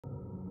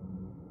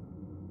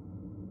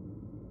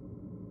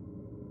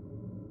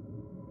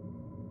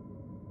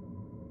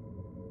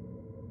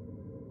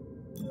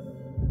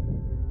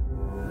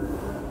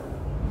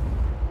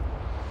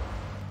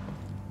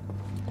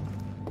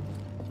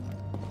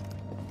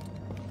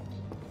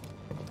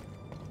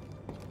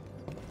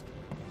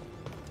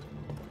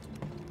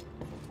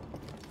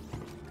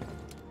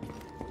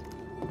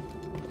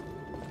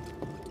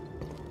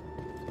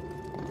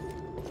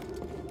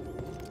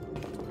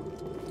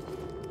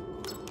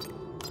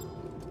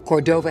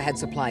Cordova had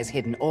supplies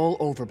hidden all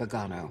over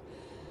Bogano.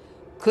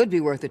 Could be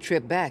worth a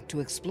trip back to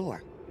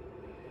explore.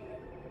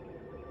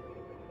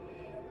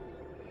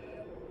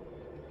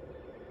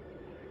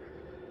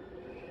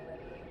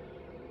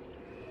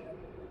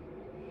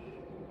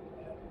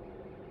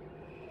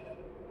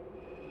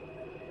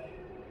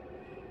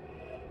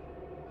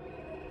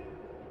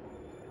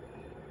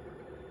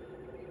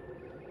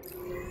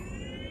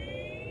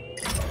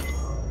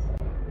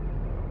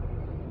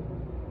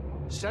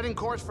 Setting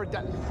course for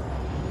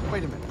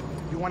Wait a minute.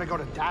 You want to go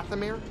to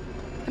Dathomir?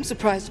 I'm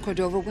surprised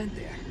Cordova went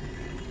there.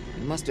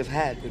 He must have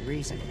had good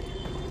reason.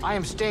 I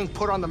am staying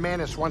put on the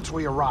Manus once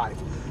we arrive.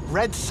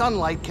 Red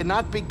sunlight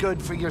cannot be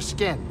good for your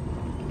skin.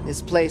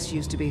 This place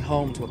used to be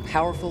home to a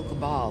powerful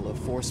cabal of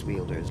Force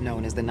wielders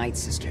known as the Night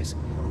Sisters.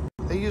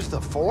 They use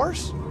the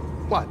Force?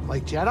 What,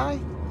 like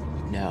Jedi?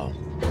 No.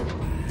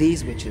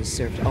 These witches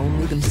served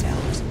only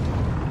themselves.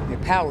 Their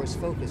powers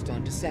focused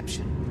on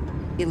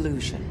deception,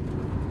 illusion,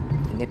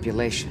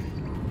 manipulation.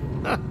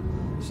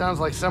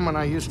 Sounds like someone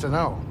I used to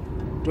know.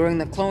 During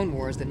the Clone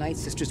Wars, the Night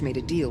Sisters made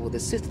a deal with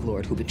a Sith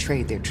Lord who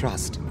betrayed their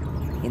trust.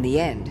 In the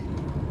end,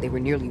 they were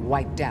nearly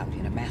wiped out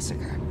in a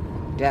massacre.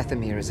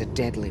 Dathomir is a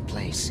deadly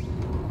place.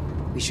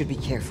 We should be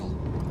careful.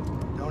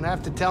 Don't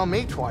have to tell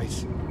me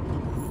twice.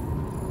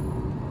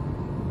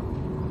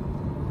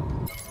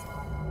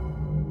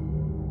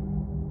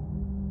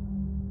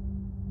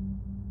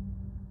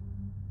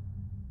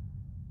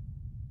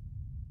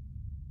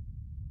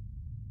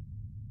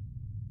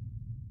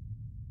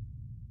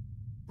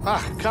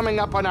 Coming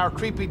up on our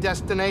creepy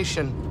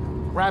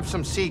destination. Grab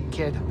some seat,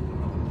 kid.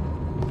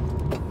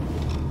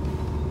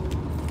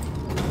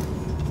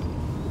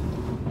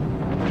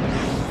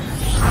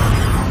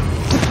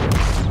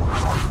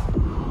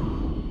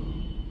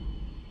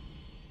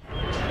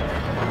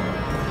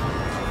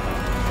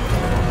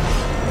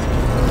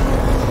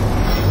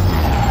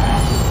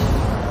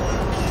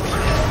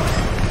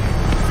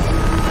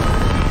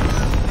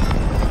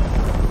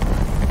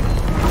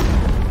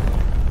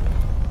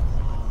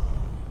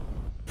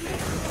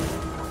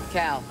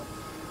 Cal,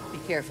 be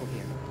careful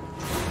here.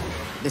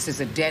 This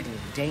is a deadly,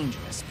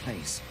 dangerous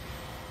place.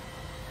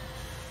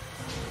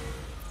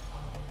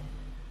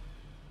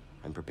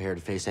 I'm prepared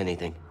to face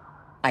anything.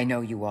 I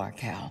know you are,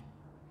 Cal.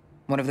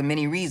 One of the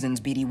many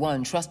reasons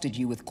BD-1 trusted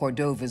you with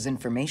Cordova's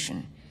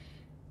information.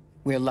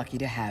 We're lucky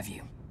to have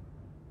you.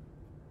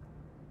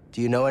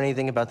 Do you know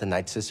anything about the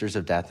Night Sisters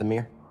of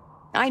Dathomir?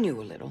 I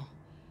knew a little.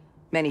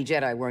 Many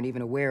Jedi weren't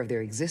even aware of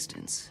their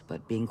existence,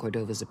 but being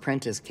Cordova's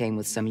apprentice came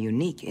with some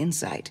unique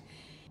insight.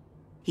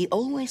 He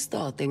always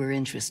thought they were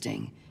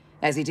interesting,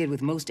 as he did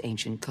with most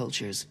ancient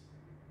cultures.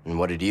 And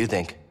what did you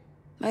think?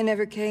 I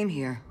never came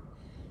here.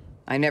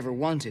 I never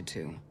wanted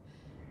to.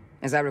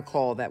 As I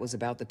recall, that was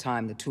about the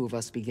time the two of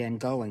us began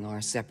going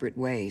our separate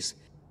ways.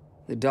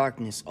 The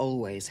darkness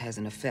always has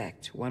an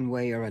effect, one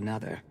way or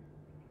another.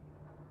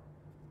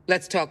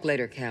 Let's talk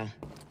later, Cal.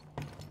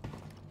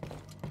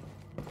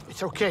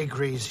 It's okay,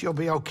 Grease. You'll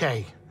be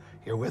okay.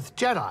 You're with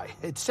Jedi.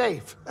 It's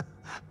safe.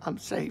 I'm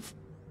safe.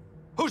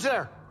 Who's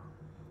there?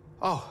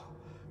 Oh,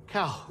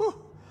 Cal. Whew.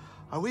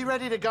 Are we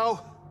ready to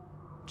go?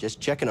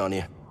 Just checking on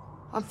you.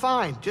 I'm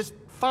fine. Just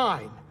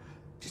fine.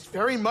 Just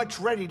very much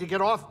ready to get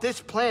off this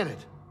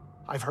planet.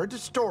 I've heard the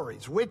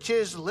stories.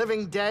 Witches,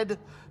 living dead.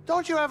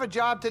 Don't you have a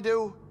job to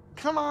do?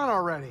 Come on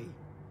already.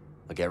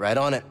 I'll get right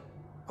on it.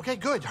 Okay,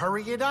 good.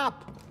 Hurry it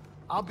up.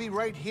 I'll be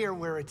right here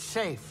where it's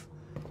safe.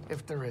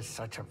 If there is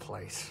such a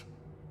place.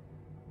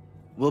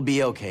 We'll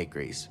be okay,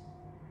 Grease.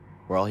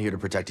 We're all here to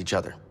protect each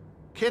other.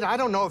 Kid, I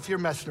don't know if you're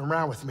messing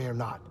around with me or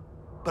not,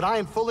 but I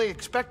am fully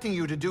expecting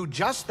you to do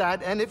just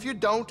that, and if you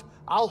don't,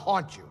 I'll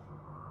haunt you.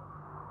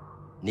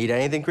 Need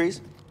anything,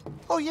 Grease?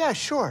 Oh yeah,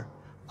 sure.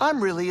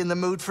 I'm really in the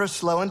mood for a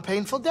slow and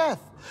painful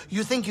death.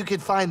 You think you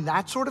could find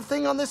that sort of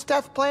thing on this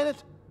death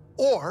planet?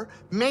 Or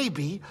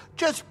maybe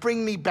just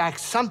bring me back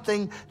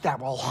something that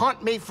will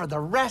haunt me for the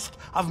rest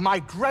of my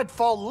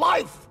dreadful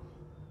life.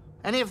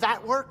 Any of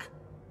that work,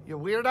 you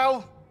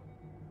weirdo?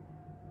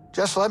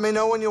 Just let me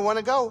know when you want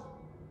to go.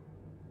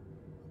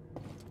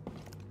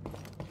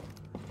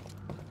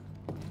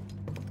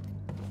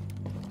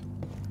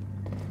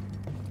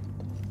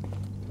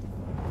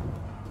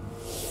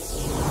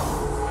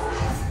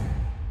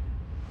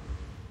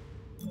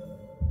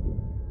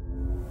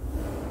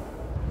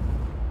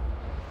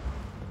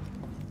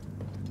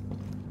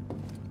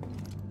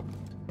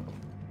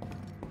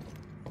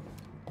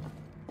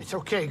 It's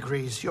okay,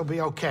 Grease. You'll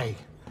be okay.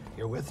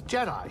 You're with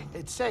Jedi.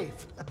 It's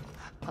safe.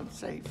 I'm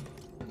safe.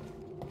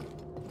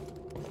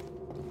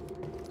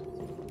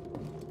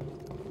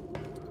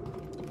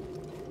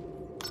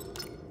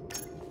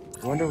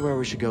 I wonder where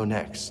we should go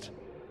next.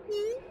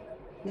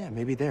 Yeah,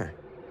 maybe there.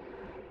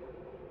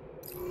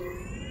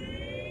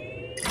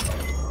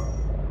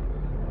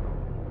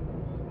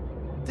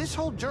 This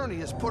whole journey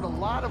has put a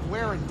lot of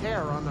wear and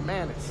tear on the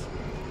Manus.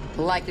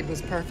 Like it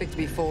was perfect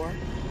before?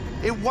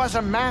 It was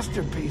a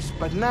masterpiece,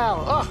 but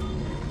now,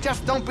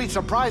 just don't be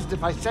surprised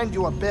if I send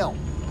you a bill.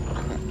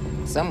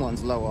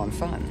 Someone's low on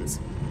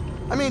funds.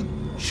 I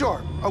mean,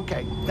 sure,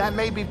 okay, that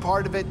may be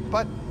part of it,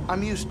 but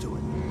I'm used to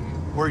it.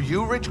 Were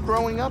you rich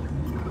growing up?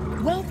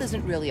 Wealth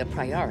isn't really a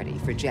priority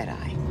for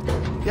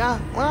Jedi. Yeah,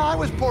 well, I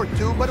was poor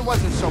too, but it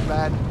wasn't so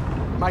bad.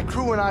 My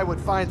crew and I would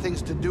find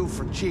things to do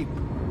for cheap.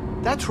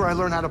 That's where I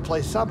learned how to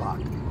play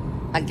Subhawk.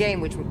 A game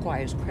which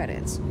requires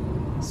credits.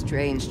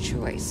 Strange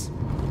choice.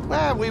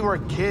 Well, we were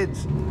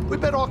kids. We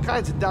bet all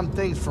kinds of dumb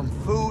things, from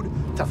food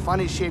to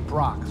funny-shaped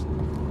rocks.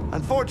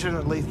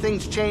 Unfortunately,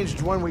 things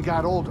changed when we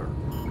got older.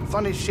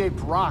 Funny-shaped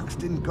rocks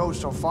didn't go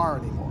so far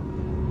anymore.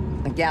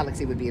 The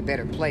galaxy would be a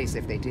better place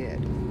if they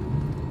did.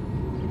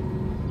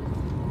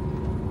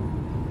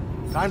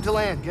 Time to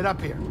land. Get up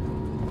here.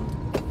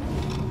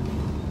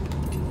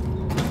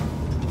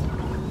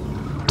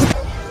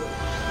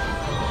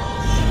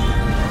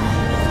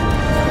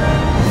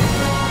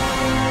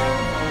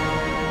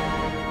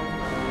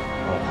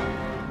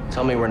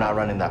 Tell me we're not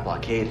running that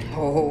blockade.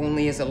 Oh,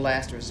 only as a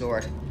last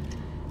resort.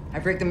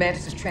 I've rigged the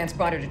Mantis'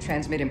 transponder to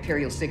transmit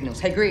Imperial signals.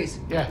 Hey, Grease.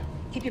 Yeah.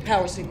 Keep your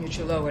power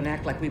signature low and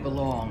act like we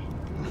belong.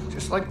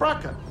 Just like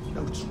Braca.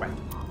 No sweat.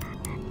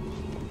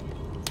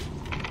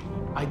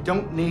 I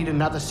don't need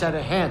another set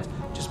of hands.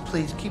 Just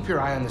please keep your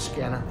eye on the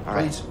scanner. All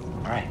right. Please.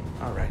 All right.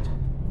 All right.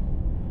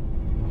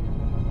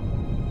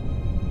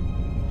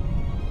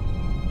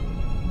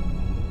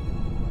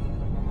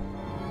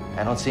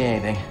 I don't see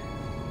anything.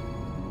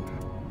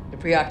 You're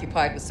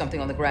preoccupied with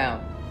something on the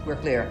ground. We're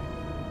clear.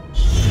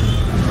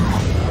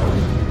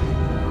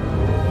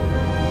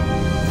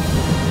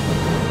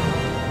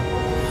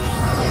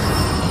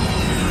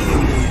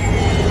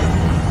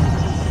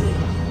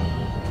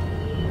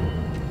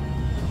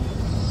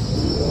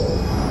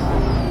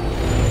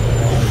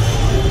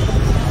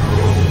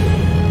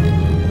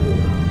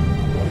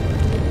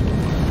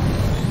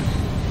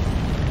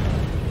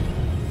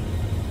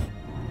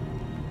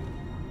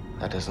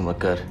 That doesn't look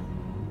good.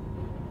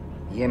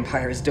 The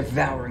Empire is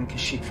devouring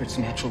Kashyyyk for its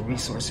natural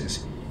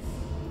resources.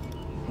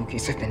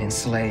 Wookiees have been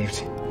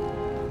enslaved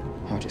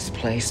or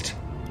displaced.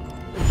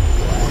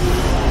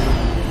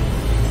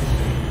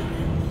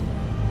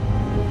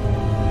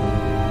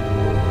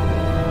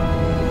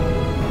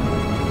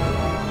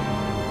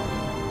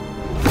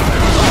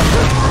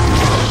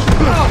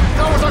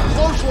 That was a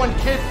close one,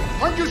 kid.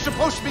 Aren't you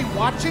supposed to be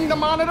watching the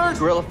monitors?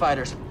 Guerrilla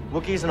fighters,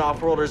 Wookiees and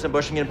off-worlders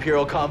ambushing an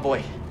Imperial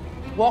convoy.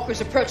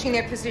 Walkers approaching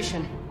their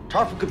position.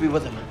 Tarful could be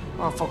with them.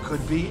 Awful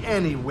could be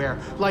anywhere.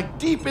 Like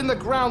deep in the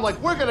ground, like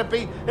we're gonna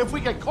be if we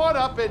get caught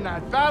up in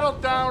that battle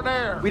down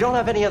there. We don't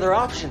have any other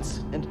options,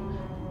 and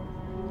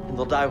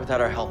they'll die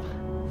without our help.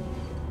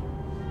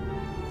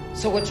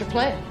 So what's your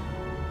plan?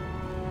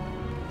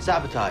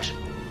 Sabotage.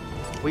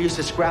 We used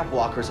to scrap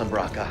walkers on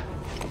Braca.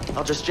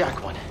 I'll just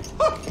jack one.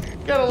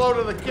 Get a load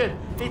of the kid.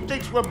 He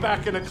thinks we're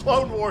back in the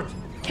Clone Wars.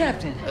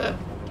 Captain,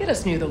 get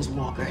us near those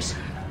walkers.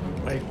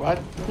 Wait, what?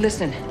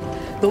 Listen,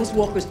 those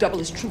walkers double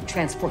as troop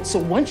transport, so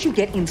once you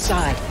get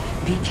inside,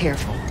 be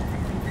careful.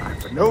 I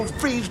for no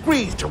freeze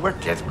grease to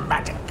work his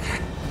magic.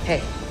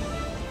 Hey,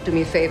 do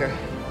me a favor.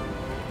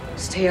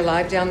 Stay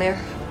alive down there.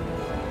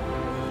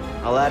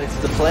 I'll add it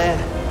to the plan.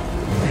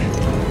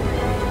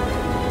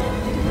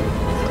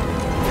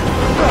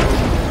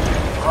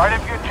 All right,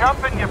 if you're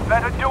jumping, you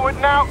better do it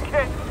now,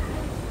 kid.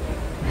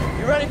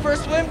 You ready for a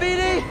swim,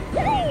 BD?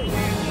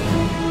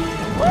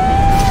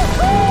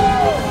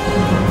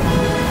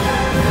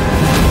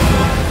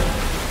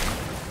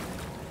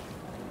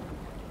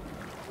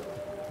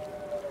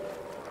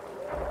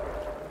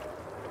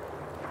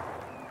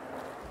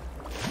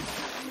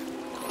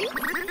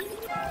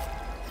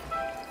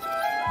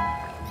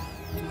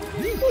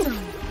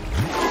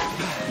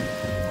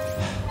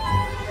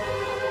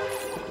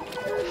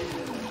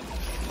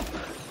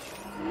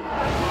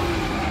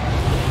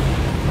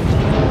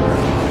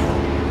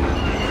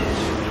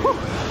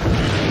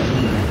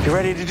 You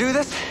ready to do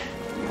this?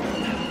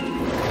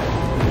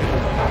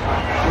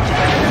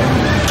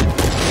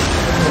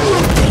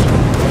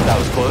 That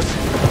was close.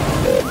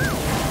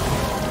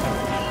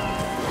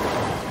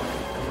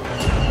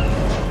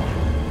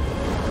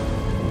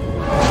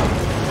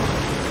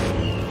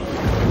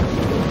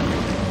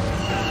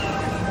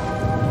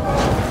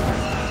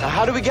 Now,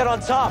 how do we get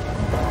on top?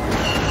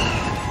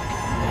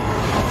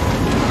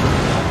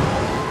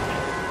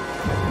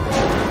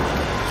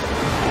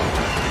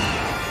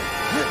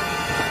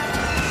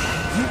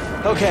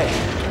 Okay,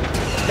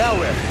 now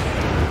where?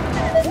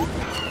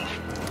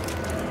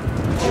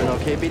 Doing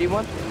okay,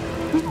 BD1?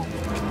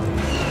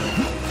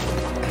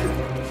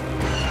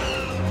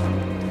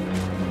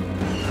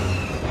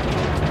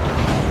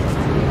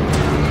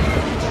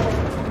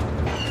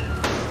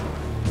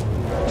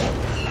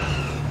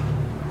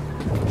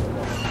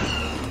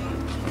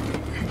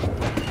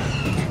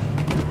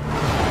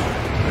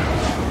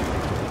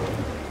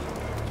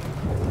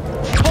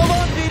 Hold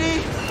on, BD!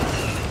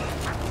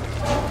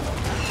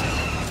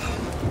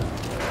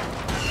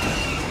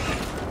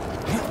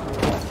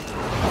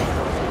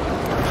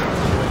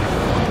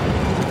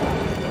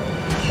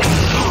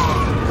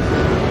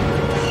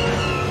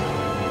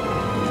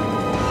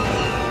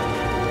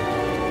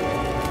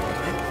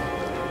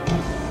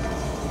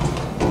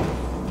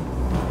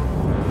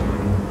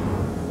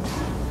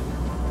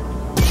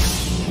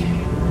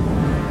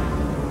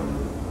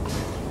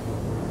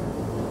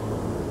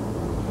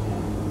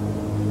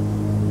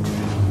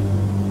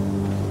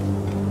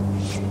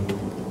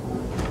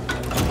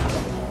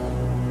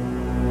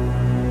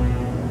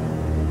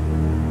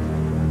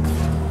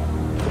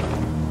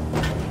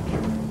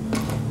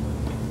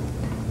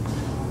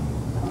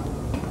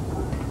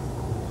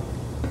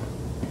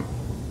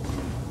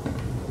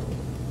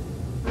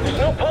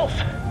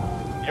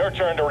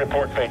 return to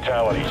report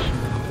fatalities.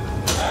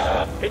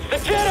 It's the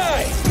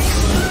Jedi!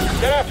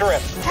 Get after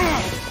him!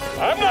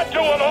 I'm not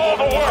doing all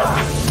the work!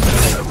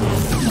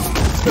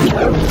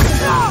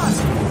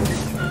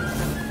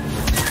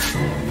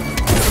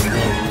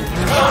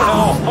 Oh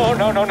no! Oh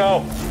no, no,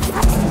 no!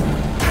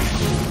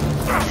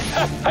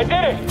 I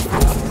did it!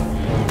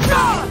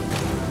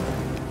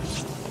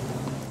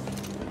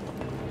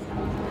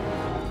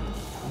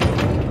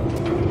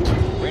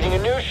 Reading a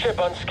new ship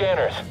on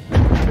scanners.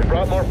 It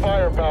brought more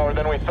firepower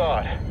than we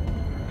thought.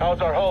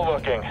 How's our hull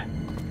looking?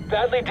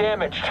 Badly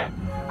damaged.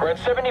 We're at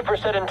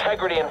 70%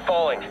 integrity and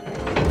falling.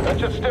 That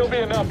should still be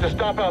enough to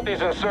stop out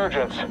these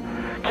insurgents.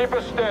 Keep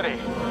us steady.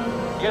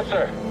 Yes,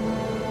 sir.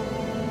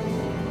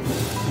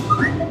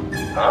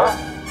 Huh?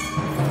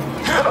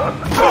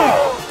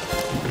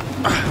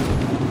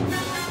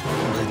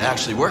 It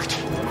actually worked.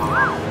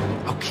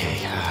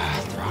 Okay,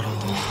 throttle.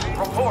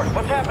 Report.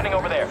 What's happening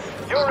over there?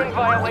 You're in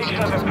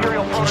violation of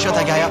Imperial Protocol Shut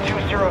that guy up.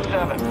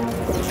 207.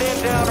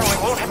 Stand down or we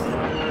won't...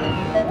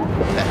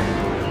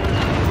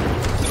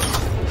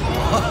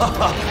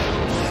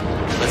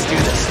 Let's do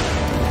this.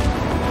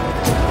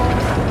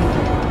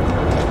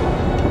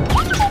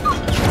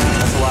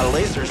 That's a lot of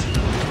lasers.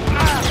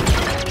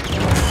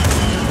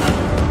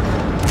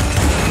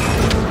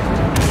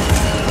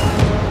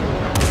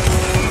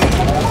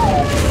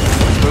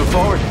 Let's move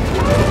forward.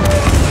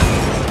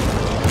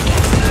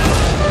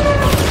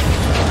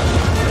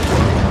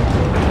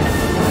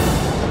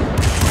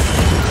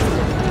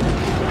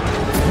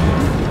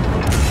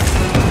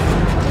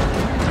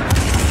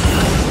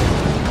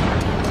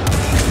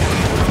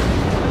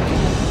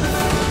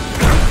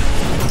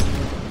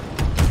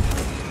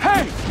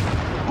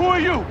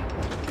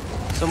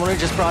 Someone who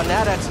just brought an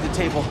AT-AT to the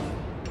table.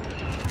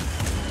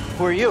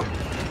 Who are you?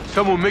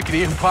 Someone making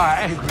the Empire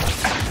angry.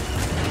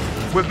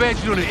 We're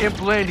advancing on an imp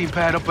landing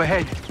pad up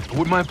ahead.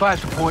 With my fire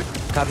support.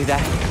 Copy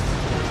that.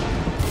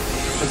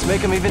 Let's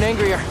make them even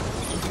angrier.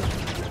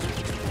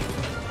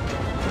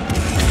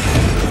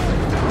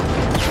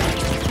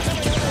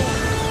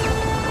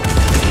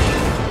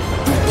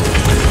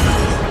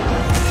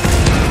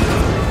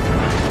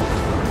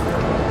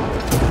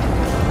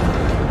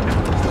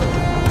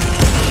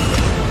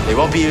 They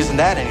won't be using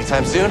that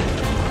anytime soon.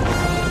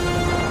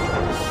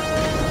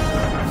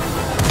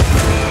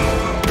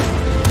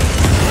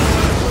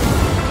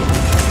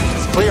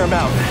 Let's clear them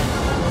out.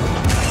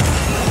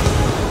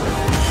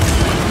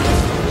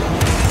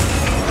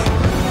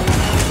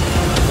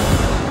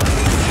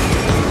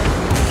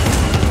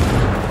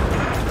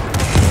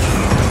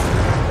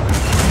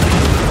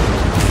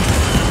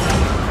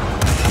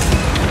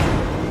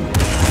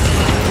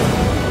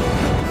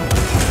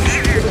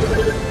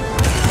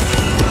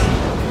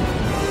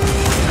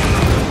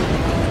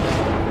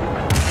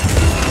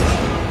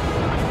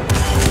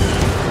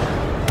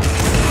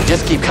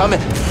 Just keep coming.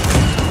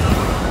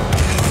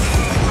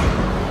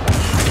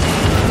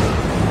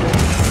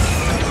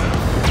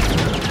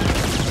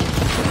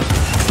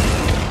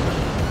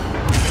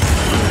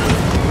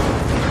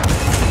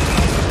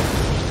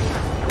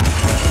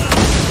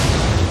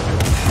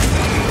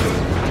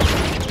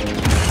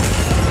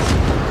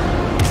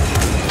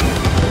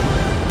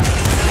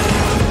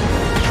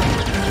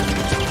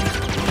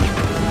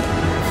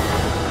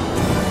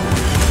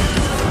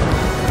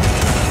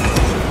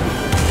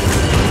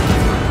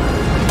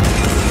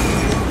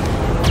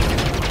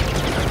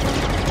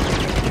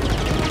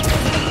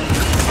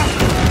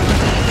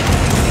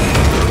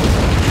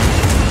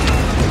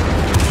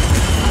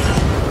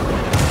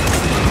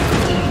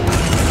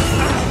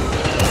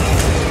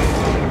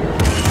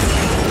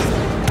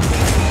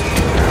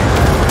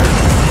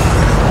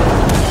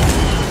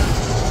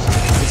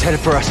 Headed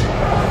for us.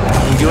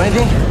 Can you do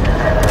anything?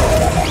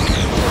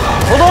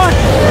 Hold on!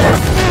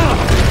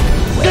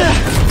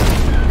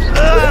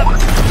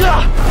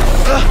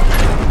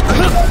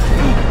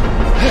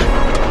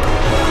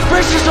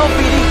 Brace yourself,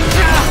 BD!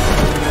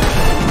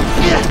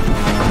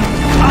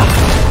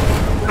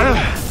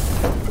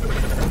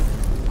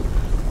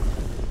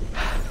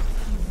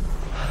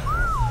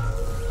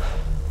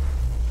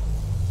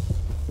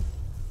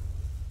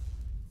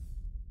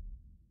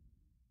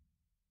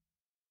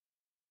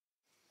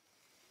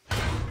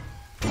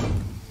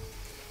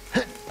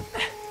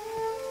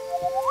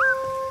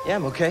 Yeah,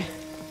 I'm okay.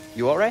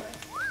 You all right?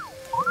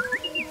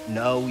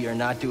 No, we are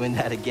not doing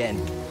that again.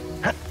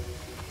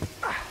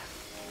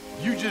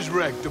 You just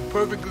wrecked a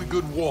perfectly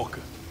good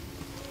walker.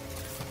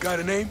 Got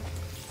a name?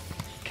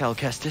 Cal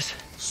Kestis.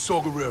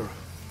 Saw Gerrera.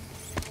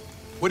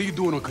 What are you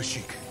doing on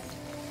Kashyyyk?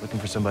 Looking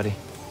for somebody.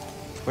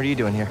 What are you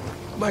doing here?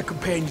 My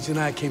companions and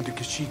I came to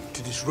Kashyyyk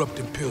to disrupt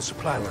Imperial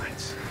supply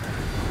lines.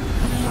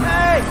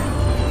 Hey!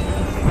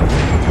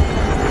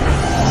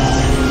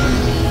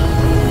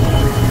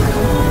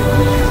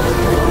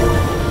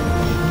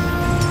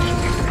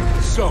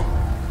 So,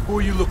 who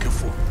are you looking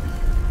for?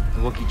 A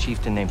Wookiee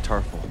chieftain named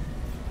Tarful.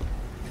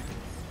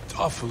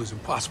 Tarful is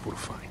impossible to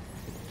find.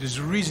 There's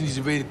a reason he's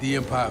evaded the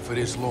Empire for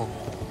this long.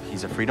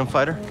 He's a freedom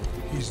fighter?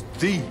 He's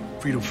the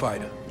freedom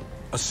fighter.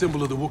 A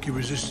symbol of the Wookiee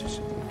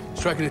resistance.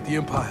 Striking at the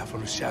Empire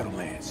from the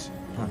Shadowlands.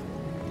 Huh.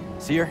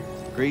 Seer,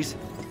 Grease,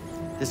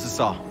 this is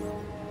Saul.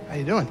 How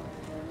you doing?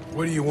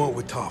 What do you want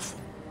with Toph?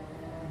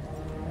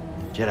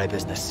 Jedi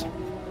business.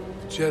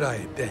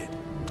 Jedi are dead.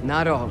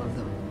 Not all of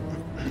them.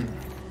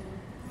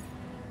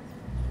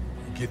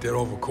 You get that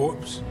off a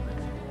corpse?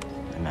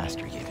 My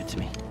master gave it to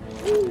me.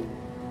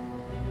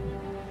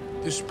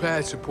 This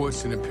pad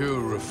supports an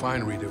Imperial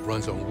refinery that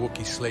runs on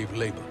Wookiee slave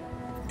labor.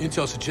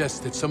 Intel suggests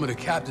that some of the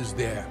captives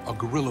there are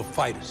guerrilla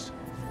fighters.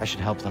 I should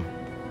help them.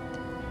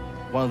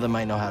 One of them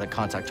might know how to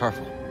contact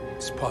Tarful.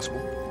 It's possible.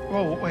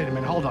 Whoa, wait a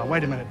minute, hold on,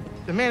 wait a minute.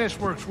 The Mantis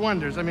works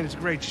wonders. I mean, it's a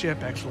great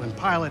ship, excellent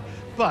pilot,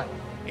 but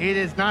it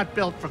is not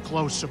built for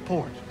close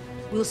support.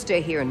 We'll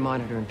stay here and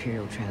monitor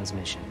Imperial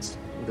transmissions.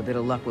 With a bit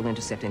of luck, we'll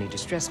intercept any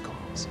distress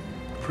calls.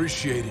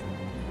 Appreciate it.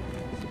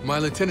 My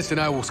lieutenants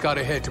and I will scout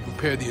ahead to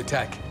prepare the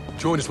attack.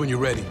 Join us when you're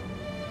ready.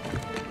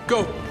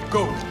 Go!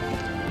 Go!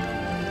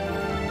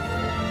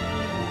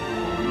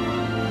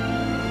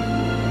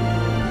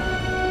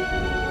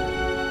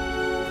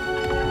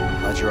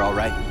 Glad you're all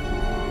right.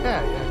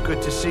 Yeah,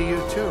 good to see you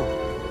too.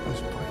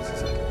 This place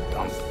is a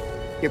dump.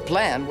 Your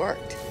plan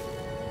worked.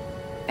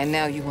 And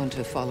now you want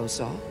to follow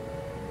Saul?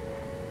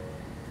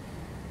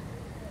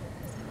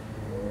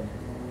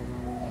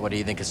 What do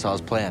you think is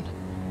Saul's plan?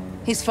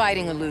 He's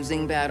fighting a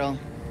losing battle.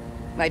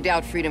 I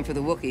doubt freedom for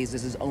the Wookiees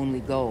is his only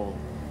goal.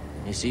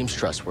 He seems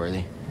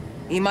trustworthy.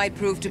 He might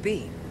prove to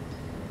be.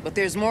 But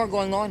there's more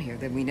going on here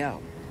than we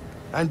know.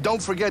 And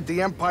don't forget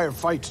the Empire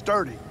fights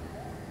dirty.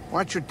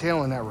 Watch your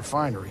tail in that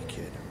refinery,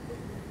 kid.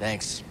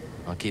 Thanks.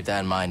 I'll keep that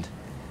in mind.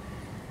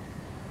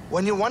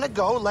 When you want to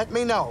go, let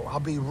me know.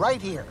 I'll be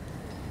right here.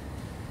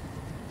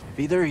 Have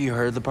either of you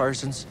heard the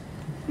Parsons?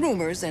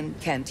 Rumors and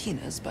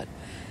cantinas, but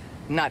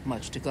not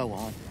much to go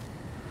on.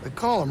 They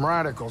call them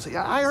radicals.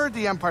 Yeah, I heard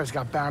the Empire's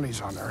got bounties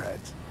on their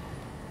heads.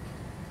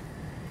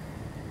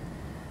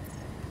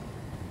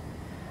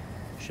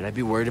 Should I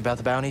be worried about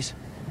the bounties?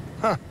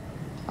 Huh.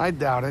 I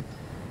doubt it.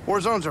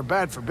 War zones are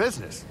bad for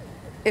business.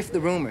 If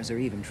the rumors are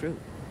even true.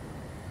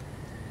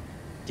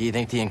 Do you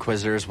think the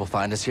Inquisitors will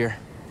find us here?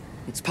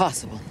 It's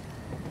possible.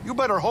 You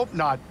better hope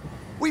not.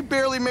 We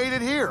barely made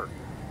it here.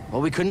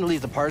 Well, we couldn't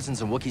leave the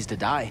Parsons and Wookiees to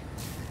die.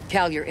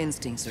 Cal, your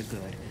instincts are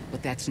good,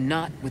 but that's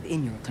not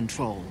within your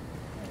control.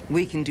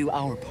 We can do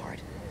our part.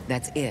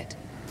 That's it.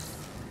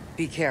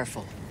 Be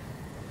careful.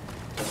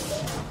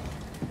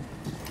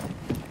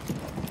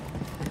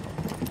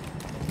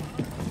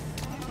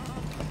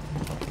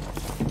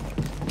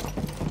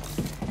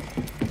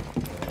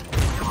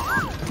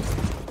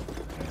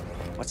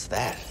 What's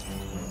that?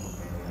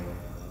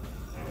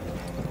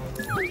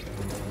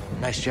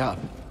 Nice job.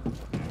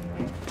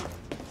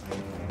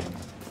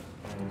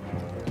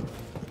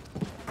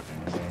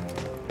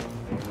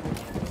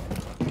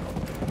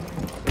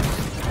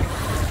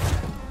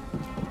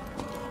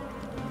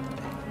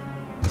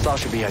 Saul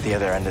should be at the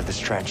other end of this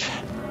trench.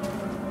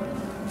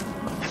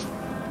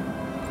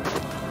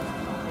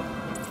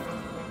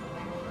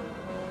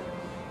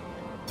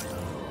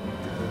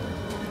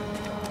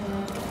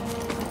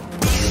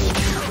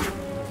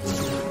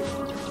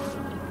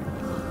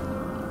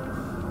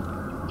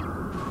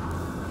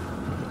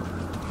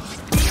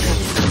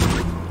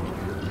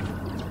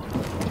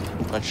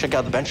 Let's check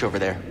out the bench over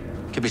there.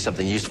 Could be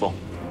something useful.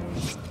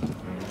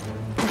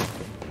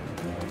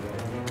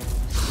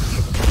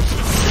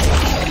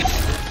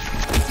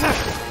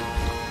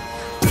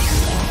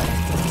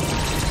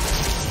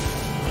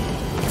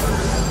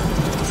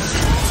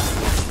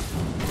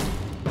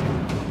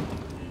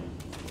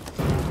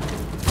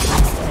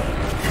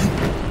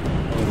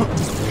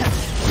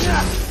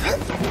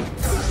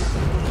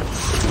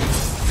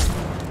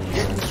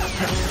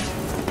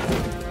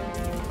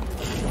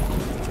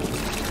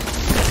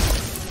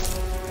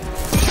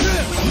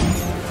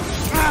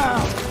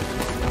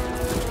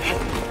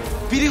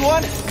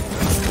 PD-1?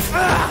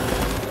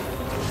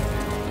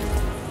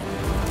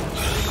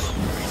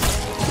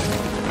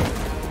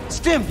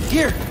 Stim,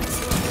 here!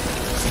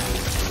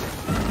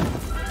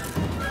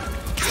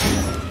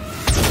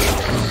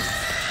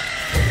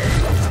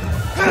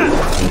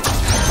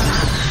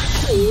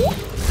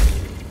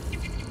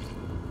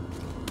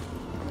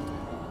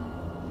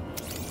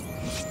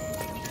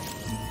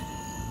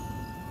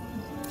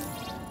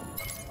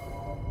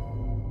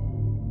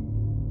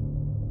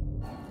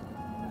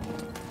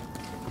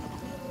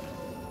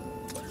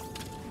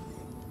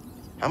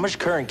 How much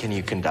current can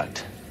you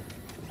conduct?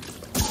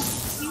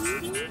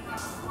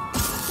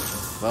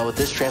 Well, with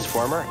this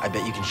transformer, I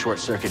bet you can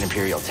short-circuit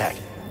Imperial tech.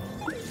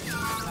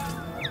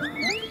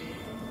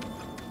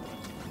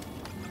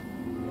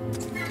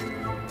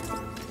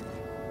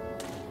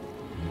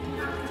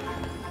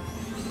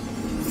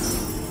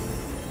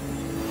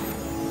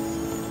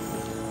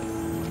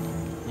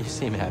 You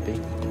seem happy.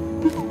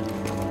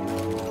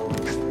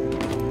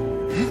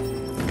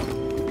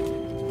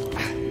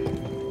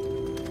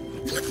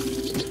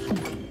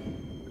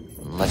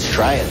 Let's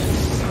try it.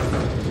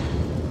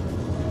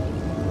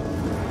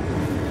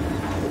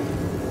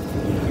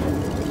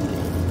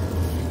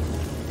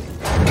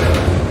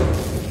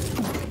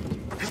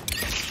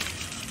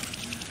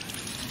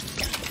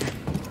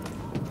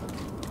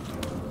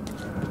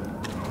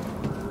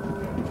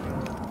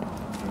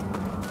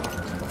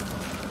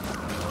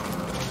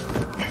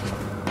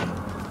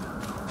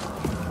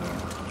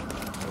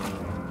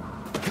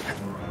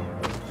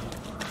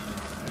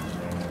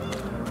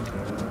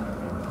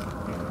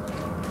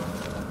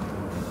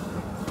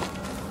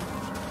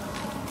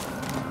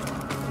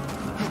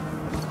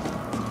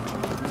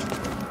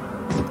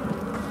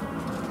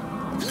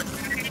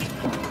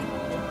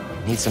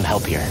 Need some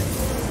help here.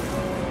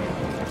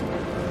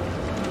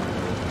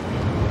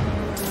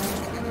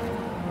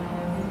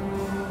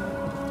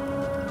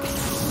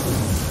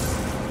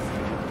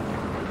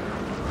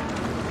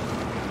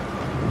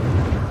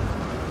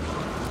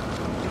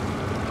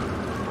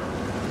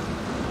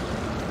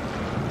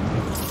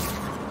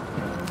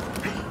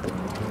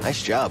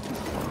 Nice job.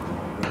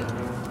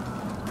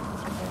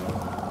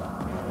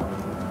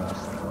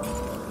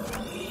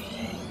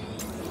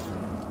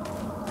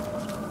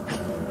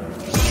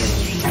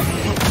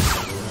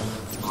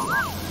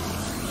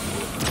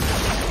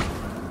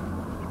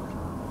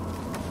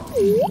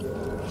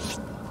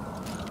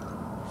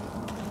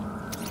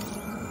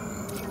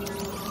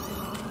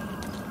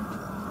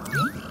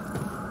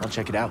 I'll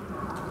check it out.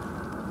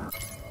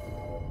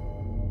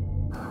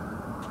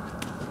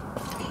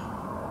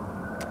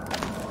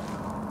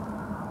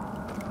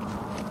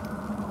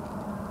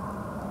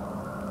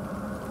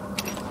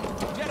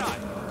 Jedi!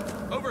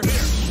 Over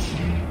here!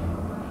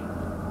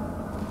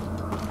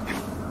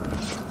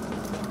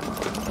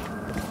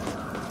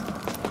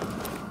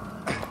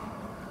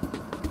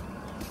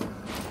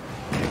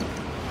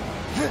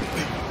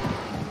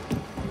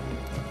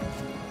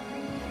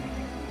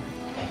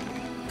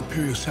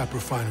 Imperial sap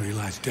refinery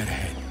lies dead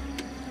ahead.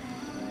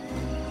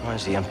 What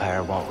does the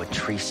Empire want with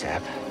tree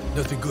sap?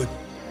 Nothing good.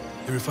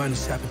 They refine the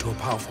sap into a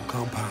powerful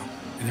compound,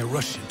 and they're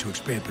rushing to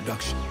expand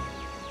production.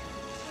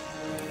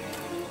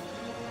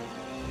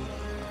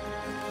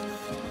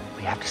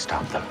 We have to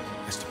stop them.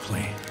 That's the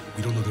plan.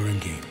 We don't know their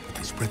endgame, but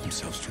they spread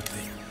themselves too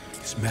thin.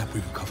 This map we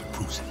recovered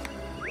proves it.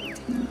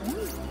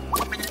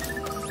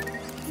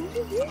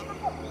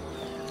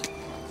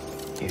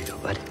 Here you go,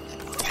 bud.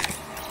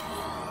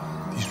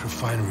 These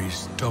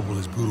refineries double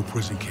as brutal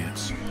prison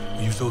camps.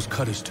 We use those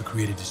cutters to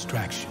create a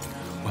distraction,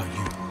 while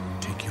you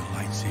take your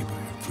lightsaber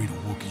and free the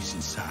Wookiees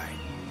inside.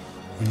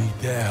 We need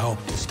their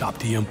help to stop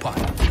the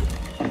Empire.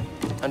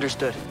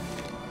 Understood.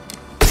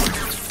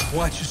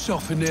 Watch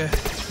yourself in there.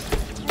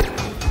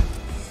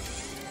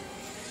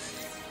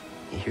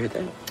 You hear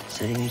that?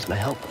 Said he needs my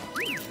help.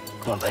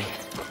 Come on, buddy.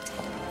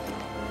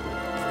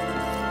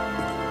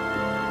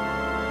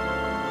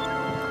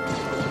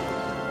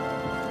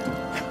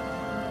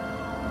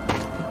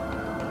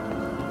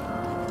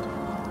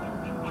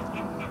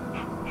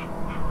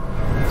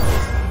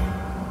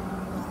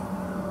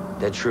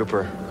 Dead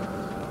trooper.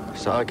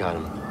 Saw got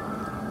him.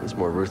 He's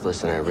more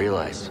ruthless than I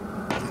realized.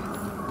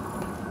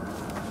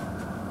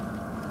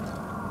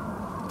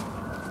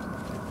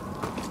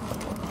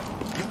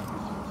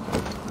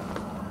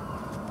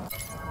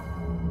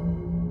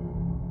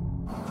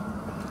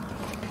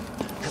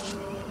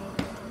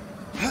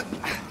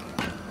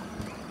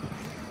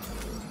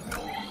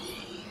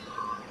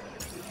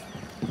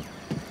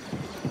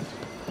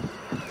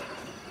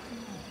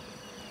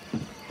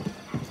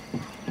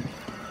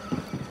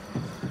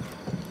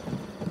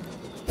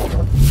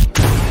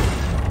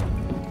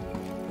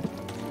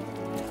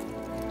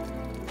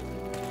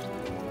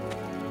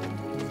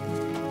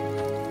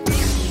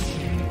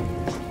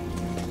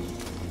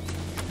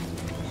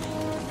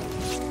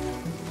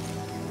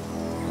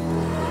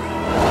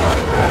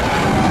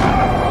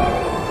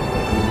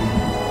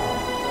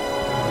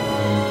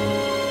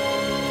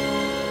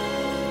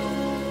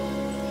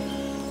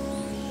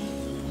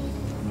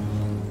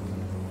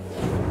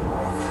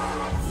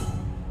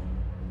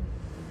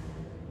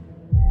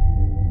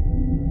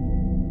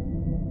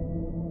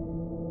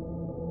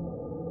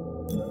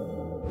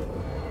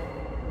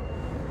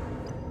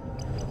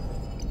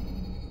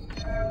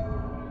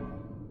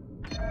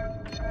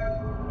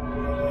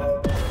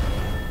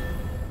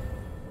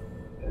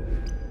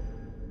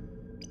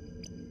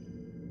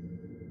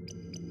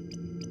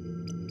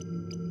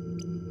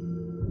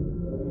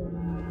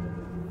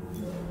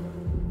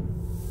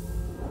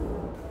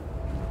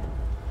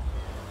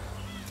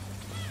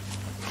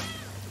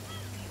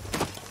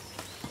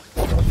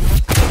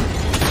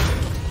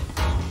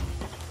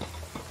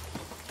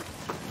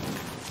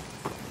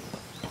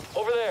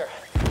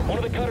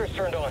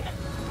 Turned on.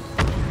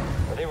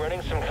 Are they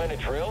running some kind of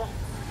drill?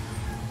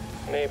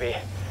 Maybe.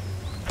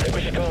 Think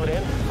we should call it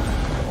in?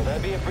 Well,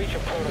 that'd be a breach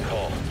of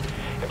protocol.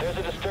 If there's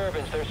a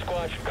disturbance, their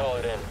squad should call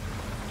it in.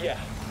 Yeah.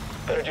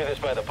 Better do this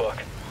by the book.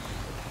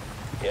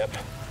 Yep.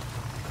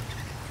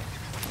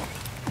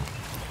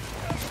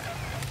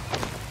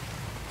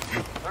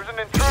 There's an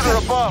intruder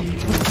above.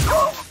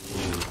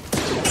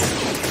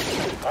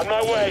 On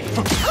my way.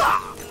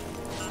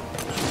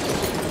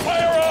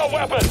 Fire all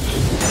weapons!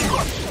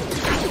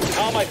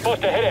 How am I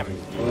supposed to hit him?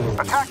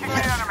 Attacking the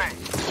enemy.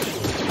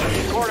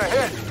 Scored a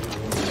hit.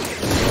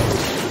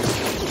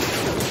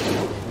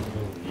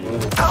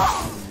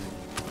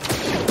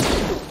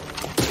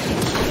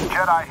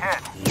 Jedi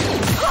hit.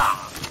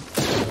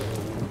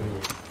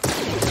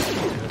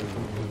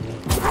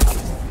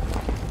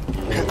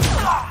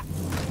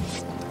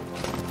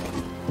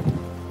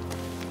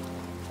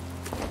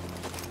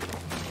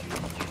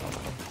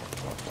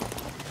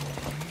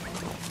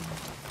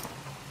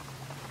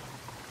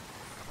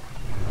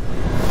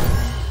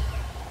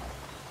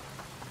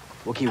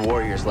 Wookiee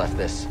warriors left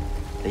this.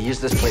 They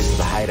used this place as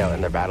a hideout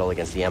in their battle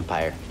against the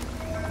Empire.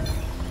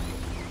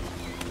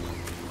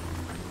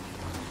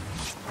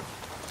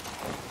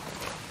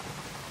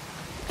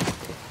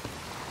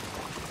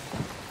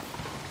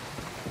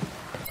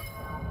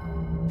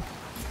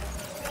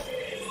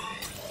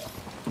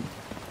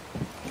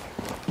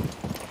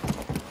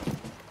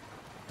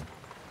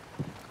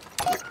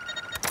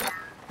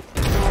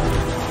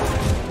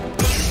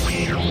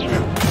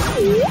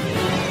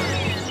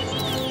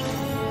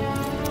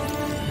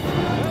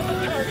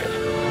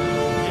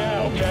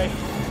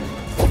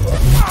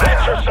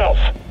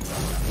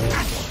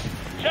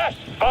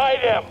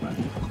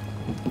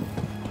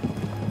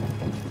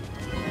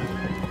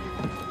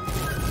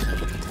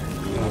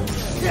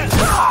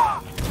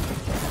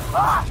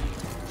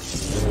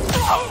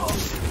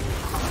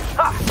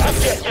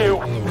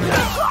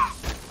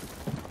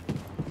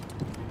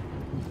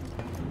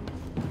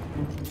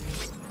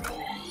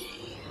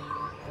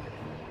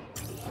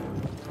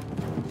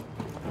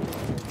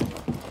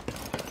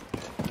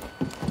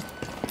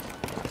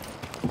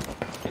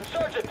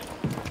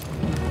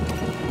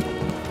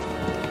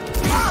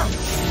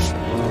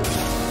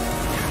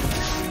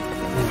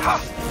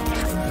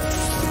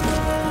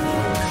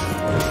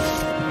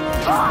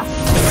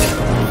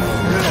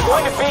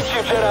 Going to beat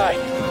you, Jedi!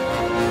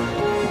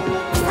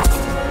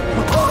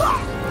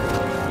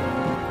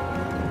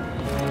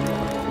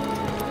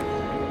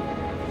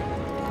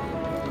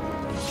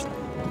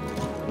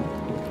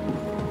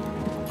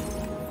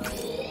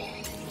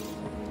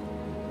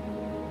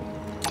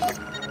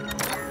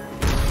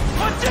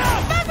 Watch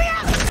out! Let me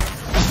out!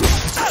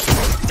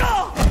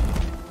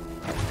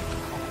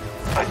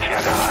 A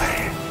Jedi.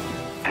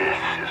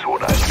 This is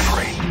what I've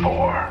trained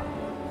for.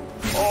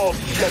 All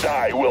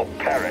Jedi will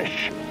perish.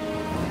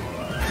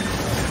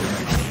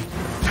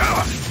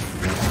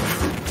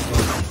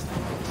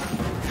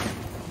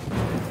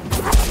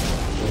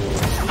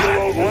 You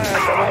won't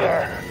last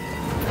another.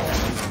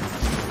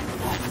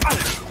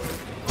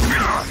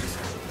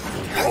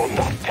 You will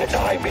not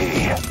deny me.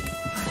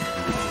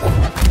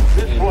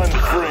 This one's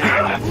green.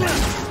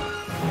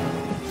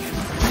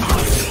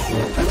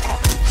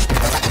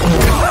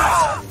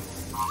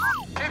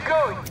 Keep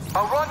going.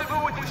 I'll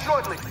rendezvous with you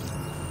shortly.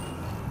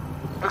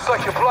 Looks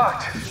like you're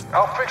blocked.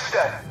 I'll fix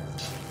that.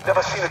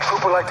 Never seen a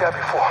trooper like that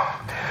before.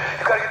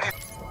 You gotta get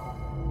these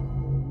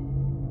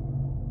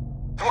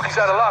Wookiees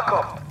out of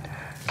lockup.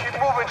 Keep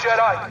moving,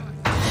 Jedi.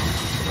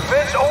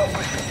 Vents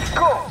open.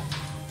 Go.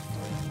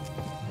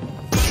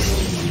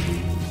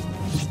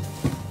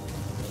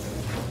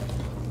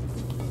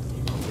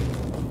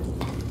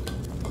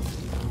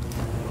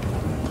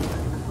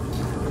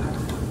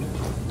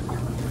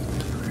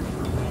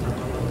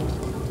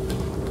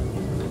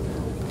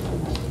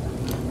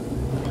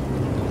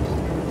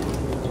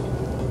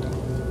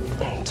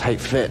 Tight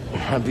fit,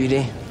 huh,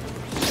 BD? I'm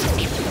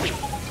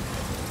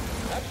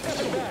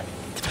stepping back.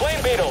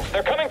 Flame beetles,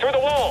 they're coming through the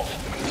walls.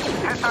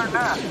 Hit their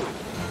nest.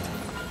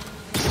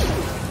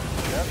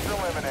 Nest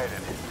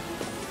eliminated.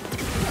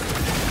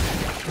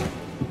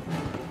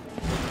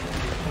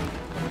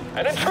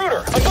 An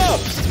intruder,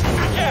 above!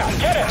 Yeah,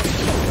 get it!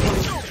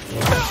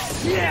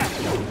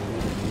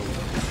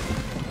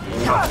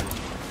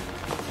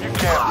 You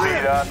can't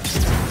beat us.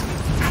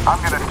 I'm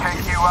gonna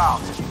take you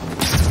out.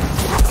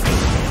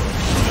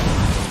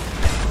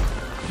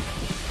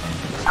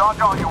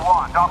 Dodge all you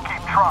want. I'll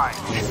keep trying.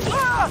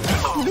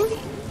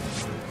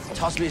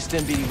 Toss me a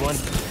stim, BD1.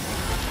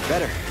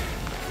 Better.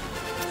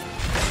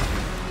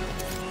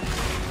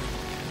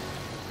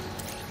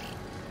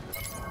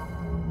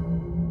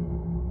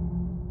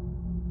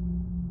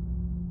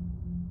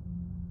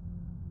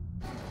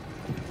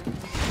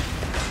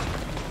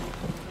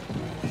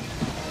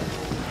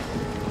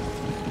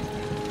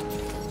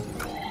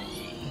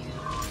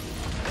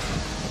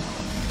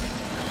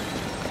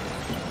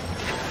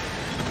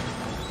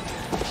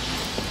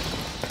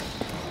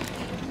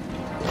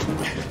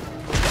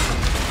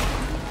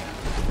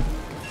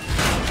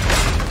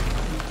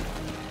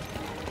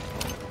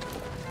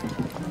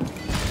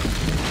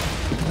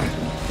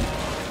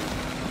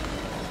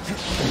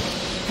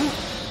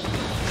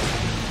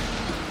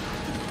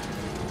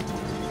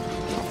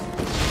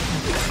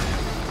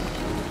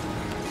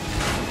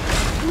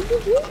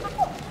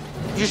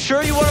 You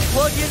sure you want to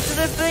plug into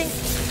this thing?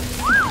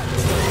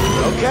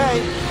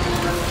 Okay.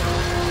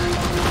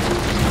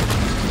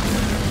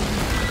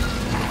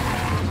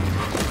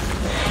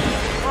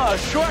 Oh,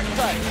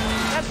 shortcut.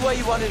 That's why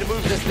you wanted to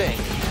move this thing.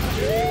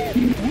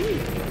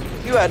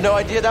 You had no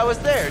idea that was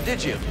there,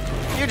 did you?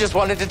 You just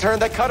wanted to turn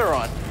that cutter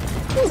on.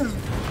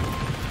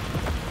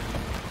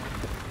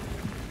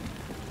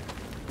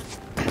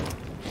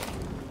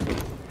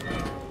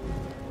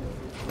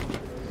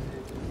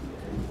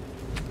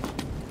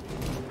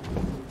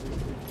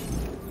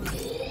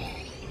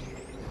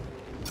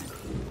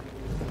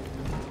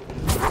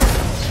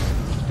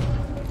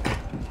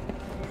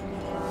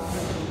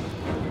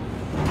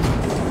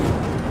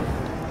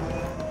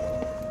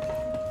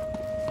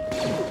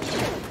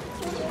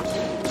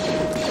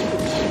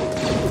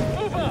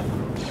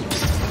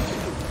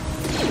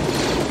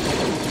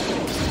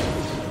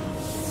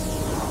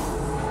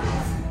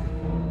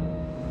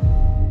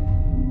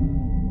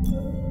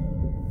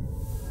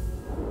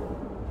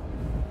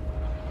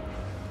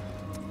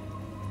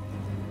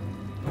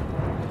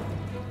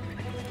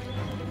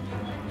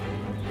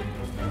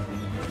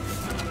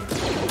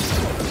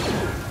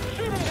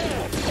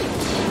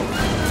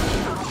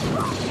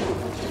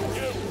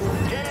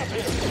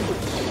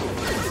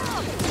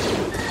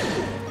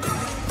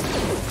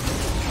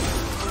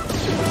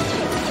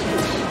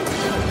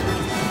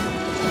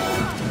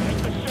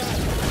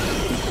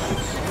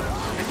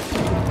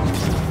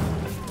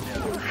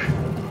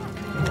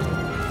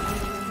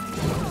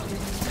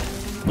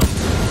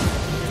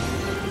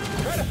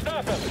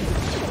 Moving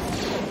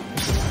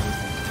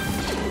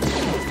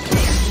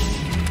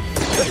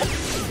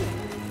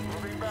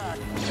back.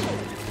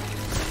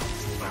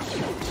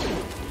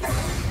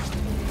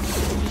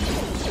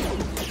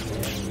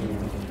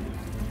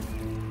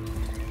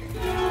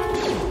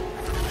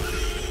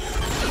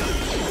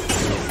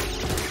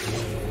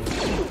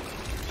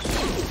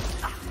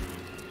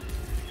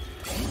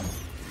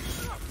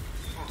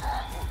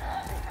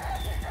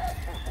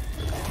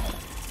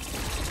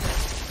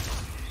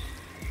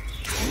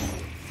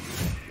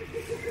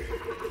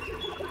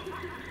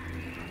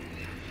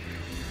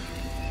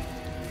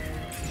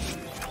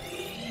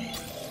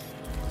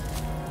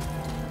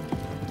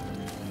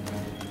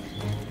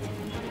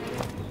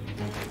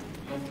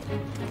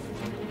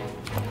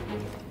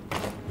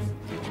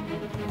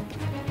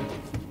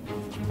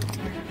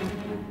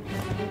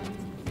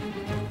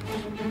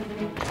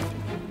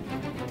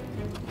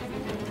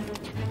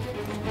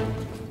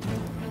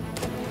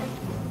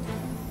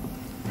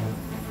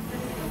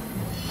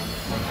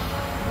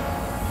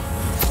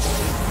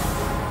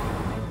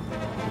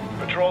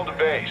 Patrol the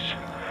base.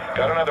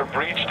 Got another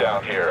breach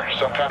down here.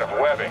 Some kind of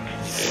webbing.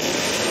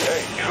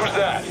 Hey, who's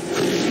that?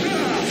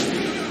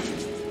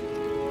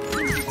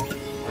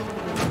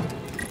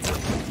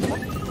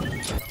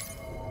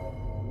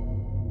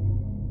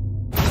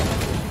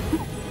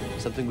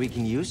 Something we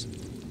can use?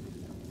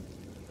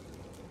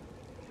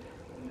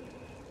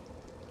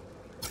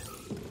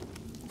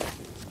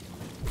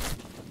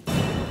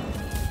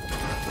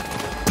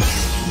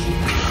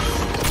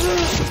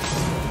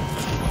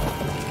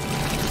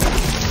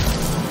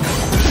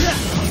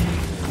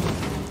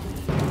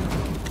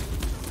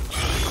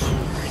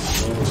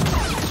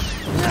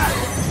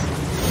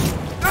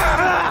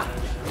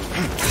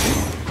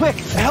 Quick,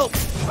 help!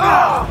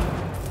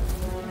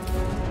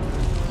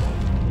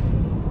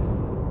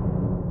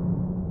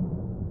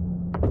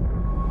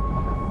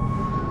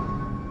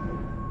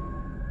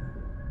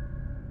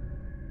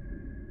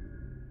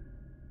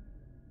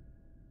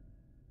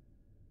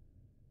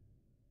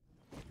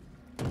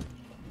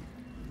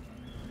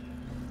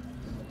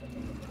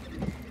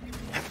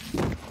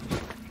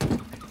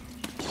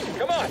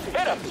 Come on,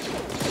 hit him!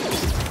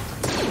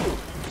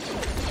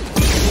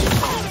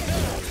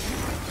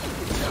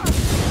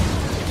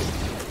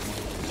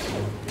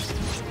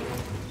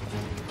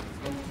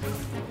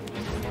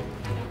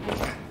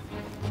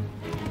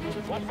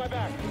 Watch my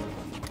back.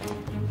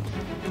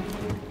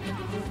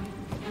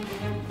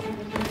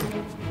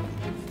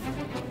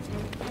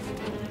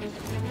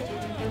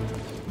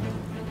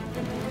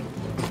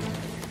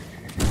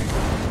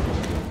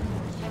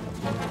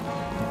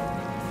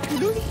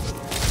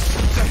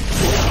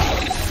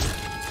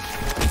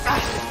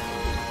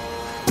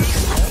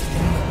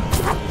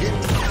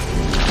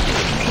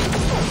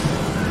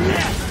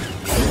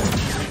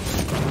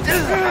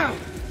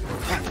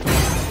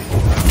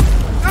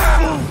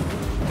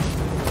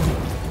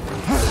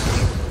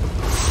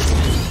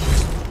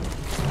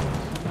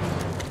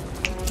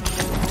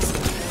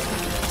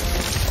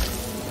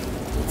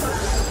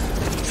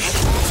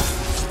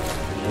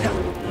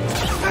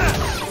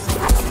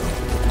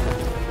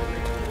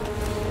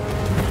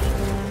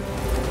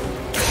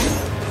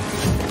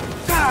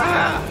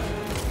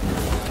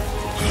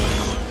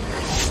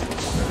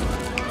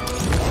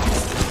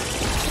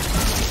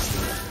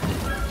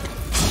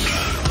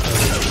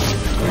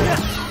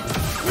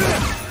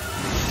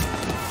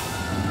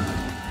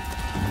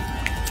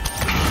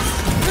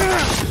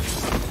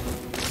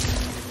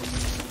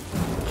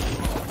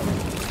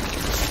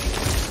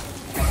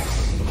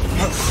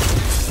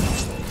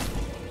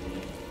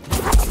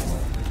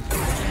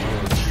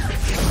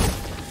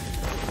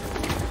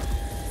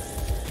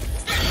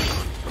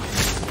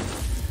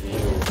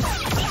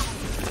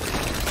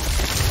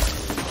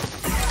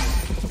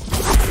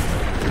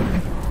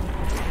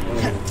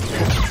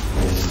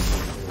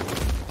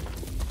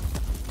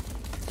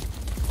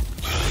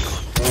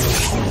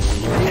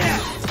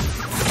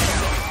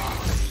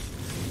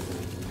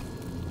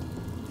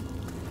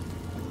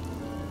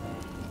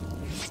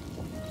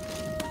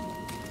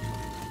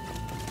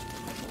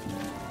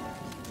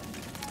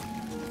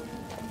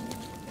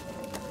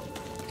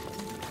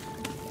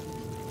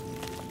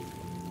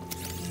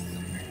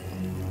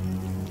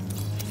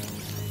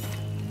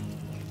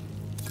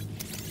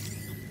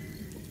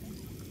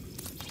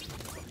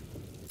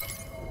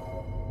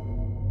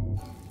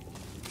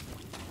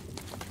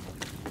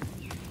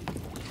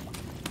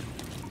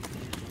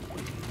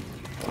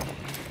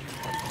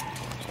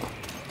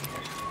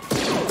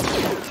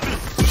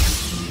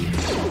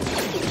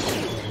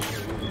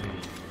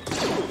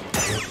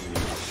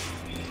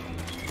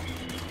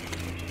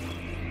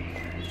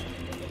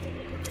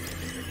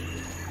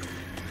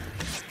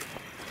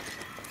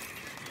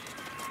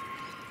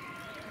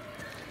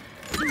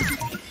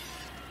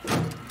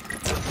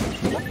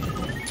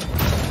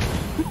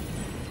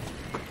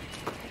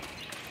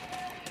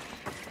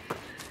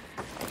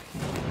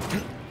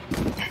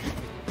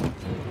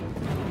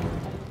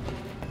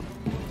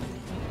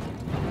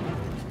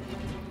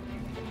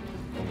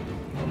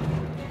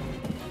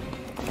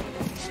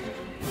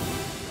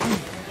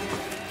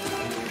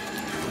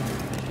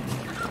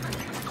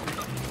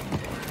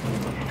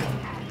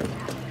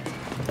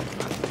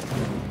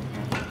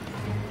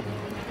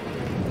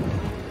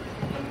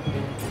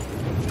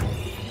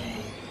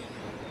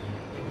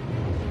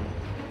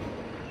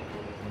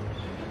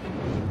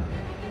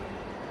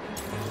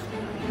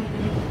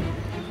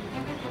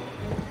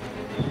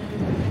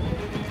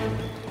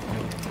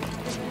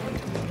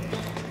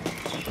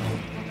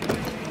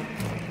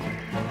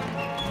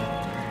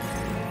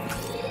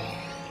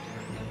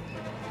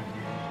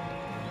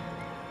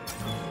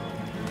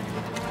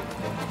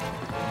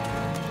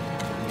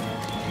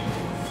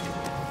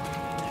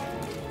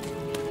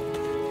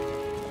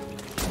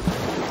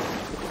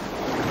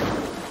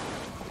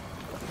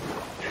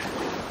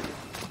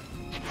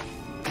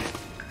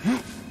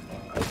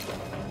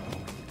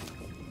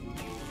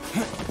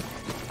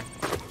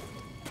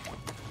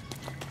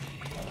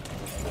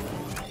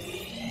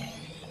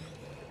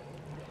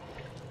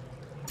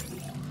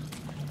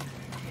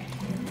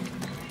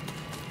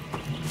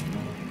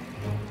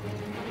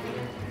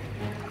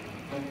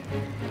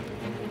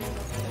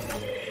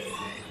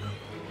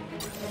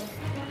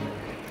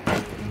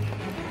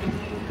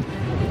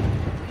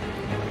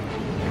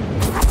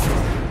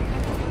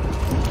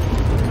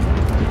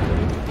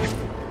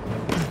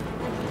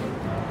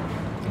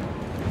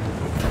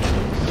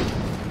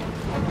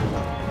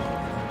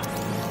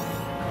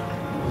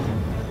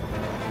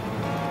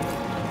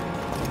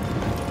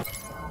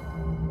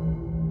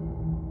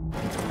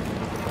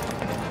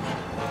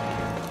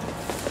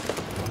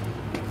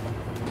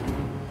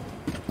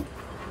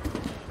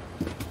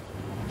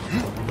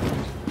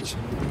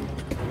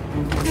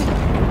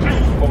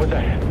 What was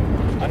that?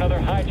 Another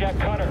hijacked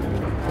cutter.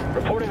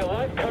 Reporting a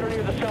live cutter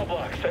near the cell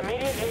blocks.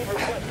 Immediate aid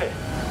requested.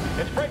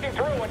 It's breaking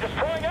through and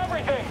destroying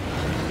everything!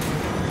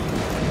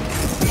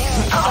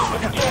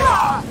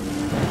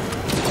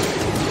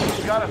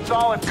 You got a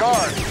solid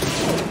guard.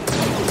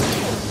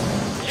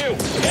 You,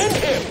 end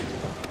him!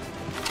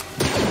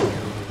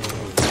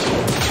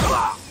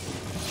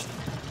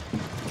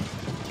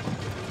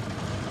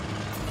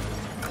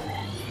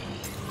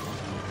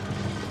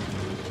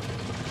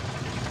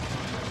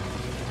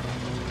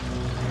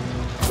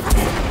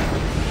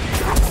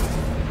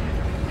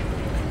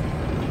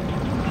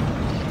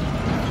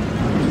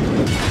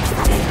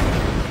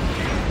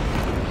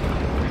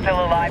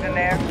 Still alive in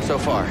there? So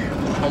far.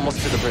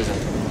 Almost to the prison.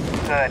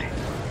 Good.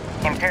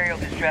 Imperial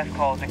distress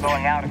calls are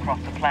going out across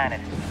the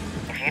planet.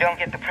 If you don't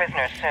get the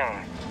prisoners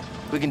soon...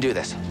 We can do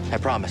this. I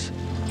promise.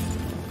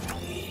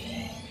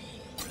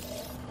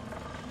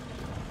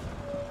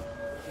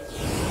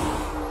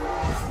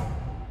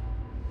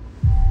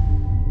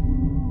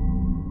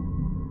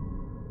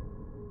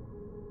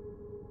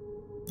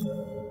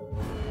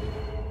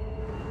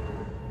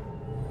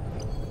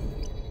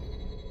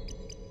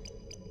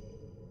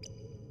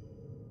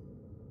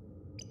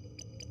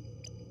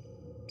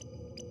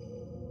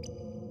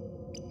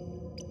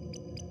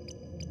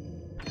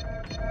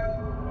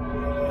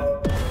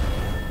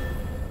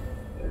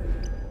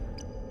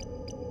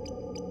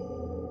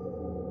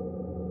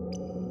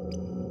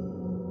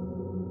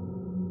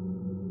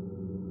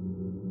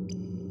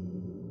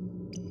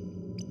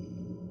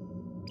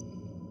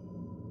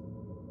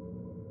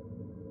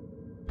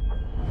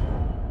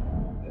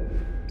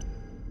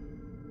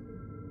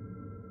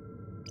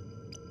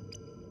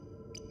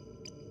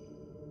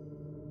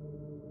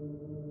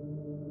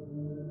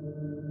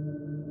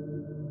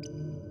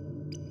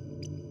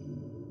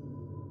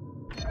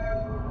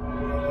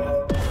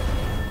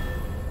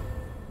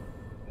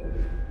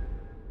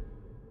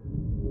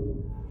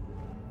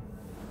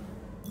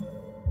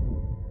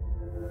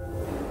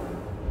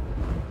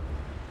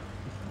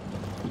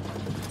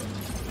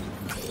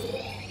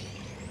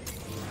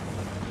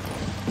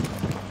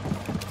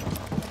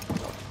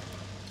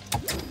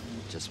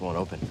 Won't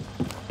open.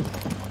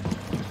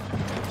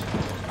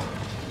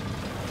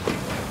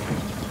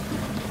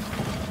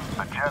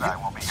 The Jedi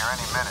will be here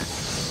any minute.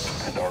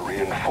 And our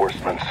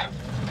reinforcements?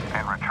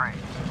 In retreat.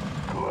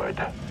 Good.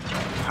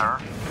 Sir?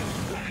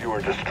 The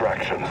fewer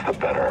distractions, the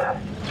better.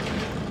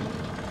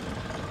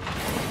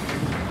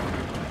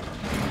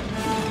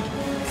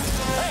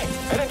 Hey,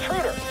 an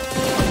intruder!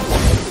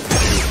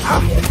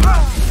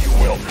 You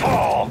will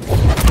fall!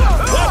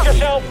 Watch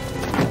yourself!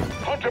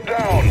 Hunt him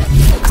down!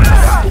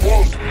 You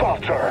won't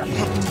falter!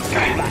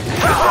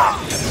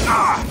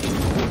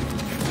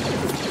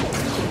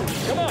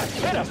 Come on,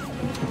 hit him!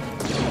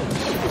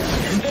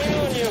 Stay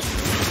on you!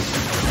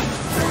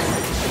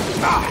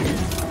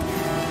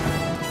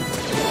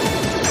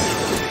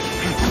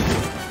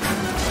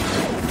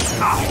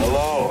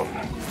 Alone.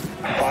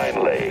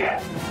 Finally.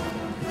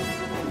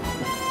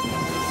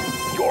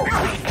 You're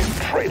weak,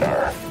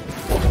 traitor.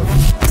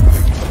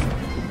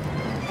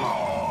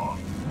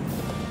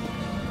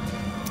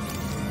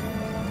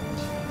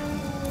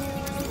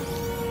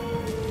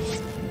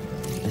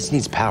 This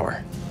needs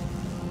power.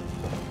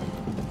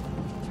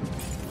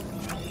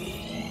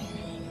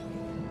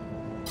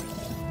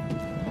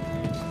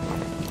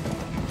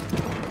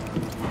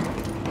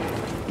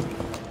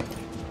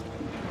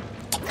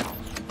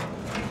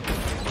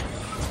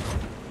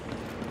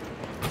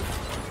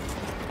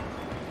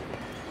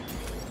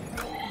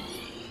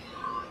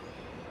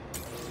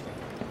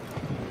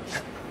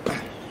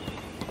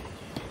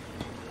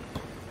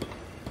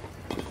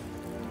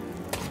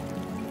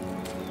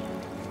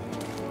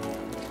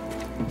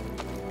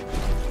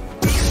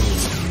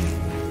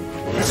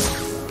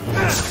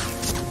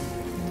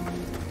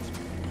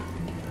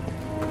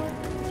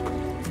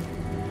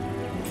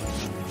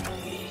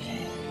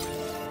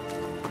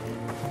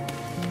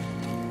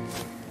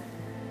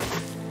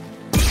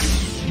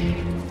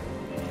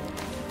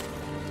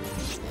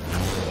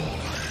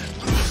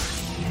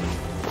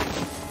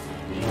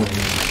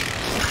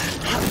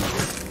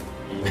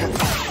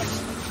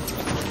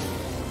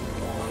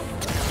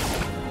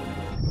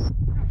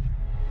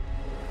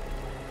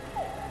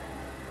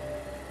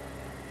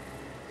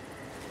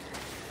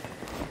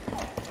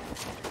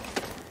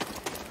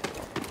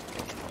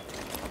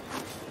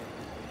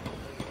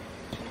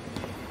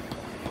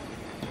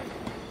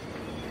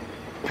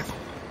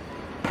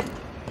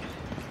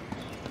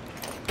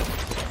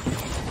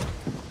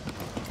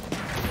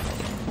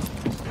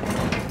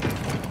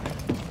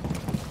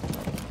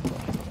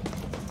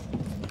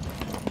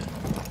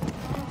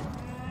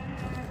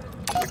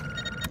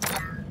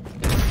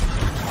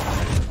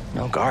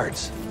 No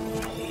guards.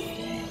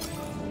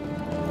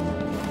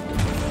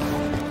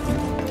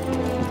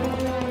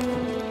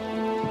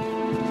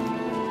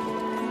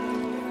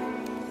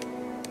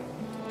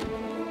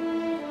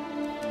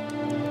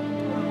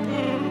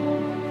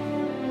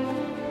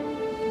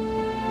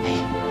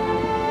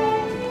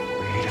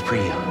 For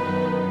you.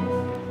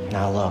 You're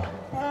not alone.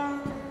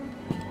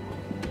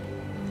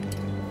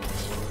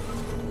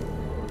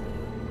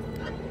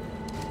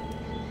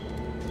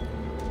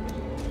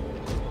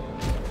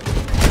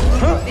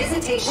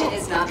 Visitation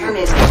is not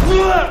permitted.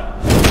 You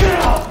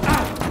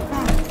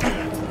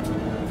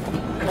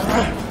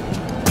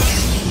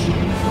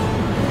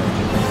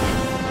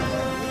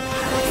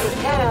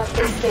cannot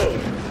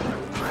escape.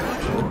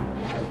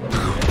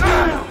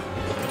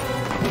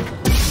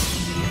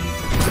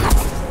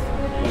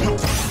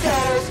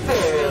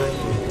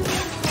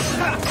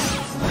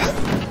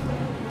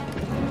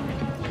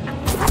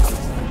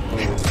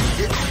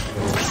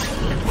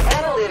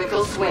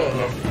 Analytical swing.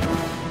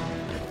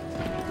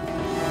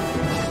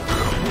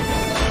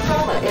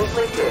 Trauma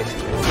inflicted.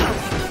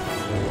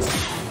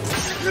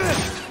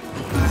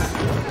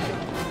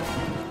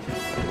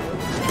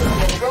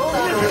 Controlled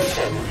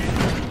operation.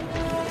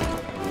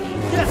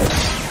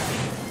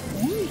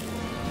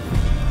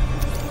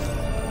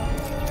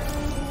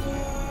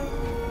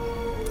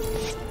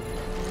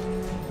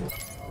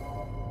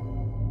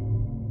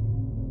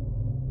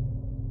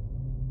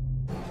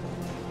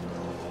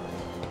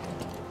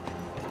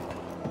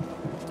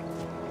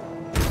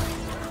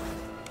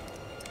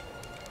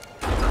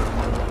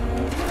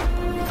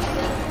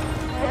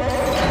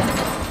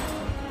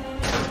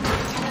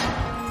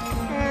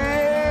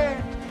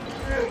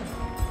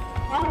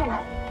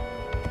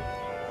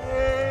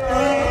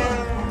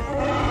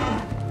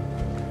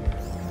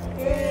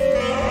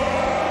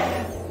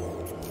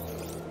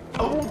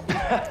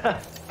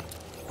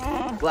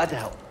 Glad to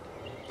help.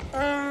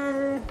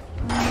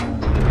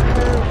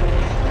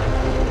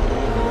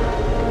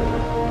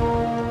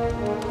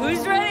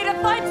 Who's ready to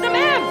fight some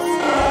imps?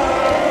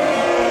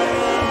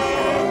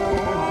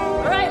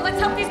 All right, let's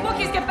help these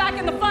Wookiees get back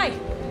in the fight.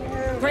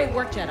 Great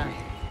work, Jedi.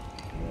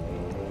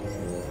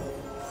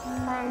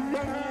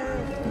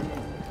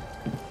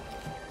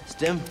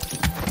 Stim?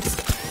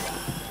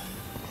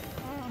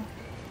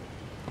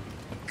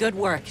 Good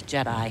work,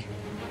 Jedi.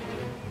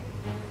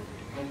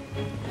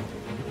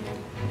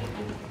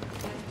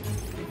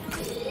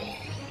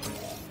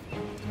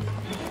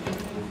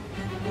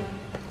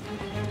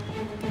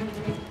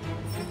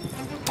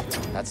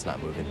 That's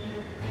not moving.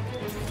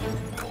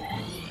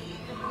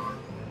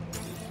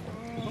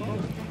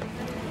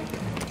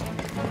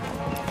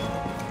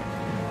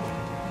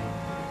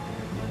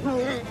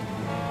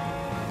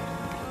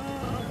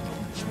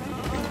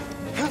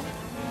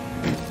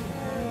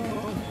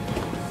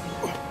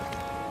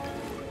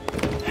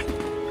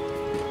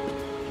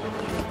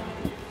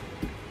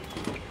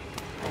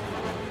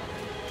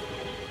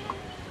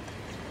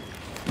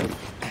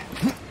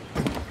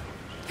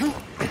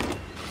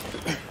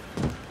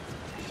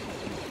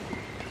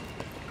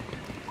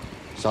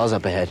 Saw's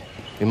up ahead.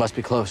 We must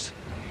be close.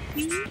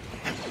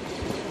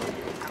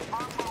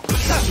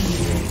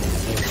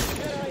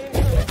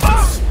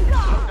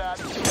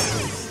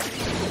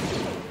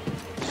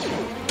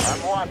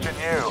 I'm watching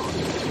you.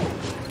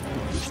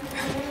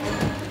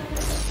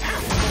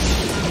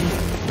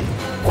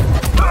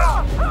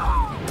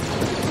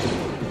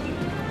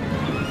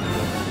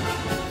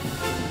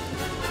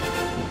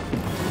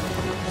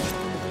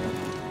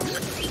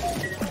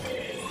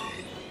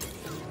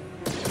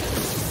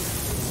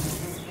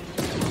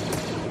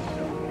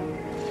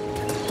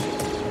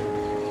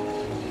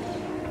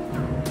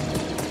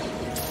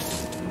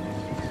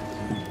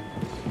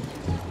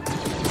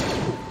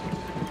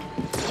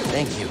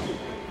 Thank you.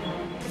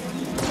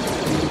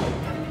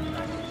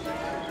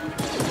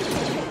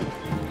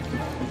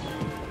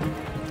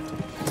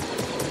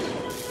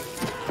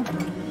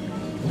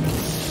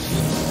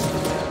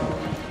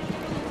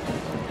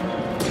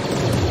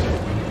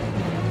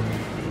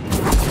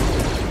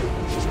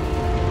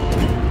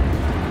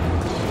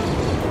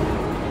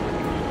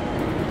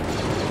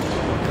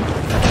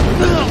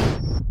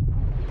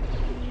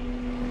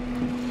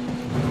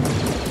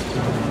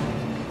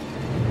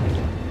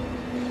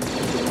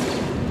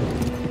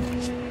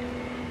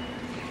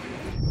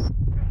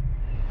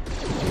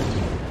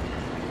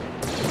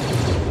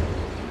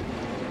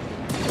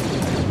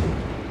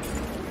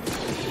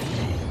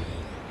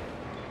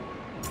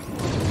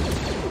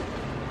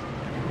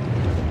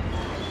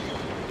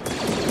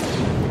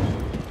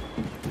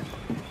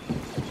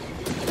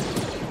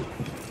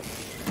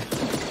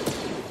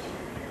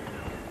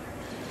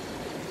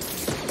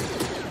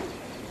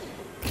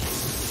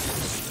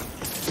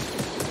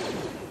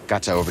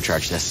 Got to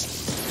overcharge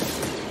this.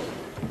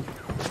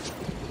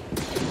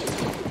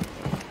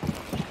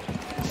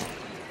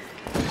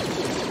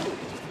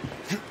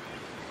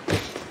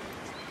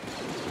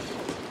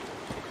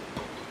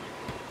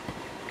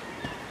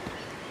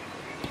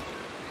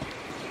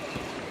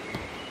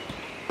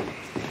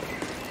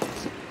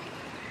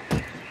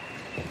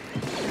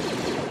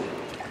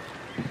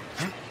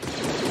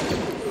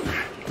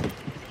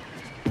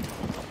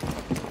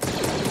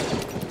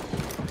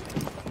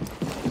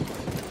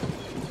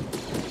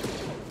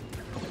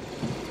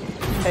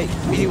 Hey,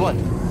 BD1.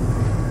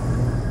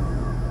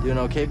 Doing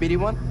okay,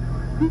 BD1?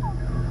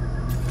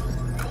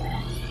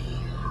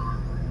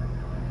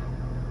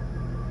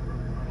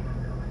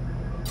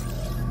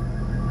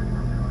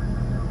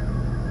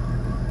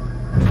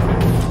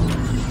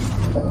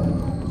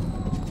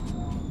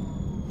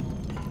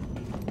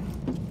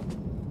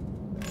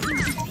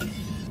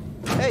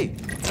 Hey!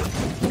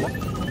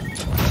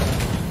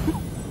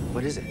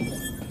 What is it?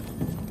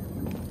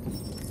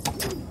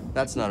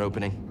 That's not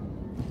opening.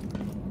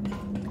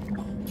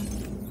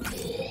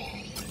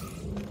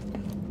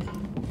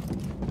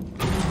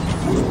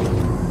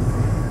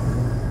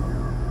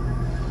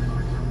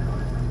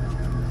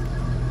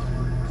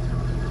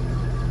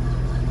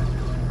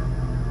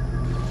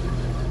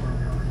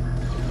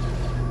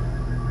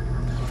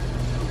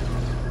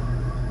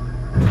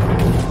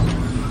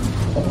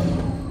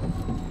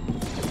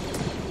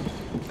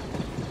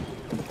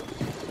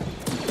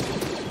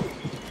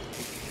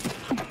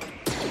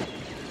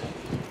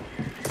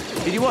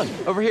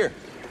 BD1, over here.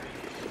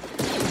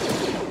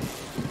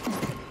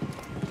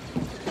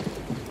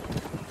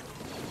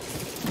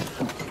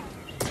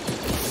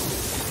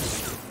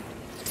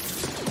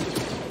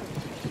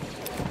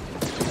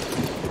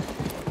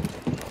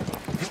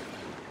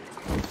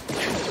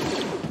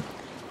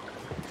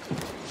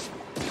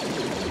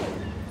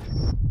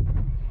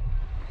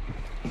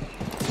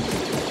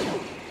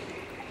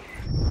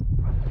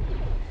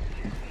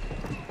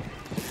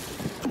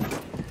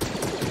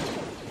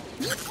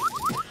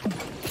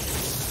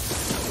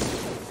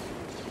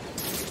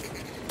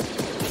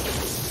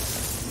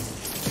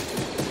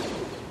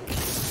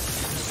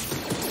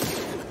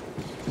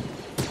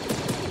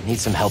 Need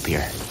some help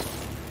here.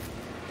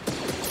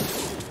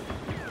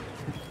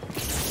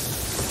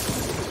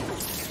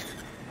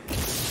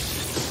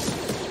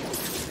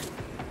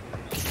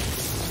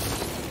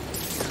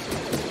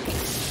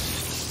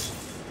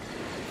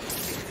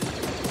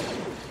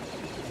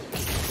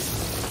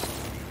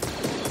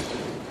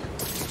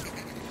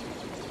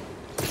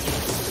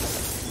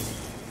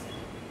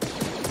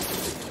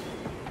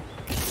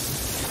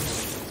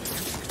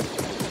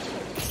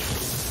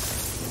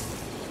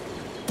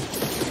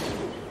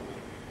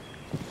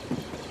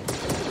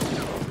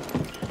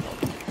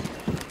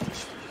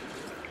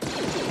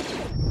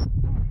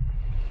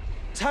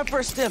 Time for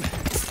a stim.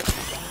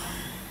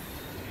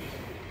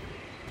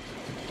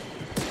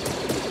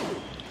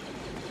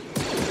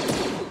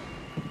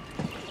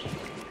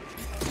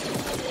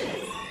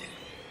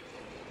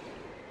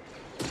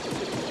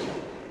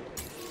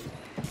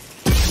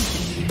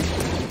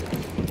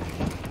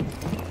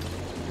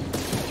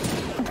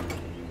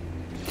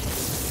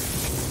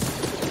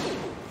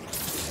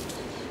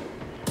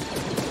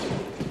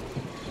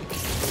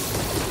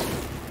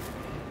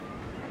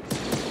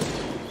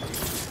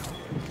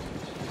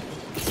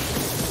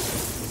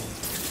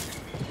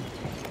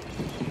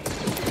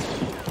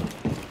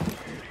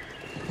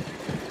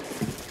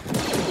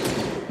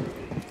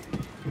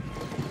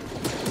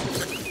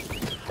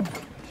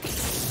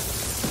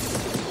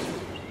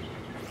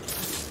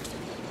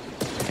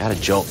 Gotta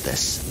jolt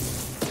this.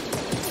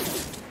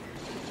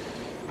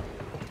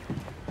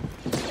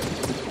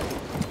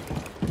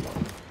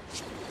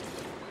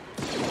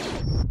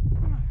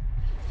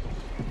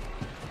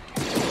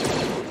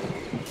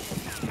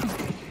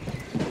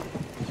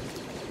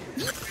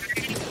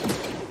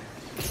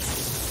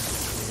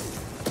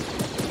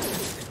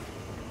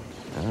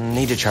 I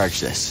need to charge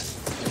this.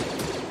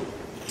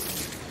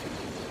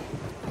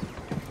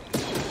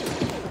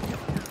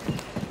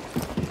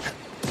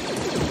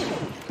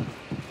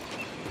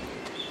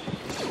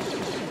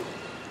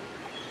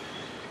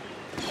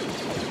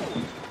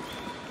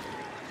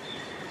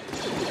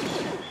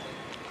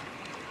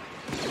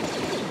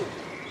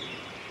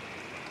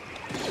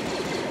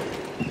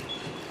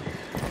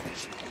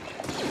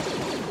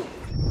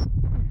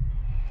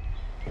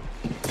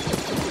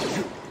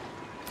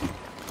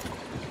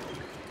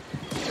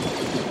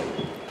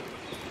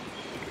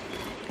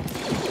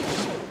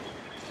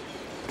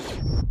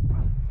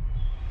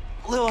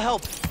 Little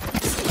help.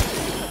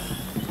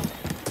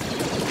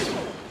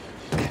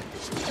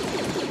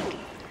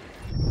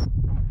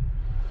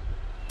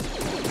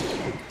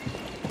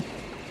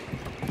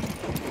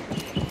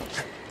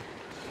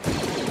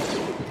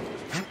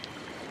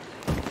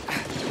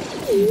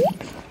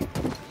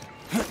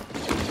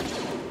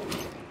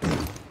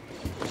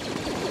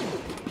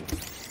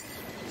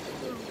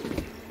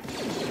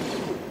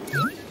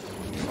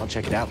 I'll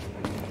check it out.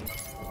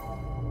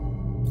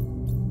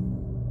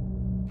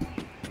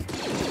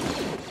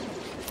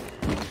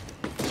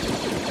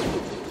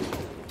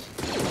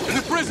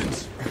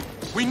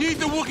 We need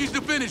the Wookiees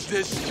to finish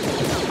this.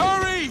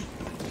 Hurry!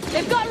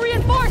 They've got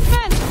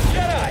reinforcements!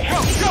 Jedi!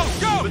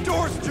 Go! The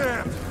door's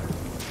jammed!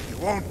 You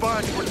won't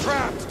budge, we're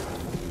trapped!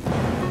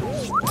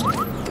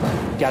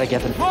 Gotta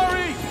get them.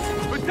 Hurry!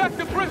 Protect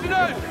the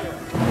prisoners!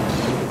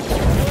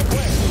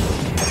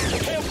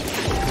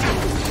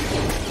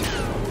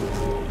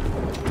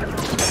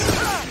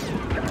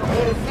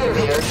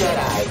 Inferior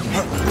Jedi.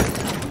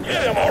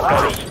 Get him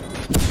already!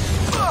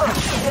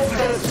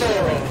 Systems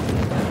failing.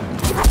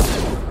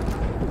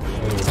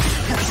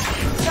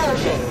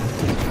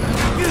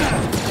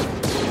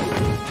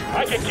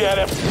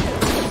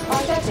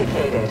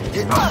 Authenticated.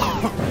 You've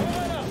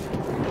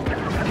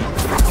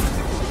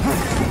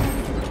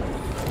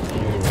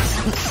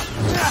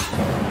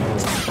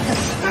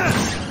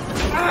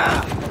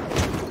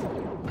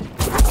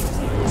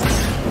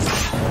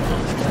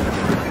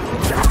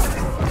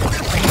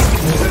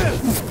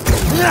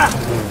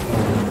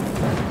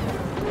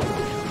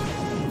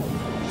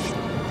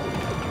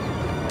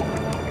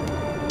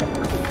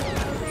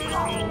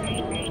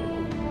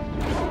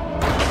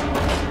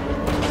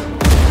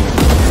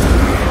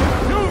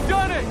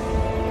done it!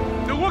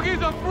 The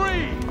Wookiees are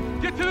free!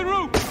 Get to the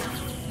roof!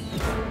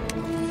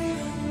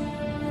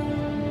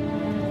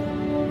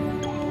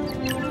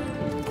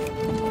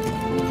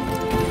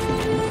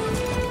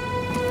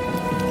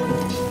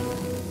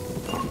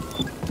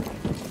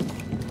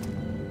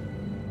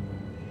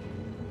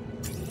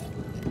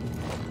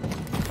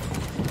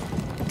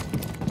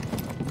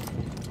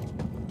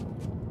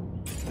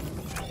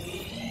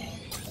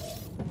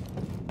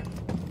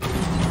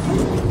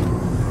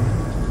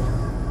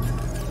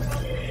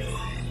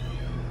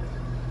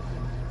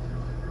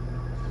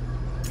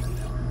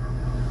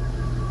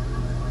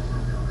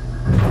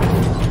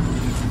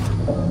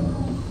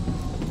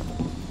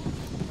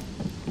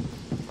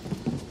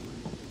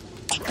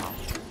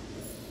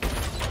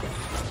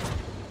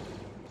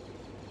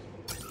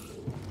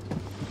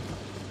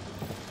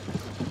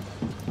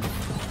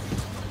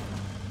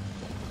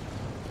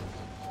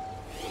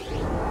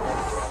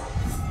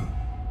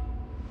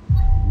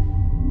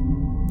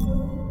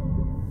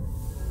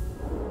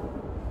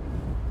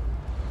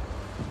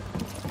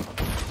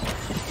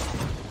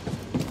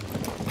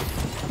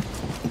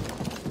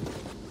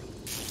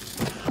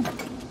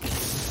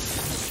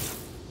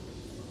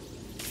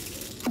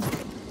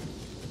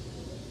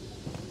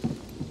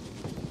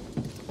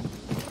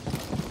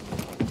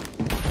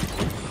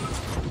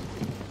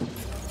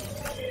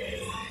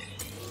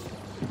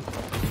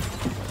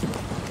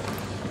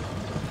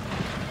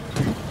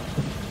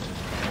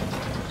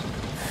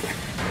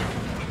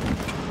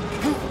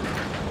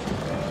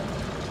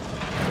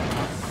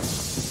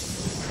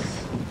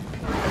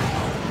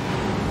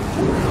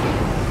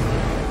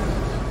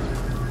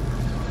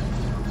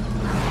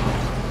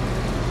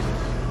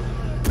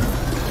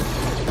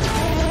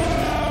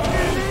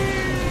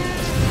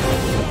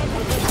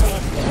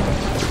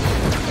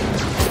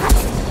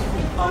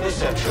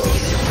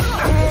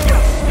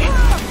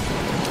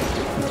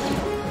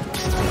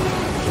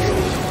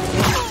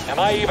 Am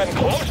I even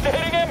close to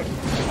hitting him?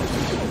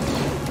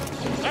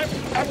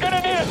 I'm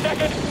gonna need a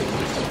second.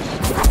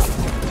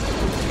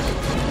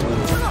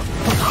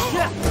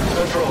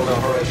 Controlled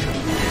operation.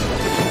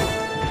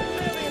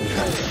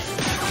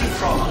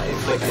 Trauma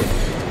inflicted.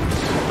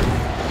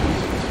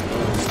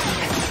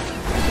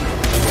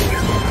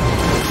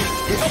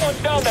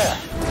 Someone's down there.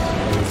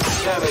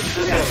 Damage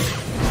sustained.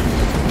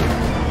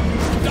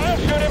 I'll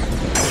shoot him.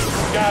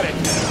 Got it.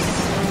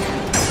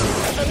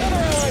 There's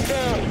another ally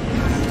down.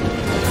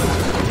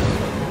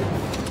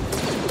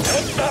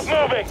 Don't stop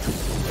moving.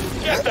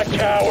 Get the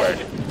coward.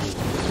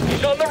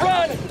 He's on the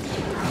run.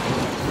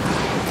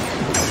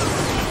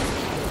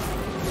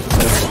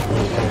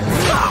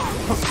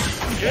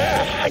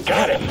 Yeah, I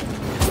got him.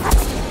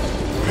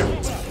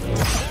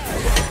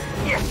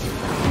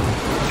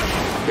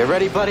 You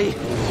ready, buddy?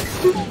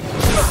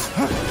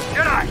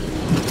 Jedi!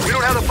 We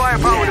don't have the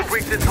firepower to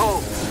breach this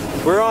hole.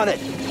 We're on it.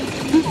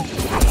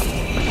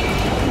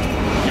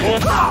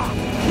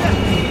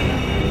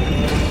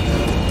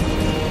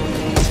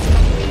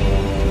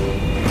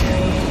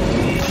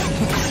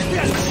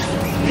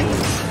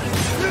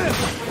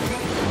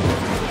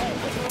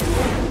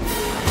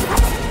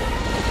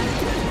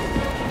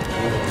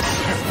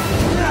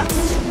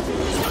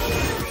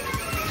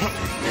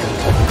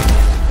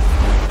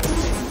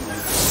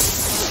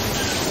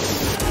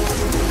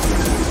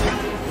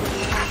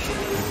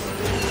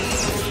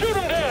 Shoot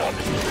him down.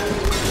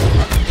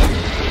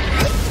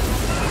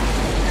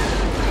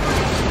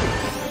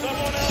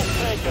 Someone else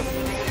take him.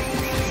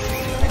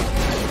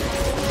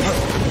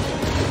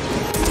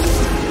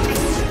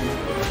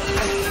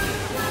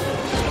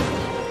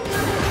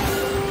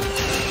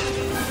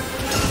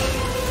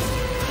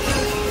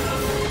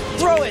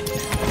 Throw it!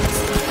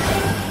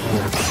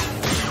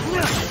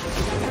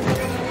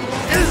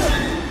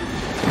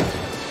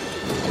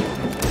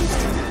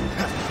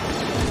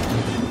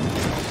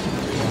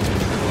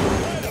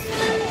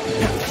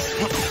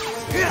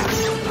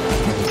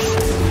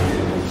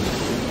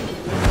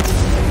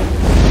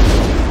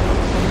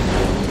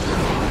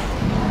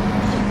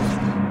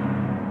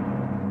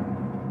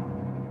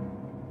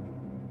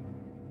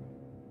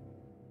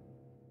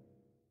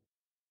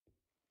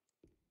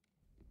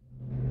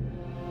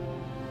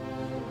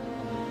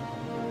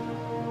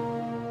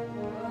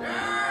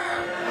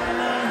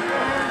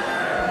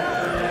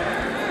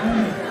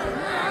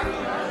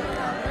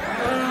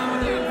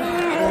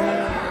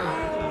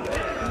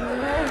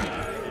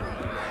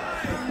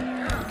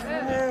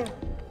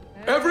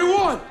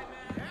 Everyone!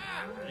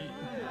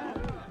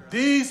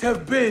 These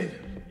have been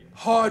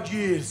hard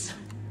years.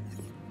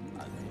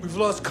 We've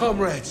lost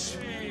comrades,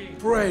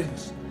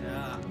 friends.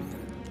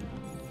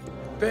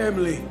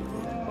 family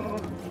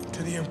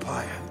to the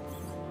Empire.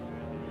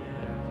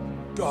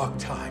 Dark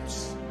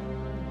times.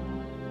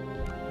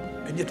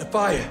 And yet the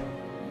fire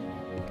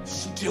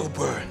still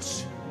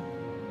burns.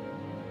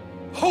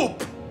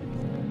 Hope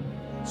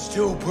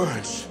still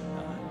burns.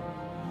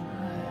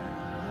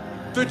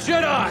 The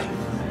Jedi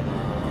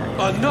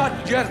are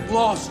not yet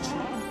lost.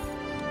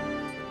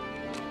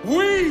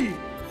 We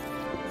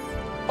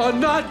are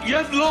not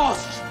yet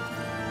lost.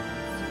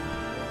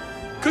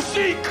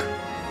 Kashyyyk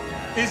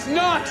is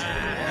not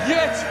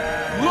yet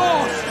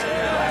lost.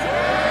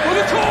 For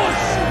the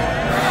cause!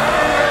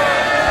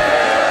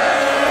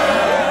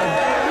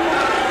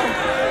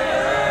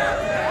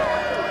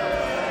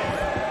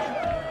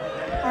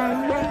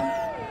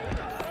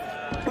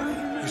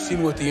 You've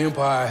seen what the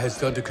Empire has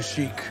done to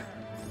Kashyyyk.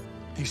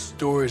 These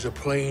stories are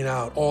playing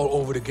out all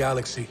over the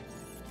galaxy.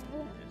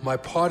 My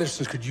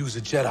partisans could use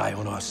a Jedi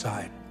on our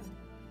side.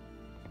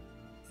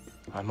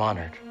 I'm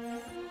honored.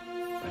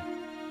 But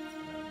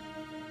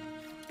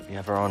we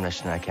have our own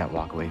mission I can't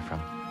walk away from.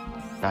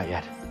 Not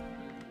yet.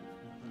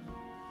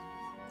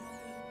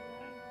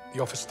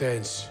 The offer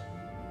stands.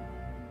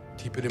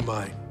 Keep it in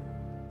mind.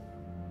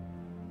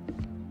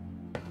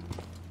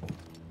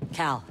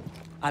 Cal,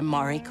 I'm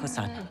Mari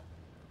Kosan,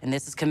 and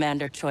this is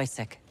Commander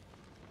Kashyyyk.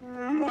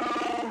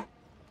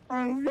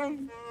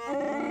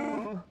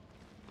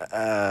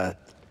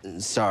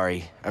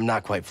 Sorry. I'm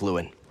not quite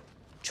fluent.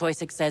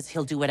 Kashyyyk says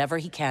he'll do whatever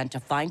he can to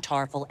find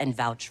Tarful and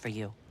vouch for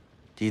you.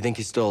 Do you think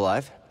he's still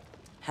alive?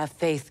 Have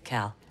faith,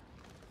 Cal.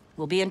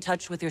 We'll be in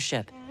touch with your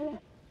ship.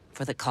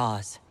 For the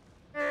cause.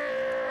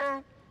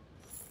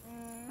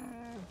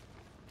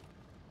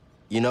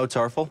 You know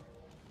Tarful?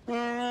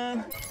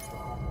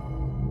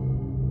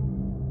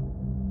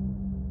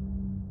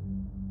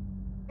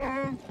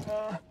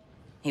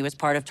 He was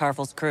part of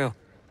Tarful's crew,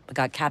 but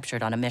got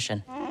captured on a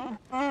mission.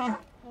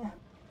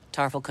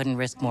 Tarful couldn't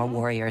risk more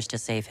warriors to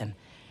save him.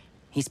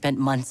 He spent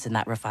months in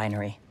that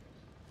refinery.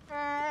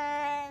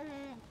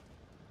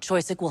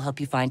 Kashyyyk will help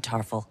you find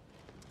Tarful.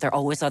 They're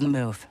always on the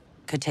move.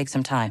 Could take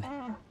some time.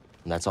 And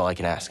that's all I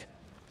can ask.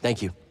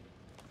 Thank you.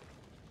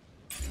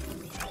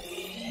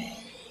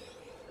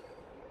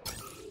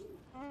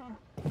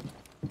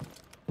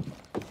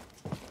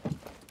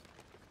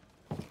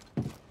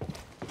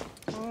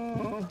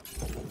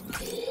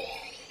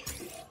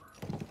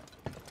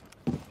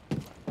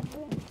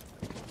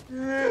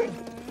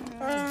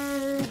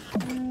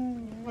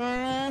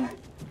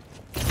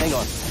 Hang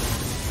on.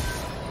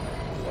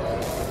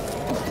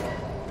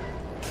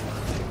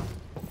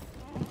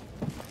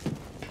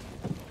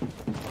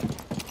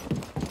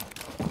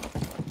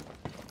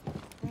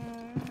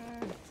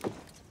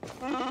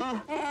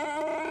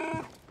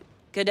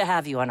 Good to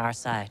have you on our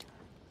side.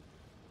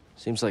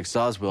 Seems like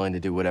Saw's willing to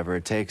do whatever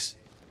it takes.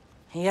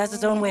 He has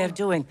his own way of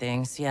doing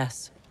things,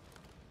 yes.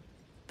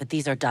 But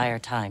these are dire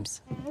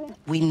times.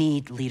 We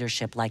need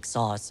leadership like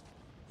Saw's.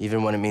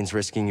 Even when it means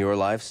risking your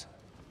lives?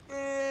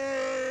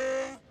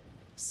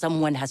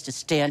 Someone has to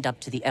stand up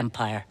to the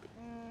Empire.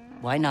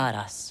 Why not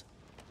us?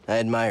 I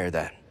admire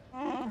that.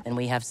 Then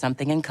we have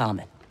something in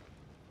common.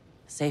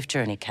 Safe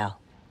journey, Cal.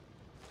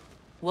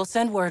 We'll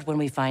send word when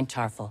we find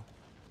Tarful.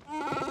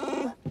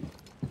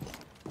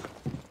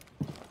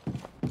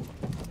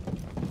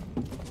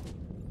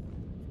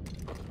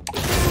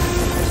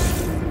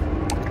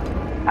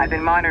 I've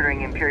been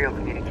monitoring Imperial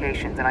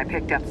communications, and I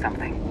picked up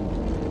something.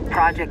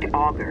 Project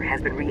Augur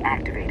has been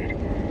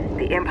reactivated.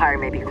 The Empire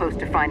may be close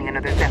to finding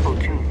another Zeffo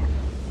tomb.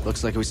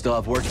 Looks like we still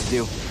have work to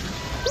do.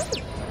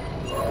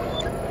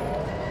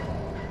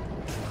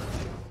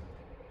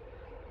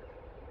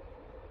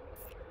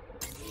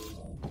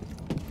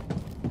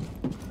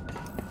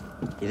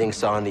 You think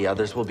Saw and the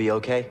others will be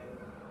okay?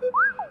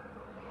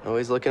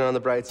 Always looking on the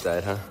bright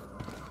side, huh?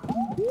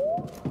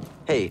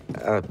 Hey,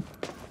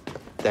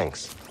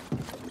 thanks.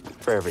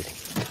 For everything.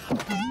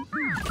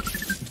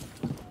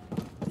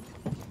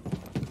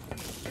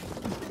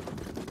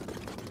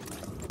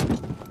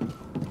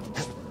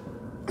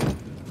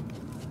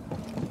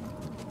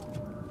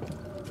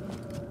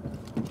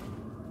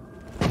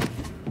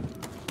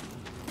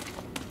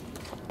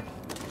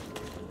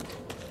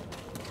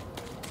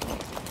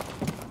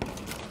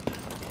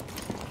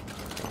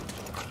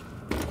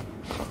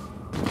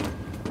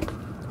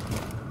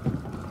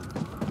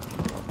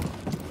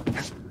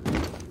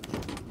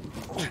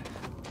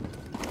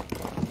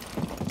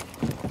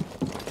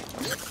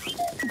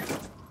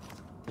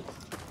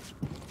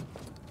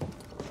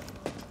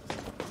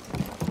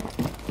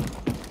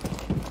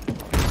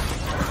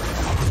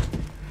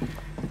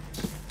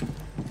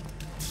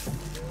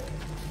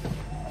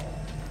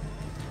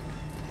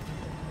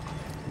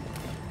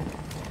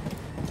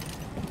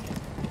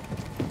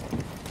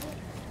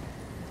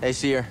 Hey,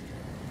 Seer.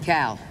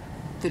 Cal,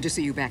 good to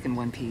see you back in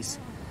one piece.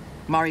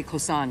 Mari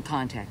Kosan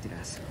contacted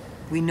us.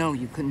 We know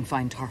you couldn't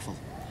find Tarful.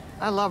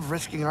 I love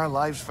risking our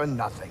lives for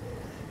nothing.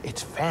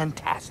 It's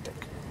fantastic.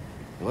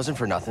 It wasn't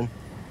for nothing.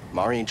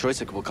 Mari and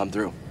Kashyyyk will come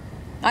through.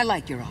 I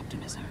like your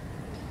optimism.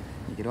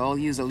 We could all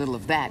use a little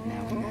of that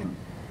now and then.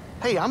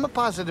 Hey, I'm a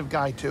positive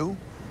guy, too.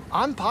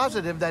 I'm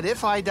positive that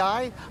if I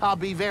die, I'll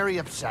be very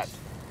upset.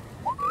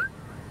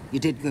 You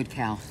did good,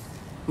 Cal.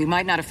 We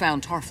might not have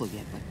found Tarful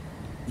yet, but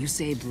you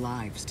saved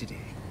lives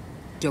today.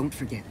 Don't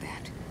forget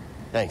that.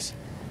 Thanks.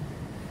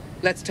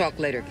 Let's talk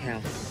later,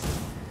 Cal.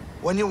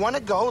 When you want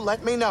to go,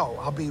 let me know.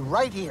 I'll be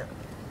right here.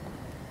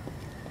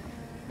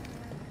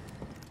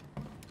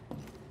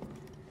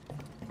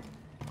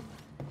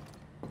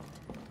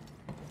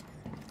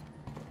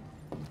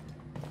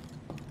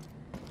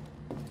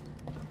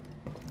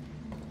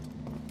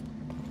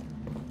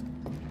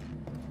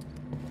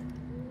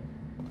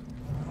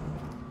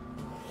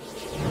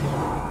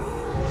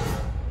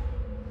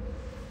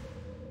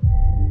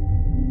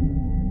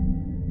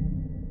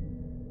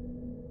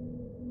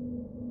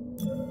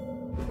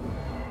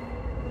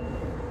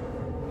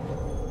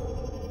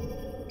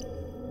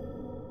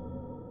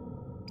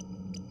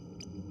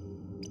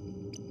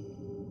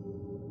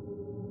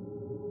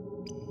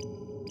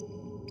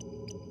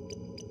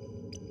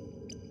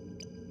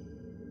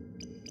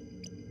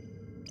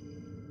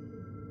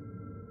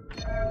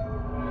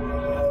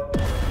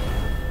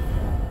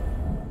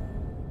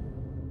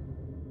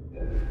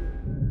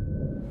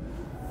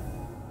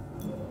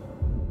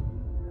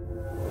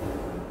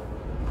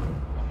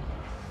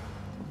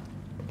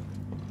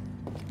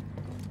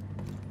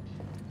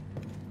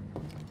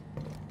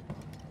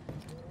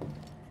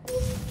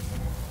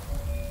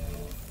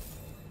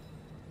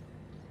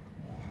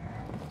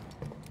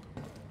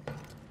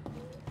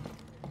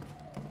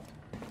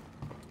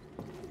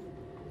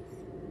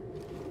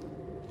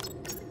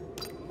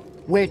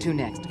 Where to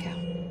next, Cal?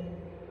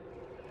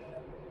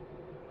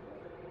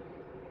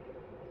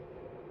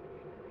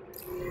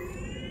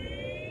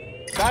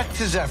 Back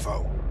to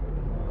Zeffo.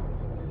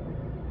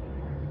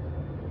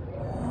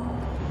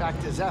 Back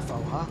to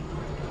Zeffo, huh?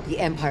 The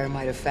Empire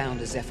might have found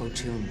a Zeffo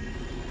tomb.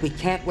 We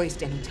can't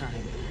waste any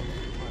time.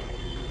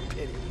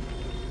 Pity.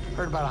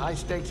 Heard about a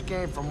high-stakes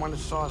game from one of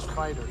Saw's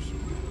fighters.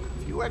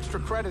 A few extra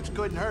credits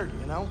couldn't hurt,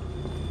 you know?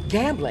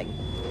 Gambling?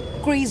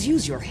 Grease,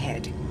 use your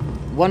head.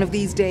 One of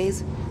these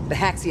days, the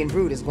Haxian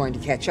brood is going to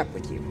catch up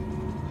with you.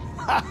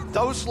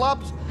 Those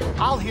slubs?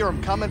 I'll hear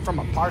them coming from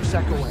a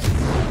parsec away.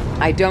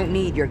 I don't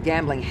need your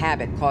gambling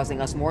habit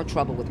causing us more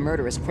trouble with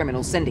murderous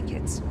criminal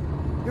syndicates.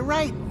 You're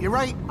right,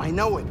 I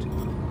know it.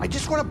 I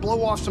just want to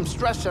blow off some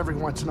stress every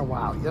once in a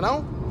while, you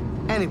know?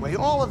 Anyway,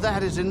 all of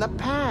that is in the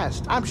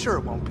past. I'm sure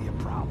it won't be a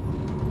problem.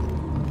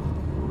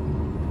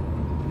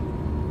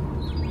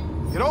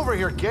 Get over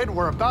here, kid.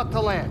 We're about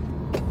to land.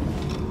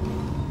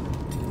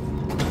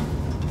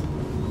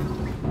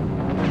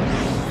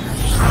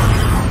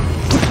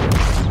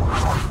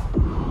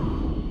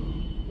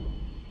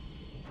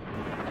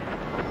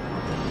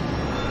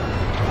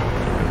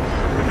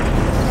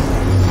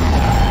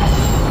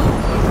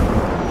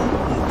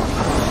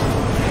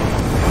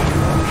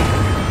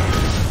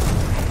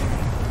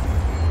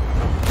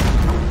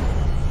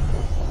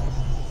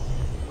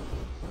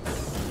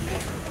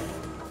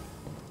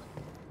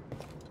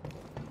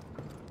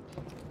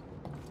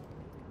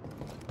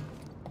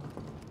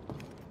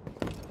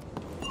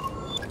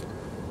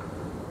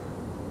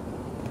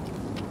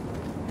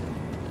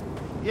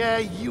 Yeah,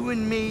 you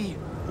and me,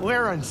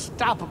 we're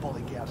unstoppable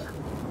together.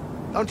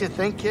 Don't you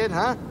think, kid,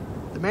 huh?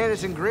 The man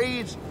is in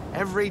grades,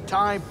 every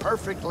time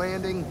perfect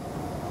landing.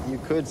 You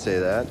could say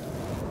that.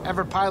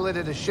 Ever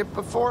piloted a ship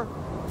before?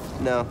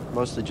 No,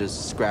 mostly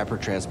just scrapper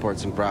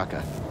transports in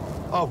Graka.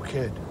 Oh,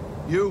 kid,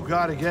 you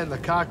gotta get in the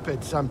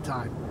cockpit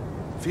sometime.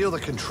 Feel the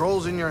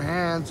controls in your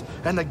hands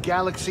and the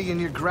galaxy in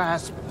your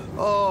grasp.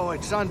 Oh,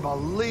 it's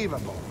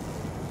unbelievable.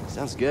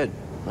 Sounds good.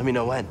 Let me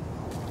know when.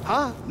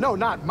 Huh? No,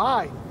 not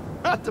mine.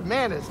 Not the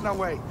Manus, no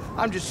way.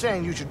 I'm just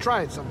saying you should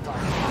try it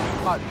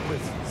sometime. But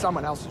with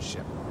someone else's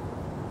ship.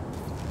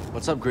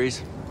 What's up,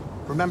 Grease?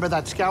 Remember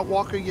that scout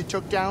walker you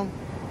took down?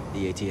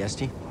 The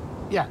ATST?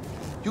 Yeah.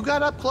 You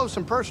got up close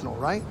and personal,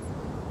 right?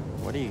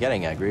 What are you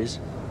getting at, Grease?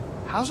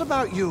 How's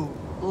about you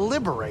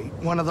liberate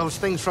one of those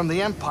things from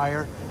the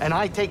Empire, and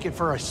I take it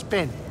for a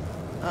spin?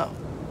 Oh.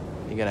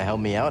 You gonna help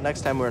me out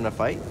next time we're in a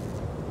fight?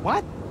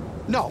 What?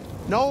 No.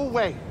 No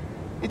way.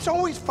 It's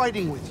always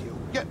fighting with you.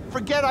 Yeah,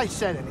 forget I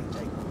said anything.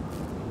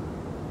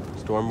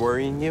 Storm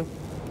worrying you?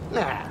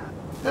 Nah,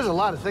 there's a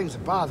lot of things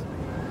that bother me.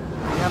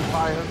 The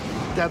Empire,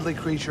 deadly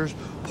creatures,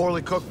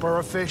 poorly cooked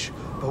burrowfish,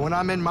 but when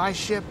I'm in my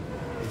ship,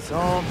 it's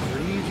all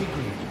breezy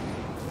green.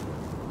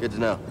 Good to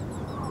know.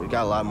 We've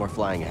got a lot more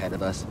flying ahead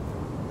of us.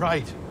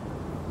 Right.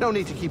 No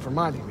need to keep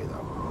reminding me,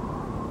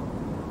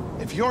 though.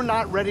 If you're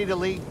not ready to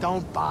leave,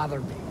 don't bother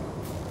me.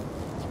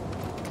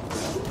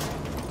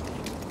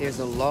 There's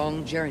a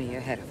long journey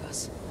ahead of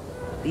us.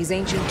 These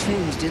ancient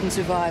tombs didn't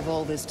survive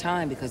all this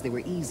time because they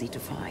were easy to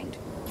find.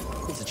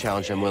 It's a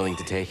challenge I'm willing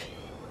to take.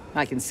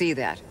 I can see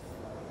that.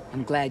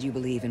 I'm glad you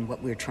believe in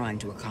what we're trying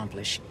to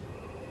accomplish.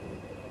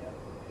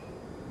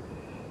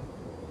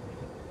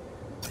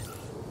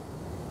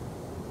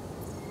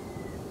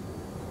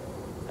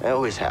 I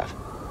always have.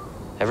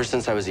 Ever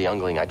since I was a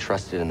youngling, I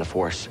trusted in the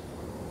Force.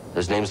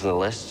 Those names on the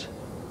list,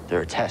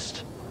 they're a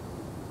test.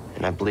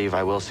 And I believe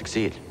I will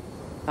succeed.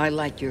 I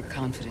like your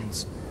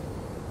confidence.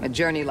 A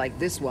journey like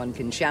this one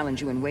can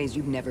challenge you in ways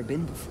you've never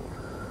been before.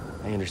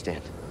 I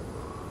understand.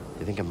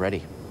 I think I'm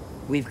ready.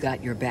 We've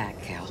got your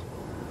back, Cal.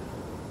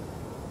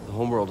 The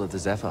homeworld of the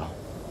Zeffo.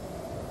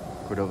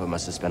 Cordova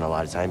must have spent a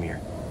lot of time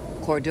here.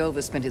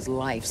 Cordova spent his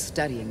life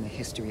studying the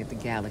history of the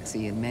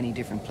galaxy in many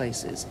different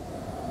places.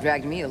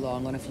 Dragged me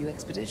along on a few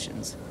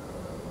expeditions.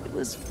 It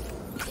was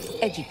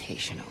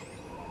educational.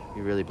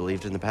 You really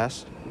believed in the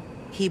past?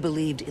 He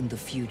believed in the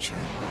future.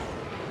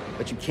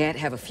 But you can't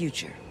have a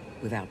future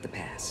without the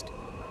past.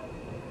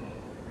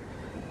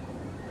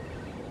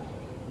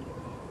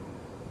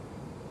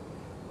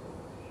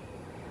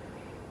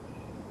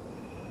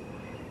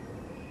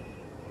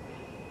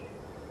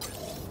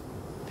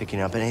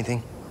 Picking up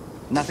anything?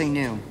 Nothing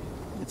new.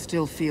 It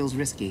still feels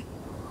risky.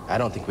 I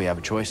don't think we have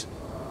a choice.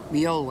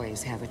 We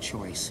always have a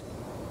choice.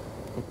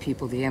 The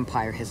people the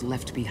Empire has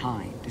left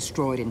behind,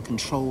 destroyed and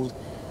controlled,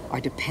 are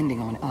depending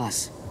on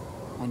us.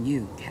 On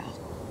you, Cal.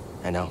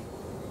 I know.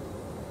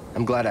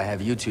 I'm glad I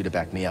have you two to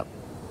back me up.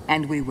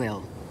 And we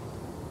will.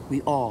 We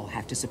all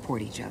have to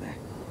support each other.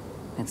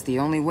 That's the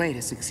only way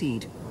to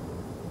succeed.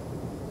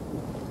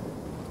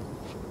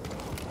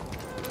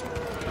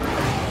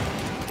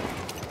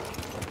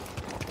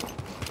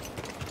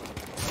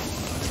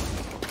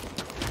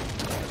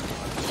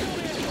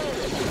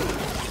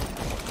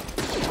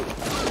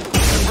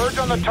 Converge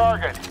on the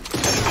target.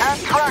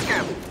 Can't track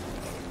him.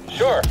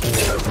 Sure. Is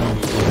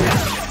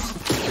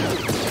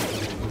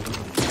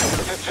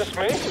it just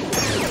me?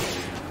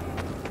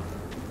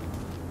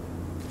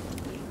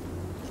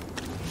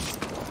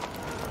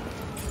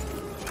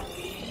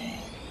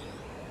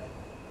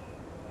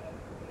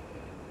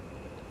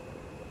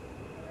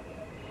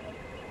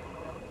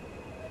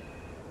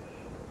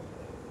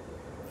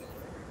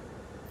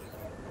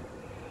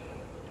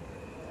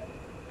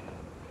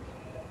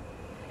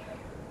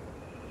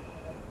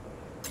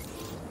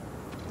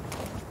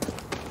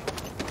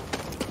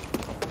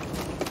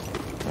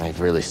 I've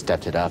really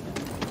stepped it up.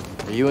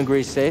 Are you and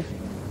Grease safe?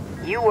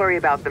 You worry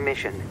about the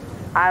mission.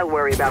 I'll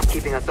worry about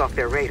keeping us off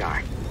their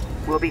radar.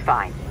 We'll be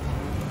fine.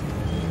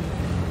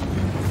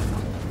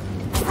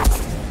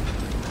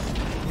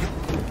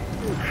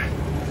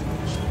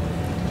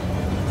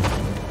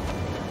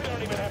 We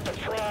don't even have to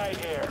try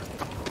here.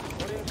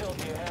 What intel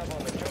do you have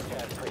on the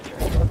Jotas creature?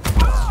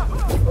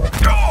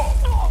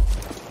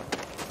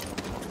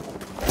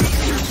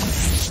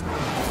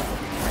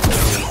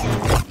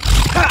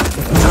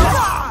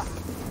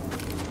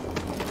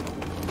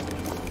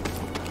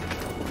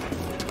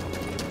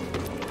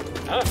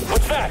 Huh?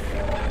 What's that?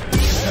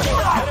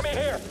 Enemy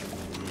here!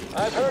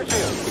 I've heard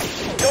you.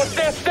 Don't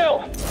stand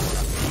still!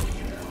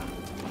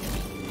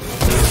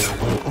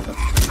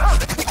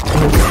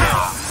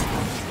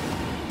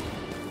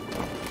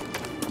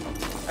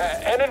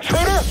 An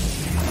intruder?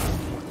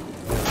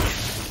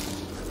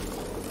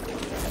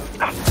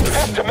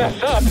 Have to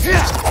mess up!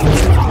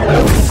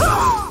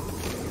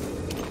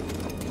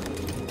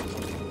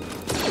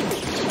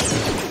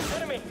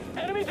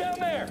 Enemy down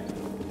there!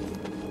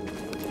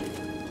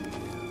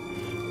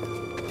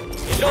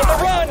 He's on the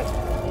run!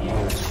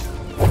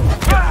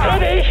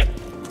 Ready?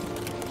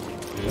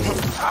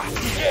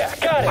 Yeah,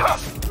 got it!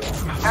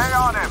 Hang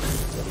on him.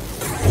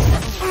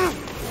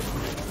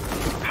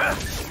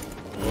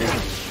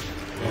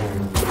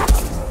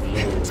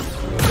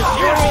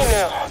 You and me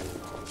now.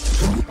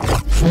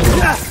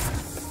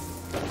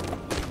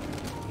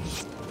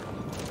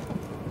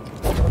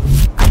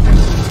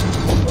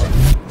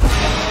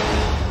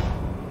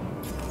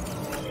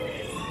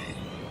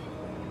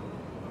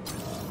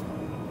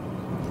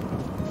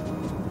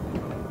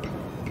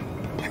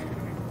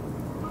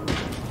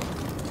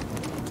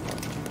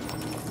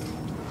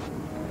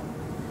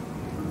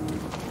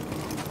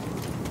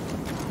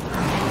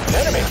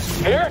 Enemy,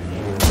 here?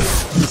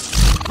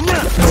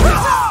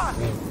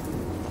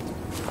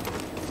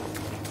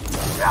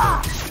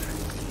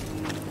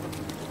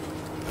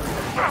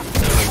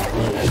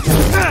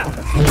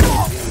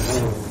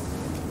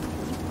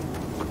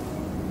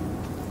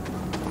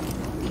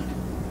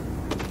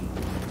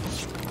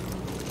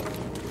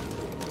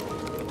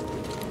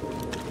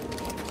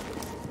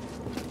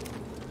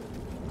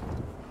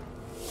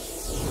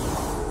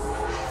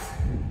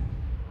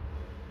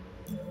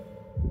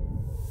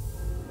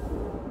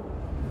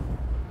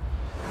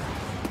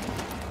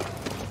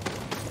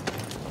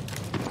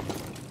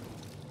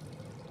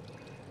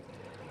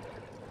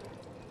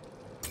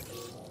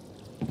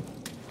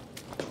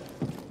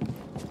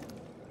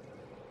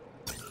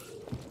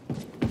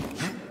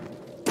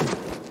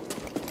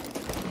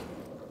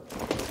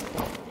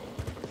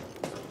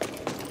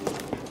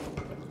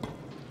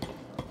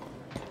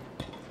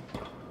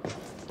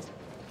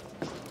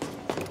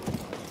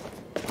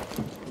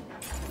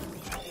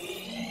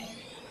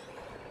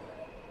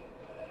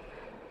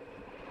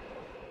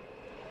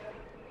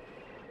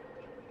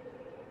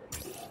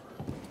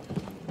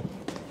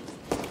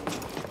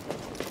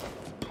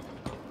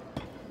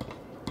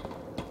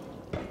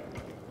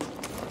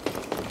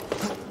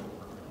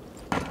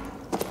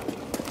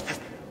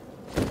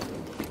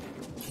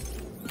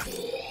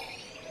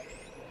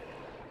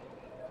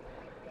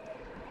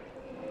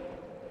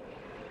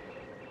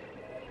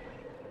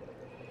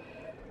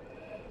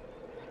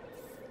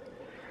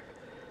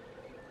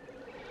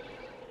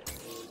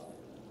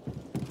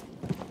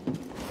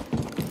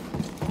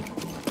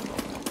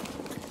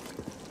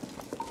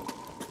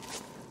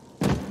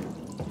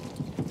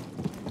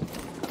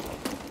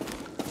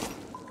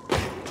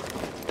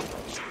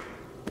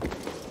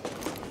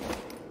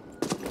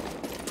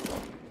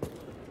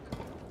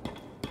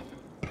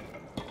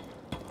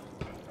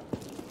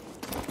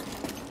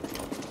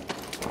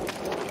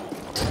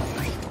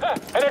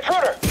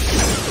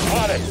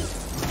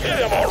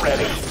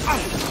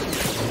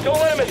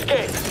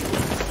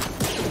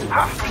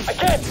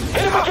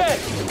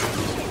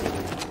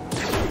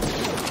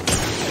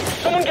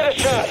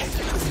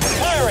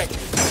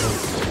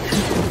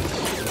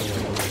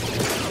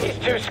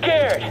 too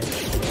scared.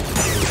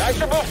 I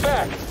should move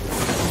back.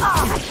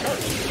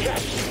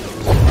 Yes.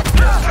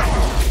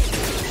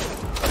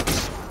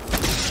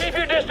 Keep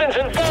your distance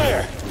and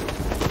fire.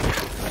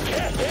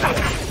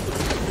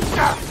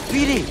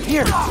 BD,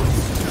 here.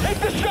 Take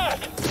the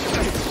shot.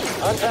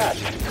 On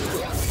task.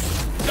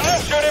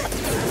 Don't shoot him.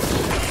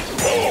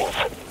 Move.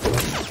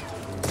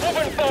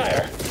 Open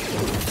fire.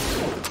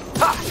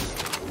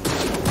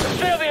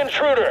 Assail the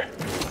intruder.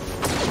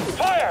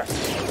 Fire.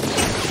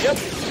 Yep.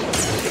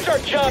 It's our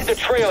job to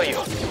trail you.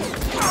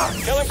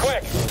 Kill him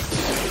quick.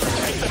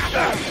 Take the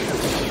shot.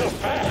 So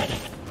fast.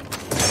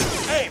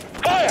 Hey,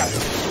 fire.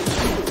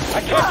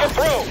 I can't get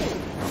through.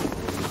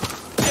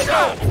 Get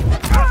down.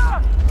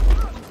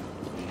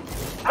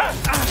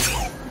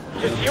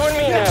 Just you and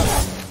me now.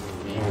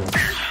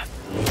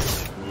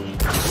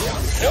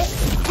 Nope.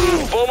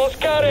 Almost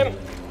got him.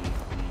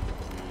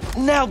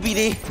 Now,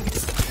 BD.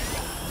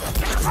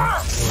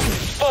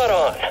 Spot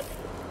on.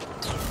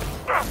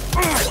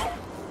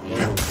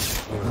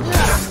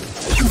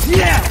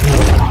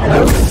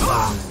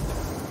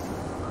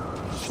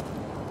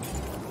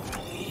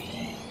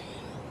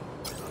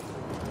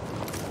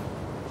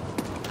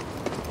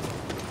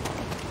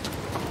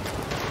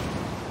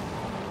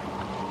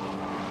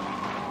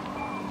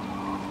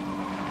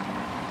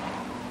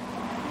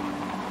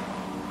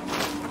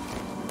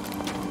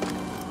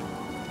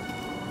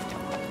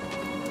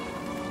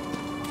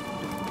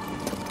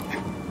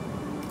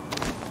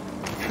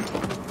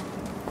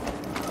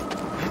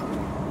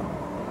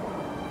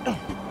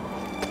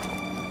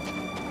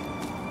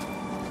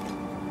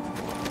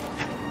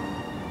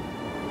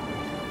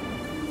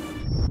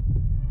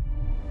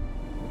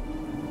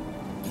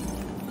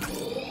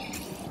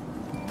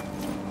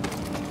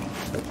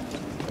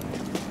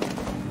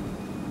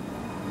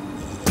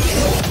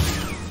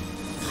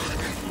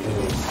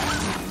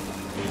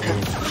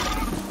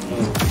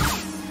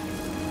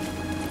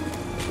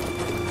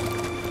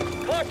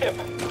 Him.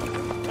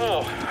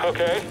 Oh,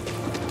 okay.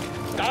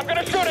 I'm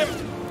gonna shoot him!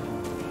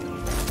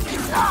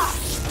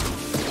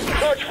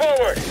 Charge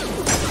forward!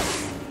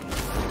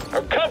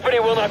 Our company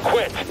will not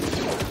quit!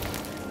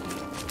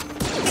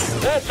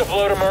 That's a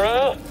blow to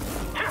morale!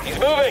 He's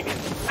moving!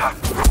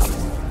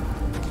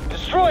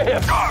 Destroy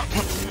him!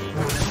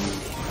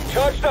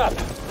 Charged up!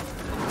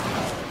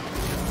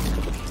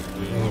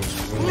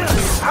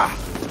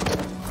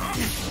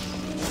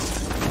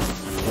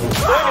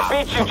 Going to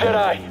beat you,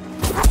 Jedi!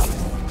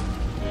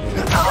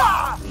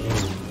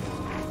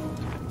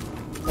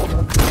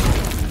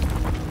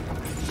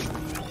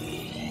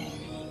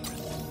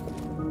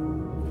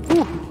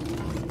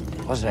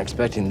 Wasn't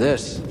expecting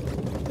this.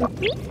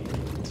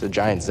 It's a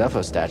giant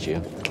Zeffo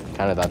statue.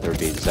 Kinda thought there would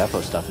be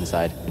Zeffo stuff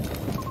inside.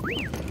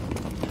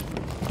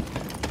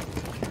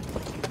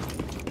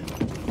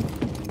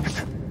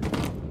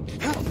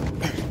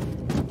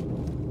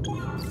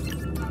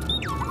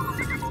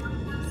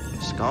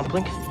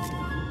 Scomplink?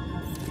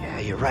 Yeah,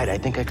 you're right. I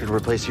think I could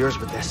replace yours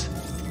with this.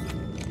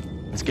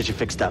 Let's get you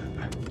fixed up.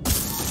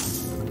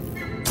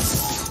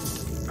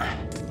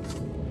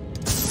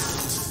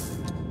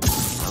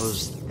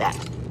 How's that?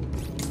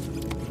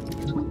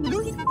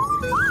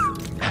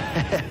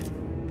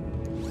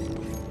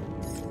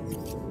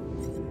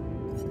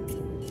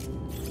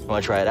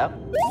 Want to try it out?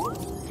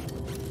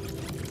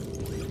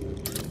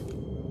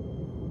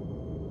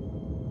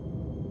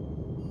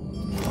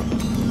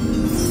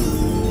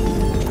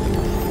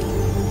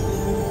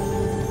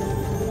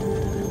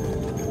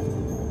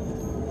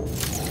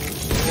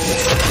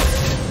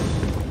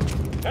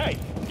 Hey,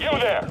 you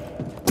there!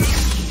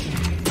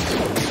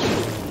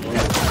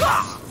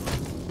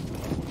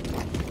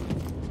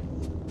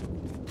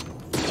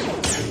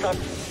 Stop.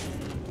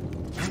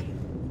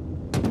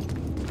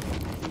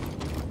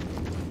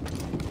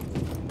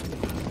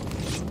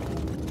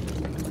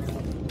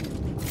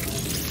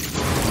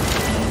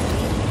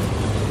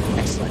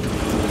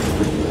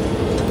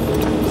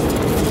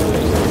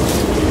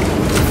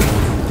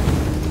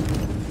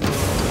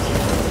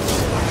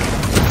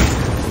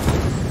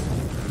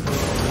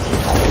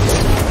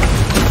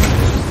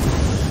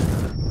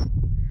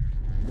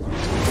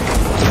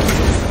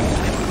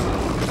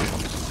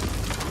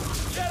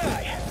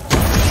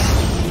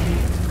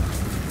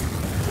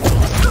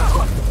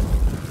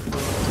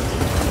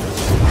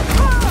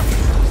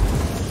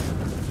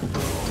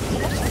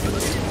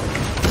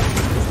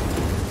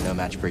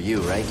 For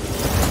you, right?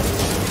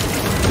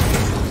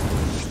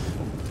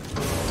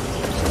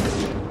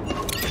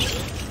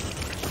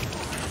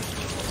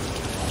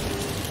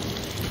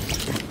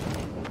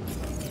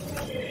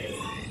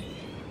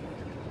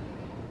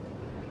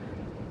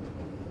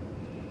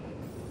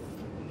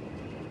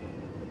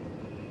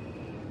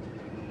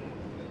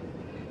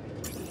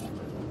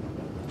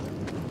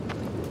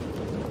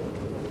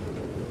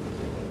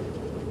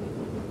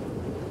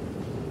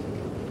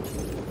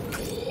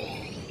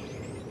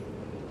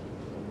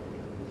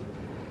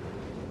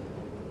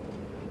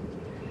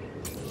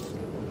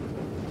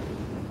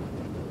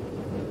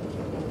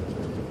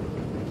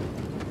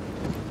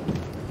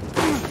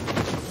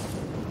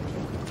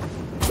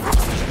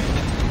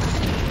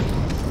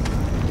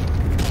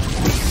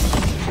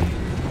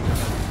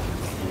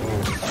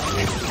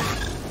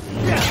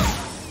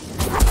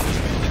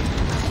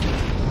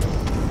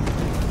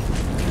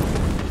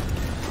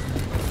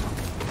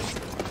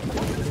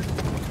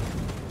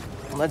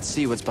 Let's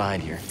see what's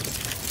behind here.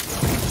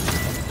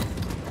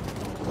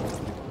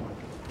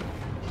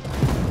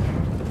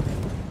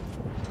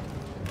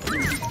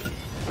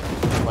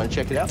 Want to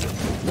check it out?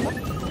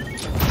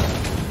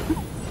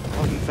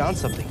 Oh, you found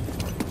something.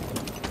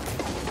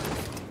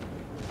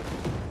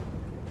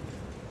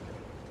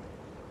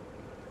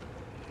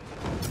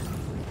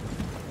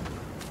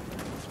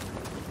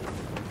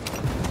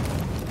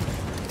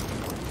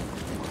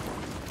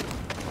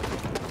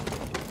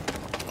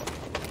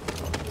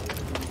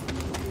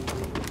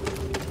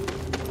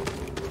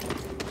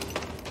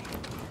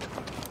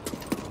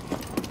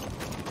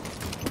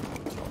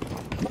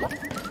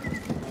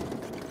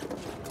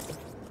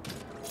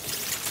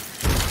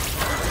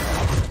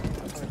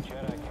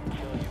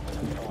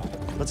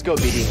 Let's go,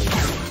 BD.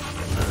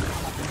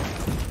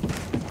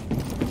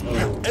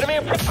 Enemy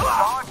in front.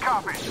 Solid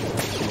copy.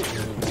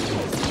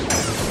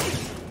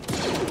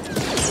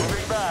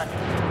 Moving back.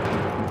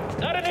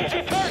 Not an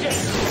easy target.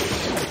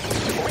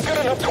 Are we good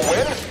enough to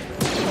win?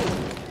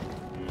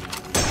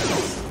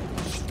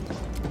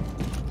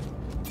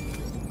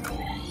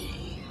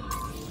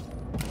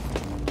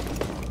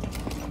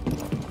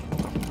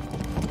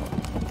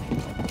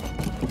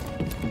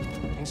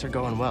 Things are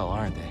going well,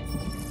 aren't they?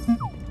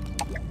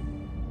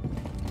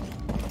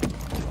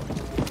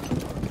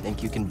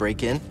 Think you can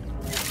break in?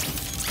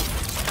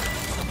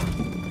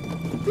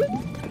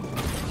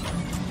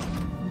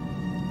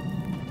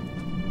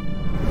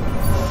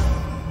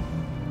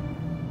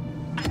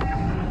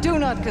 Do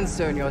not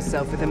concern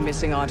yourself with a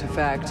missing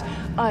artifact.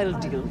 I'll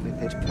deal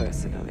with it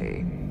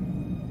personally.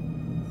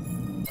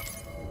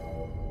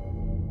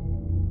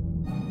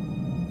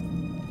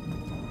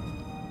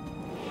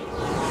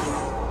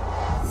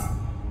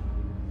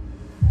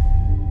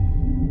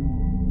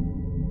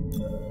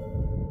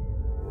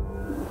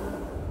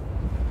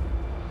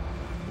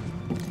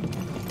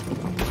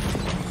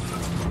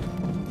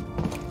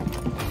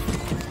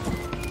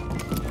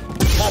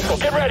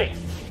 Get ready!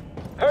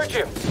 Heard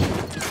you!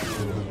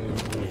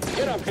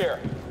 Get up here!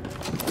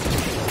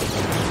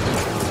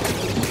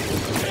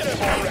 Hit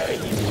him already!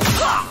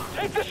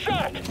 Take the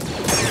shot!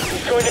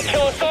 He's going to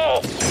kill us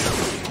all!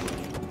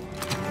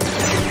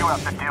 You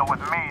have to deal with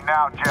me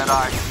now,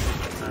 Jedi.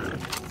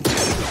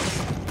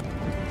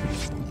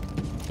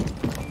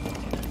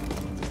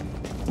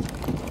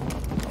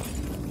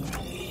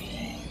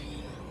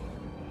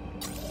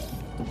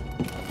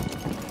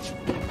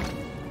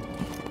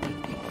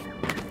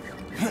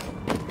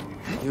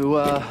 You,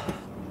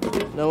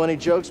 know any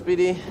jokes,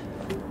 BD?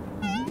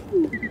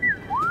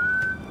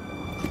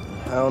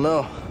 I don't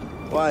know.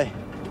 Why?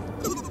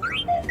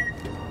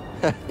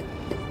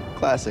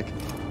 Classic.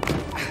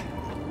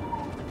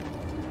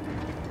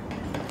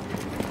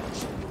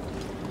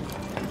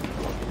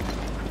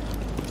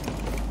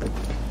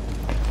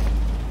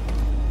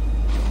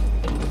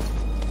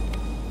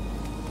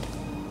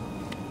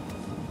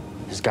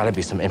 There's gotta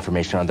be some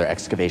information on their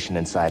excavation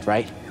inside,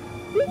 right?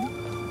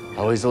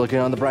 Always looking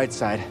on the bright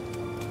side.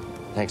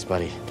 Thanks,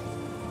 buddy.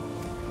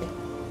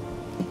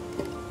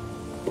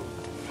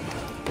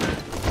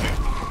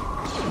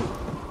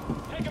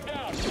 Take him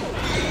down!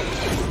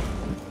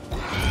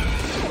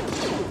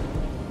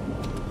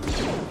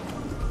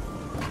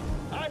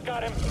 I've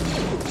got him!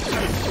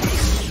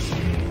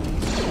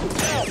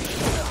 Help!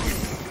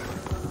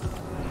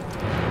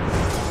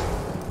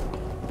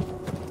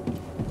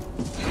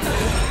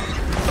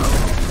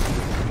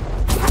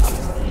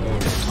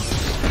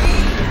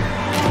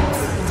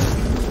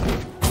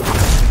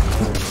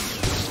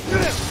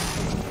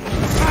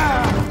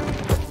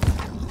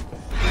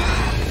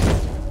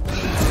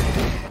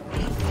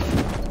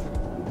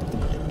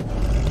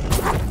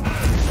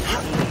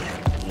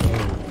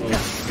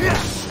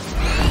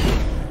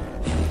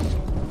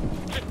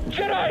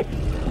 Jedi!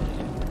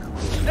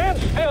 Stand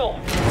still!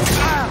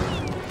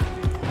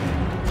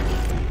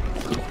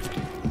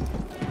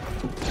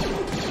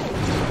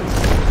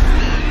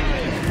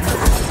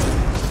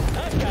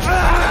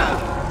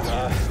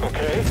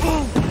 Okay.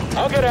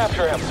 I'll get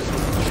after him.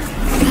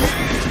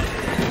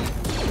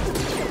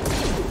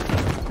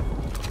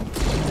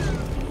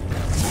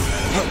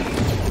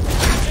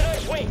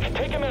 Jedi's weak.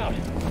 Take him out.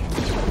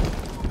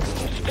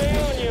 Stay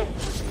on you.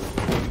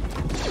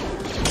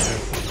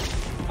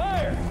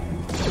 Fire!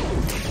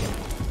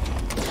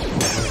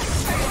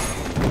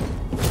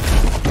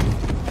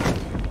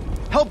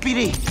 Help,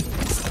 BD!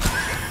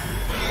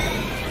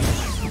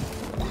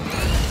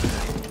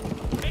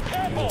 Be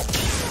careful!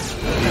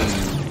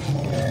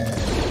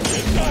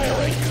 He's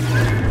firing!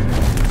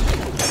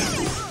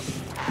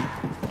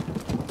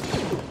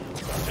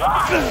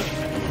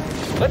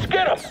 Let's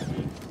get him!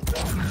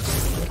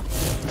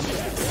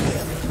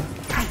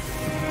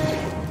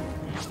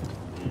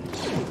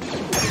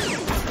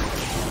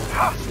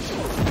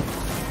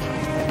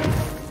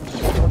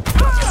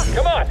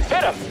 Come on,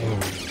 hit him!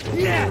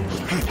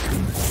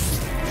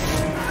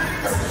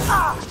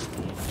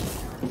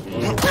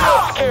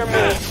 Don't scare me!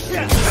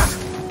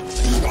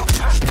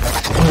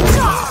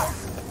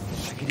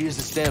 I could use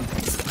the stem.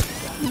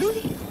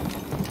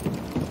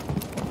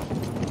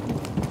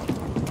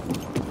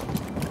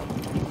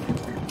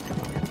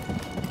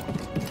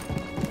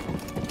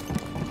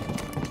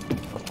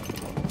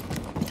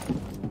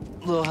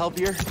 Little help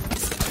here?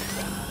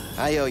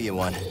 I owe you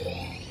one.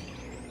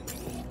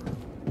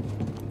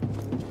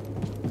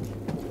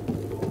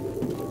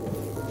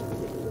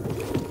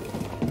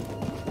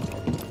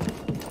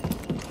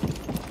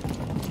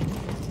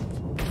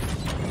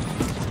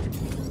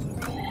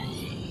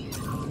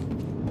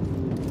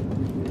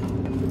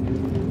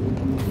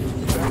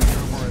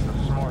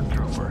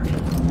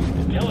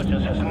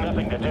 Intelligence has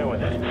nothing to do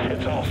with it.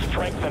 It's all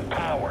strength and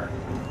power.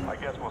 I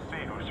guess we'll see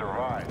who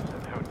survives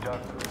and who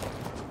doesn't.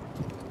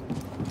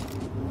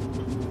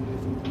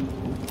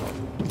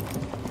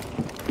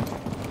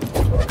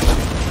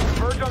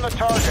 Converge on the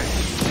target.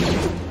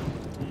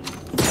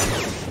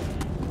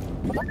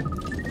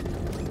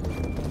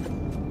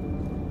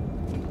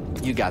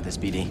 You got this,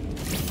 BD.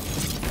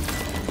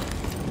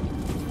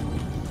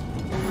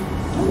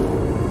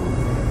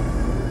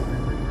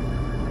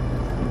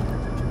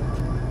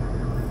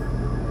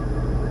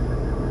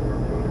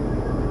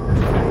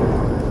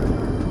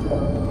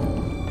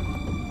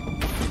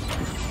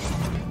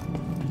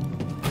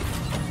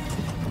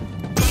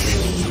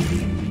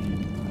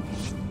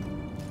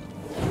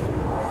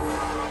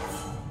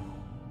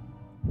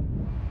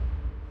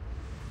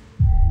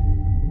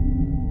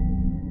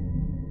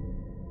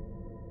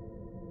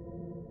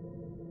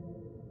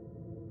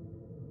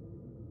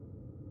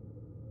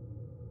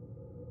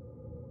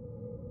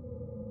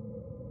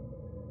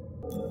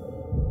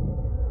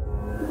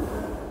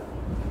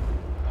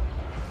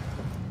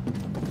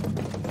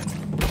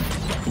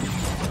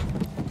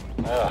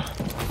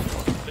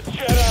 The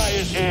Jedi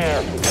is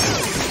here!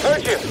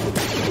 Heard you!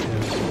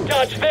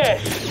 Dodge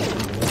this!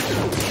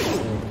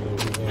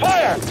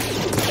 Fire!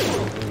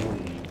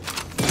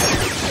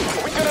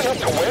 Are we good enough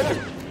to win?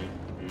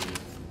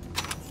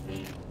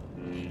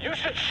 You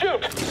should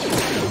shoot!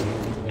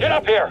 Get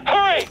up here!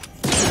 Hurry!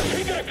 Are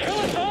you gonna kill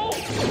us all?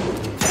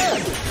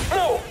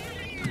 No!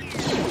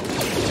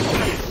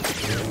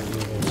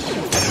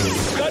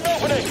 Got an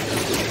opening!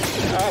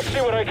 I'll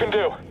see what I can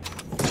do.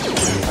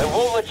 I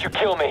won't let you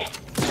kill me.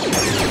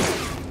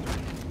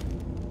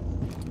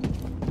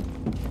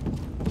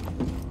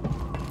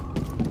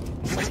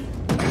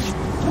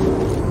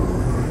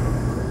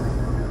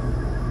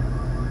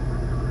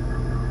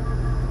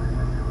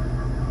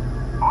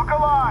 Look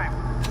alive!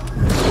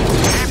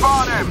 Keep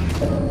on him!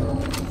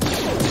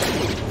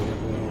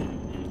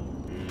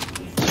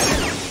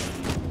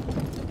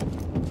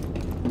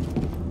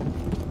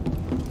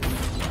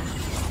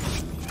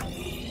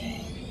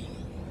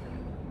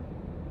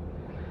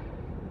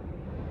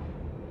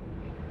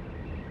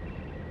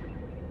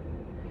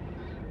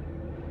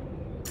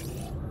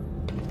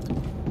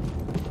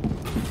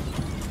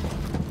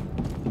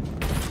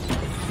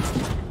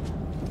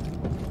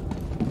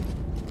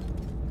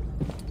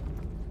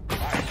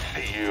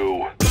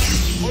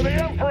 For the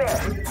Emperor!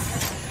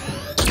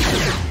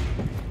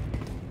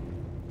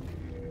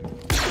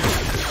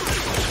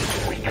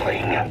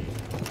 Weakling.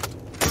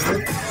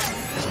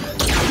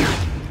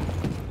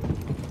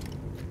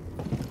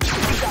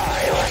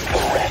 Die like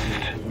the rest.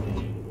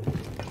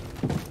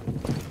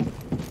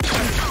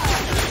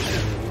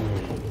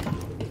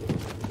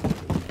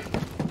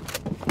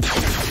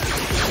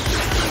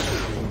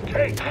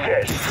 Take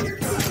this!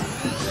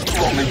 You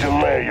only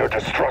delay your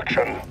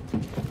destruction.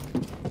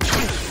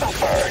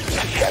 Suffer,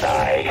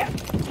 Jedi!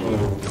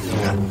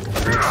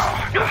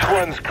 This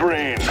one's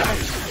green.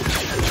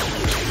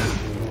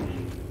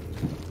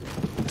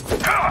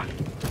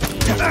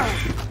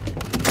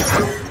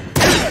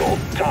 You'll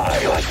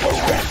die like the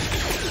rest.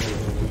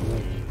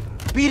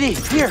 BD,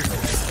 here!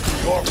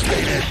 Your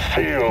fate is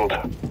sealed.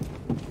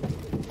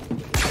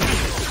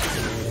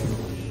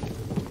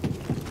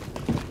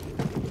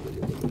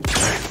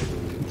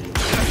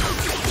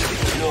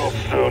 You'll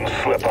soon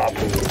slip up.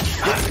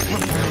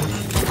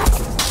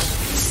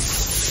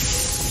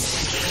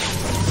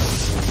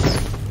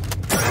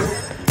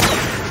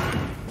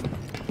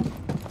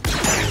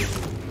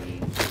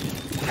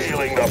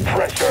 Feeling the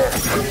pressure.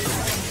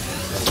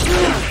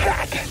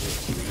 That.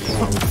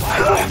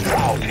 I'll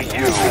bow to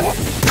you.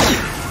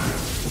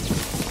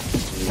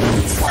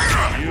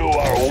 You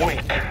are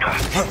weak.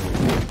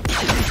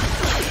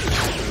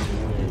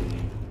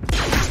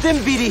 Stim,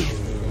 BD!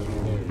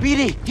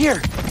 BD, here!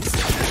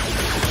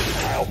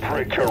 I'll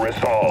break your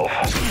resolve.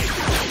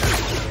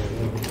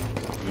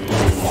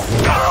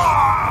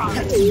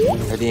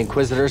 Are the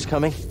Inquisitors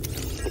coming?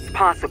 It's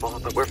possible,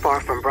 but we're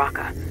far from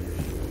Braca.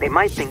 They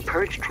might think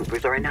purge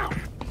troopers are enough.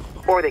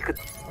 Or they could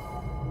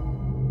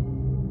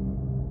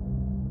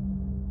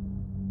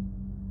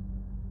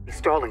be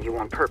stalling you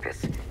on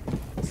purpose.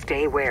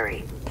 Stay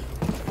wary.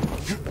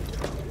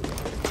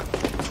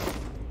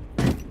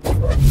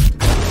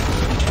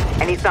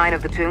 Any sign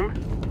of the tomb?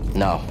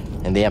 No,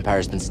 and the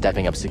Empire's been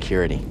stepping up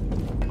security.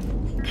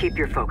 Keep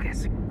your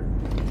focus.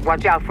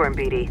 Watch out for him,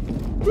 BD.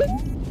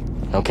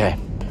 Okay,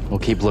 we'll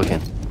keep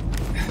looking.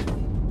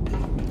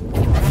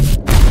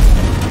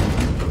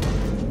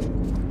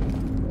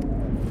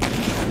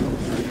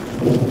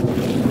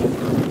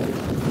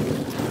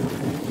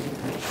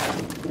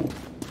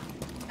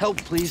 Help,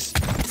 please.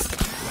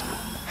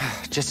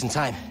 Just in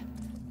time.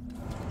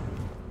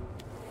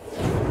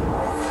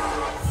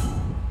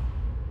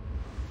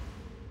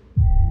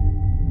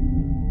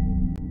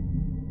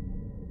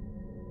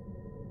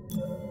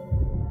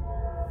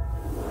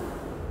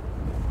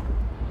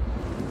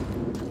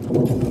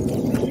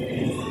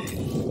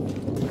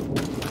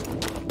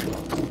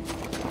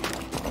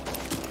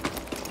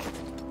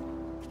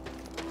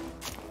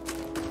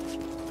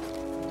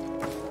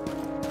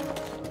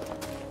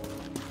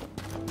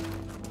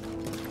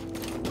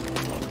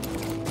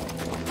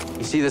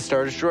 You see the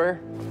Star Destroyer?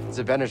 It's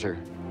a Venator.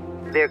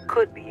 There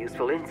could be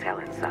useful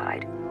intel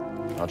inside.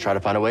 I'll try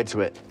to find a way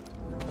to it.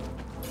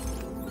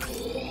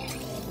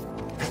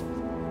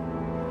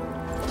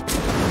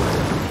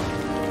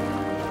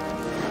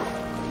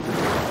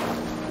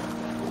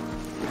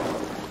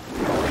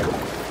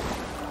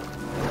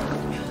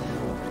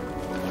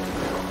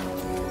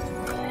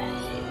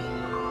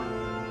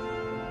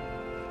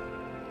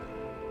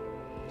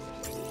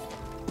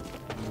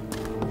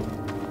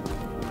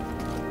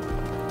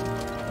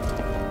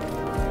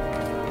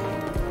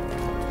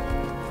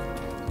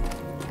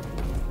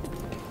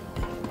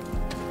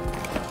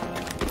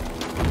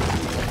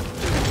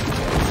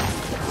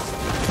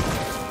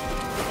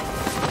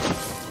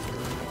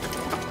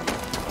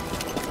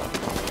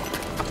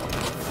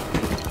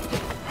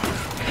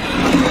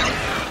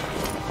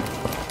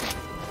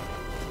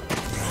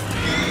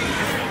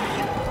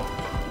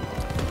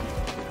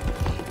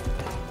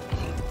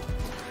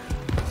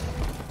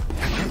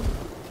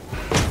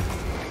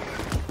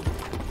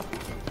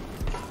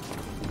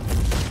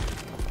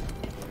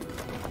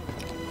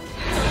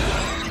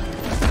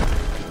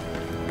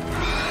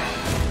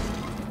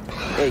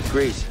 Hey,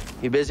 Grease,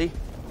 you busy?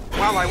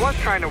 Well, I was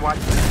trying to watch,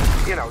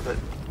 you know,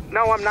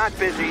 No, I'm not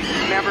busy.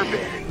 Never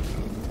busy.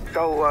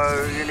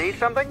 So, you need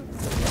something?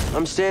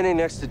 I'm standing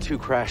next to 2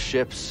 crashed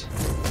ships.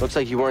 Looks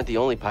like you weren't the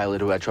only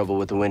pilot who had trouble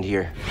with the wind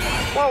here.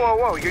 Whoa, whoa,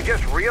 whoa, you're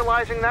just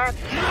realizing that? Or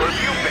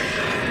have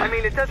you been? I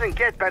mean, it doesn't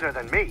get better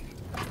than me.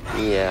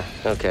 Yeah,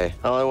 okay.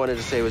 All I wanted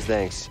to say was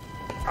thanks.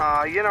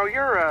 You know,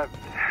 you're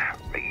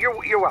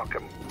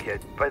welcome, kid.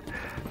 But,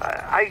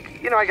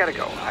 I gotta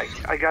go.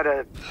 I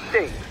gotta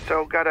sing,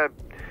 so gotta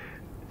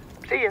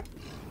see ya.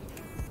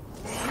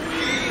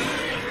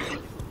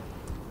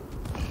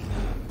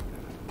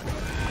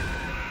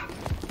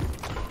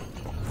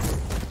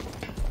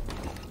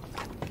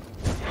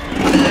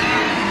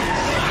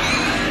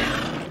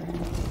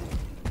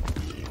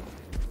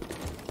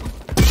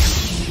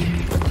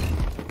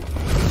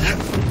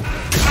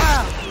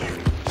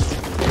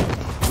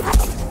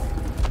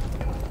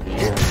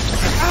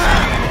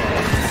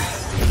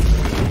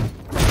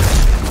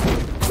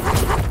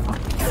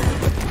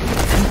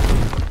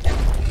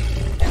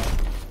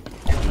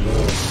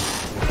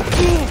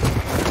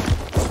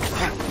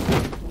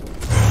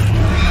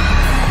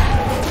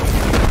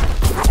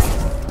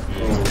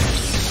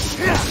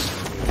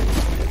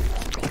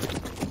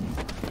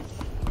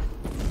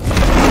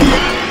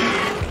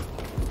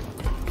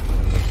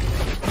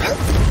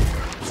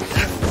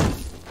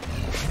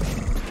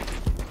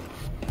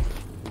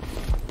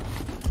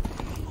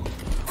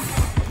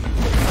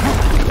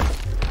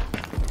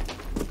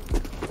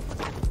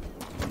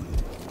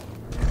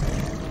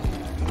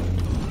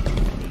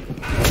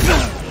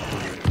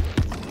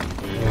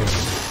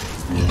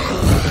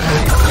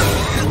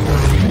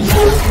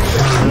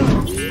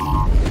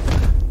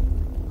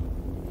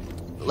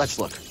 Let's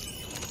look.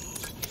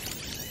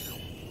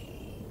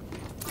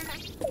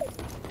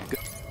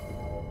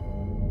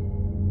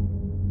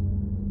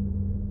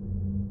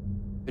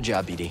 Good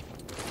job, BD.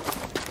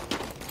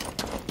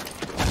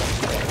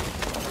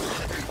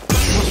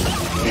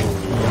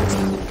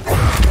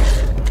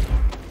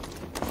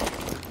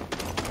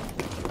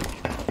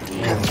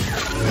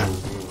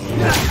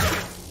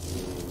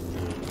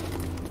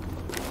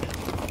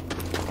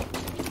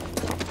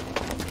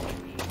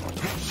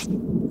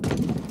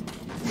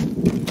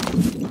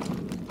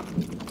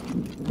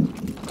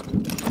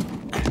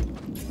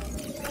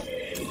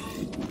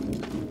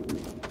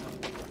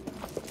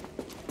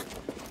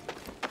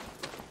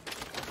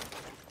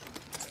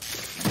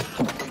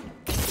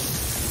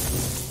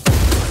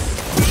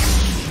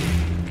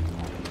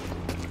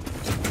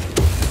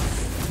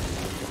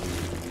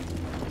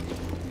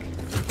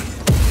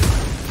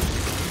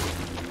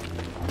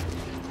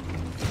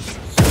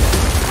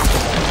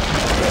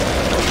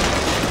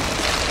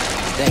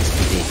 Thanks,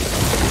 BD.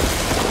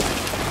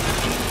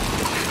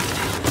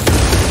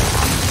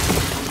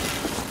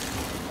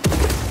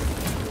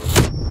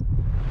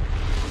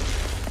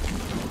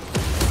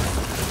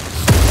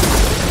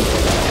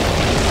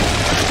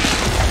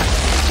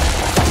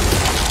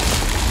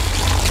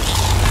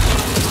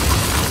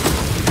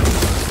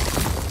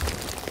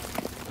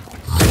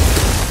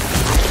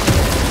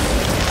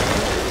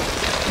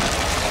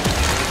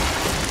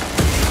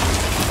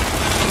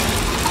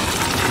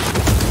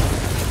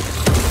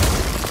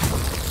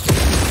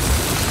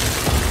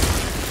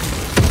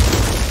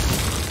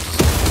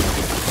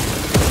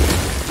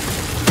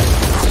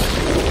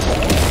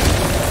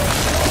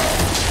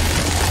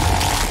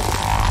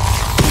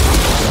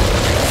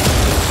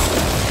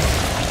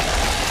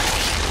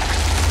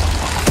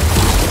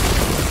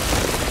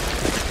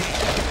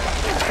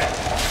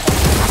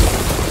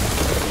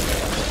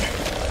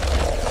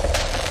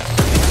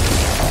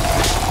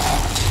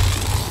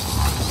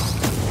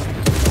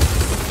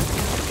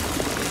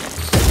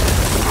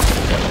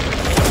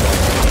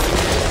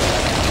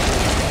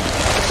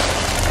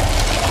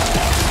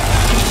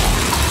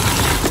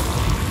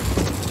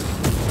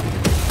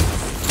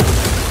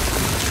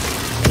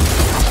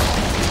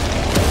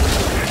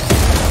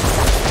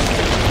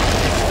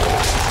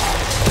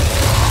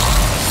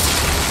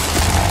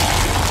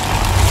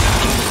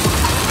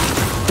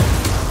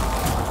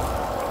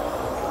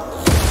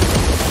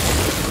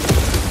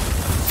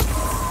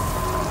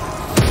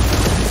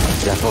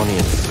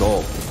 Zephonian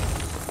skull.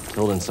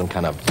 Killed in some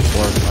kind of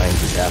horrifying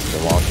disaster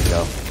long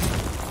ago.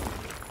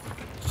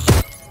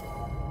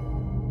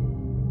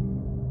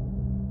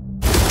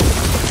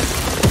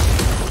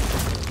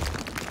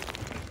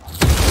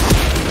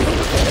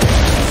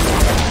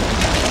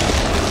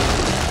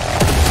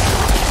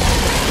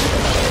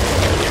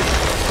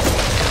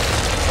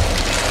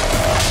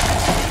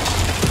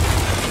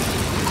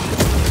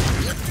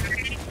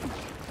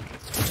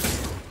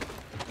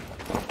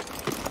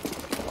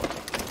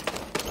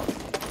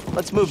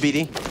 Let's move,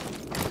 BD.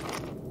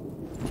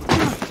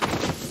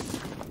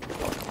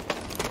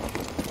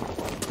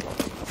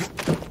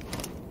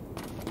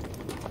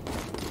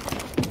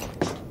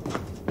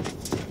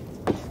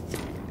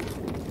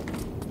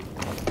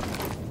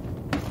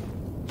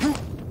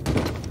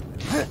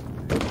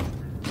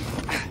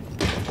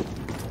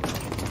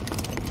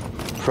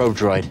 Probe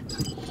droid.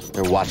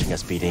 They're watching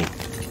us, BD.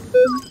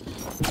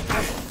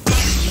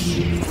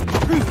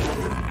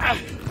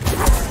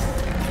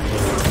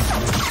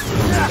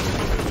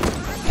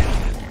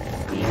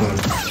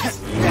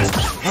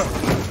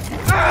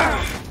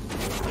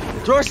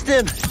 Door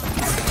stim!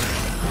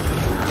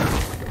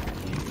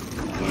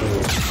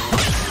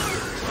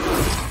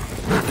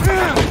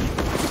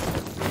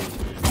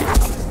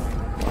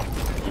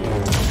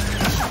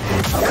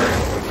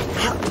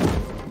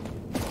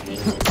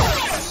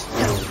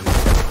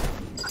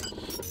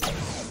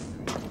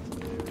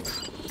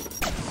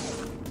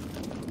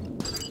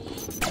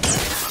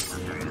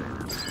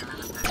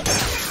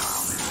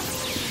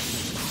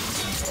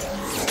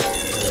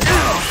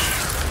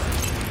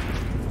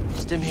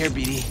 Stim here,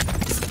 BD.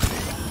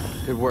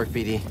 Good work,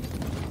 BD.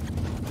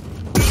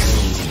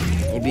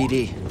 Hey,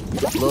 BD.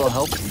 A little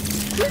help?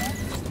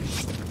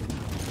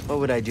 What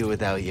would I do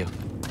without you?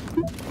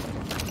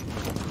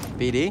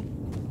 BD?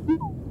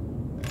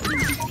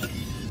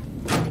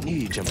 I knew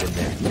you'd jump in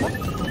there.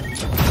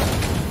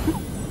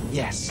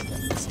 Yes.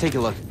 Let's take a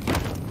look.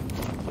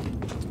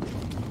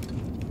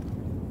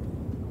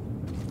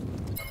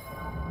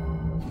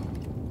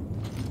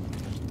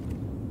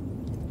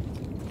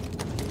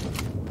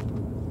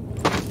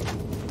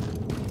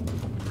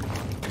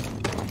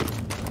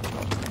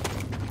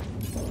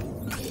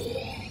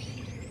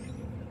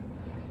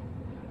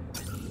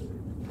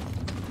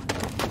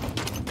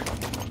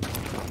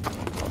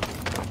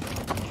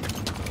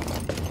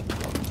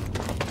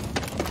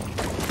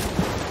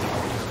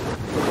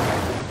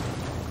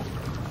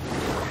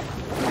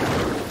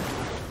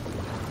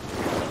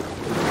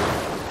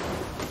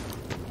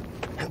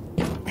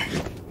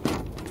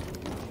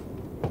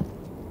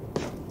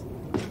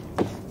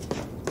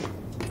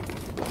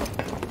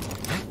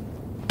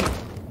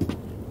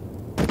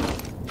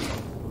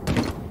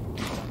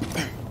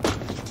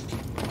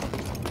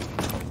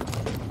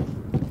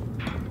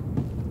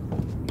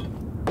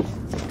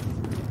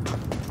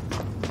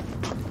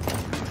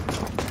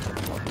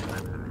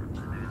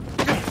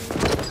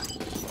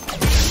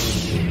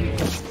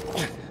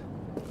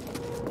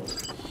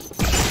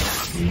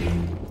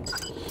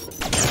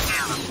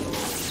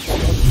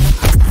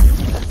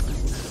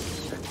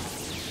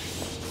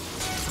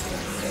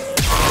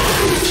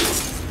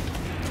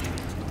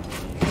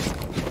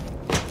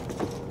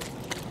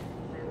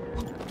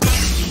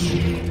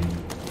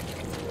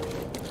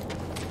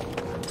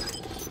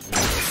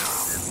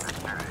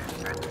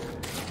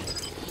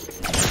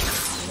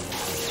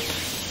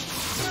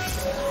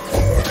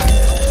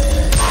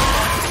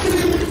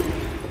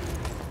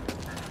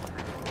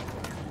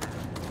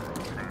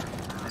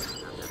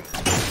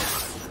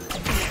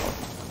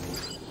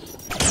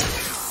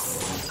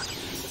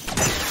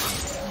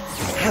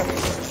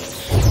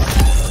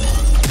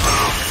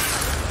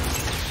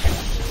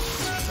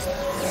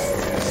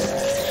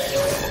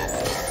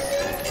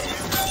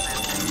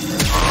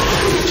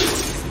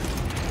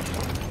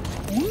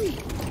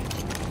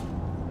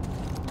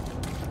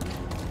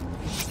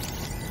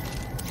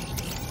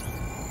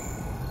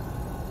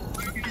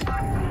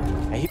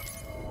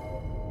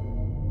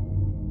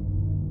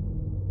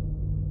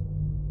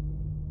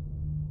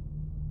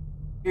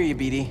 Hear you,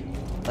 BD.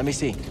 Let me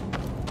see.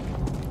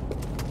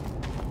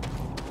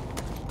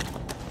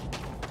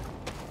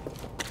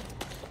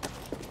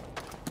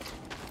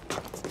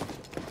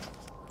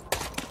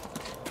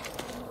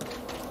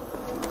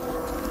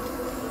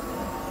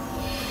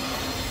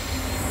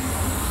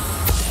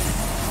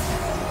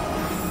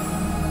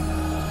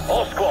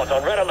 All squads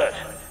on red alert.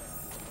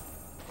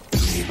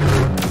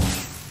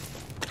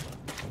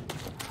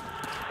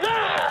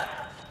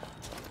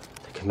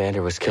 The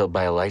commander was killed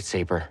by a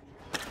lightsaber.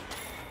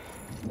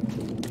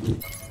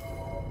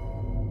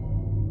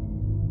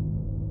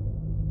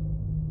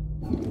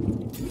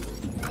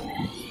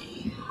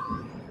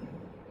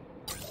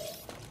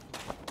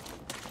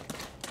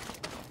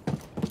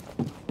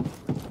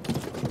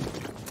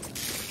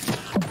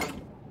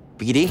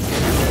 BD,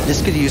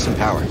 this could use some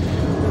power.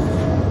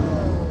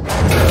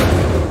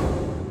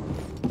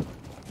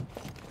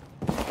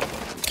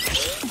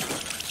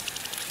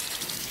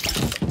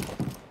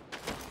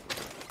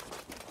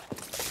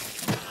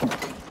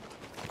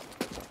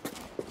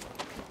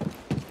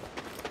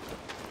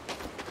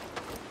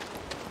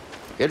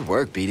 Good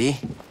work, BD.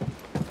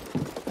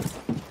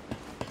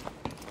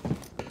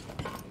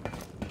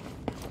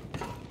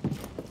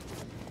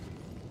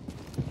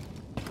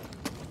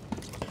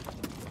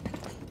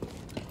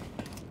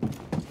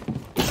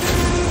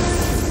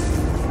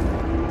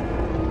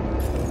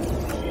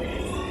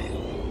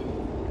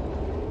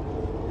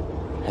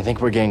 I think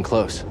we're getting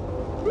close.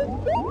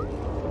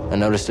 I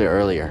noticed it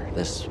earlier,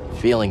 this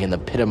feeling in the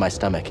pit of my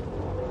stomach.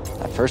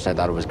 At first I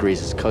thought it was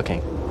Grease's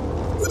cooking.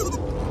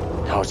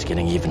 Now it's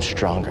getting even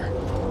stronger.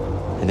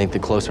 I think the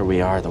closer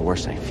we are, the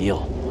worse I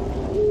feel.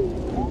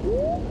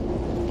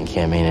 It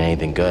can't mean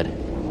anything good.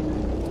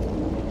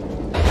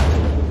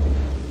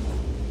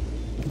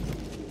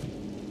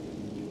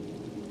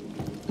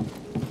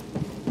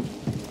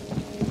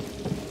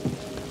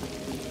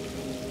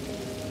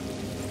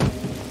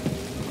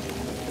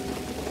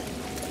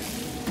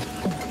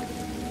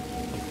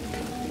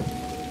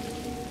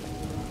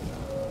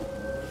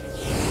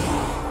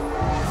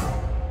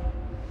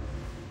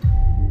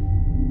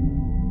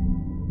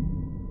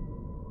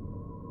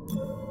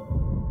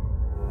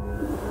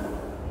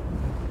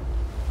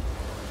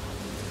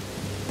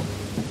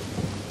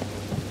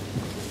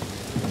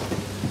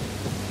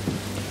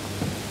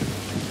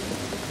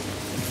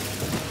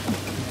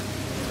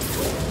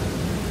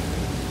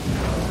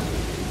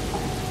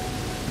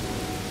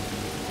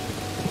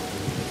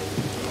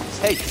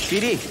 Hey,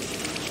 BD.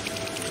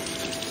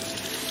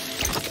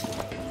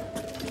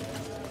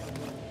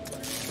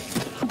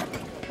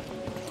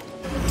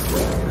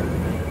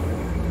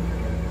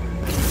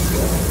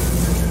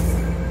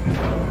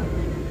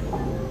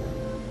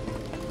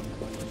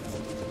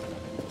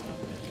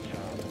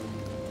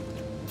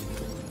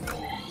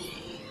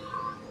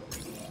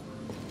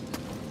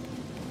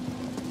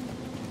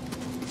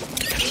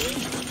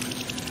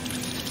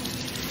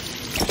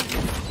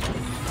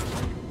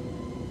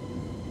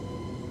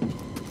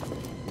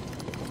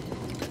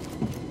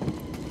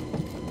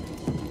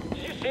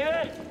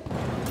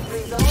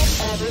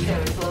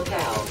 Adversary's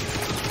locale.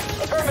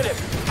 Affirmative.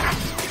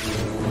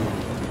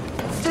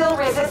 Still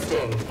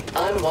resisting.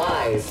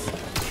 Unwise.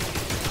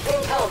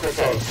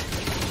 Incompetent.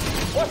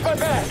 What's my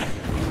back?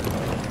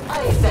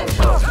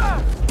 Unessential.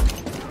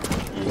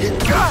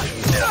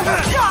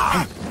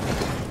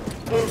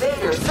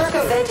 Invader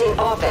circumventing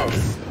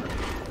offense.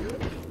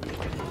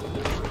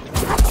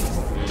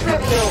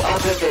 Trivial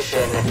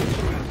opposition.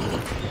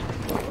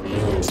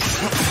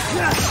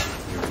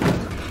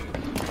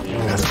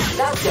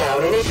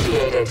 Knockdown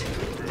initiated.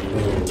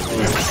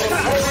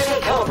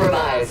 Integrity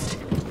compromised.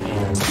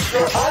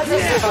 Your odds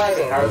of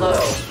surviving are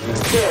low.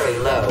 Very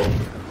low.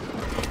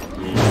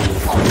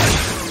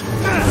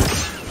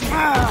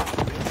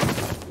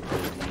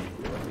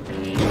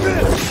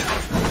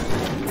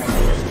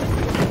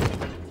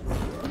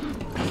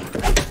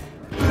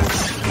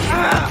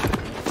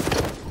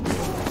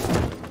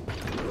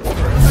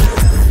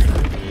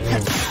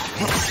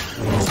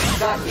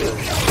 Got you.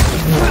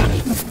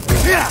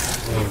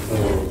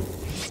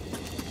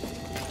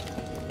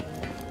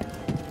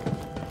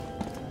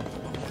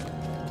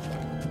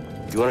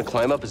 You want to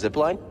climb up a zip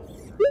line?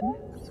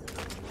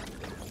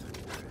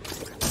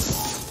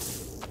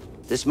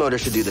 This motor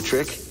should do the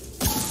trick.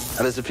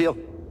 How does it feel?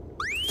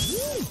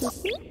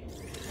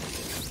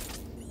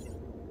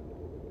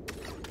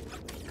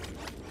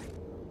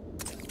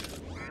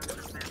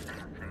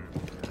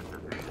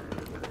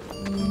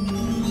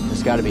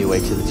 There's got to be a way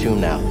to the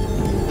tomb now.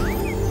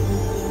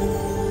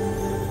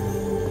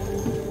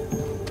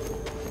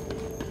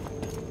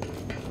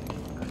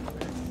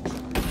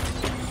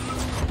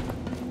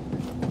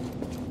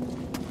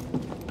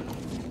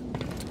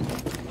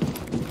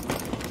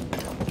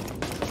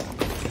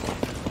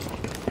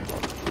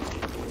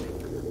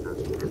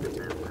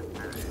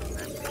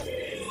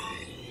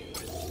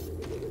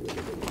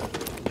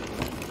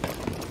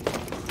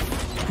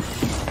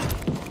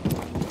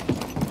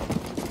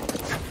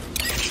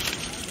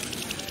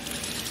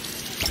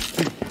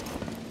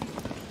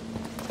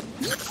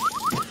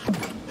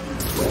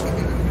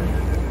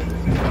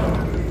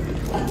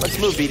 Let's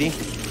move, BD.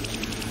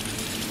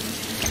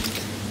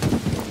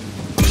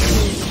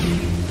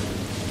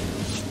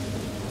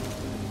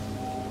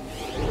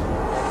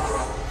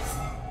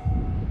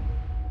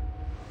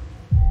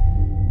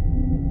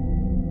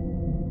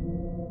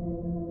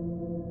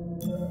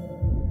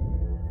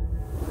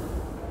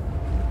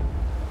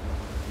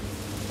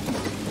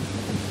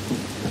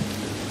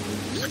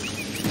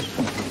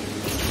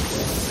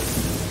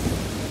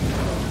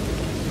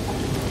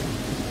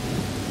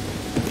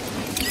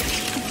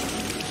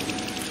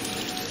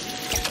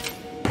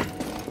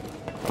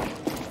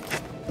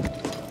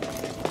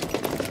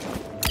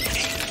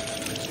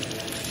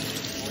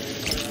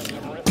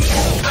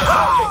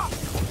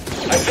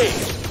 I see.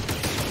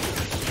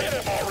 Hit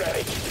him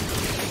already.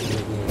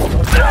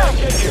 Now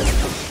get you.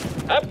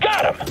 I've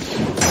got him.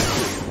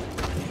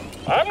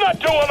 I'm not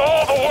doing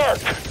all the work.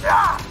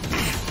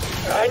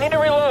 I need to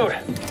reload.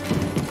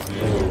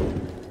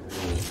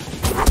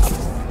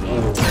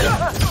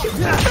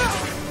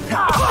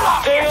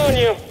 Stay on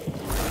you.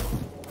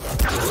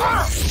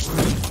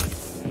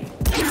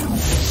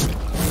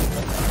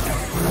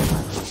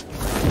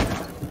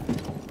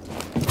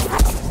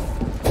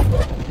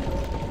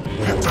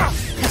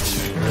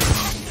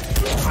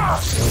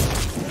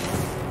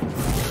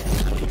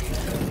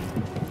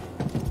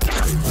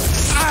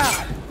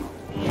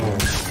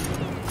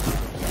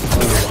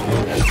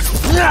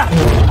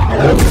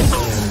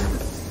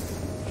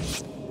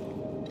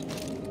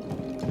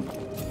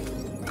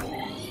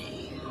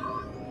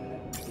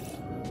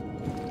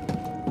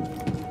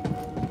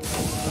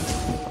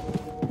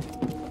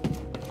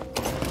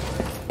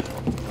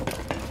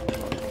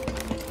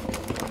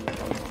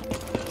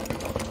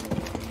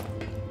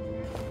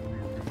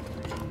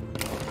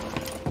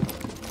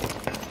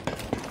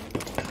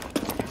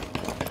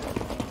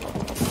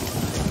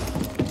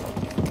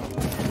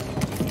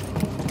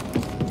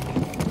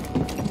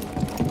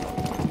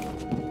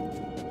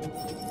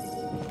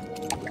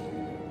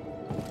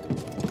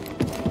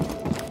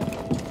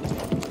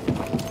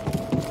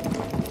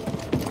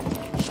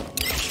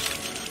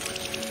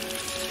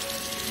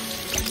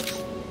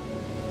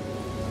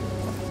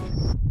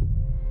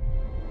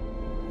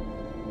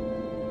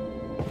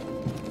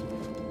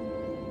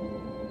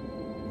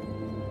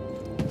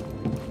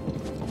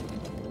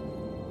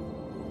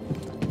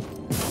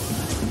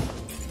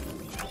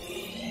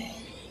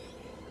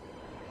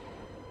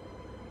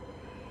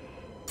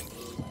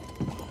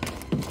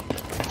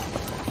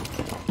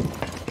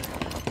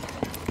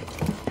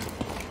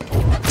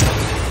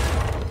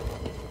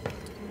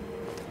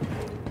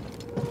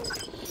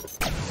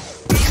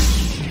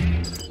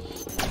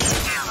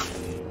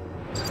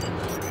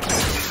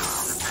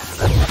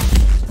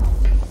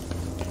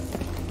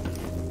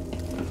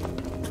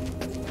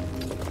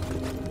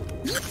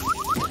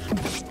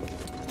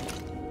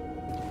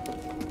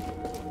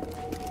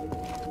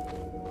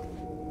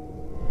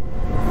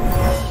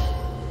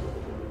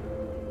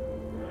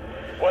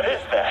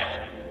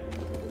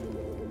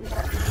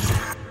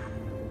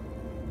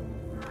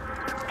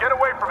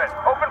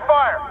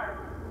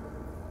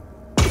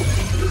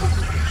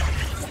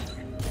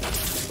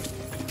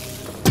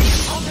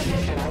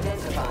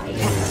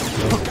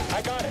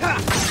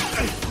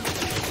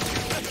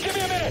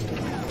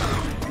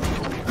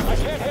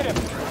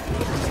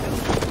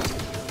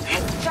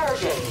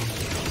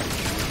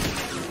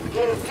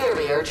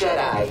 Inferior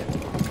Jedi.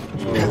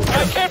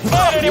 I can't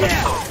fight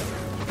anymore!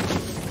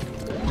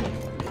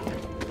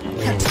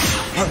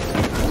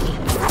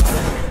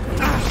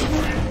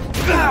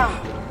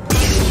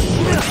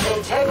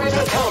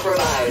 Integrity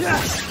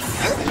compromised.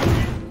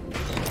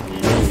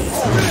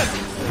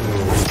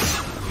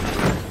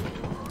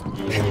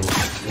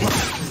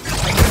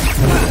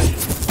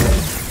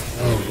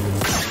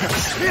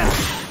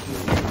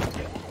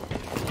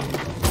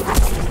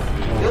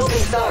 You'll be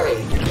sorry.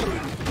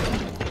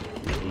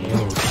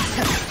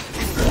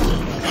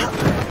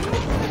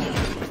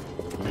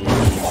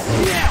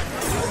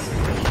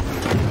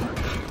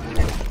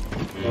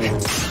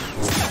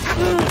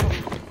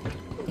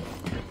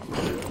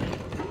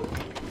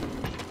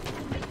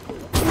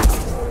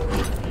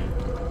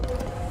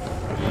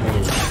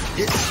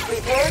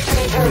 Prepare to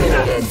be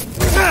terminated.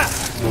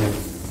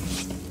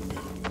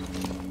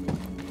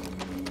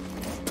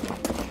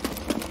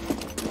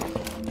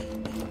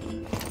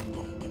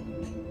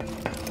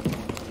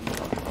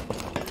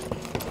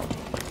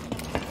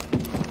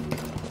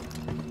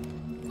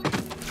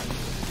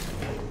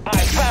 I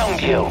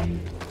found you.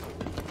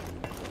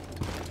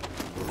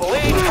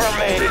 Bleed for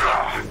me.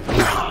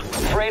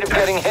 Afraid of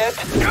getting hit?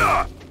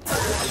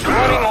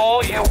 Running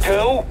all you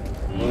do?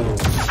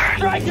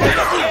 Strike me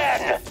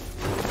again!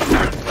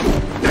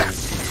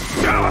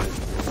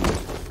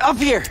 Up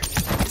here!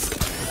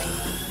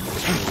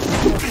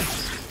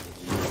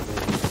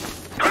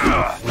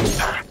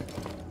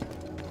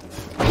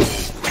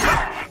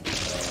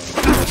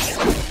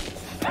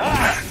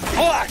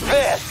 Block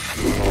this!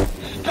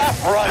 Stop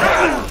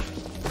running!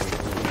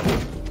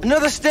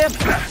 Another step!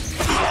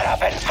 Get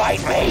up and fight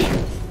me!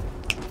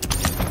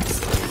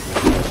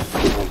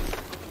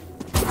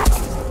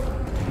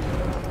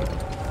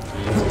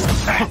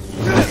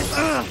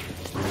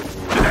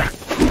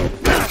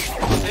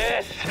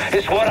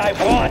 This is what I've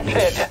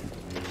wanted!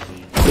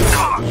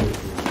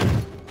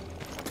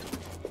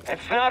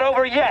 It's not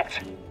over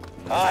yet!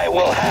 I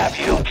will have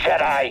you,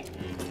 Jedi!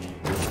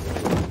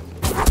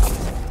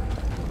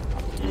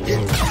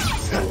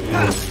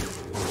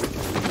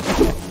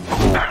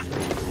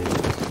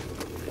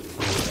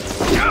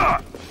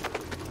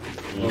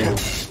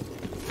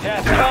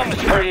 Death comes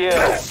for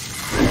you!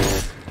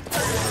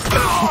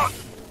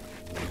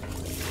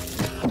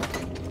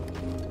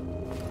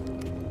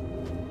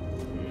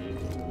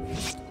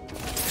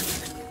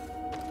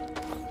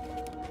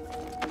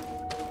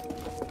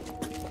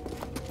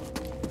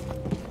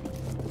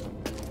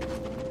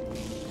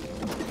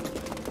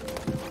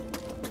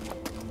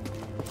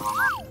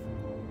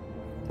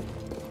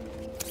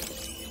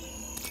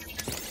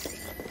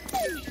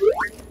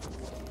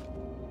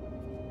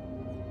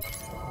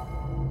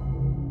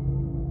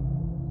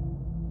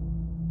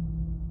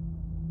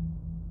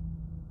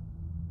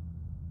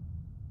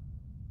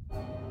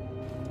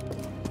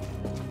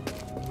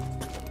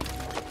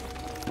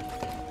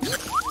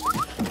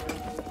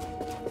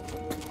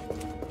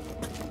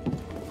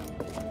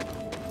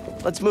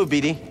 Let's move,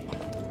 BD.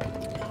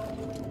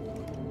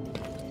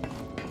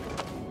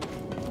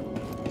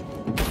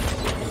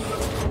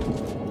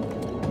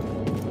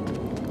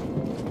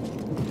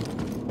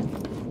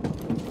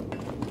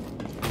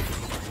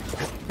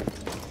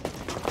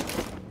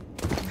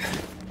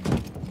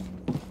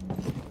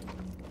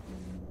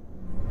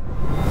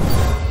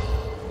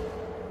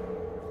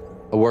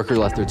 worker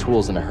left their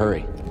tools in a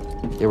hurry.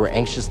 They were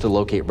anxious to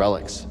locate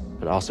relics,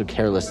 but also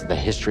careless of the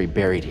history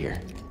buried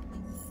here.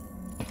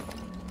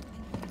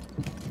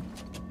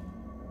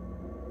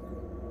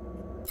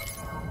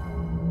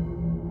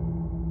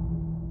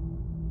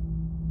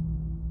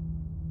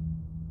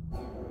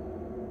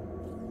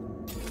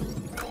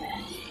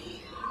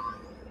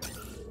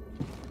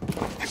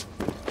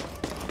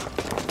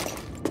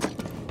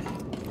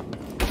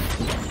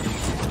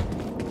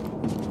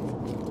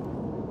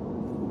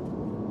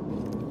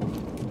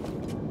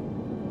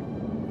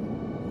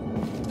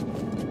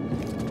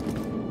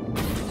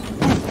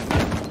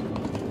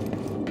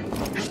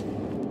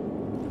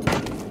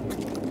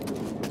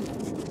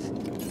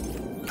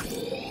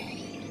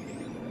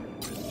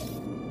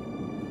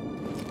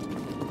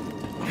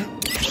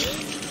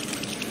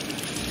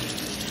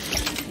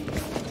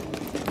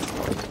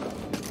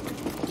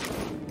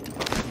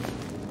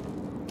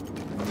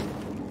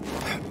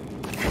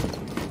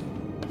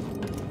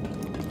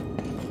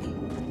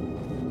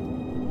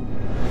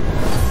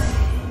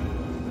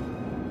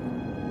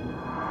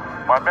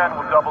 My men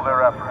will double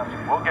their efforts.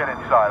 We'll get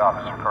inside,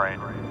 Officer Crane.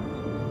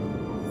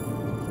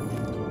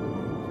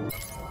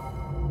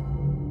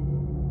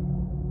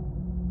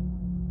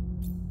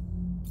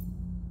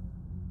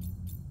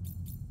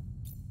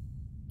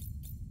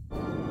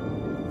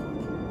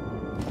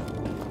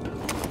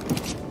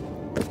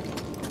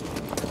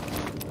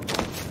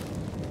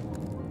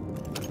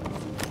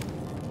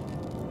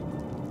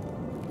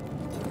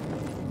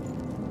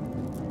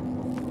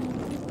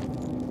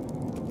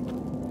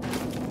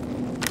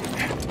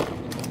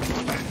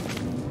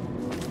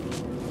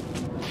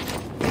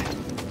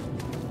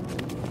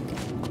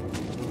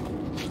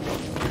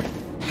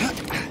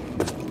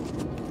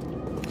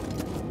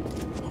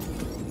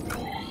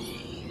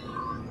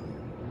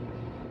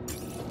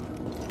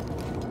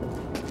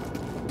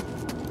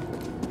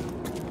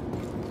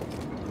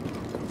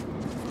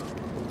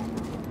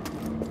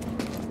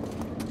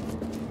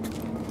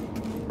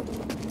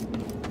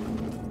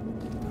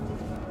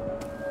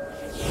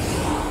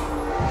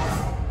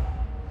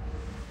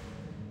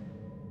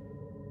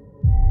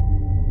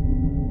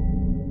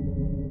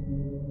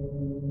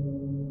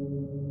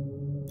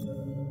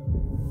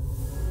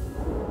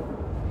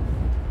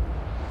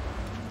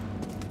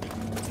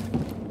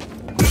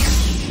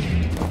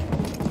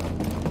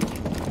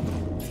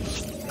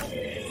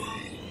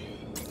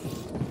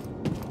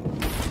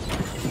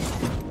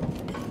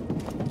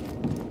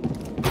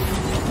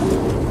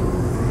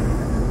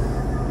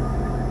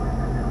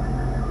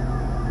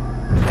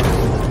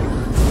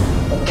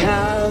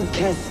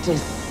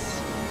 Kestis.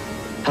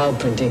 How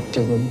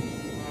predictable.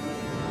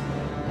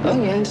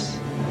 Oh yes,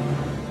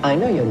 I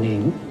know your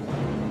name,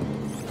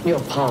 your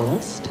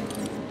past,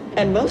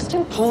 and most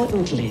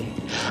importantly,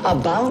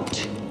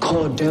 about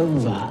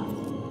Cordova.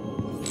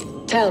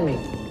 Tell me,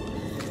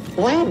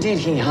 where did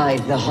he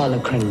hide the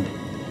holocron?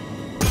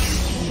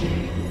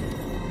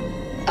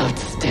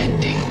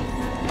 Outstanding.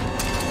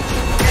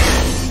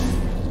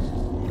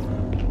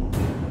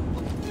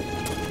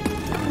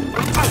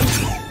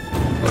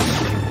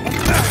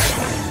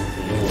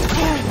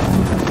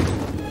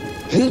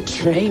 Who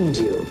trained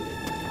you?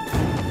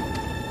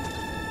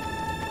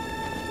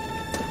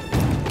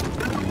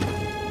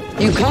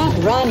 You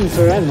can't run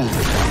forever.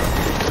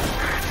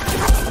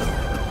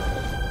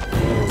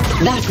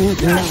 That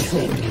was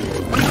nothing.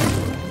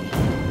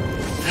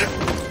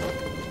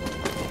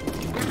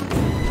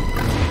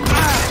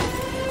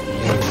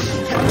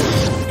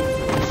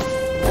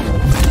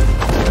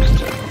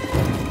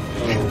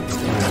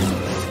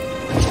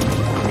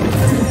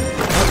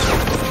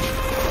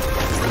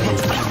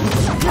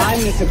 I'm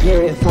the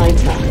superior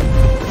fighter.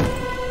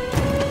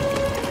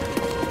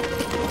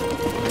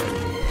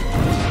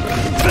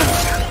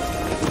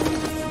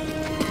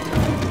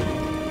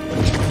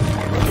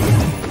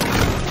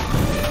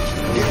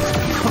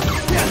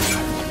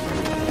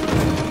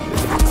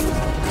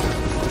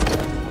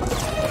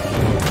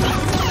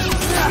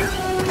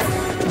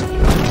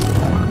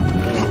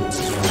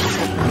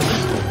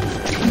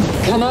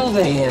 Come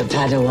over here,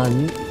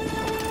 Padawan.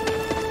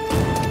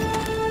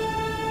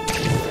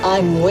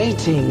 I'm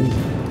waiting.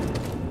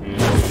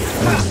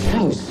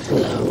 So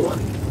slow.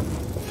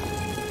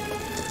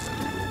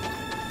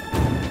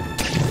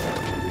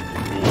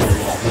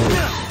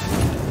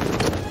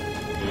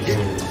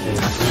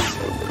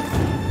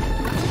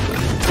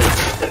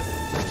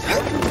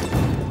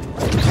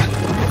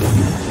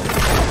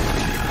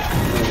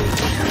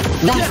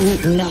 That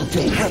was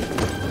nothing.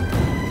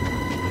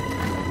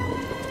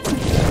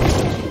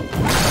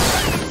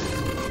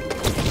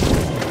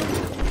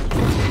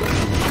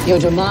 Your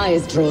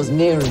demise draws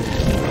nearer.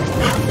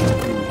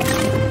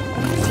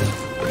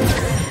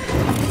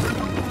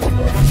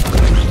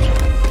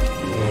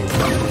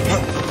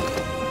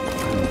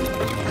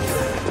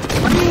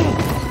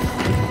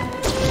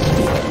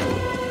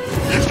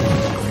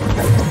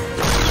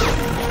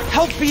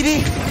 Help,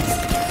 BD!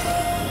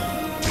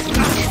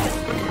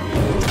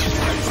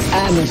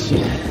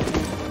 Amateur.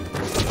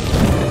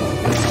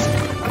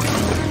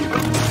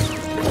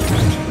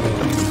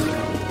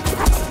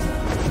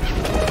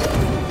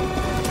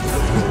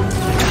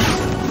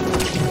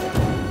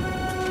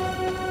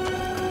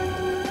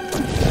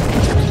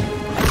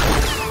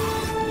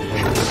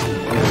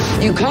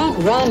 You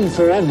can't run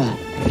forever.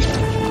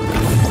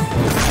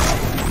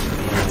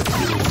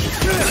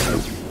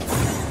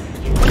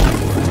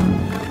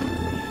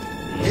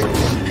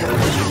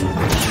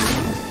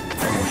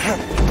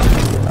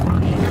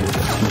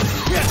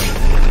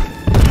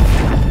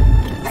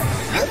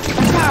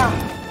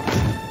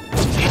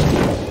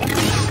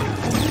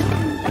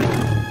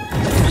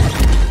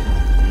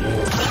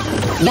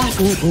 That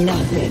was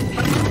nothing.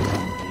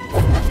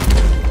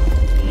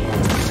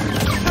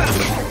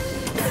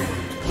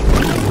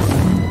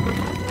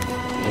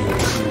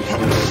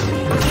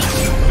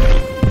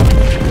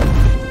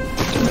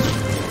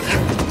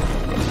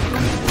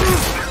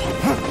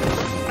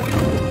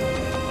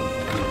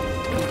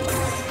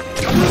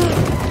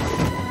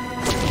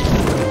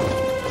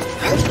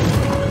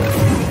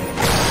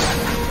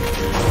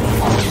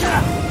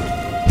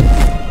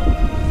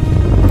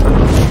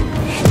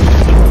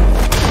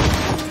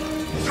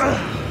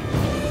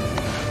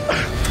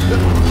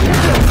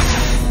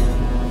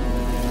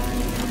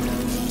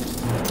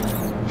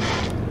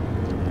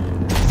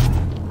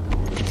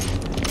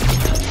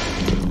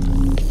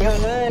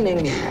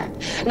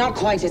 Not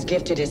quite as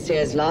gifted as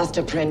Seer's last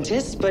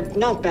apprentice, but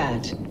not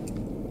bad.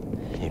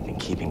 You've been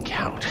keeping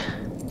count.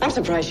 I'm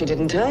surprised she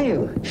didn't tell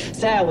you.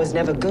 Seer was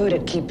never good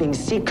at keeping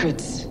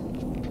secrets.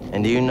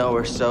 And you know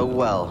her so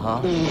well,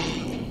 huh?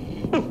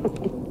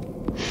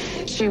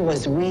 She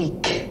was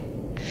weak.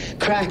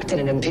 Cracked in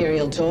an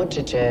Imperial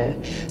torture chair.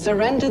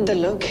 Surrendered the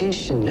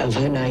location of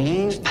her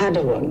naive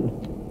Padawan.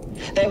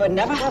 They would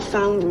never have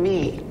found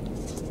me.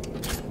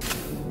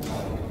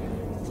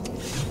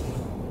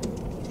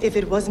 If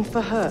it wasn't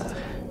for her,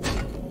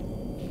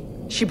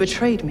 she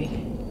betrayed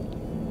me.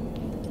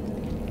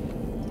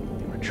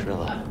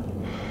 Trilla.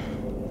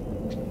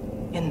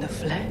 In the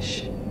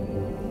flesh.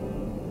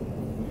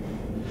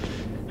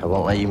 I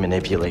won't let you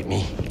manipulate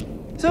me.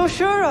 So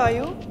sure are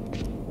you?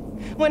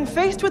 When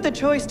faced with the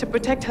choice to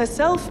protect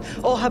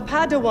herself or her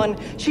Padawan,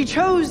 she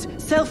chose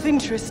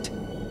self-interest.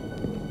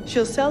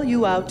 She'll sell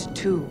you out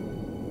too.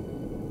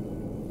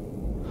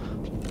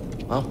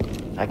 Well,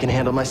 I can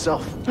handle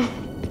myself.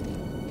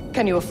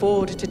 Can you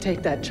afford to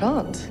take that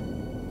chance?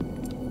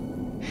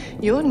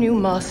 Your new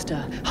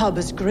master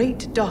harbors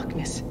great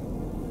darkness.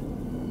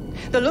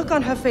 The look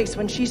on her face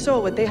when she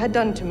saw what they had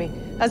done to me,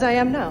 as I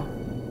am now.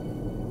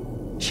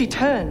 She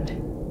turned,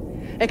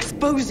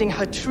 exposing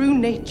her true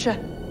nature.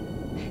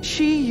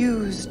 She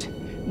used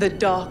the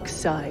dark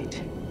side.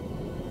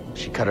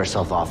 She cut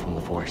herself off from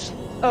the Force.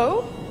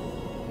 Oh?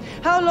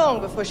 How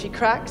long before she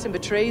cracks and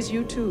betrays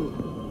you too?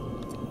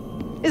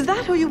 Is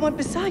that who you want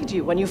beside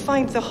you when you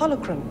find the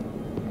holocron?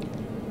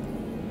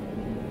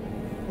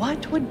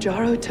 What would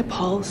Jaro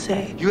Tapal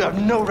say? You have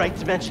no right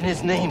to mention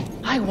his name.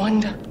 I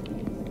wonder,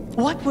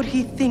 what would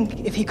he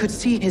think if he could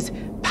see his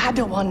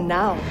Padawan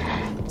now,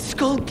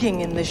 skulking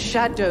in the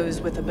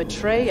shadows with a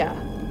betrayer,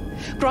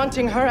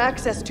 granting her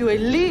access to a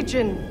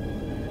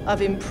legion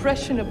of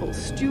impressionable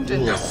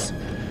students? No,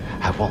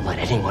 I won't let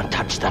anyone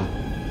touch them.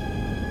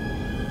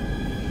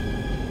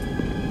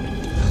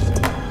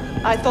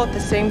 I thought the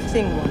same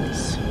thing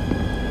once.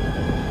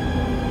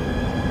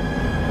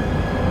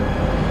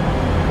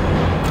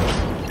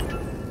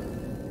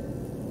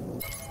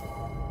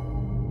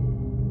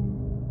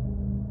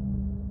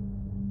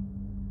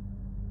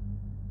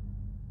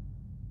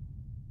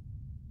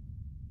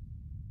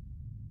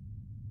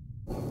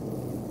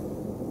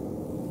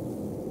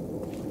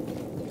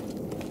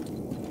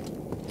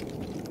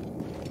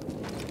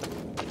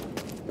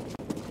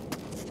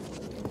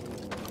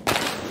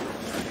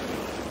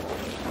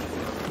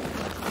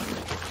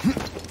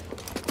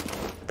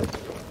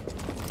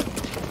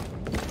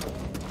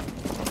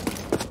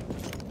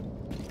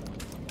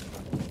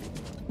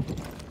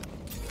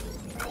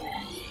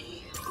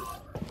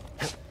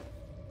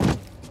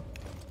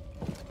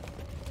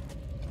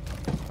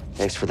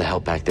 Thanks for the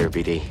help back there,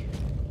 BD.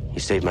 You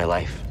saved my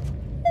life.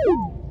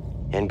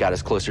 And got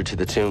us closer to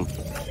the tomb.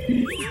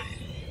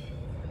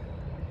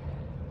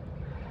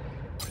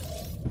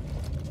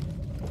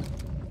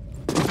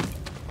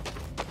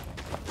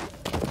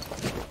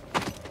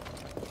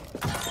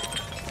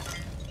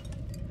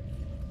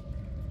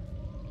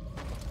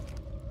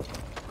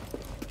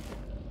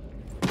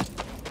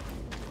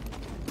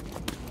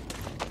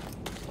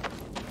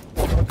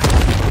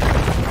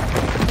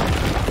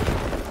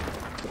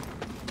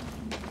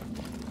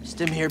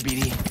 Stim here,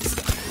 BD.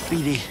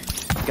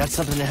 BD, got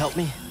something to help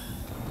me?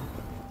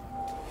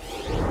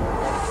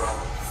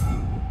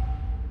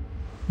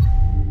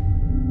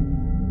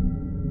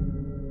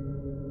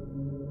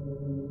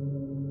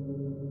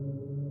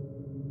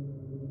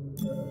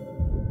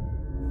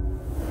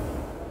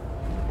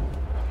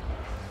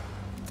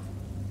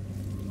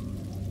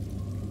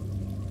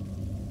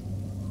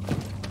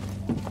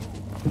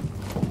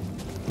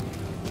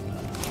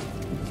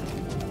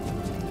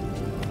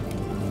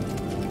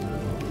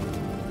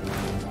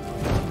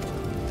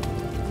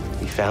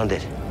 Found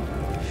it.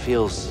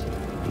 Feels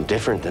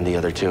different than the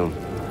other tomb.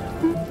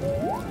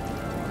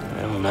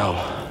 I don't know.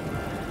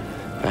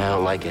 I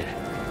don't like it.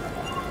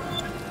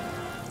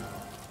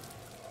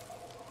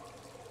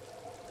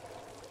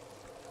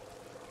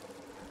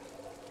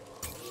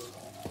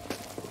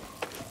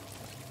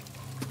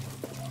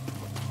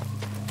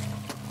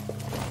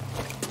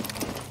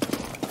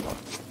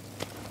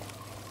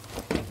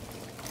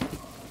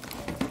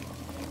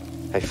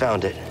 I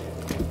found it,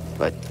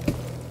 but...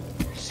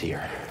 Seer...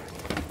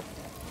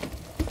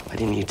 Why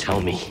didn't you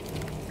tell me?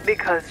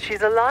 Because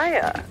she's a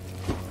liar.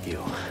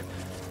 You...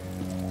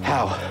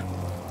 How?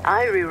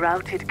 I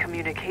rerouted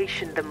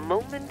communication the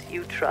moment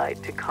you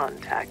tried to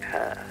contact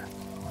her.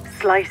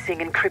 Slicing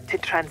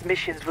encrypted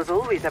transmissions was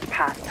always a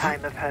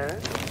pastime of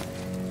hers.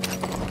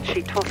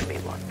 She taught me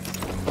once.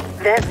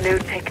 There's no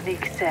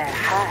technique Sarah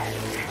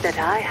has that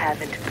I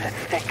haven't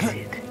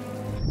perfected.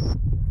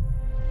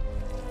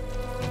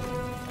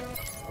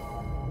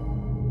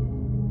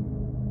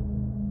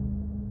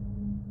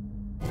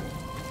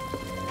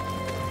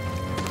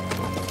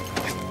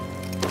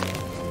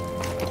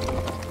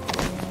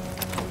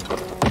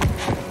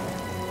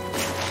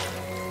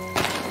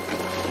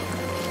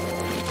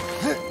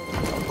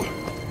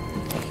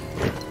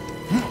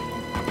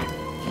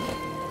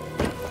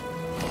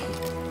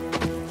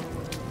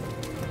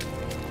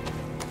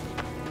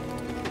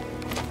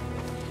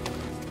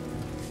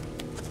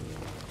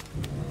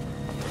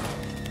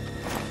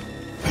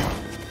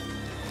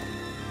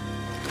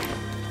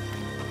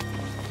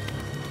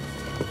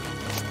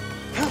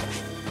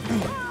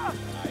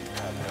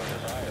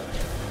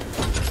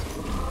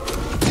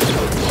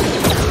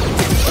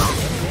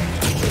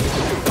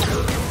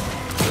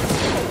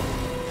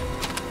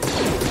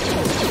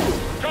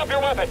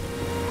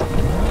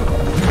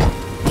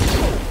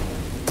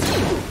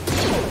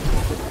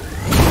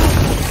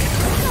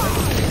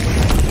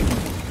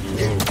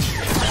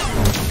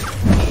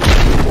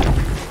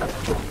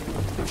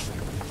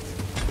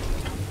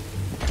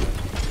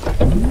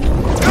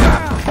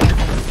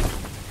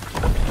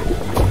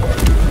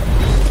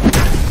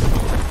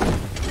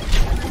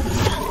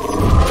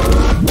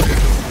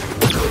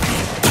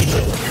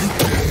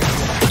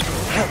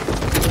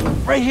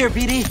 Right here,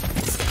 BD.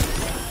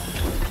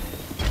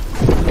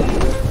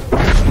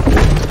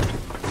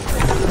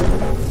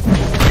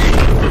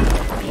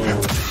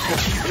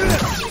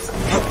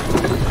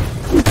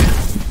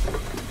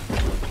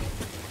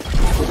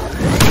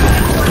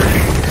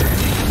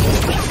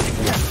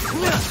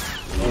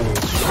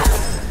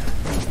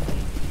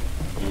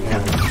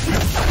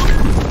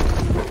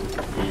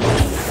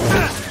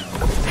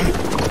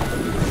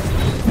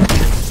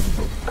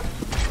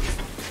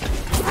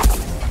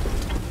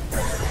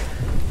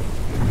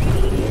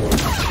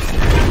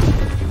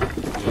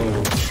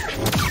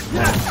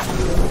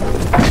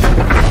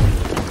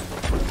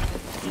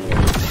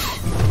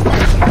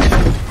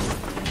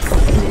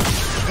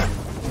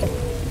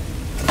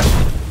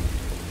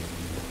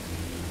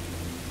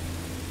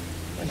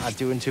 Not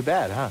doing too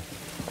bad, huh?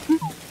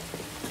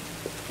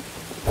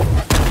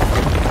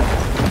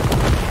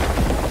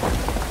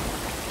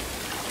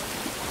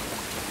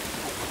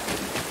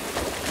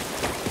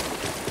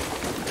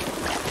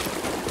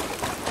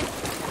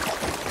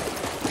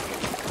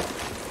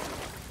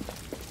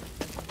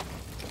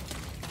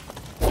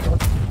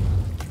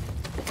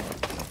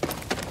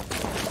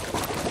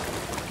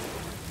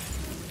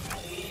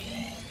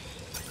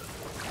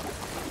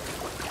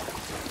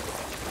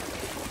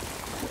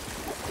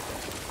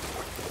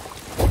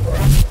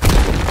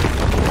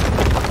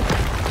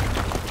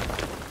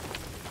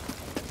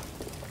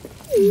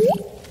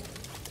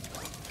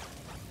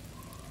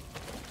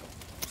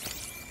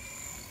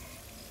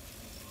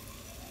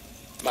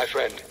 My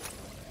friend,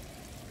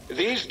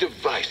 these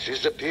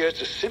devices appear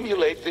to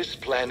simulate this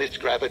planet's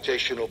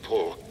gravitational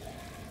pull.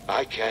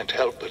 I can't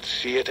help but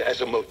see it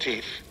as a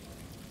motif.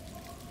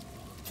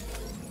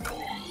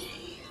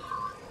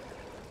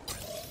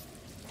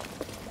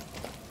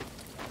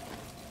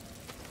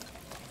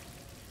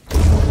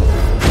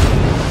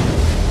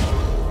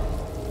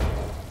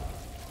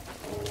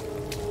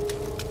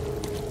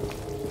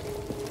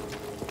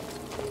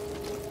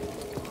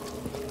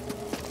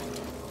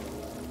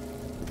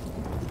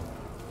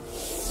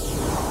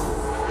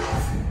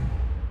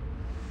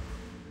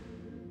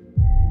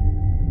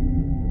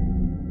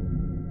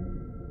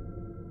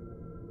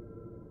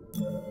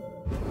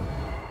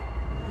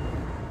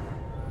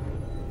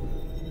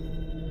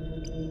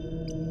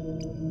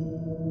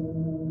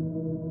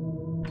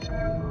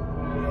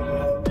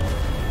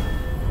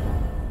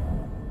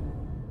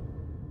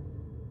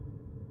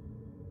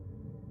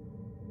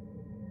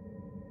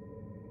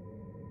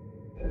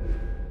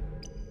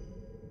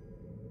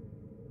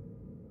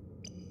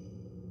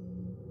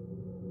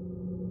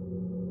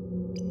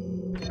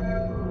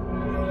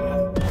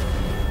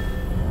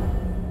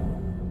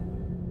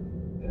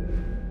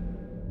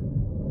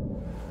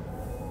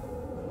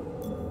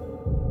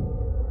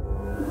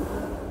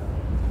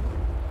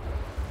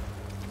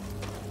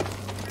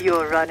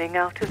 You're running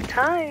out of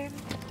time.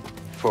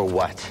 For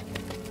what?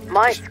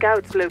 My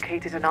scouts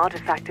located an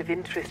artifact of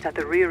interest at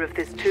the rear of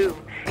this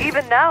tomb.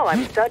 Even now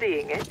I'm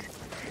studying it,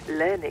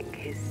 learning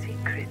his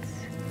secrets.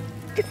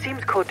 It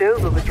seems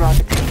Cordova was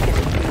rather taken in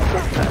seeing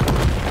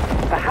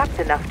Zeffo. Perhaps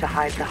enough to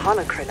hide the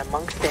holocron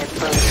amongst their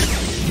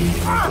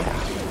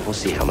bones. We'll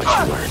see how much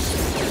you learn.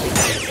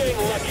 I'm getting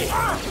lucky.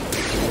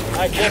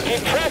 I can't keep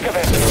track of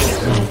it.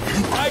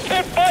 I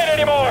can't fight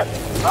anymore.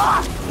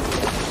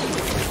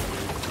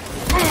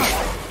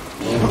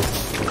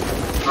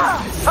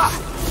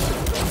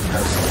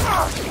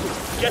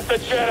 Get the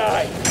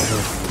Jedi!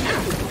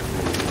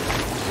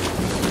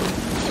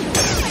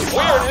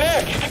 We're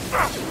next!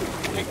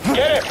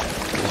 Get him!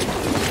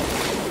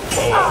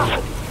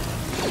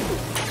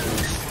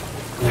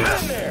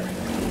 Get in there!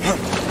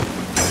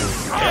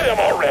 Get him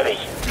already!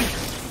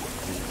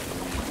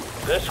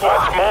 This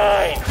one's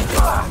mine!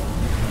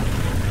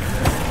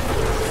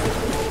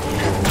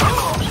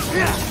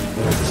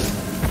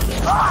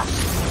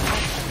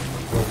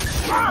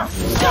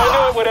 I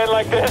knew it would end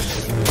like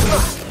this!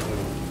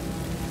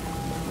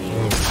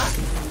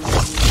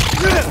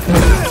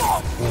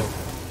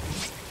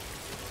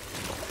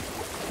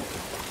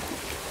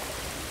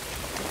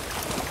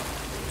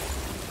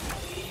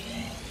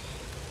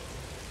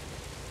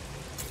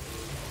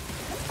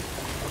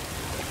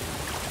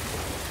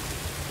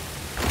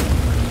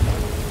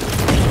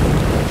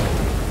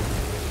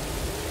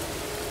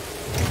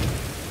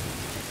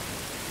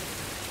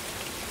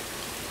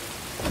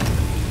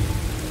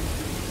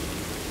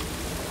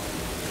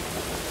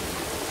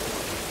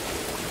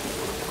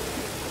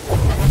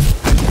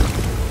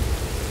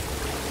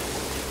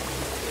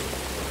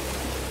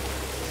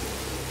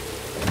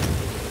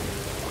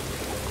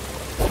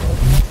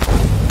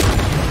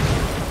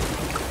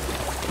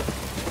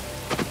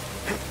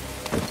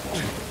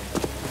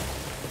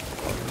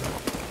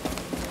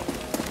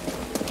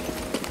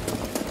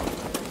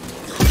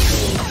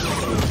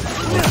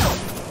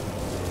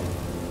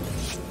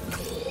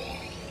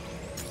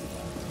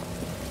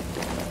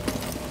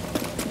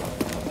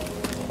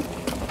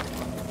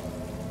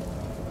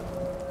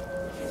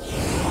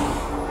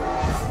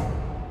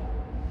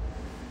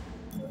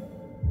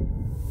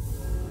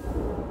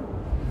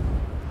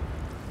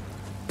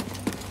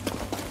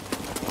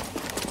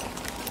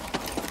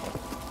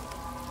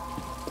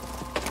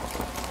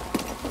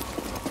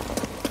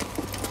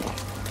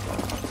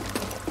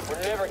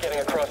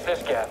 Getting across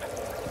this gap.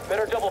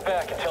 Better double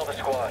back and tell the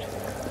squad.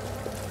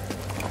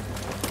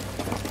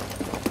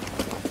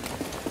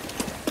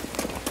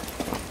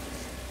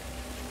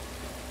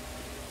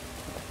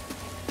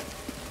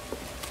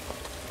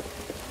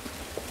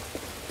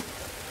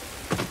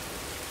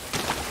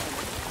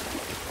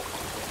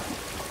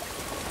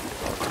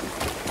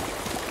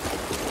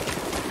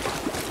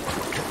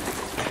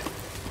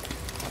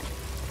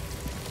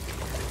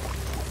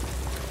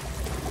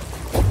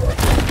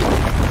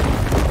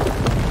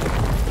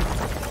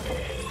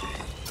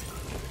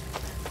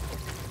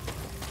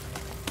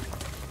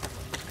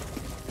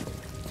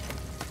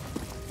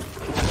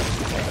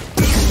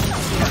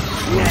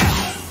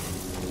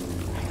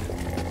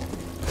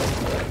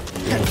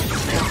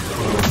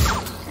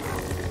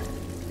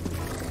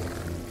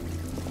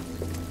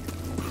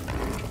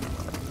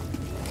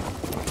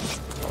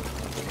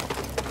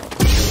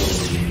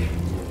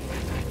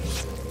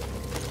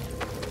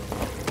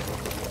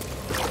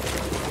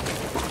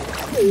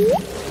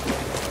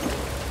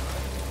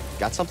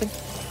 Got something?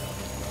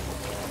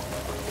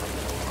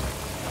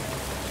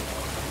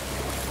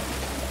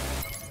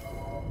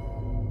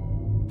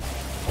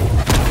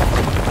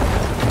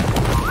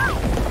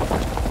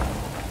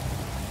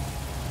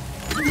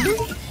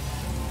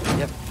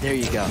 Yep, there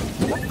you go.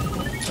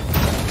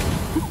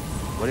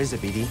 What is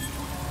it, BD?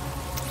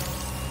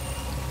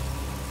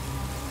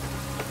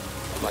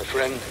 My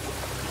friend,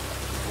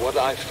 what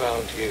I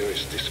found here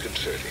is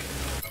disconcerting.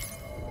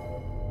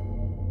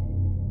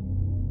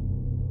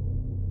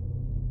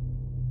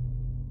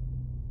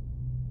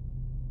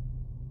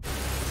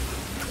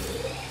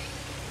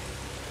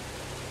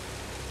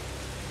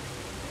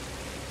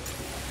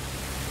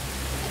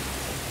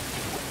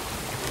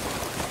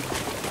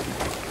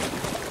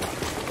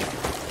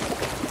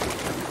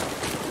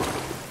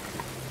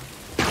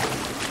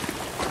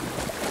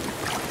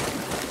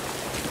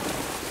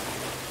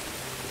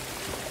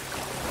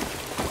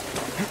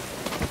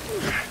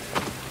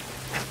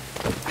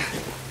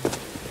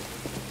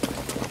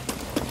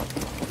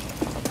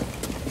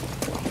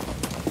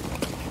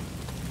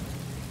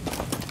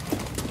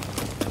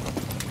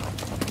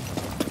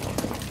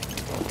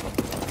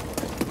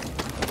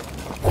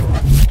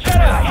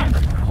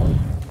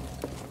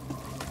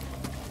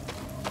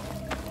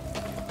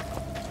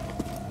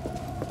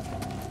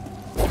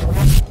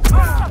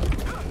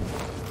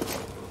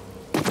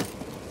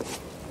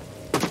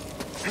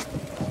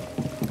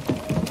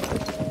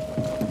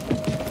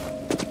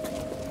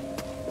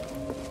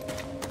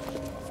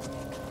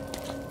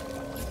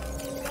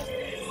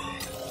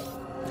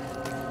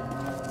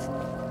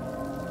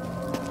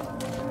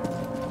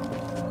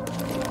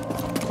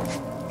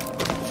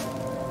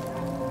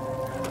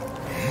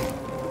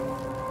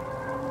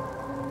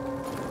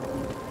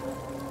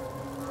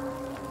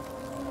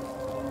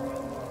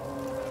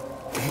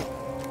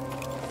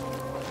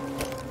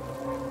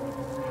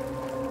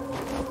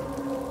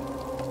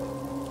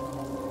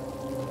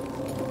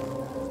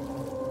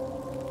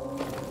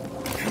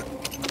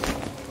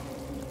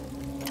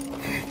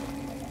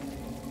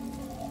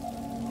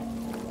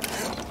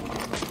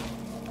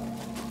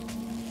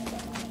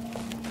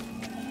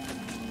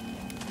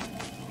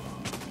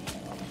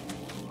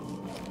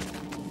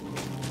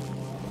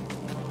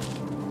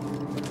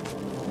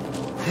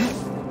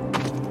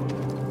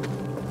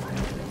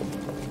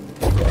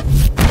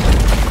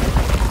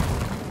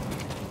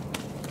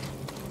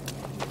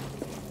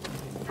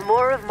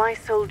 of my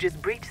soldiers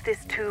breach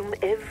this tomb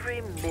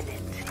every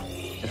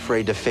minute.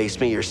 Afraid to face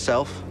me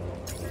yourself?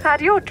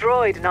 Had your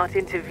droid not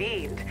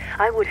intervened,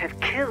 I would have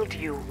killed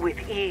you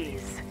with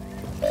ease.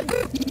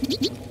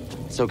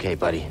 It's okay,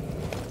 buddy.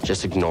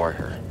 Just ignore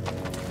her.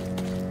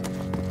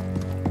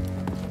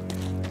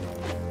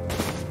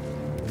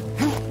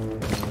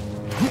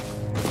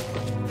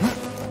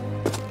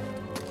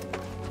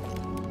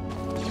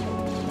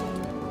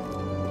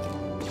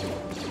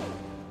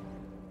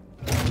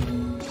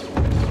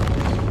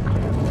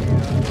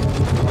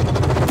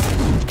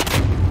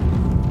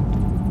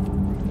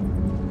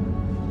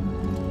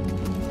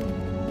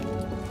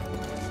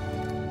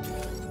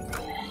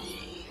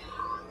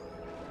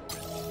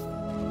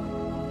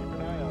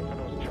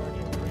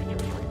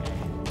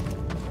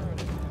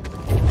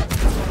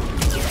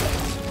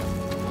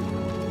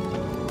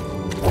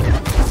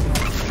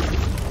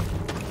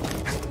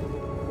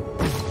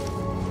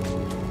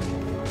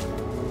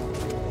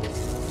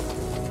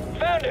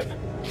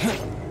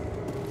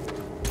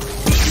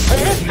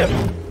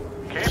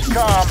 Keep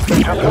calm.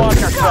 Just watch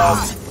yourself.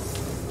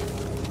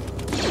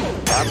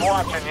 I'm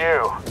watching you.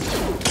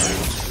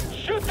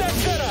 Shoot that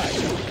Jedi!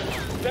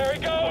 There he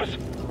goes!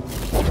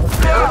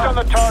 Who's on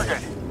the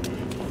target?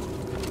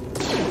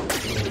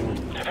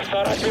 Never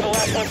thought I'd be the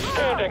last one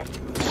standing.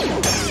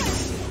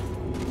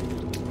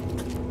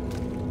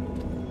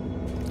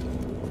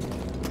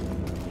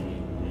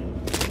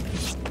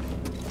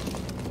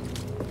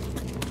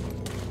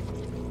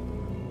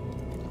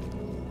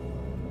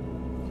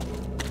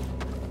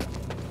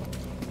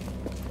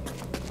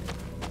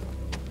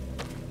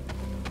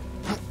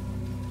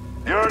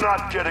 You're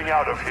not getting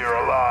out of here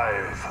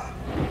alive.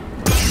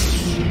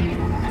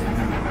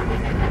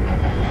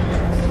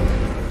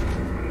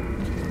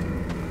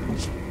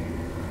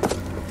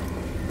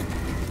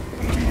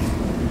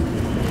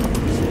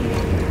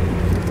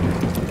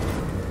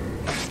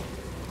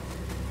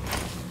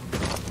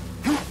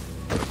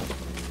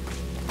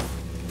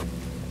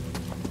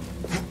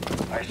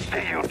 I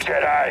see you,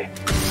 Jedi.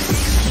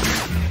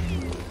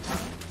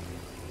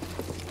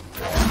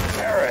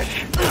 Perish.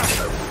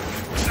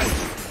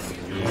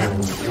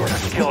 Your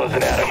skill is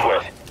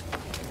inadequate.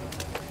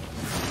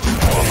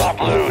 I will not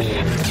lose.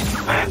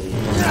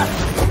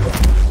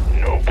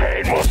 No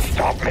pain will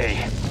stop me.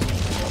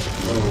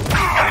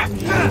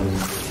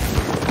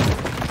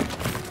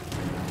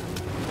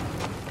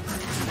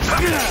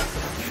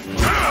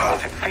 I'll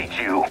defeat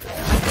you.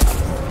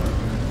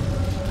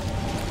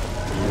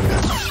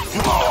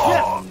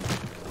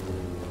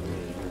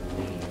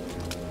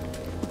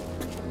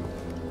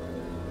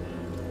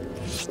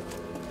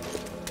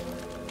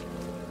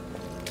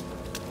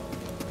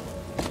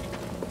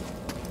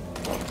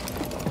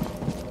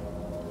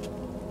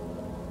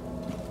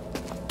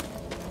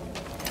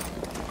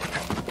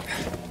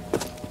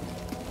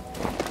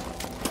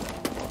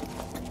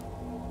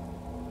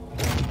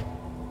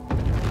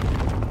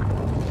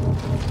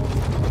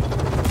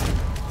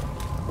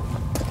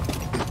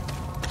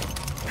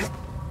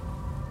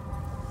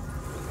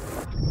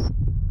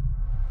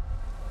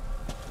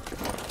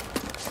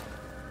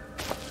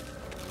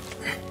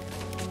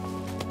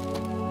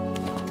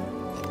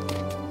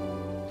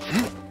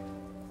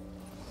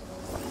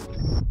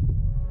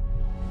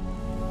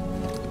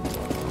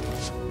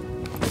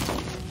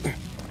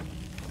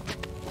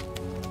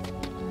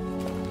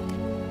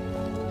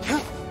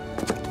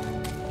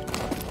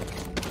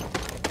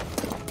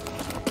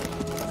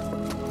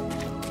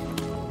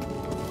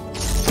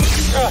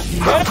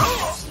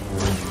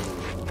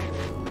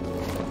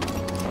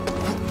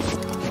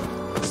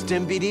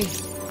 Stim, BD?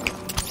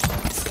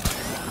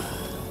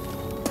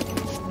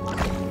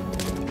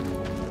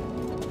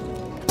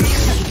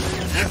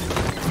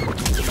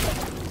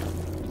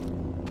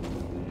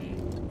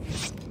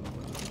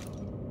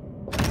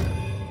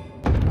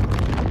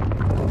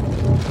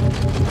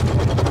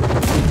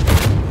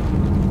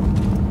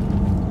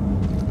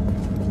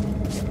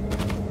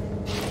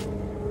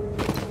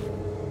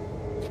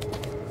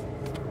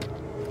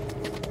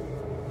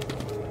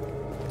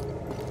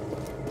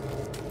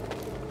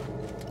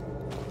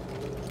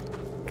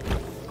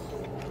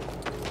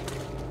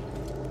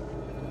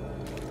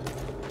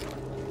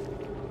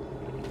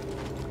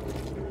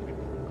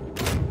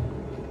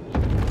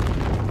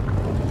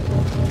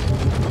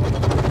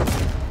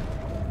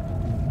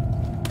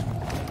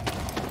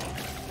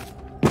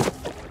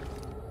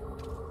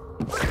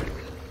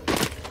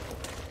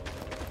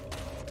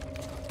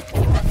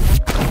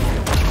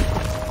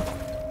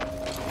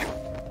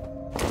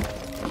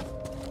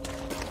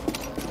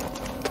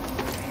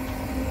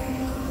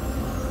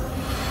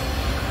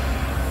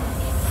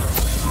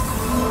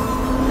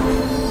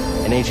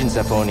 An ancient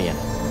Zephonian,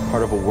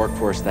 part of a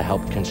workforce that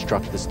helped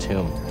construct this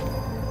tomb.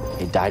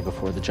 He died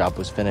before the job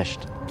was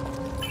finished.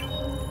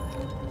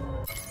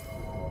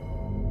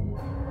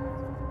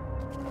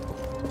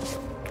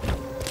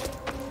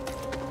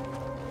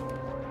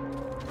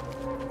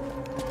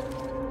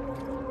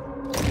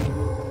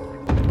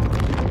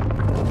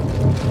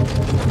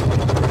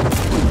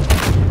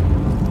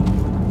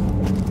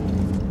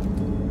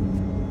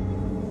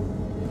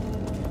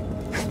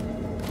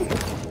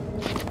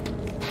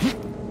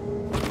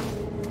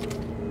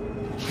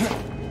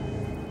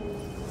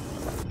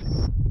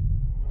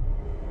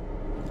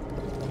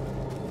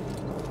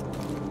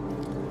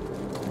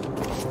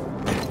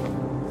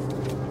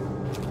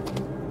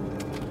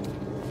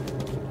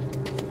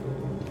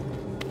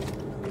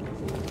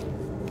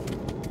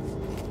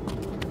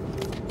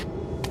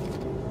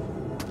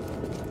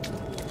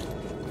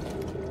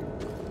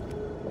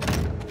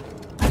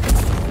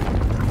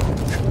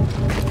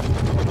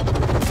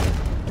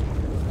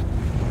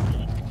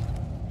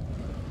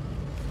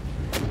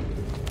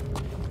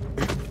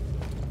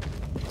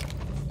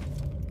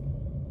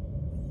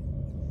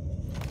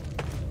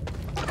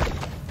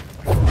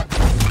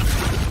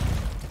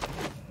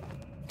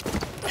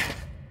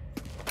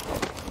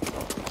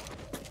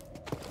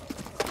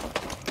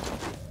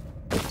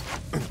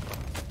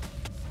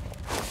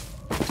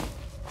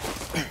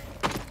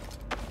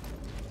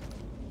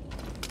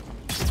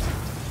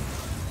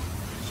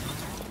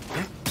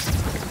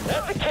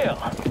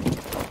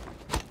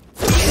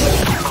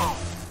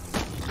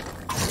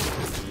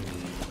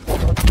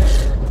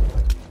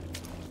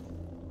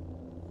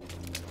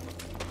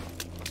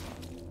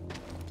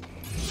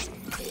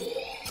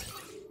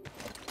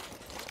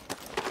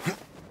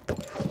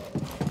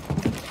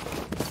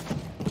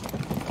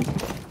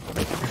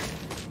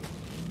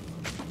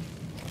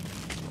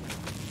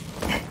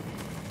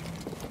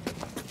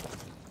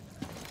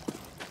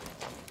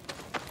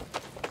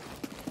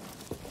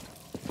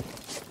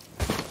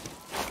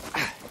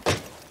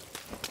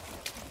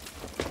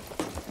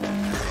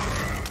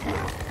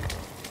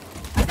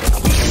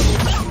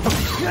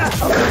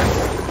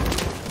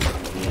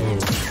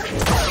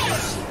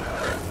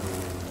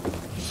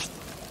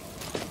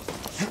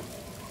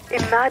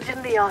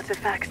 Imagine the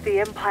artifacts the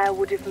Empire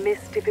would have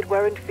missed if it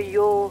weren't for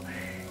your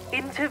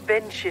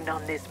intervention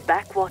on this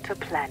backwater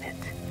planet.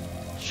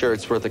 Sure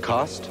it's worth the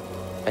cost?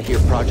 I hear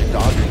Project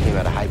Augur came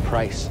at a high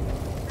price.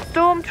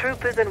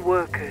 Stormtroopers and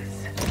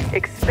workers.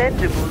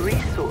 Expendable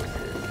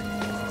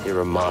resources.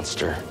 You're a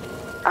monster.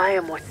 I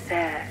am what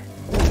Ser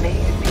made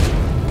me.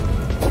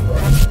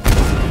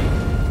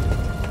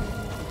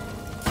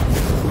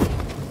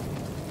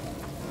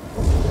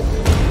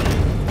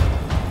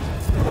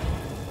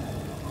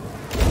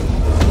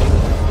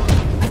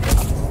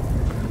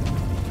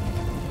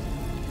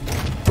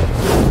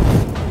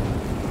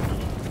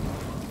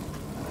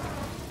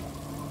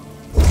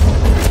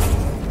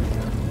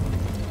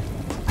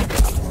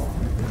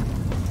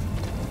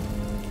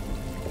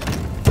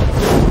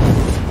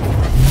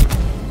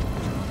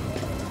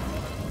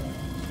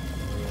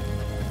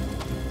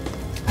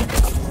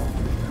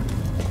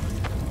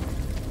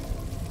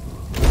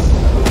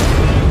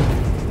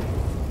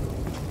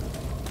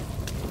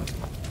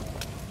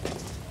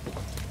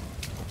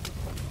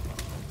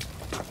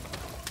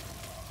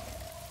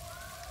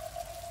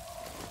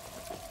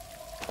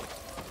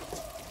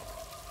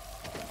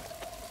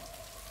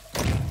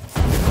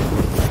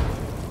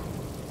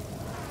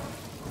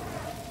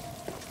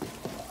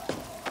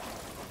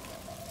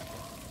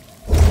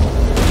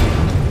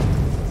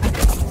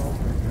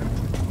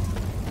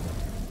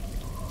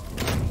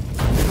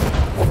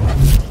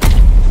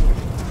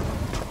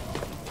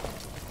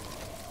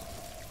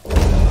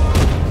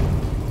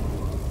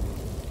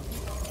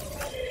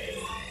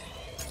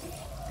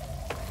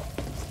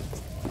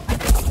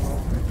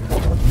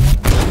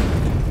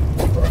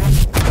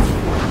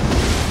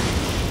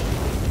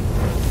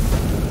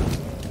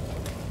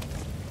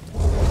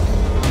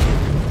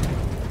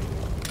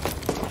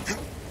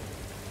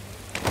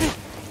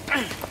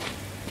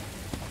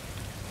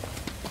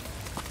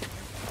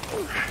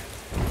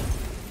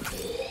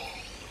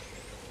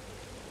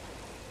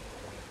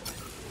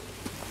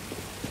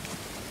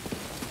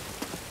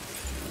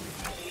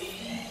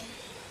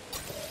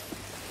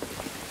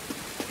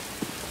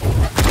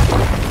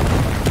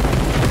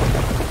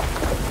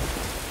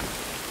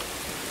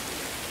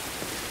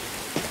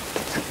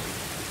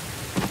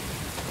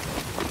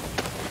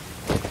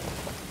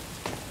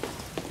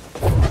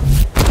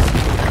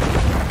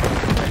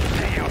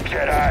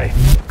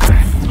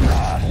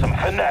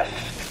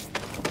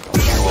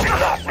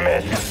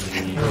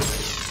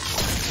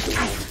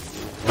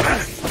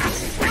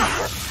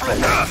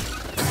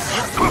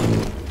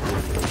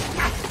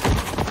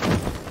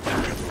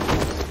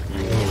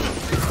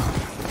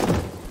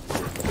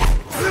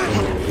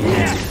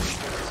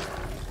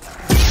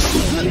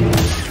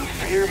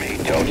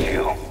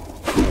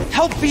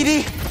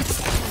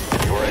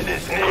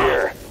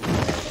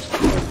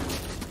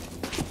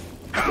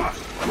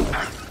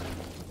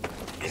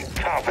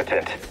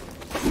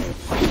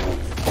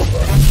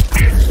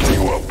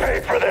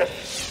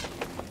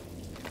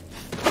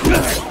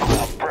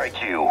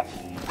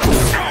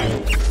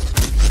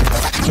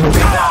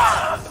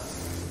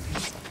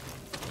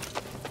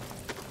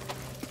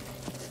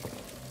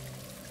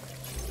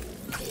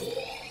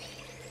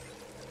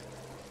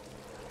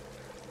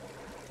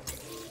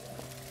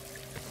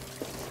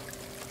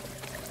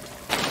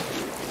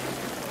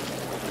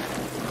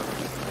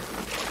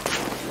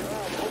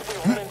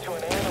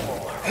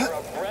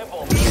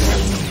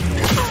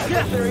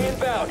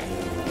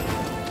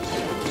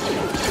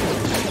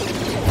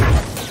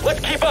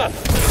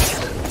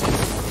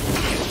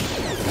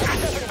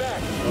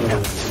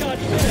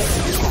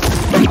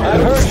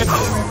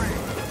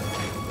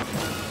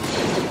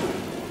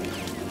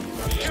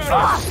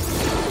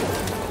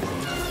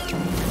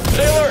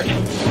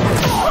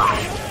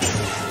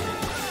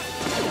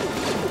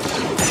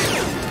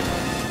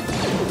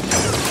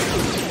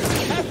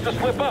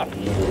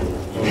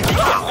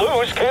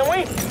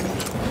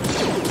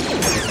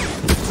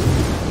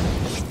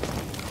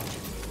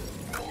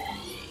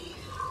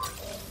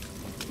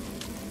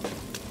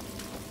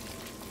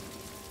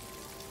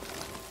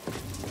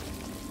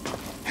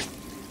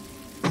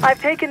 I've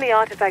taken the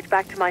artifact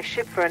back to my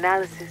ship for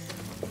analysis.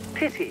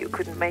 Pity you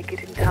couldn't make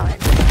it in time.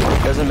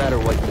 Doesn't matter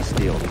what you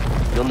steal.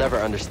 You'll never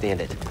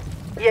understand it.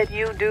 Yet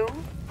you do?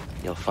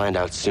 You'll find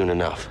out soon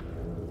enough.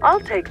 I'll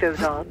take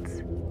those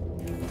odds.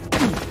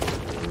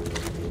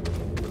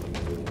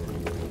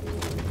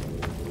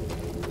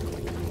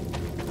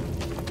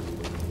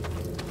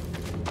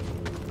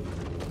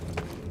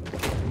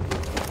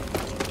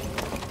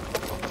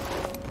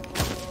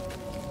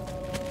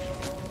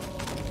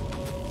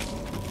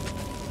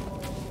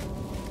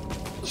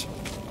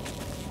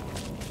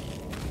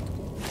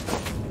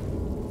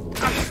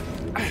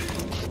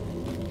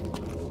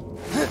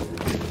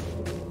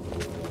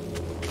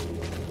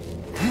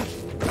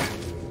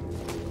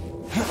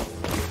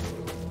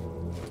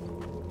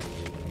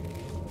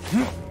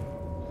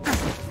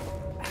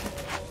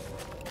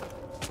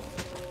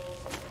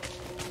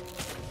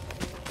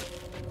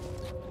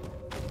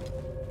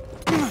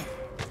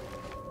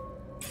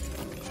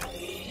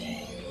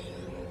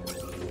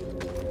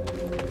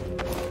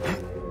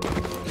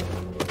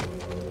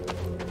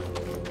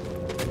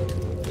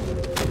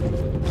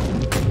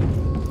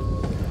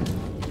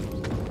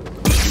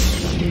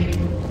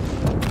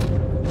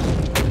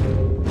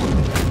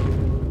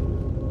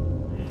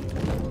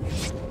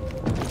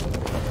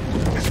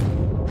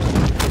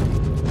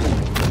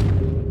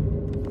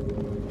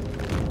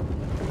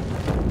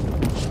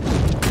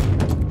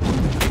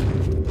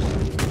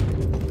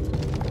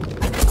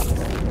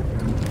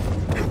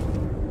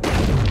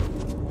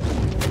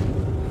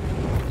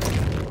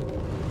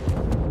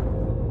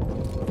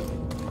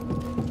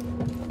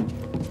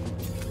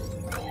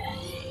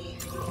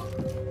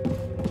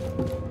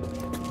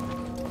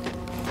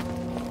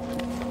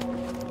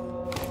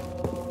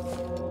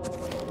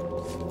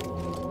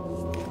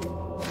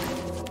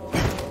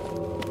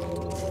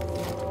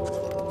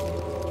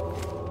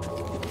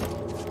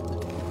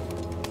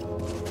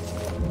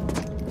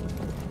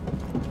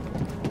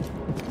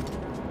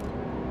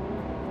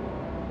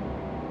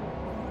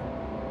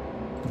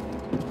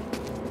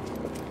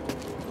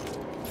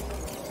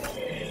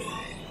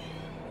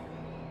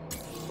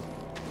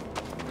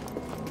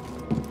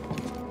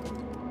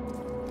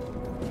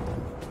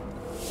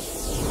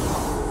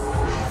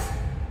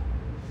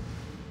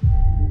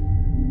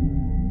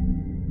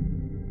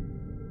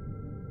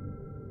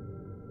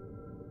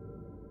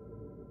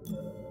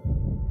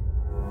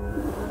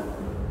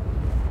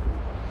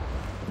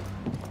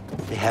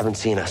 They haven't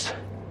seen us.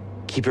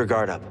 Keep your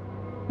guard up.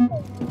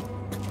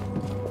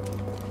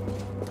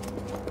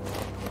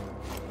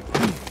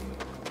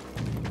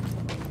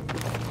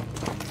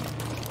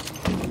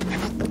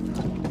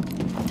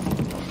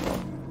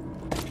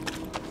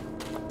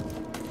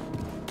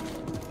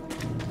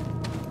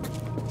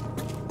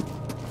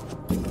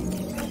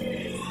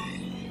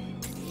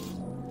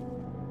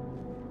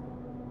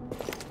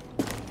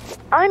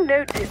 I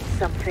noticed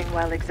something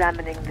while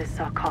examining this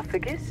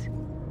sarcophagus.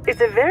 It's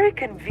a very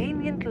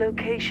convenient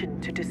location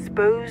to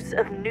dispose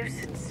of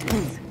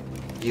nuisances.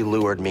 You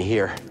lured me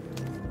here.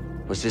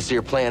 Was this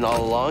your plan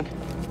all along?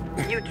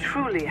 You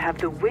truly have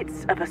the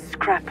wits of a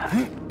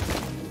scrapper.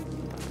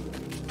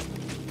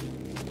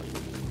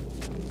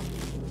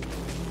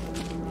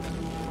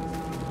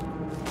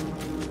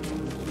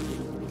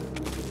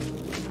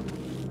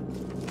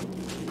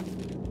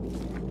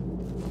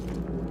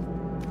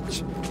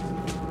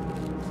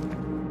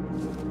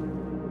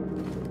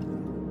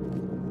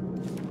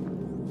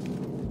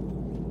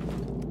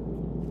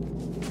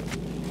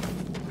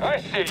 I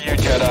see you,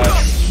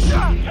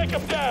 Jedi. Take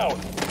him down.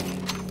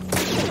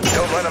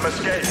 Don't let him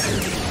escape.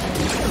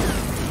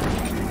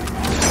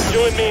 You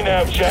and me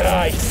now,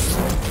 Jedi.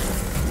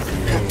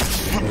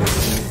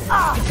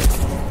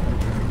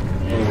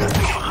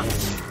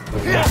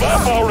 Give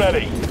up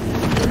already.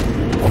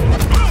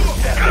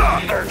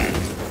 That's certain.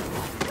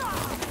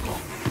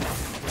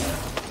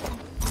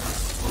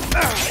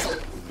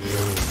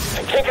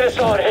 I can't get a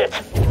solid hit.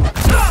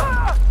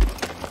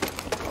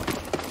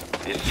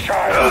 This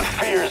child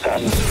fears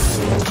us.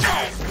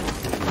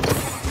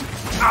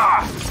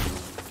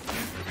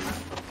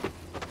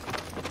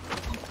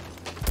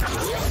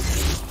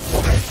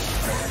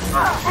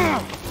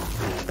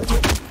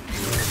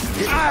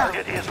 The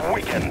target is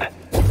weakened.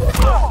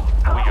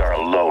 We are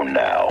alone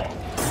now.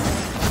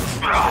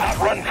 We cannot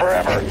run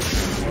forever.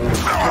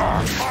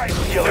 My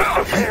skill is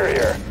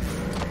superior.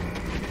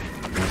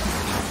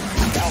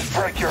 I'll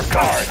break your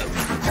guard.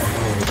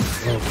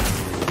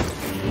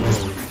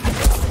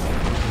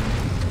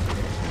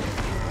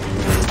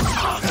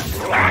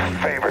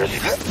 Favors.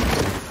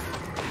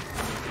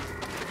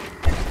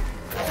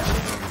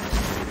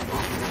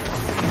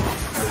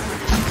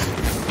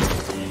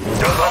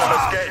 Don't let him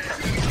escape.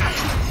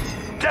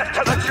 Death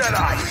to the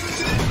Jedi!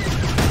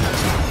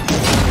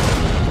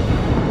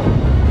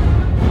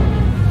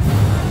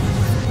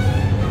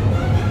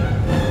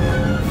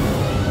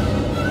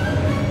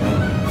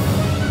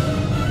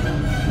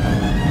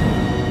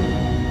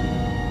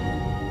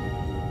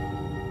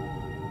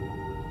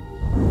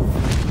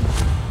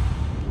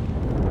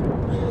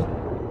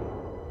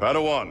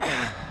 Padawan,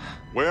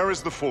 where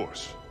is the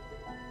Force?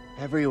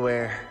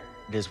 Everywhere.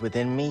 It is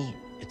within me.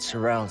 It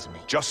surrounds me.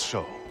 Just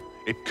so.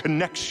 It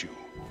connects you.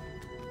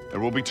 There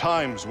will be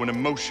times when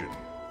emotion,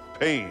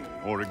 pain,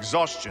 or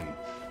exhaustion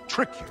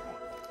trick you.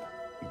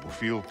 You will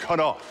feel cut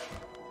off,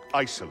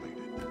 isolated.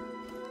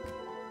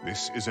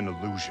 This is an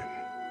illusion.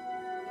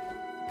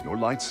 Your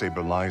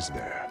lightsaber lies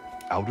there,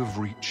 out of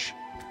reach,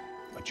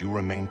 but you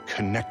remain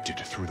connected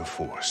through the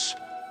Force.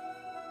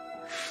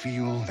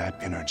 Feel that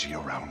energy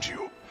around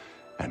you,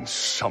 and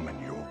summon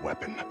your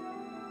weapon.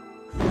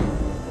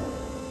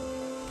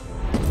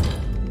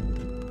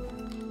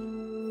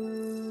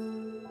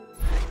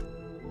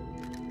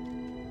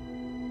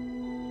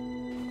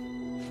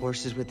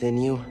 Force is within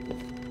you,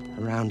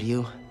 around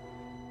you,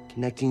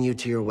 connecting you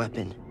to your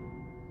weapon.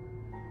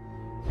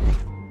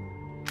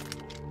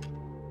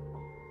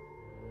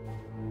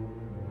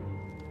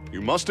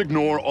 You must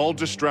ignore all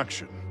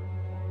distraction.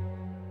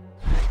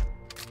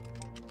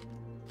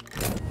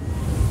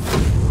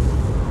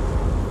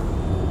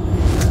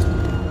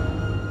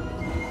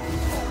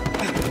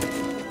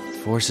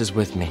 Force is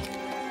with me.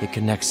 It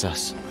connects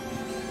us.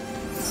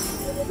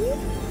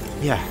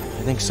 Yeah,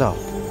 I think so.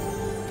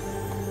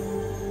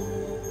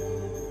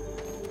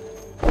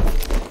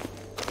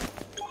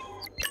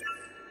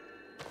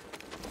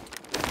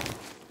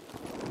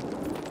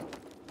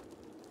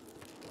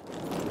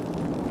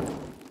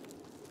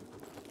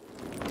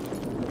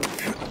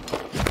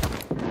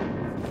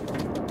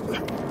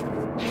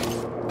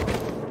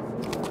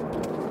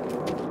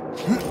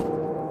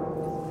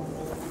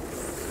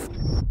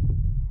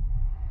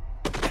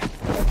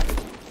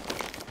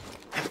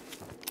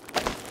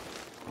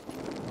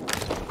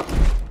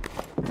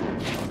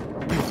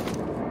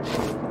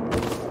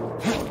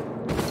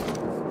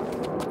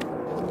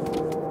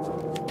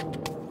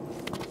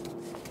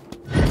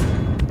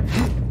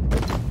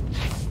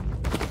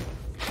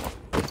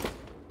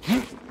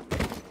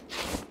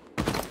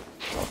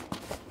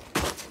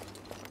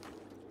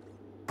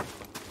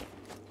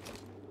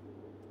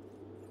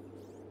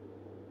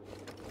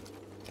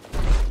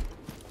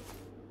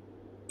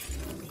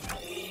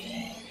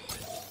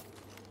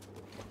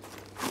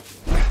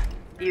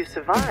 You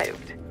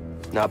survived.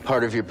 Not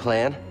part of your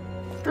plan?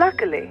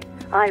 Luckily,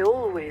 I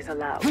always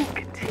allow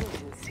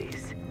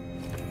contingencies.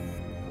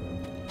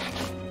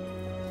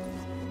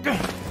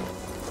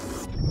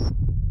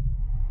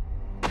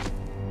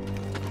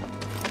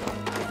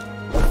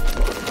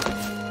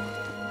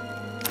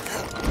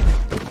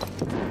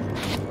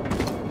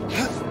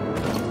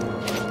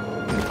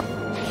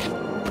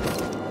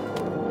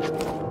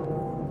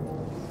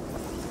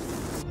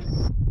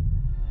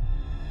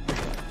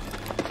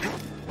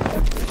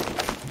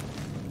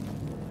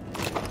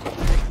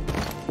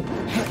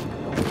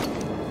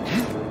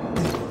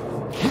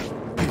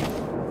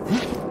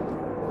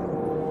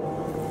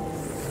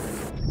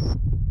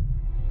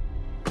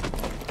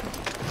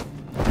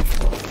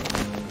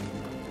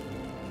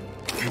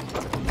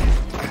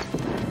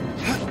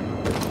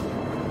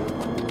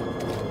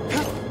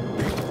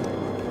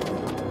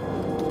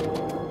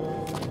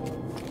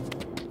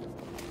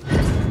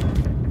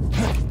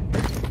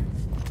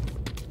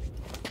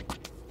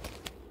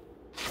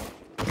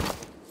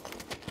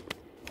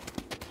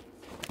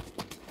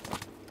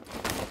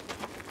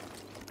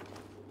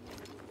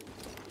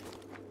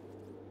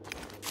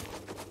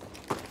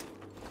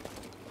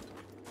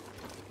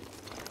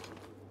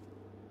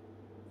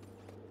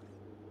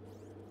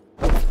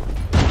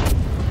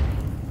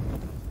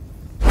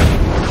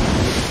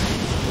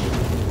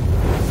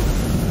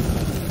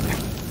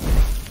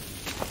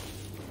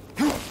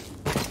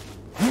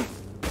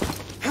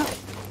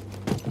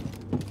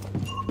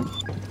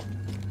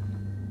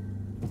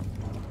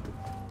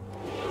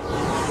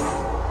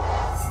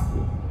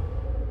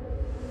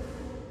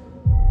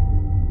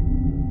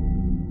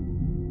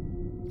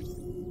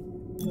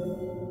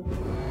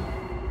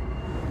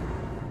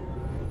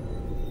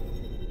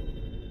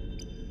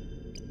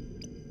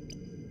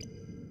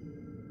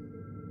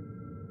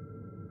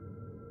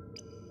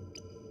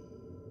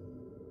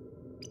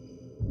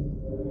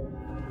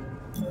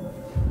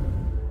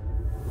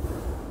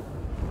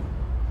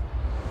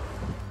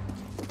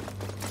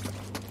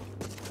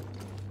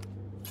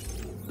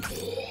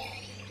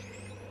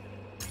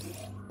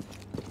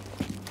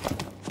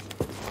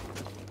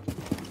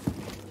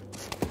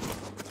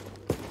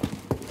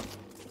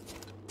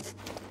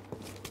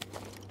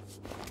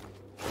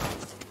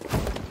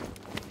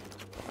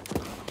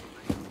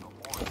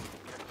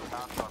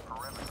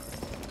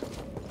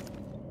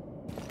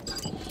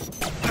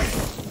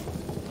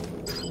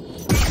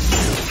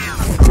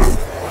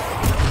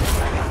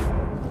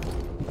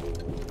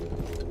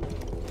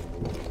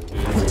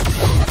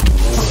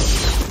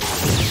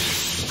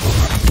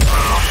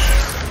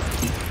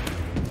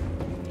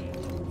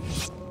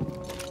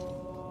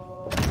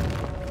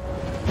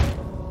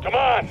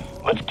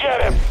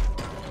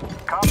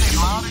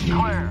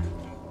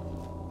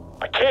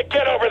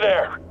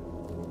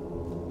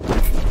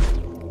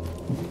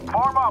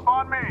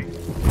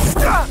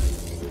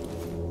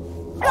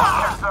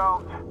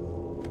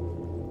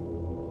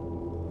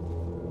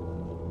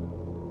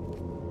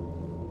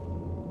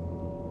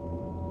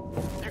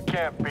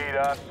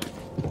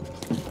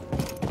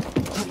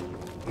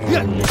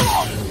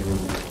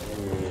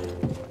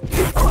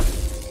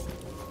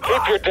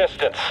 Keep your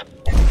distance.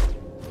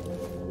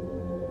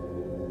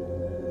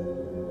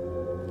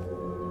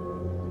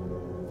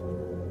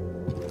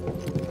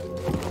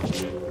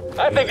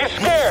 I think he's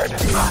scared.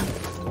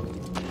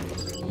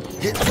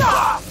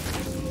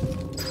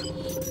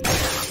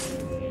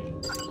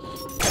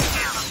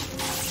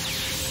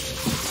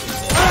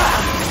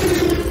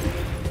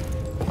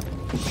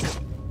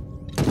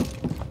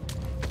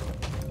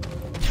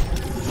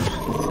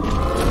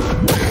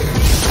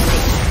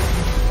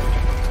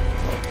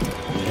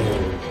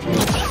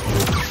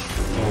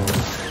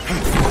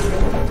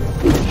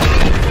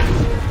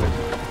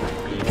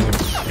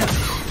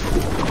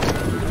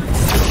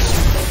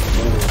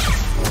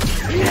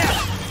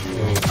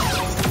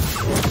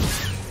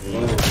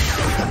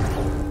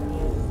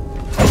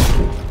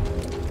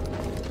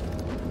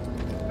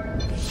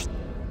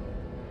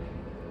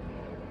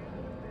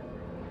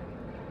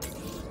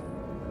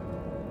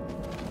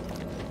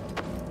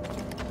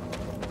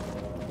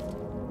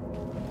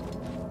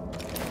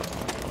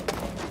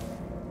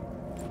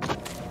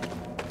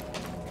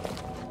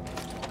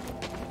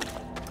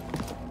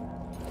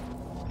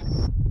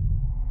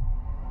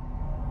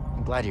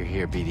 Glad you're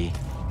here, BD.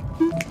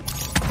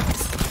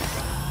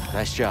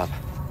 Nice job.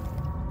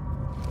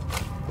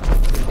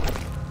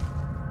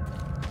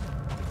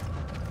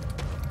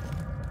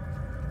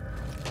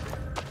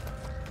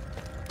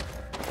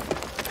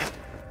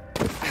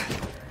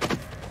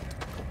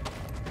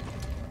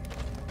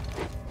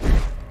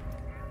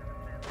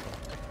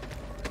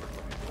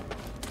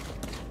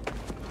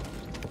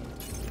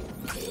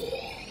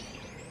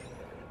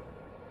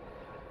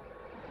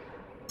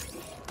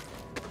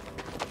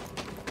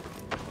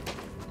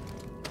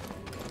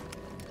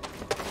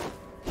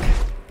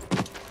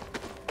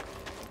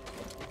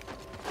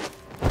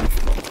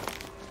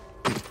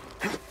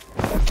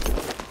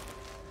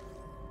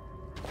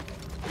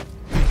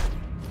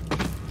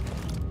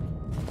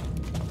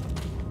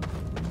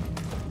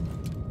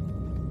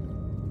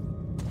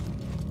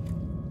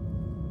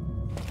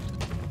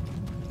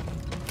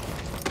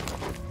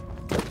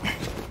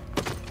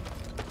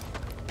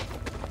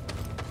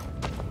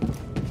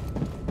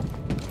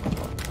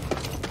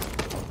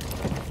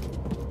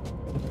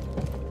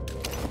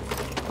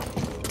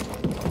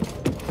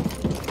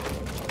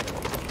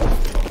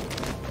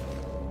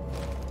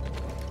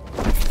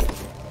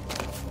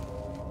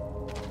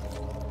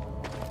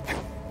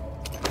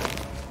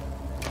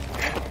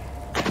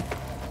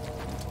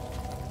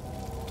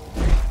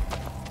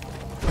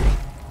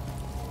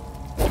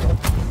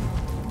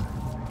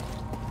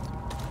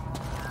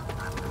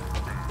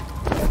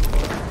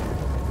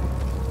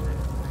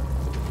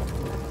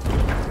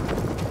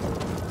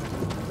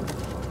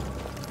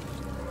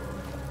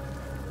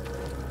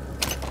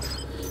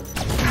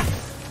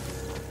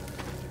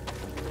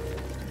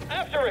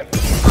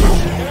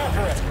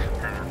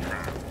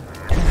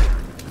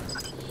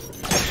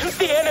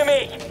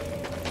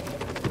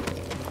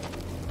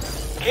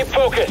 Keep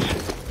focus.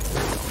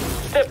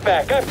 Step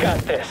back, I've got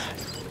this.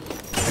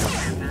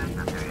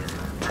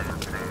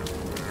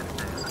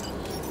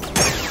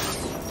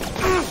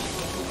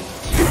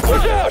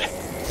 Watch out!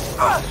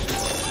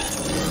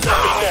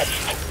 Who's next?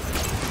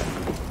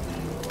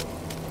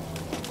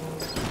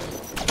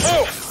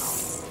 Move!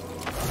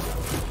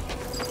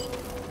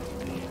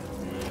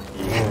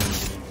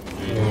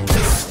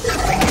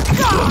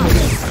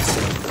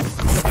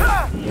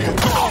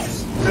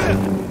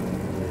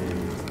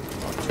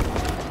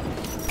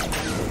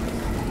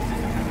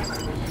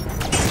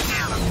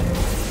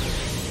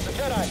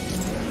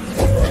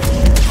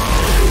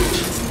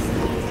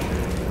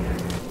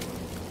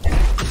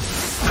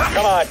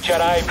 Come on,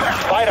 Jedi,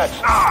 fight us!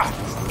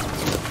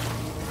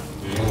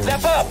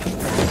 Step up!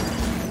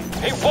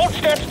 He won't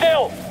stand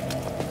still!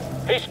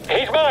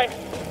 He's mine!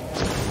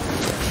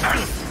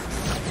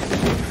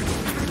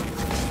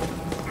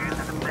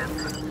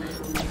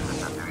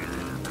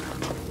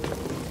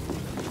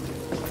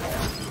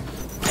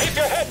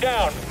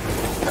 down.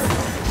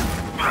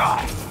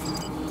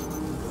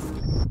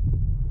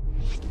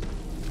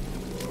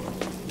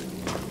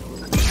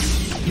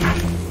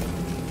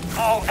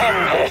 I'll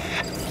end this.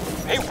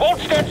 He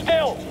won't stand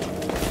still.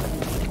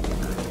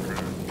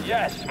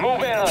 Yes,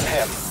 move in on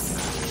him.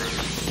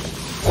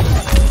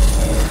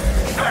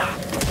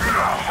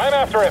 I'm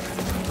after him.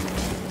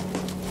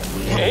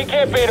 He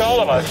can't beat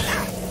all of us.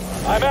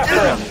 I'm after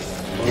him.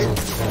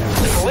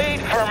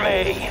 Lead for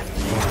me.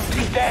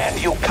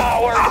 Stand, you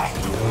coward.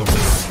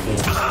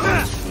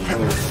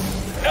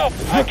 Nope,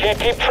 I can't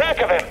keep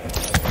track of him.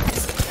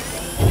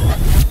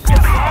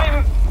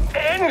 I'm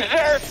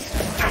injured.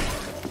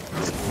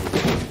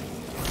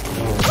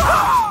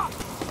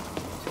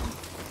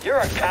 You're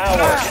a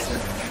coward.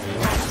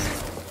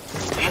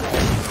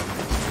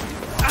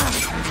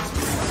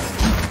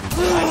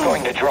 I'm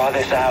going to draw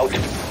this out.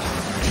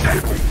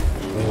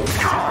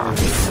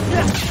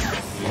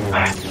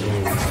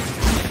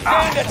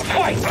 Stand and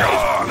fight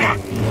me!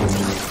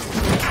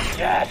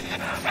 Yes,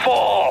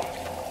 fall!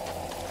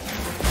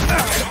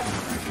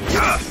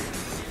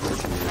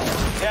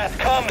 Death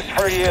comes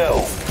for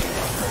you!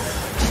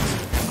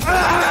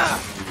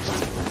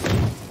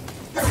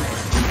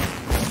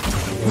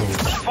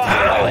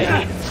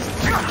 Finally!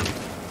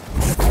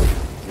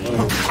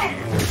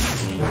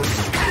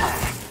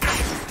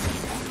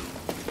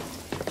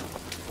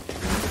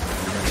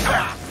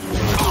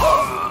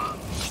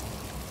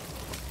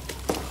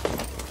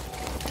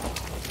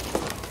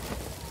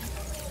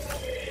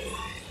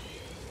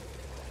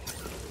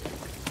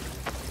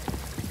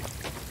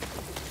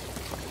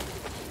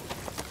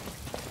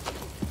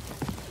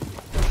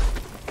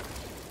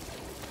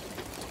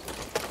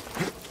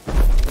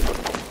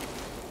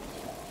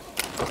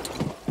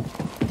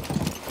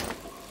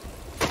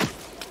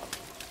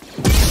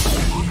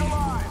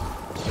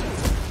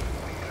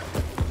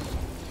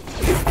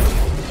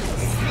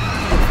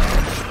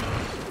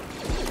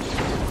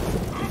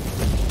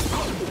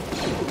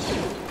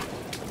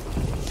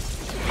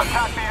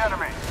 Attack the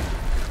enemy!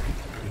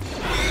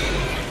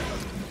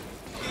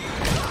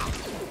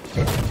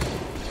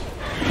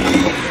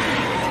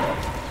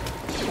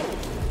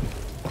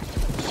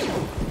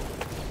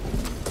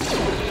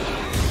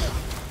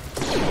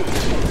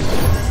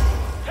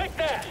 Take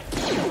that!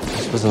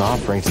 This was an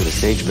offering to the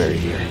Sageberry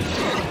here.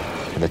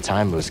 At the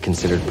time, it was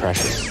considered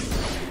precious.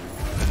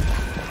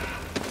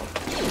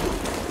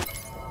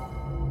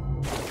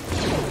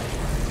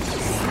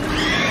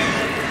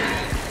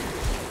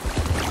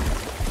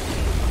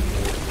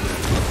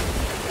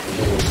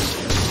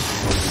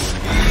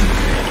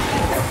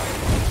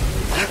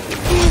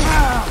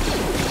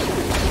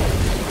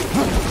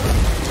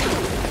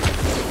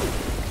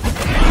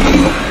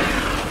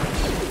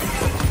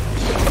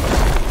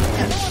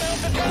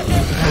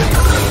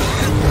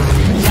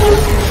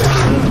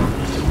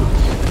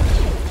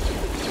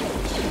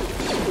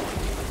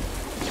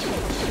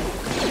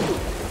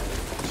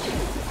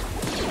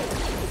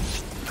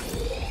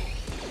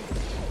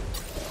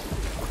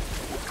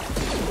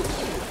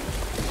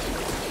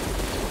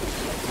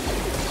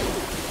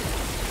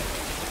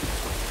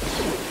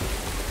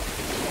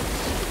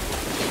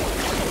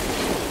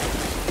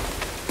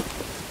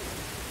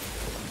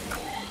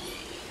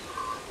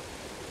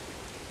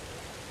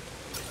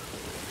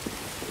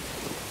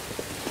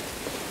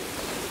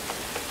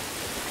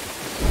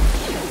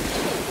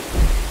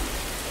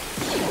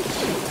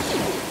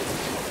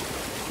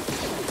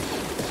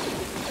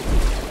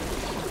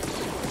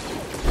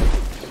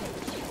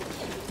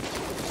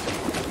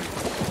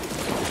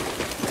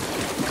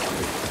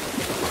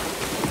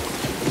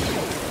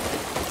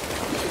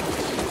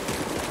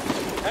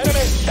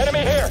 Enemy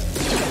here!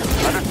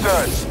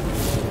 Understood.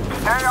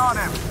 Stay on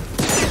him!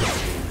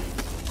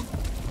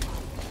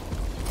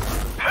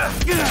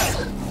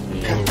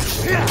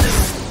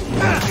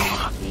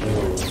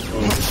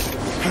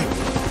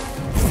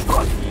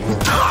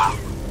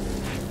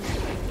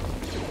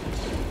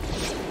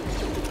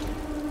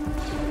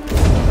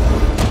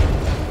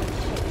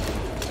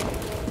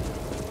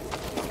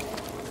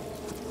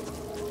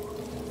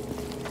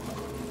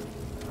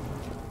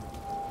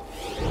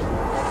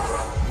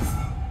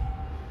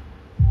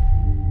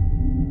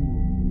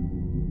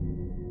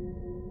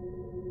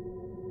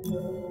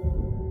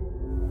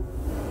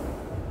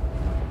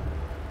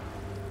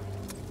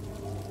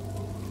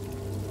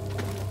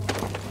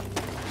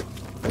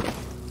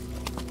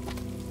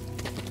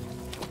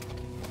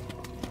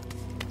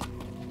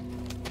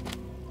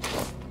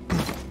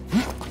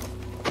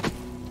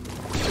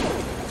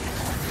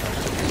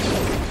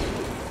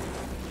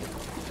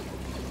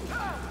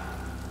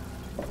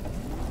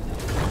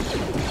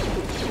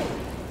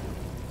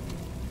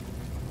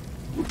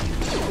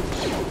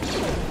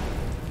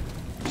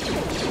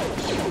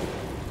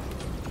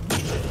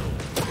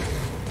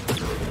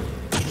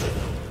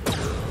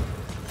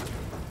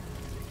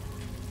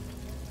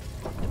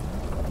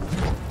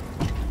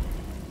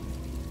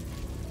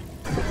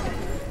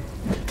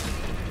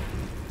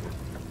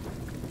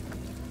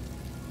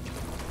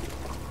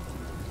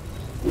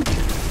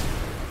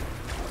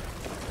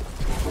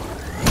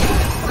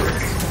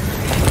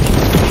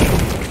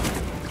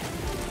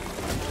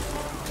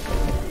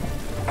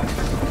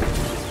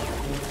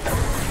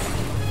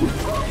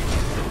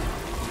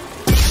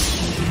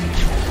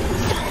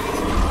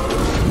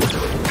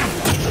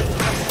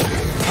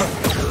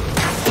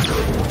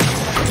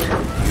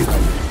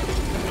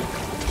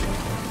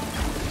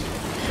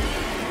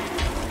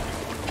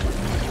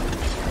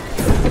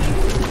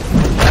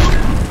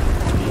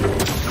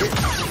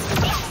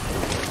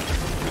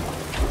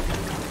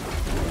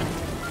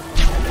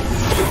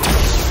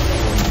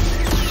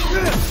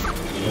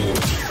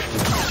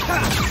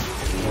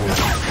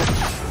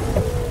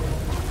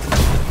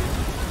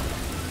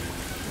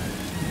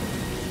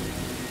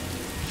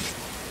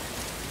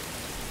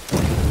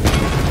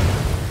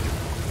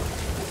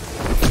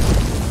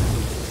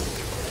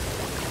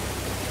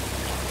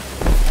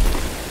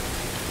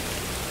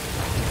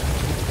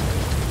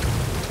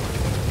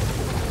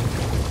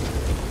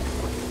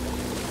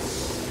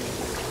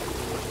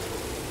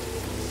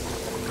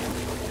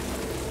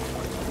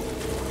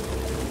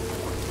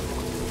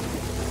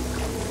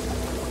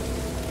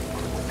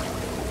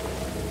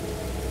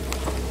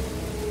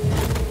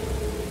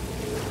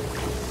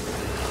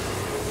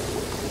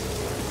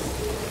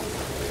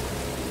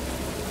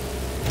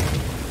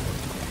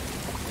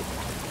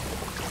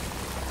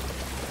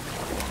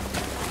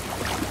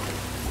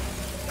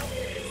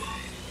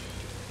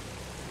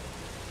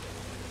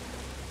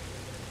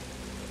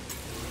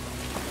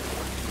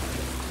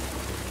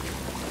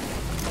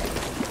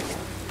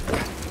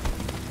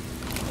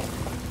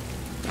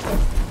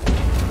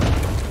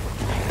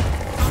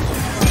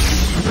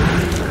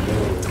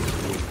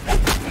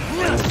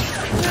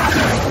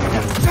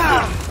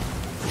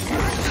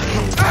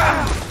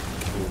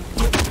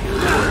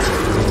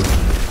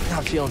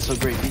 feeling so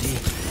great,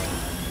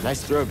 BD.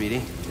 Nice throw,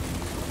 BD.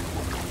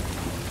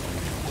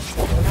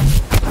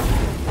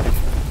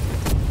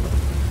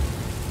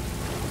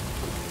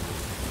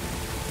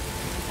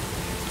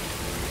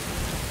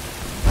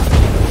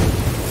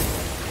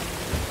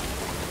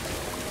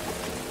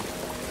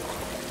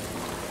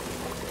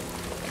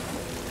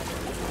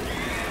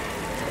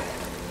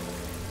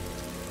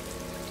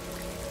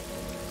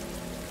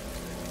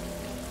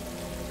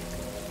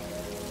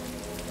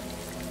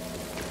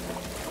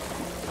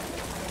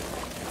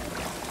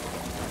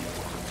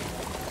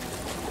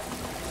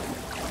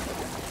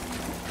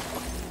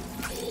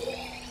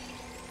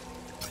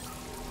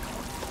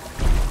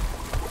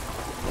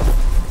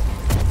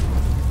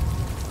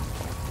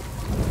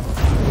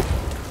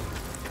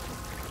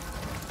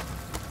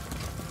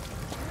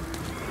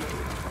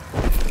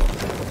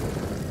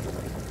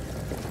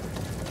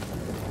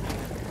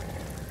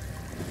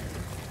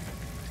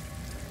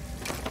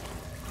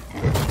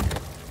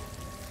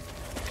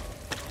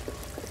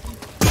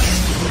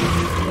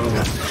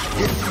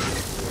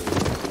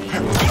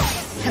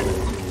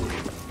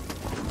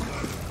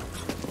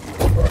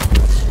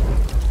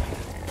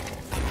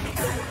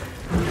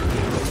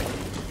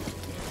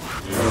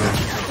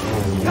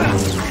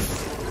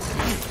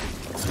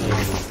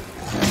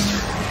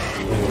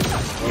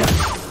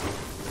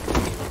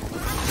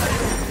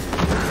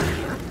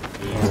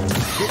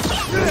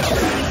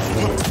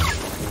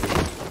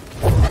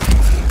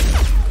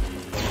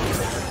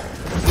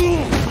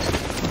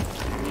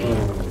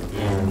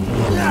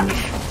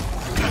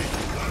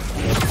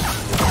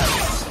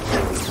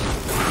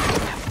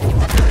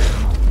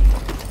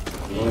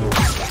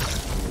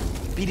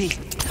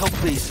 BD, help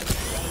please.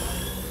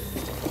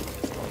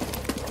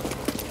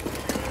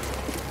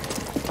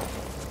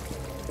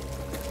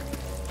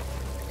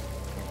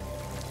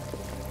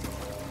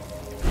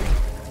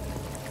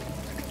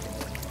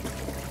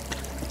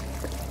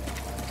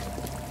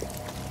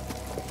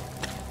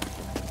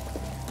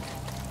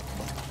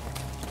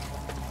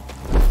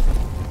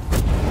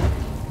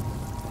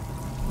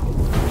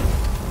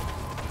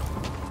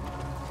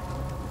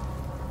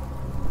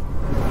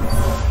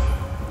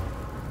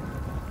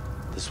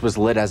 This was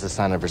lit as a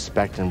sign of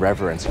respect and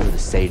reverence for the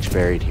sage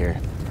buried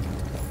here.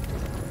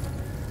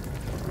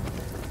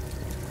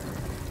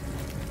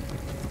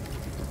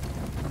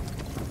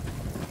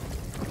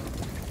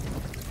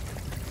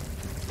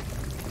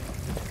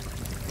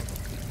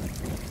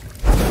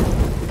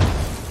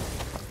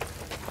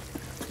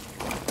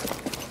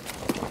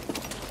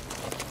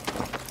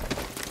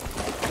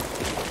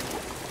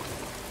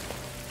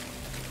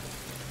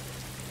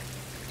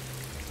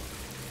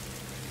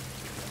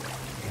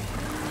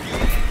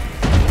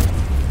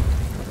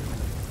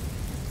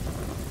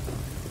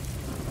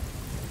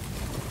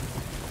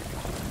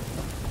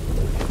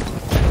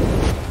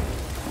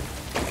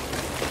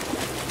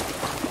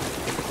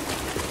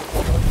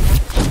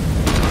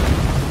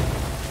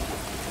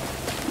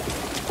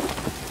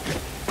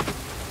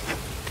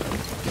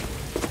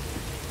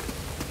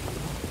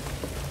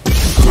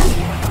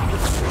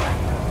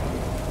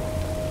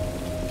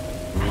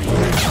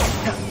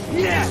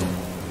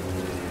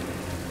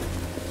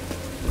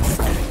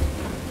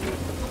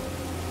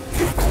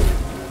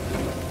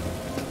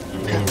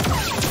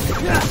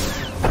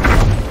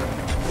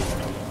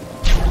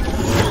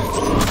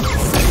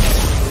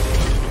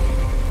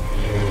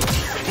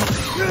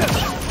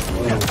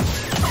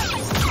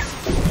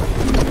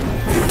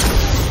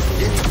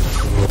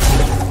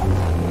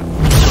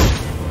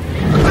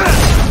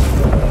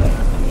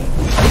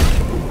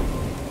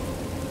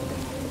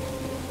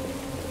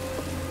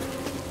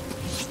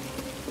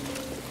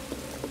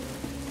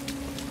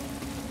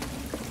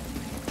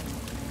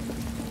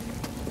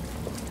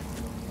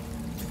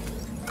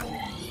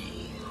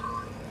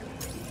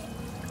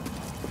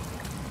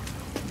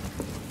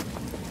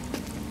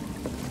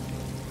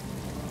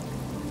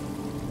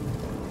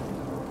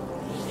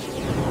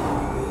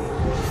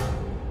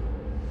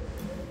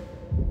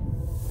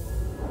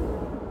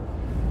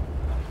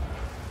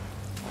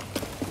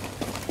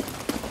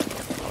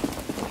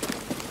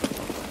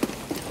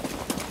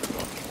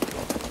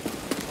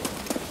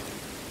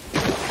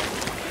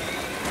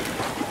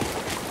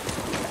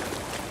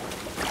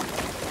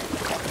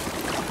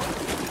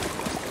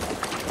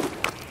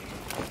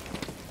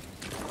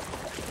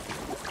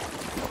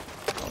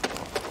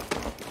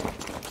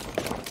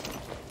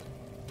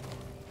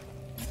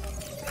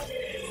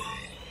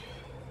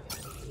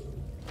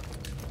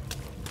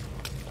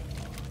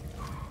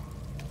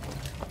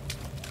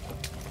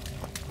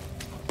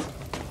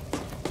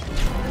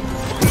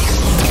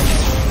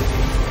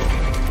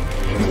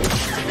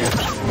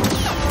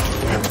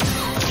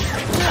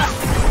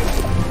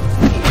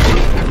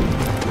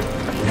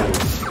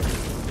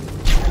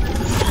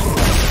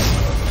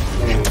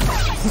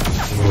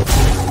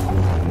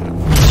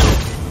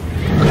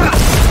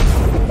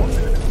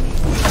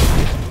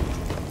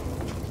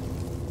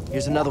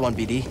 Here's another one,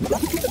 BD.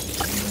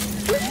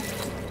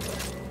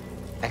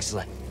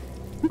 Excellent.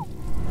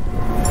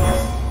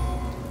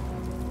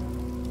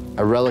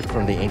 A relic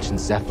from the ancient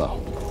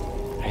Zeffo.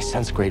 I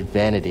sense great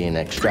vanity and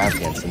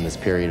extravagance in this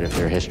period of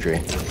their history.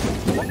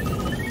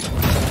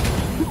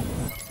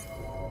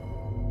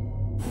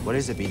 What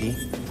is it, BD?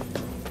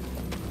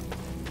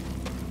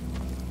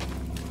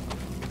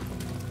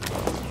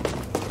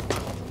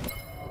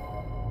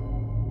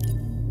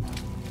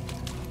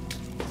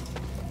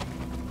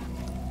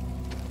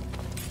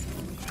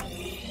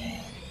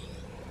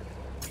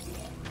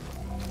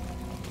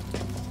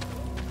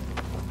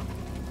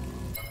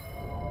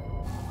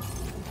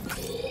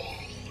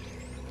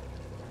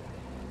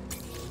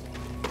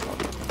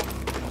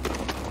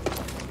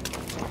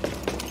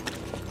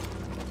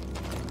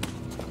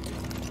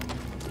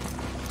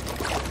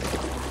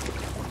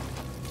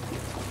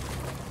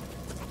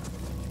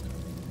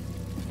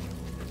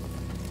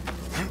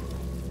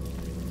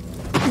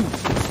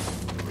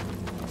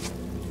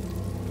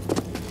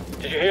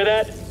 Did you hear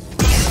that?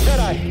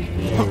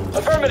 Jedi!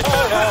 Affirmative!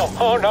 Oh no!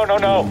 Oh no, no,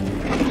 no!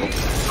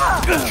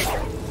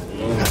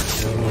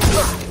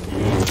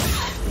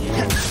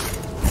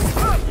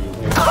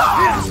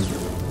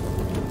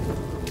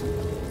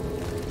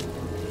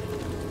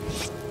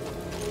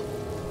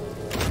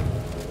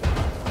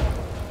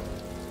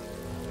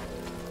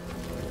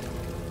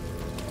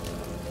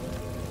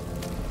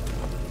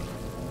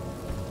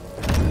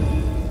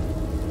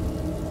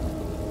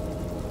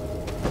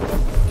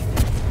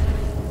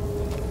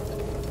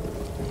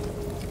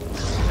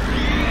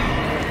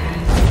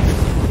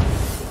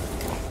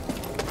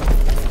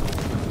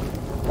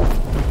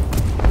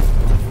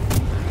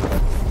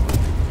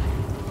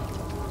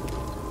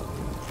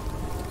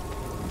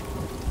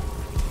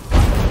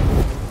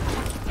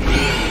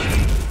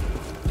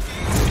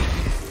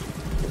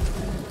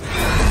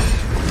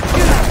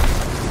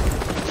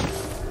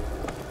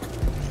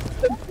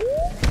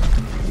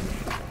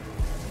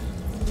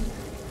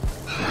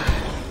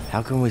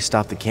 How can we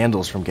stop the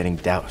candles from getting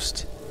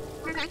doused?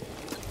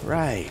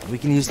 Right, we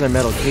can use their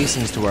metal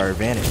casings to our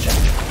advantage.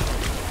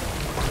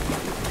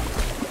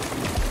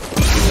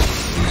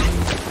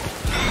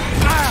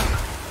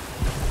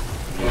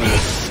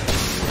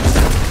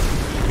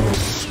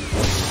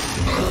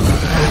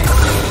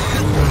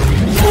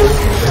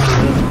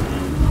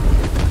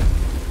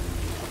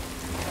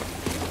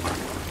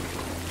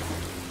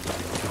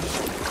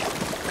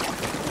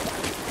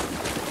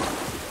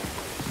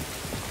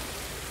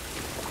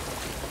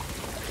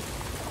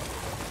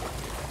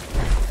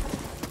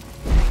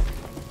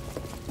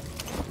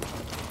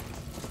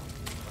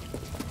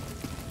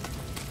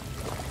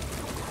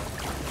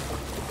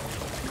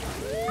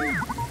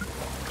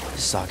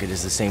 Socket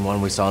is the same one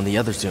we saw in the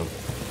other tomb.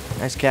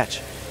 Nice catch.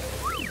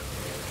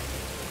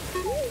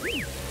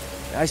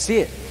 I see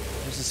it.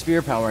 There's a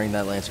sphere powering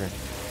that lantern.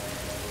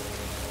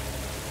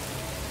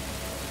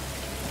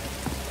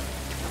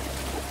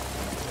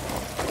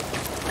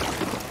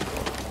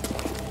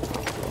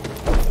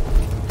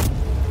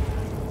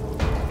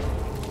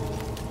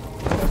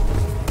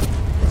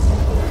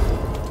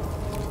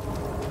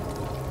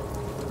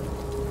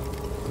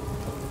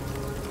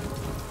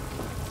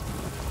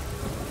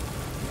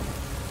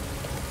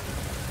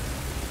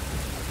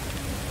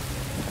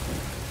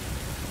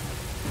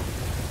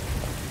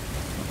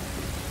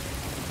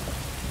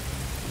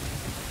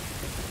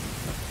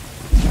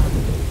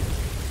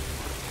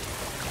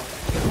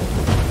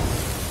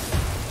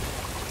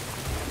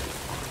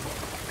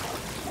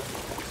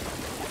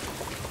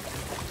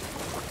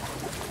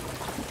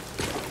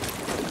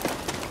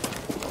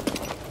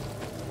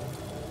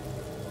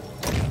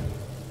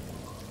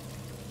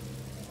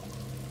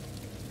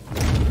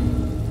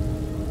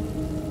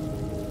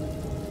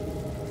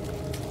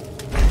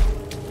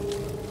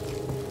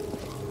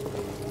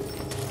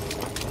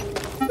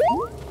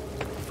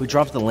 If we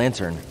dropped the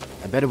lantern,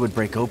 I bet it would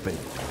break open.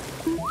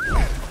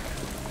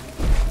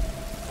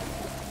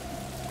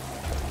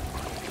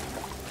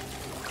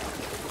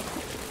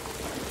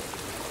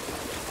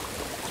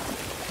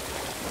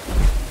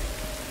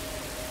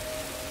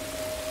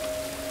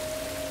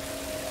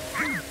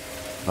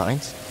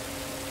 Vines?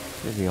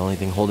 They're the only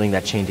thing holding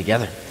that chain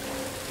together.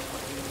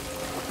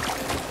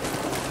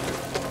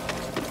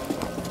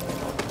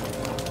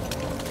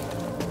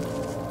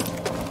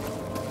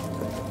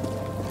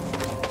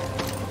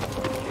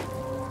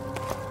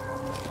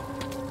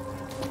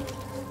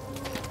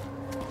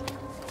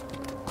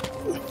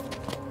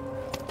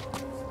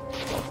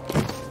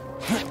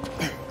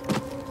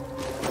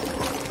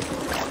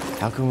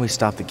 How can we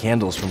stop the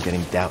candles from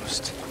getting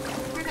doused?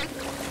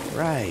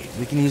 Right,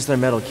 we can use their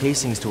metal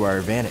casings to our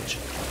advantage.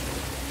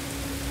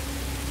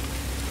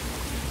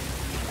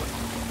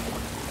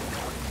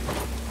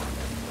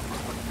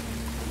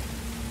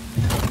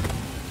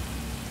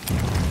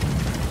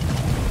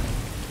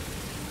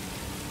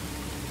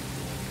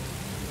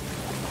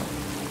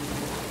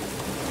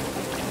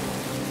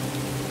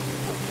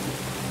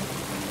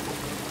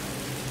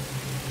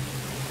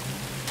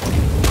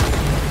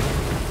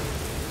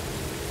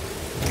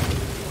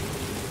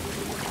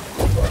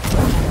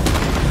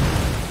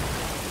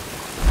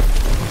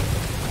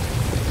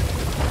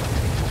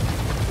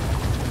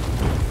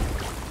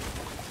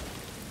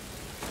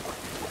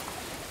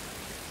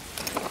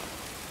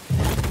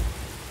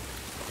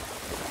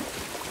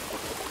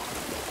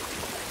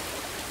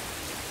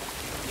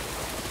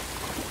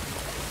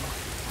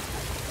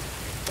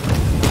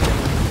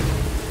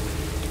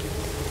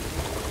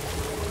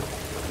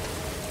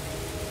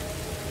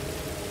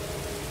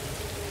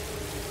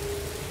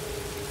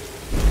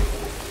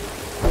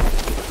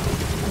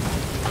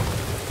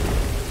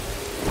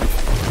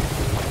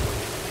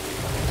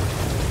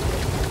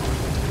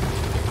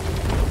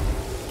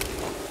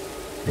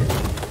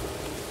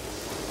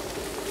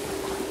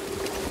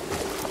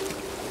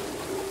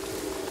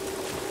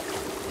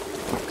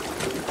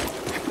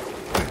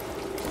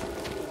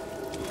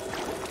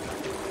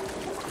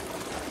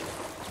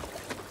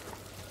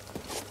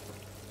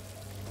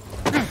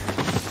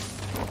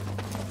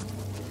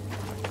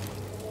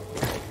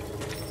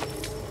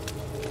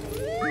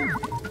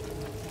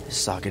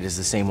 socket is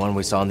the same one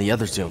we saw in the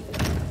other tomb.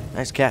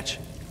 Nice catch.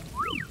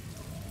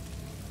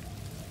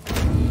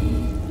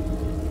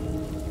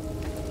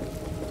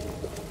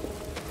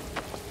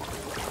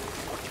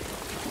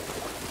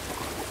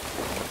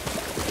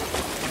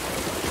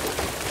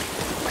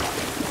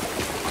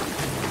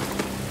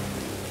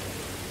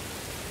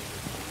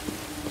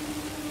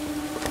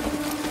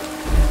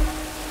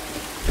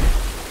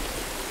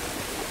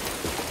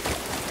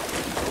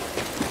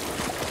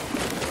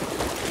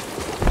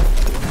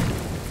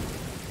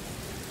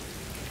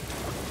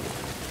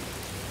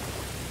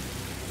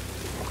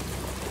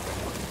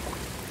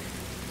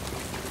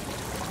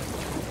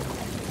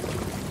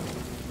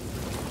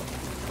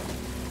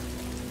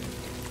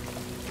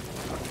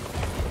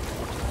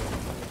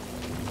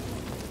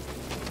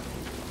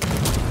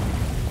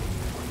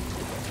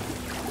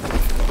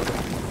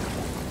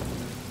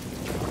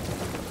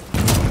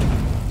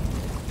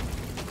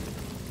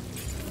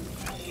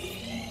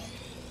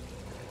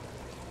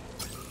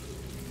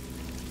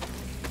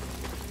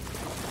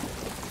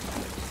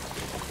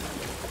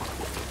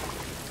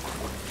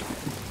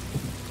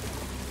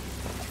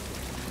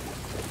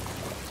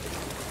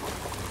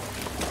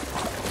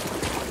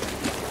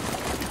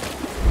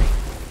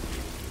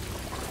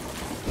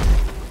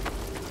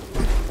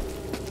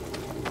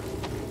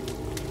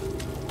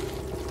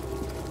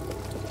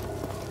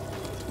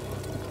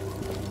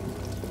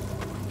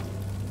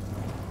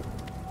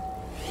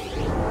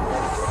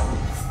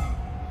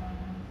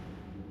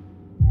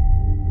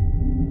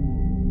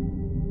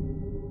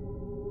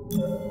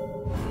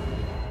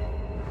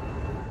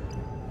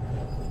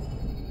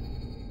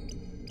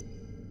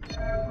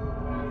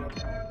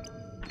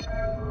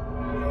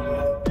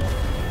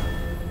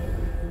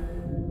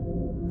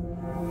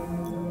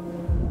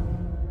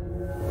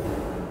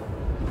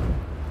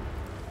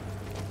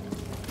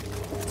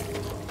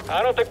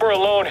 I don't think we're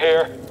alone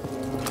here.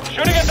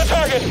 Shooting at the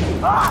target! You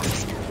made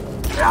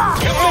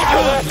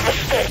your last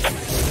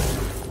mistake!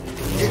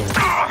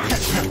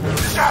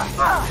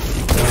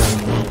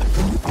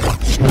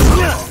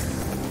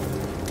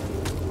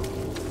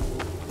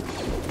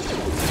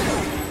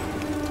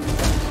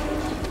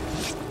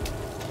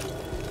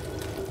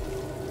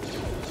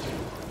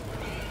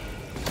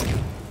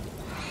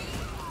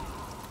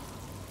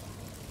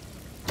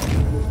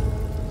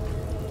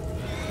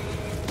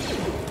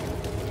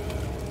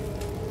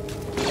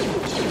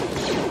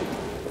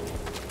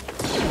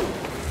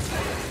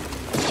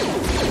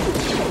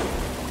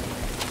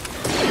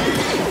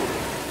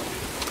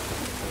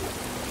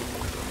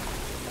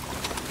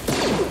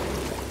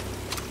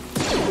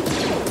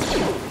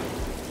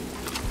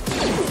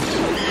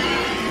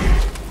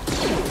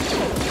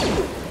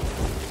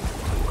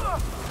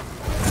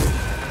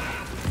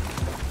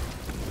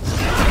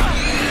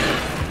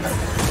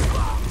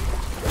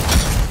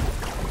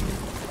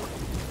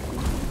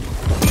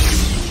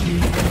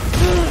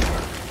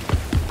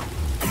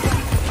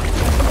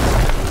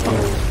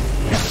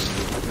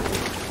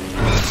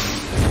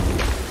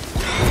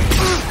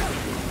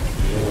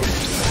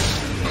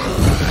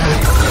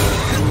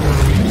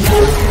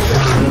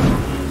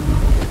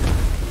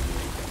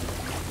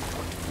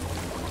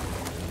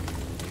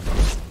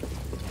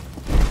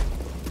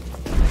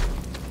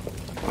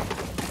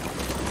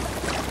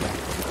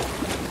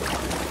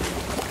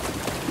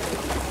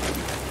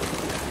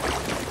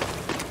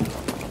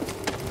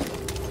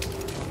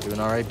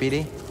 All right,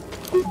 BD?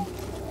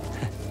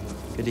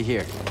 Good to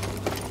hear.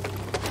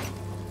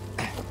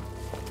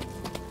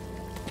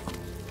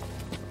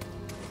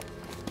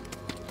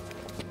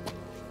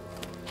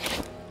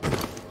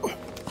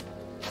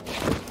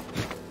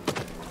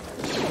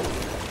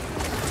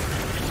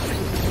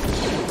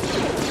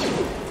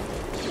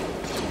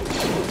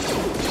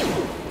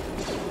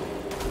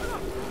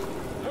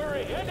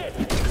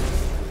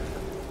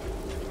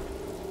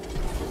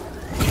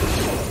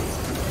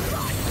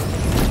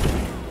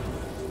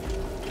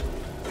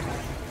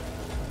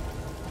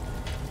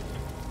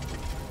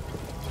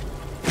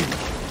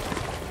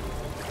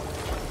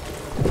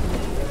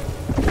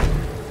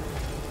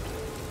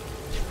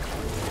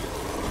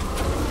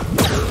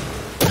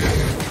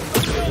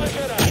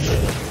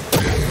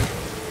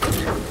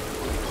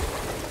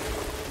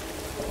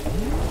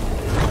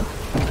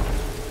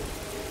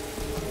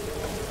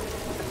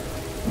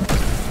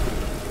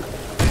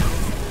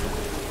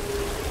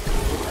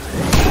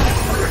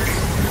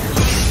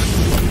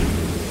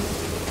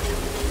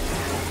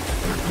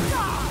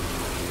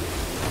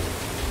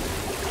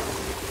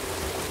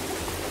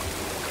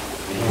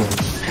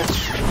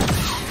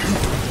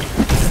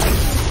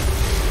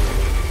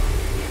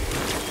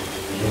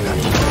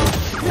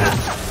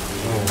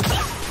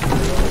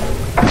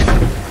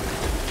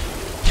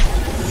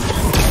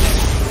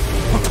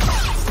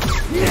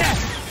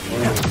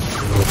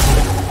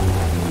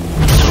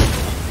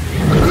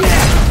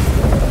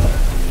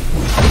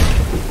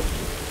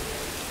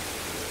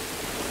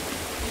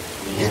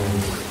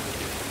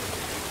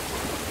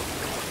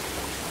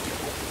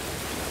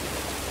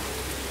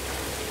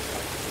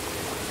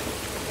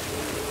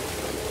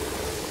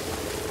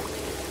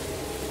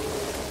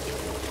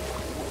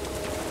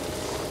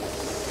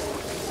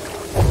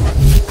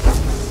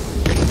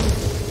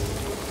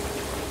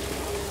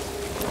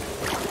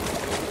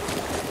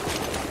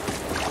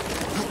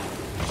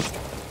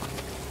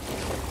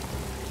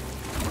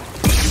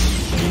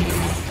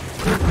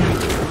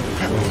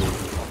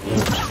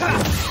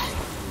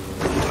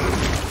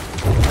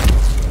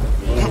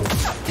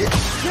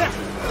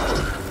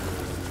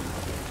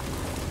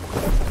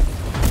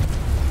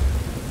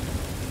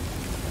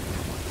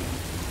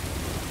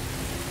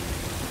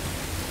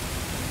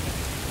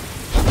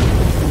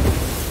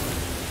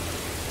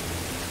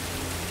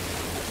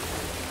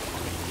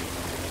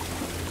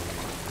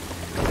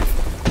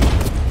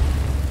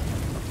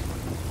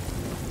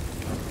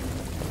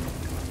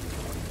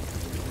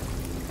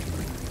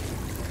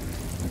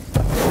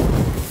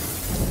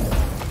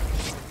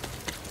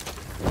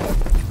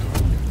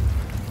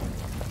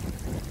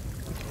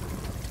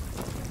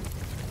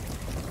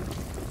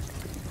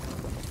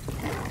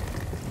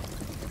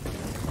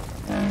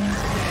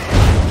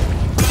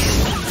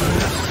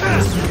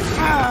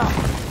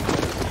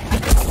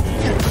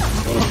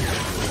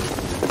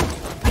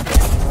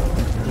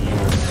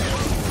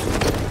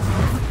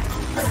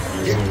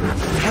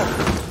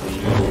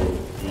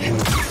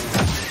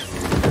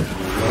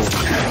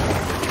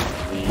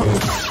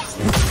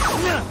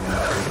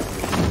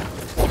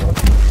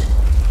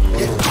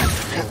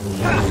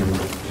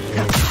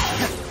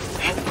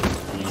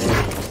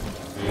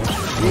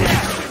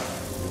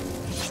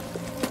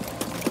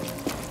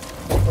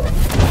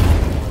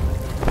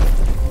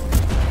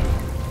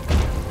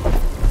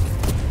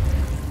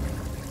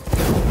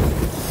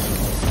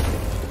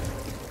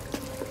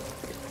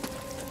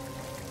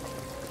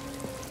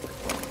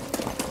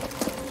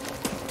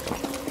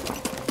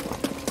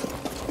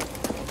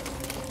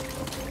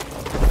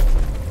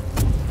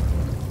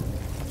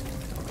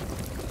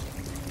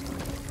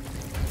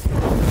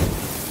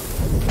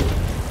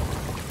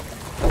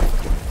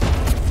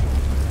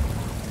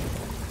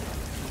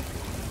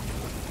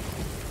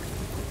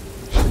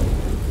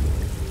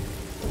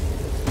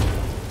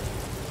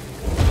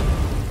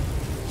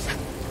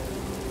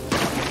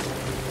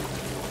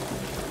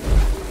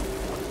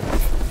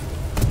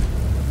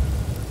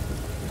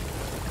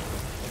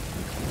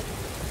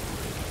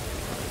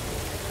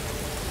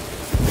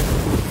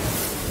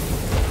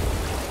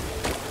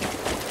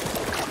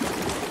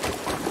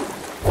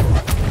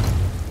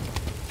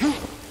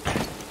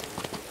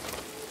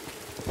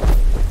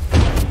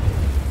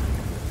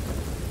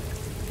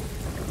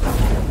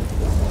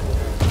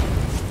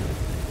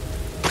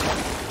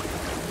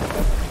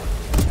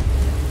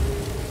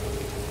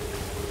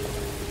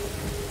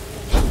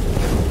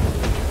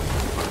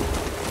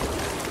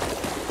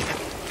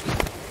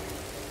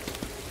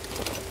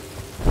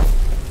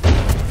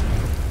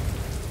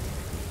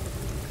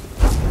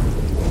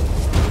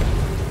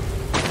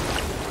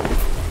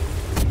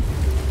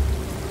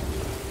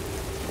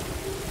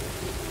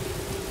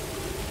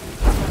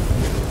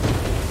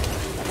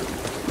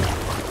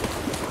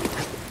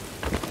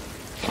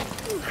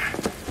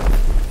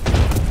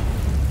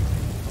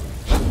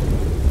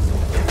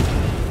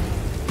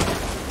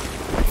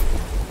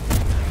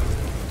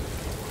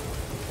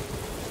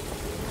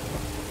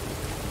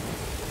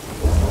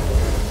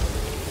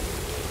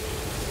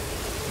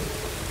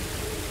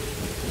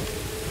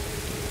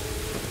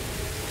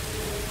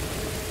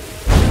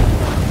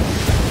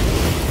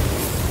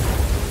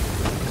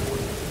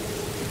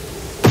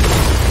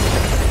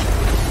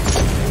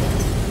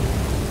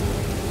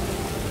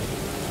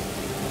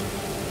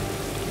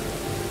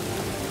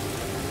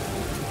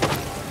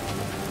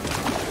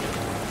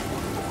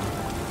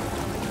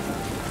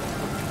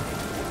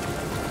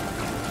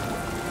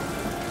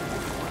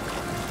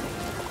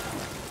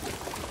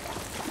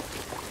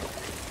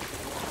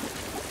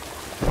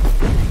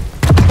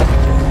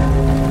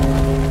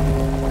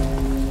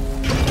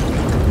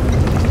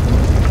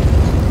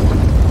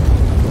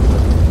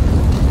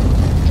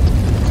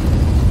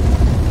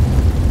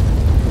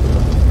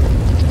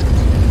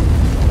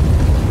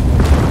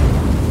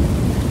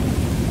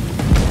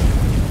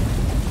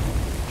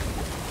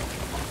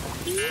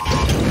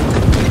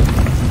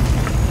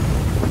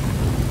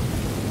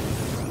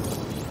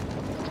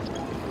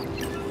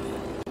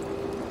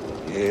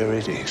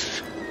 it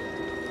is.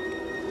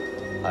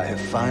 I have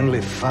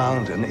finally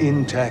found an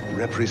intact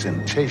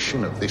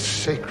representation of this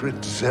sacred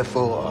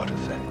Zeffo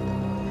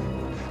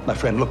artifact. My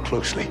friend, look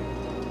closely.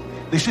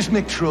 This is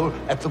Mixtral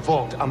at the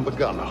Vault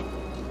Ambagana.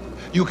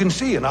 You can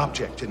see an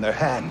object in their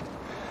hand.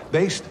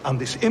 Based on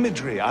this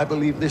imagery, I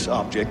believe this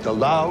object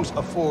allows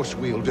a Force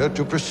wielder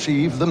to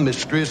perceive the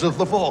mysteries of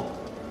the Vault.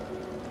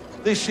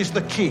 This is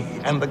the key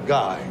and the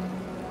guide,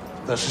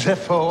 the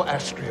Zeffo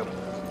Astrium.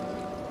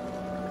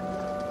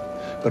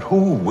 But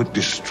who would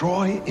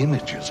destroy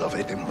images of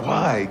it, and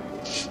why?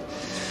 It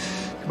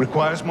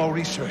requires more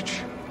research.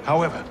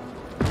 However,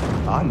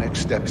 our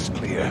next step is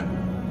clear.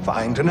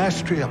 Find an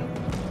Astrium,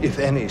 if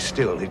any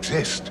still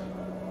exist.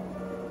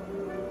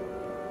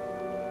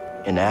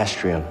 An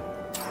Astrium?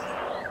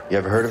 You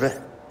ever heard of it?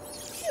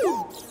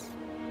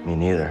 Me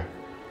neither.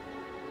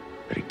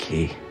 But a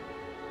key.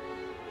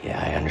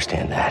 Yeah, I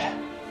understand that.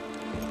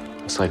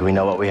 Looks like we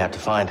know what we have to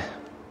find.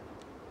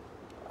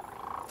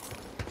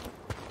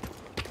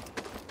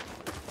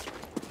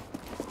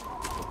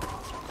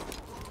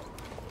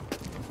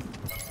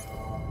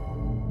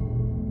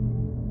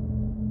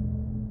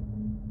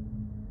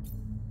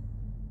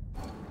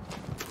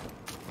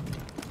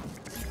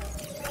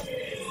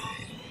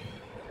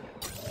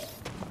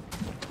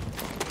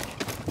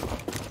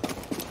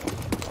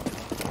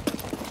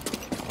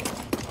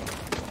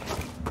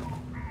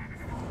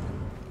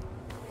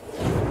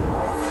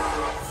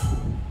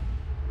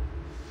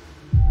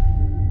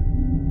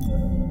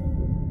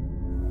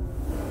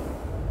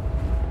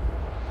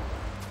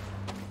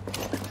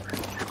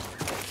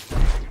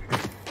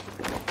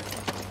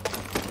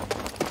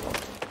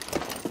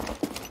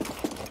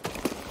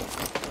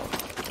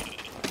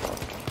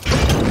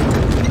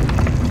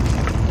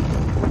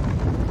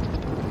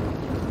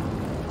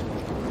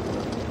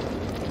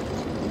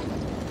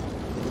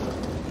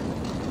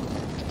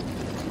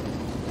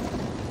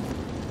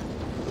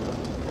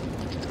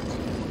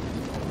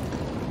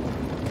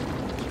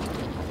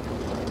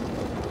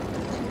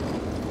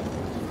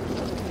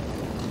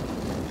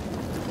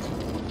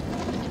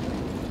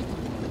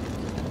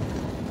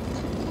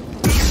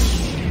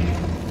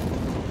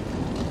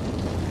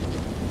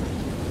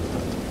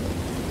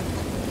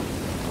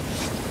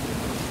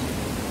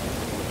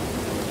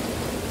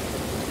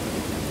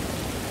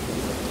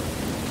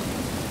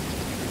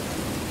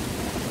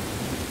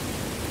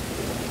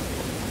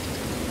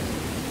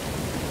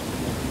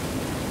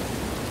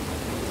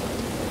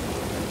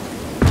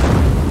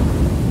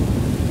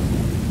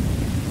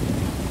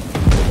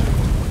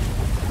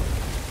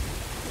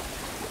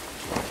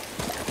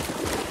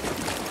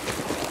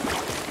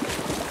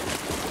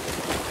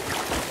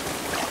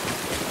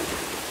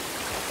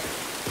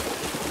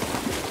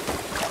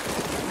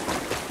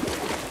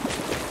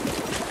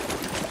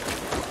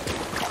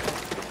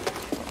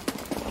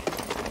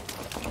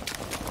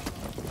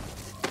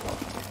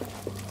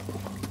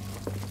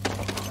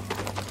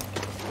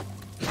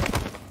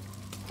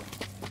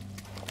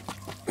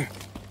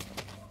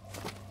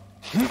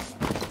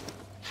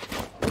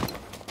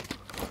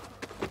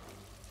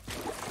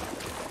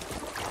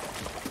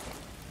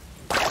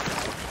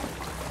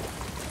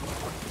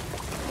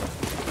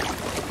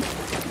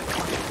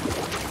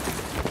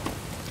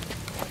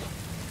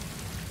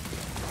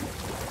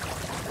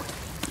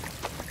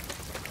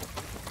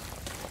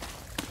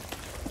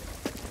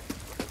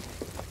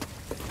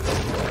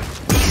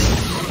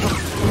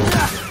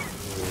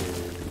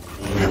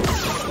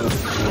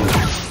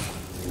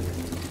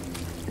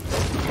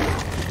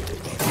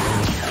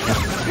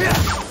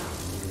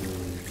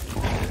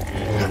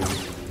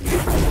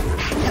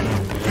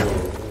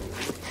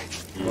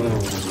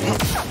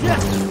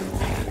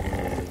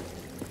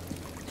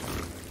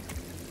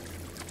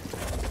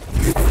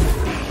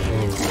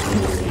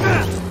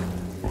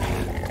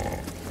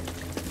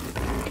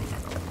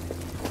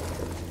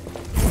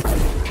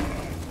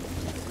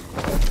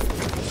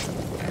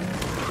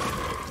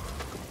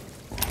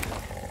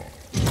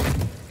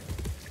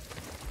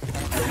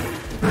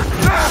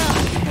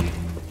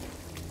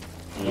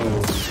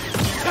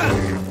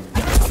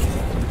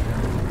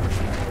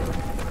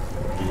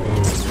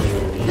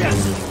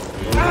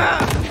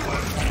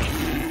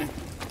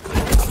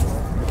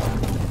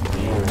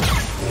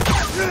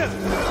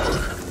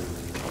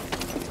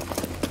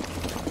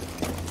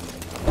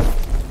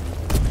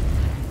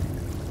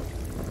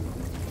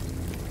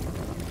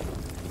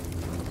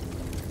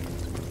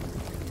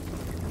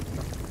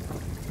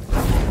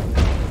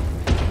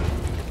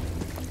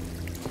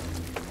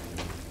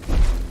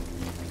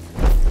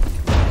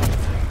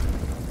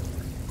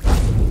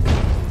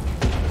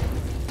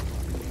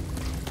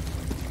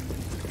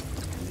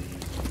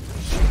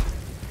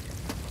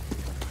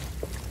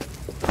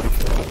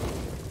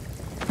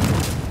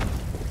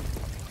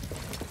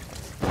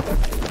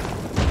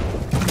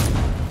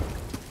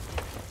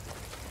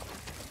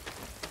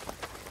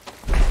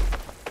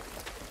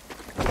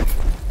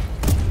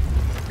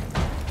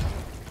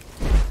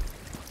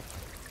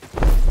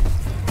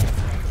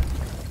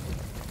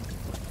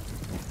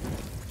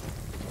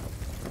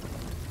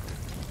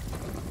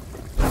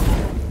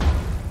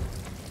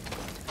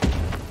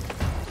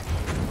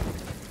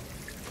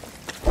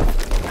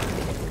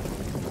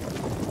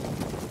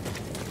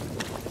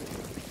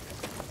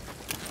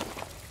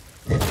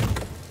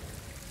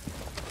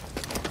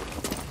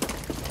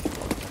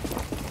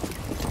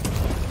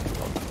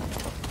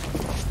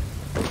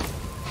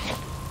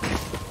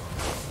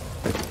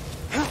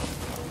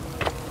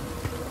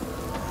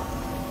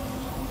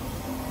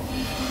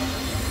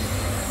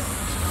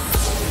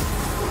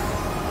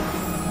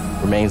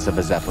 remains of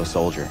a Zeffo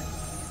soldier.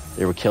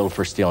 They were killed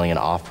for stealing an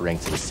offering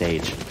to the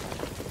sage.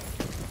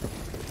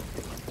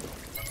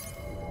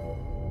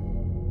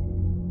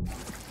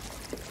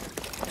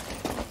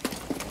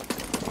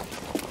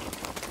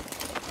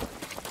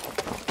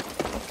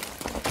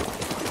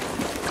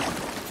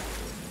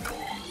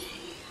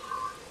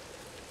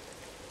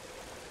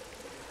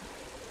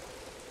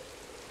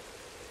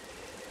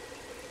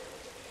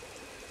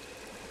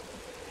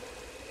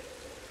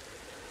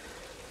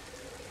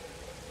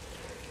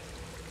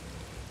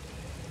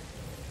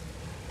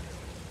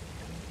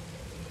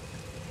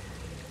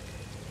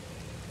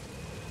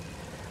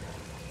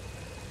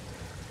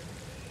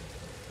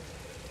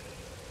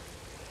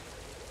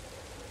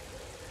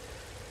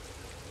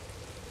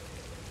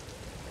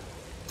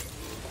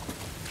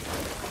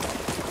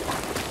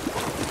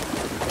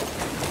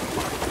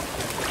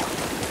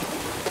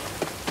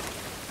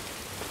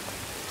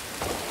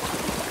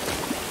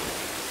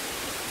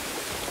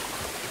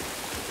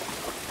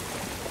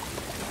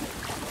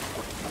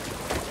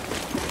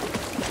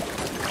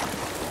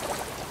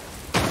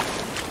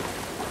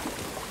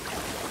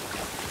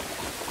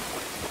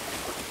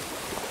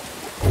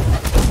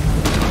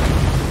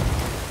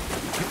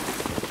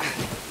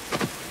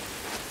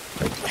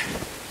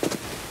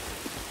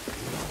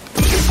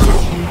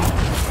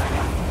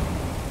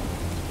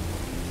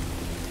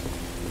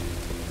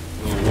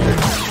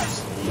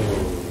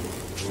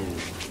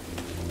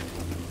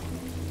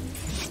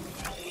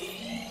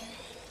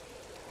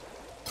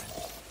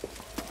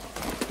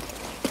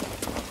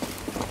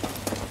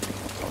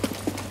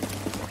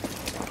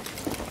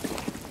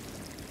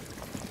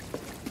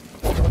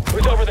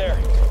 Who's over there?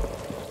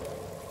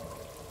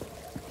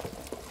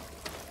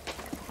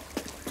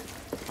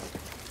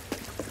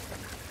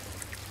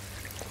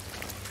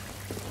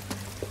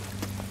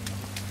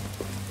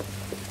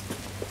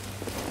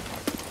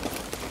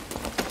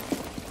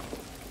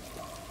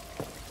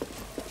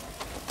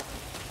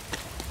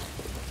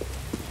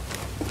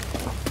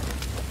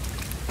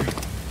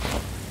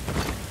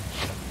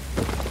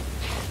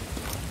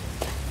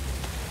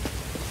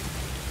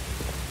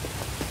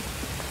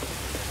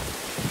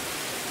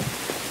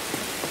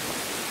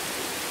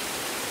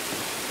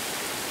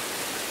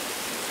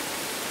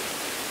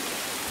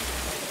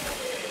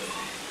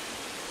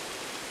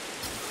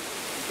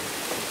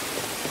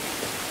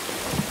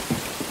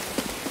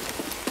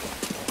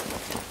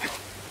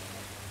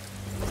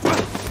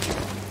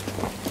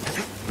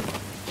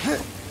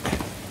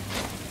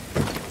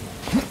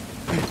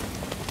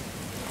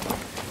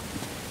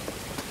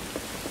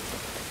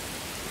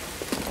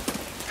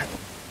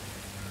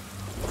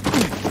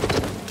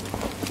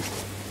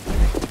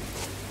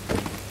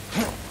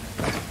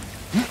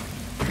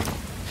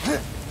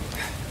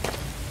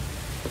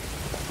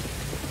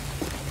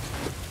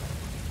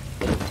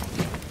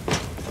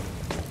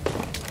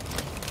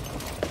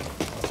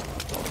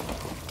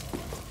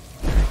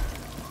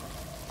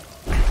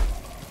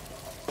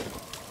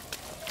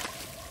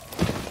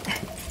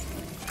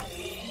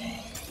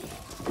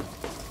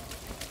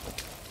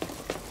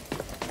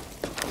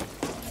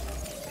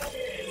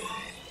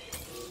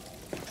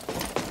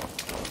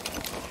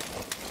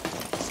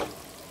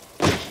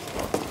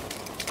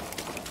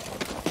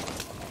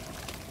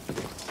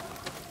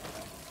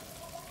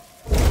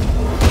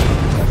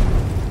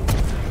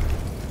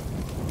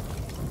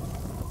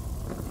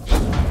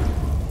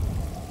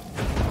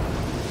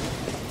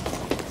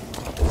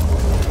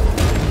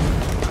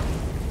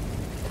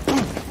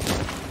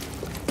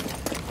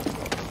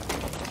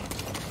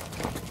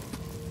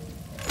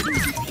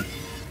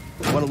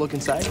 Want to look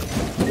inside?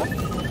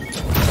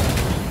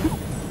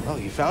 Oh,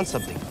 you found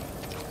something.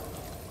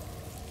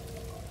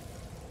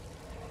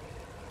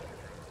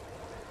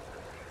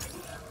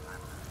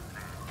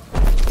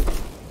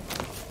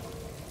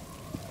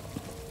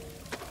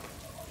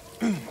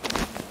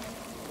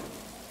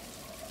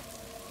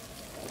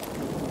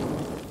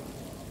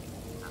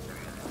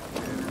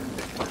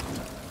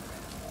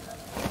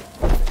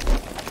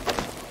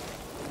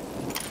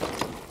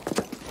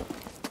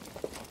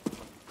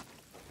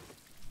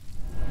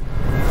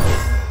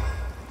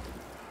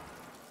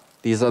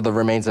 These are the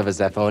remains of a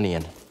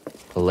Zephonian,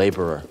 a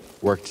laborer,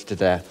 worked to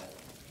death.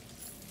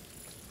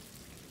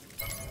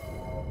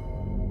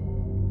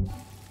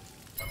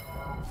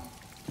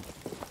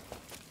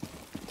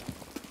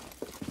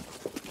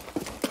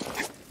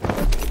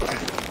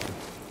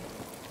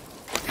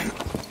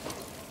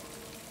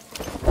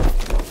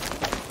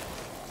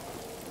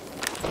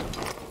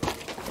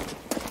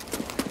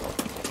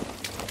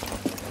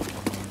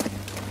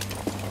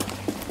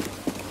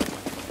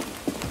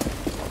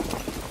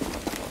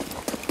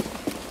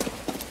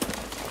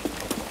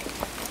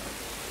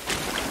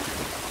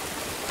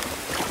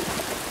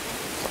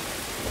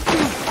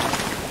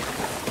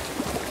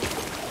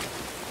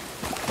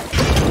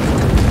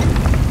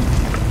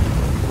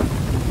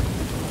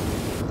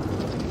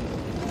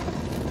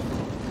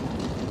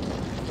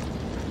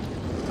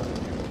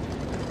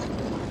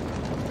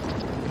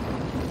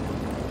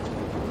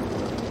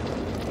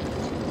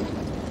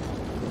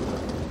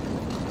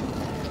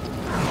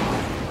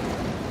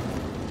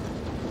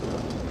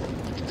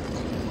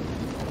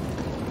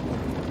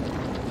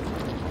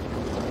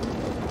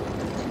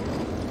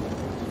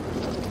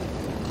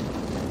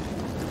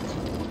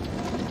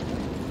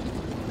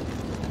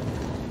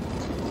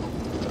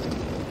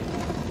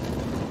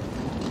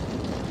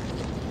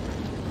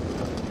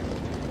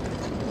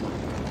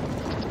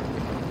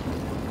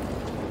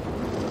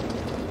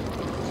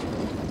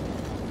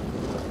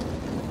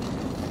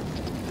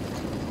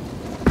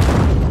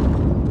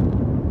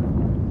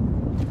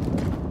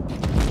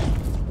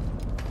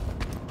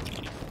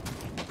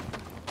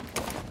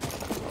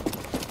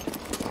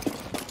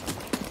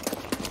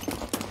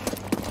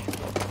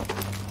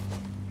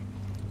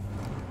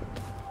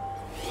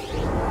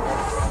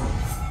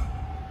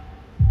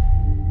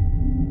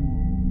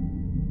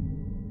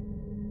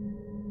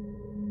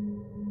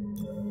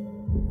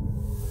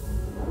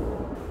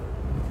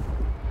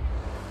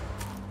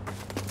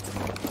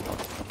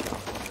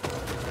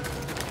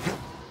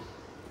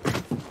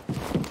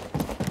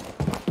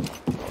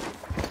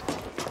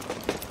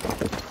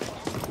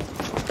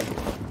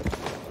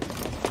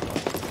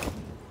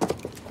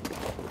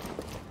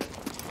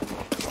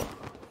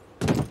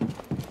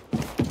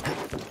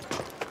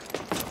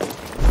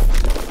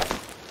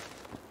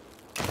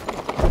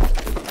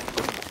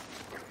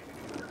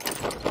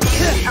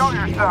 Show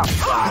yourself.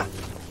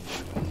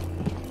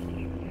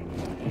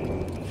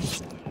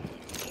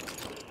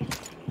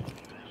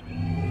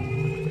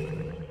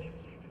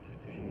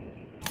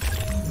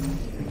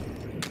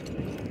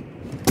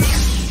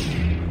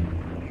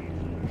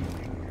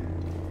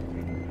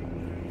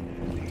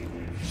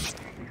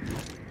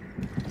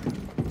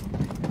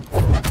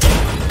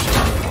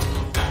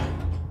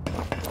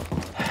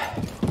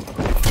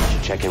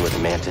 Check in with the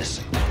Mantis.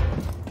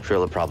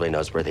 Trilla probably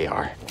knows where they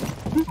are.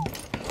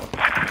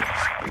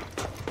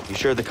 You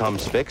sure the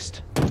comm's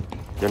fixed?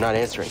 They're not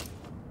answering.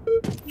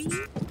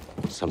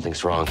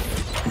 Something's wrong.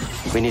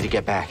 We need to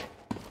get back.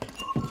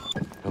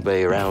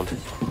 Nobody around.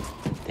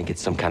 Think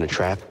it's some kind of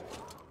trap?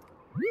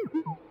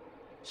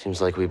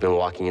 Seems like we've been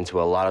walking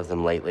into a lot of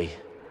them lately.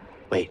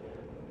 Wait,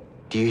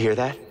 do you hear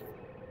that?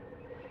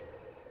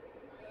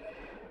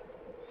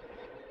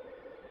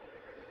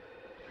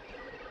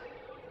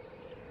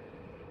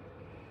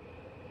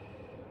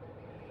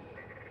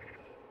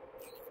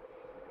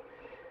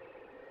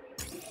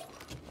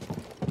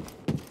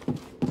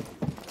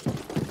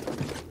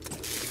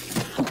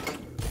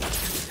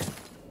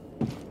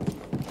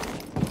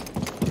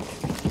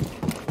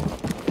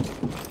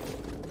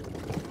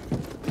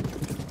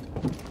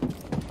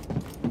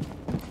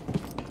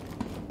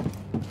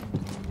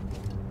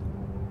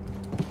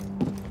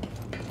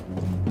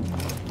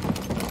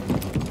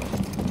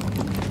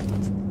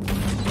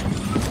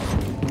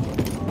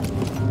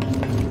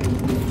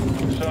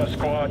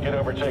 Get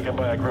overtaken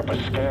by a group of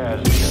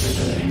scaz the other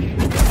day.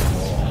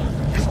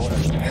 Oh, what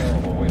a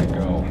terrible way to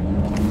go.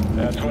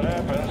 That's what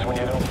happens when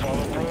you don't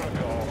follow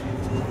protocol.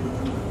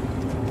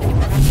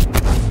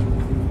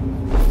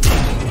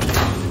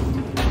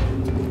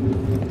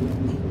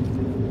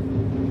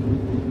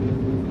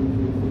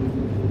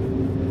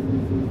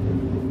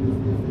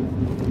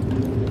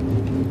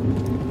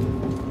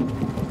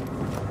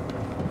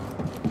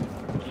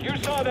 You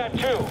saw that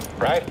too,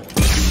 right?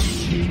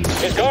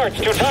 His guard's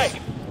too tight.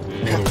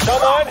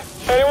 Someone?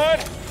 Anyone?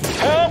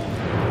 Help!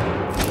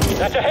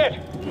 That's a hit!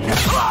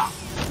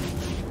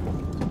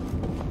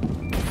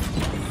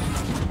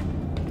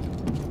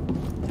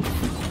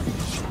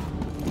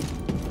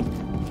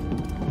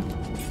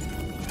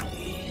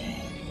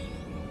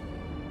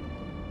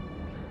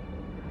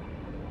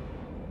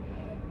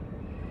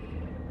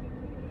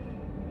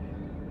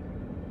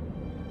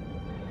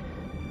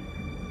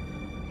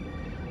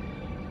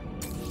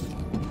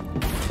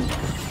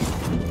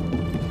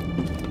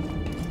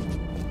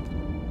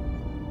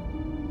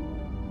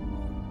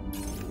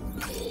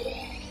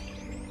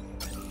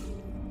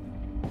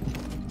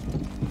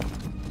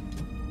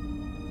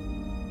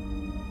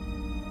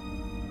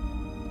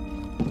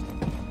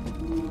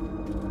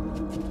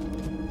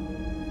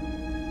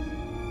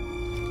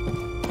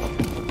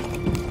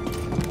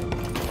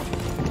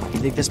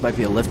 I think this might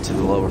be a lift to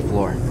the lower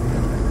floor.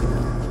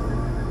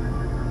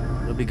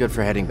 It'll be good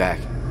for heading back.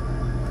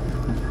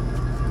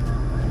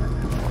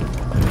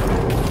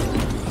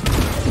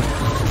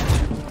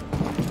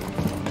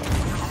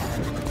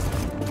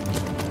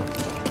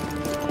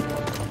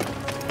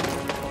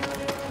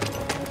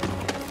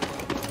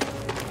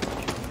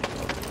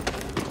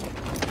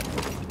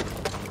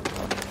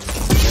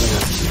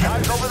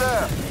 Guys over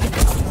there.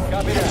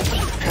 Copy that.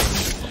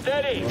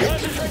 Steady!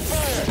 Concentrate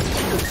fire!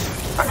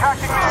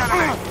 Attacking the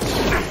enemy!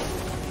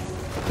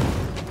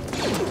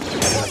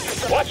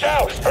 Watch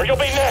out, or you'll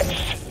be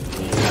next!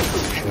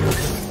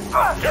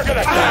 You're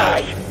gonna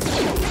die!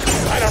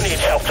 I don't need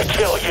help to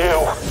kill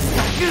you!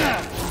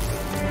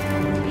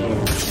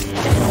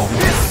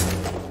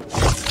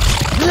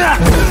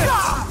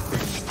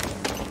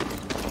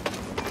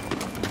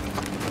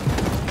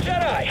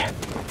 Jedi!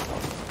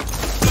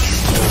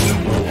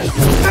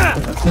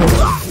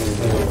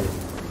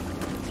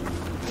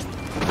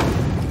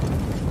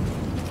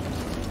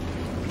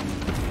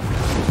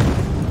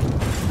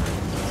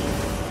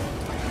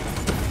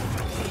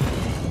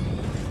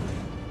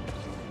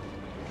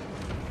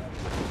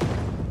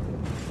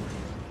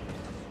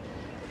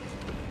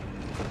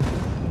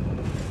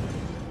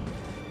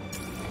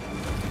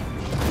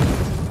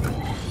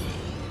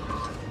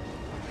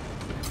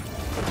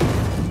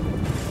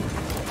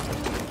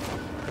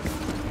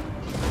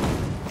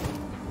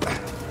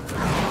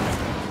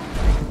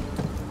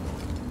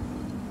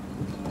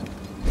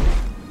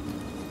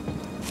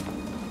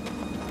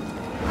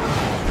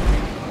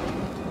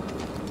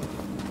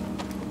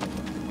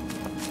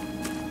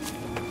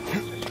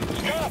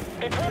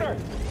 Intruder!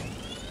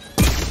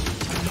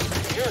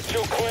 You're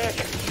too quick!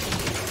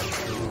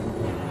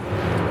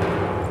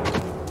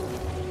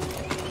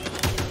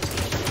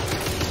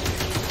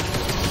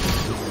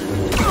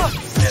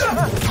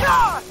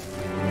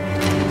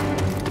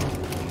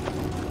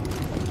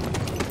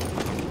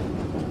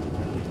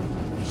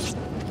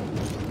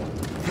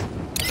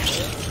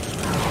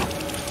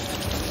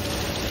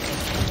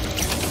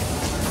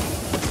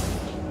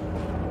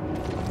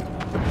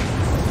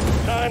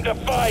 Time to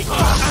fight!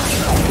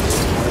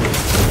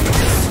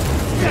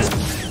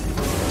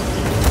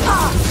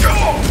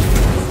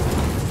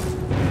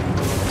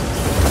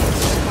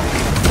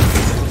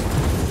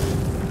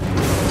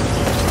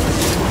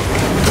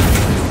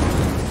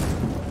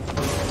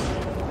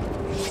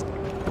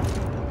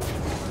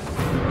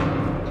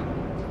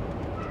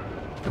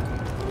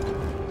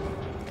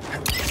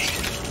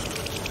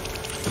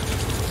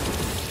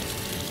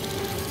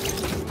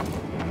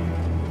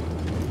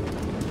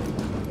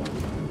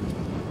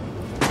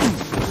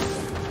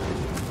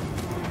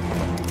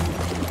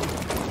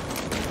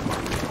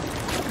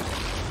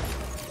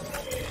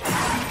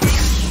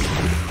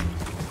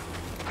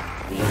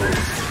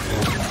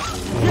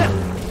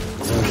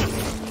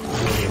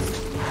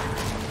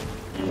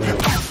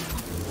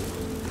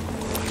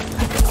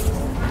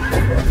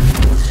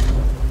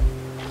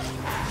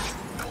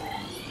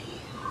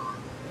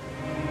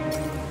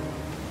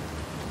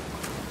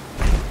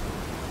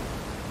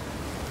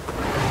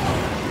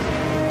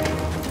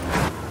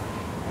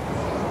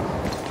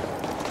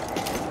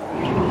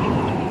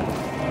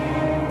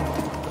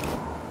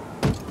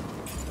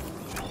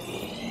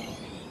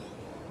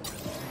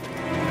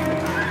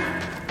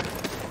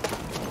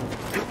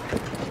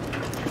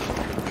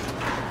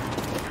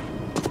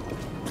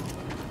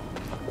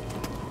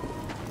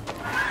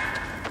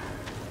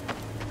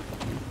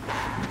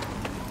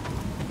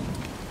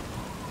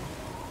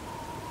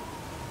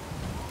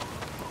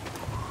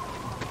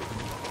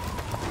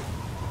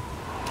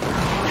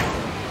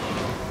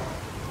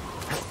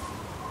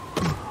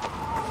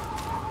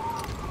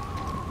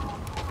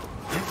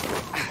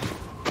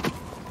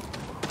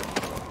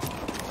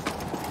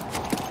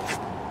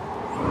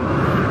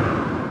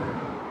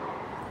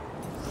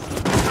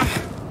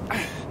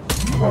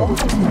 Nice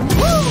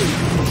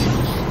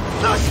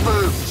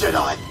move,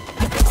 Jedi!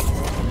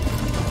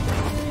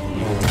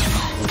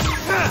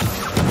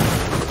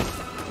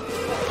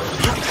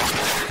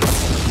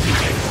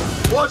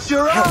 Watch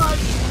your eyes!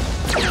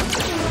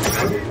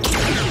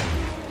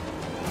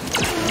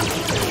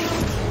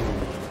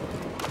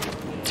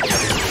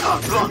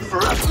 Can't block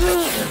forever!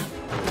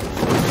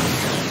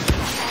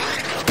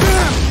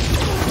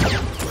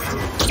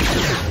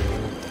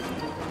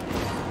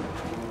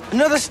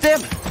 Another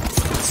step!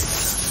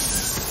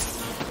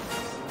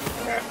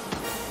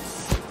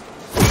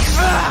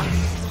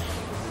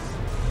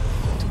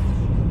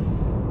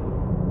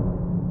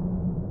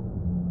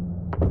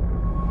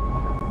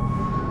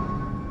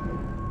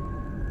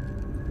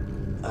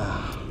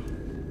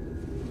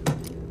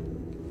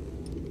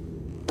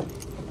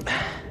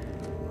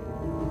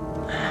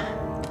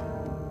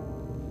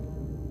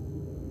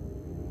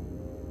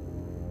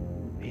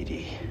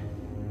 BD,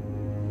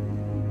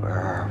 where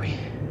are we?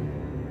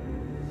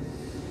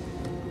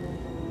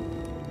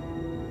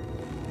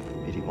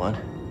 BD1?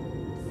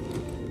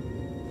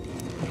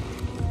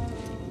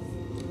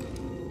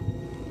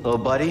 Little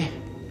buddy?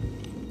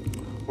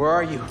 Where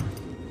are you?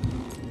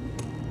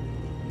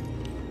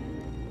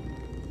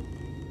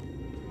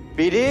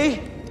 BD?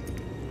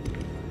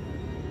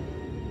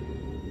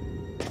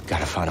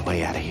 Gotta find a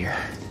way out of here.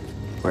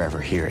 Wherever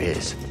here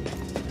is.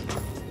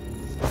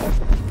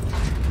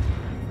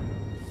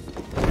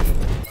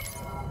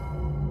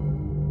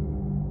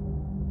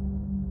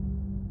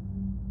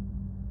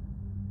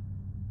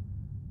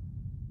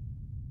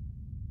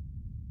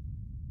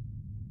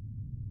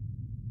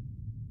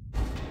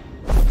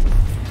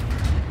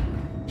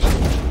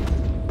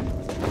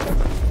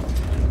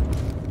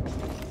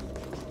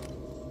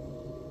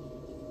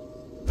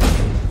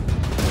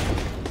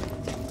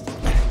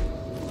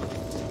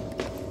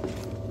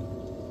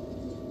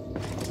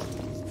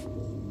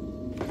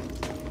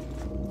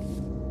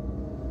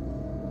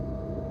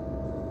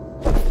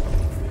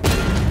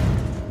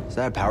 Is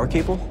that a power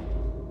cable?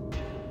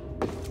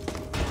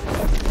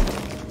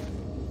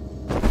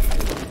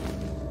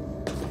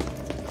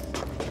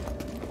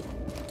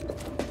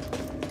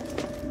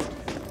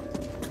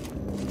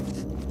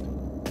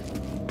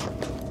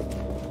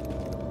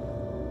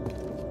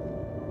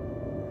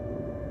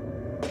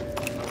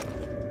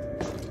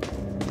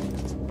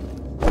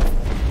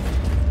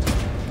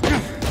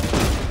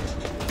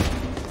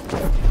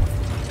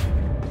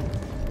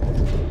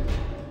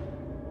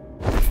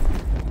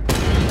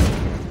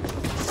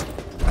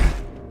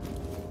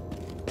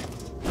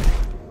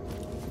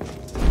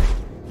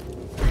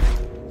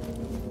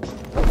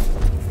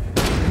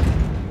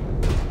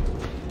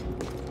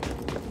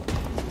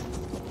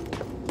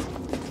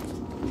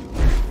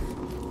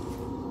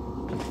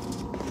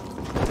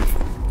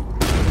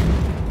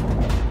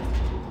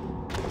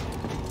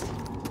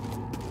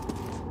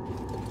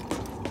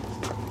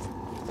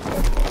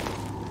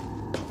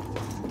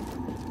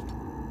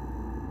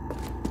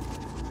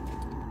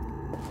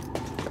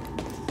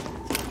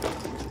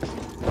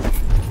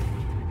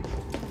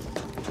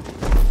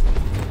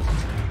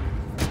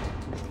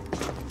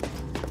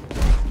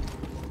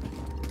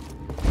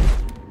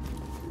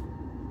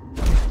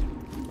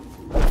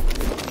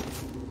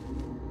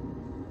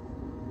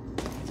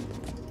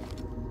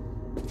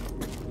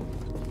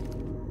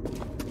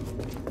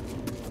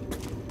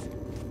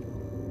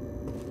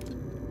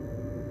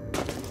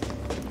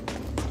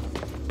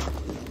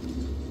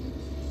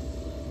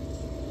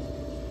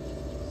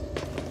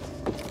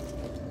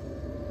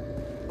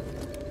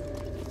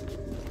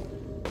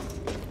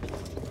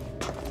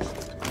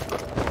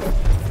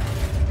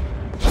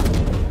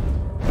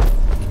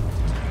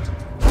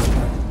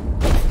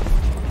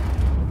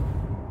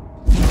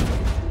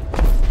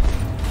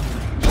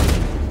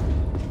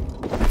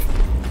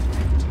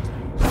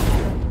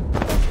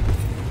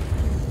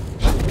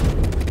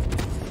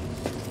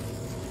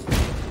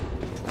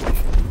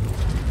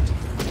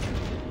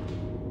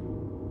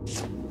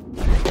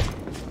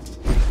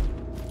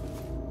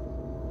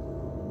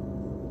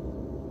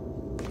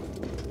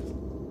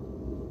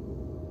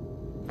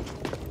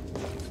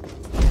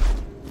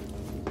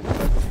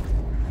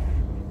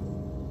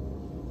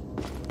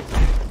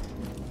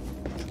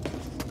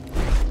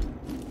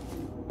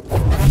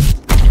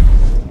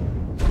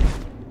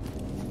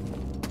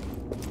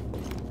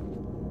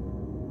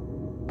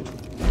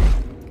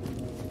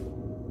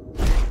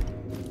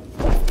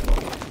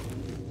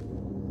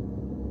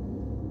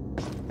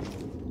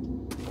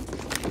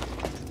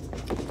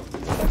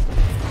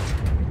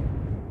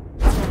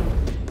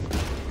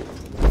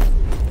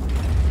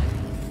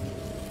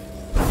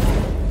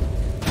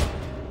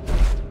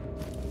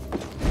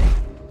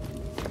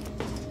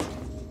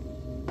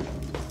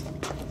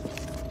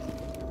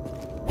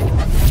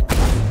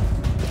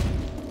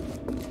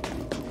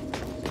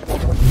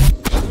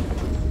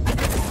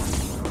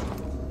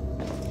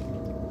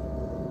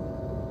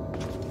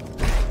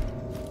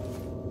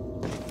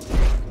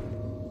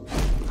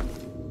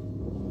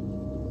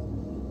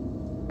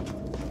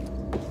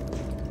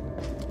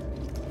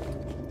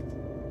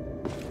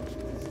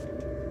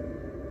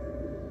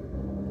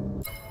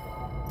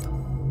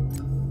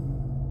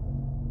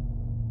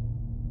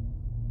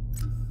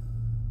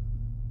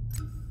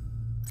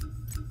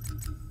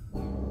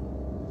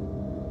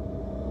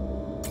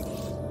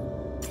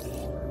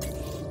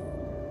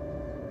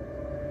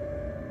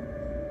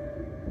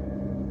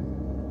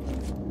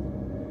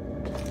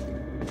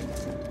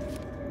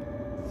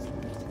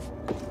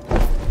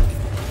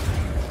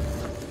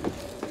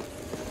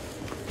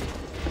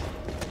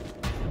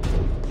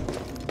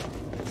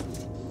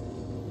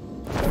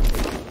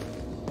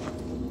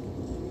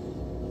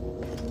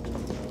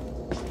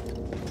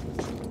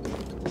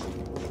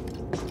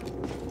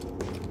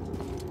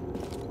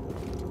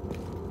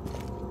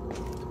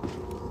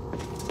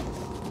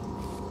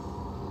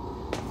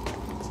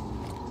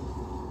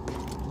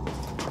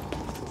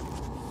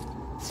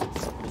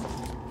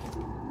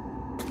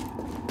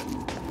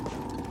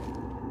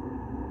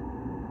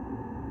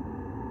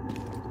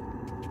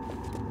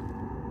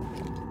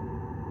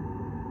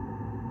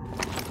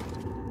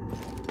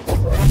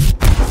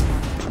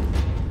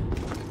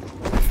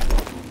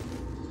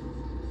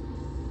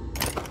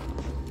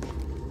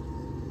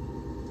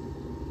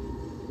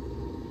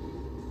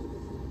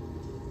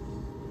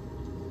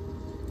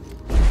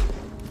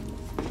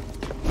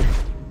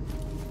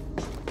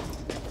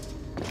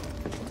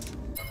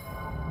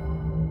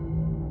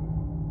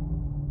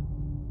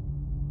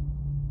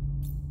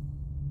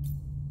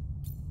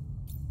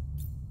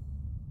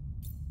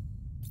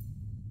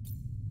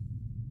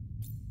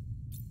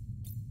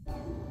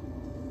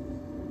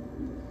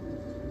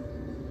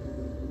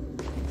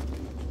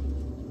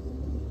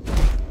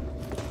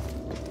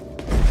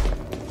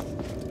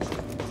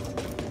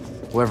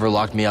 Whoever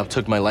locked me up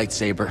took my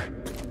lightsaber.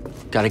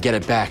 Gotta get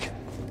it back.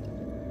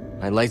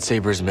 My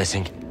lightsaber's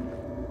missing.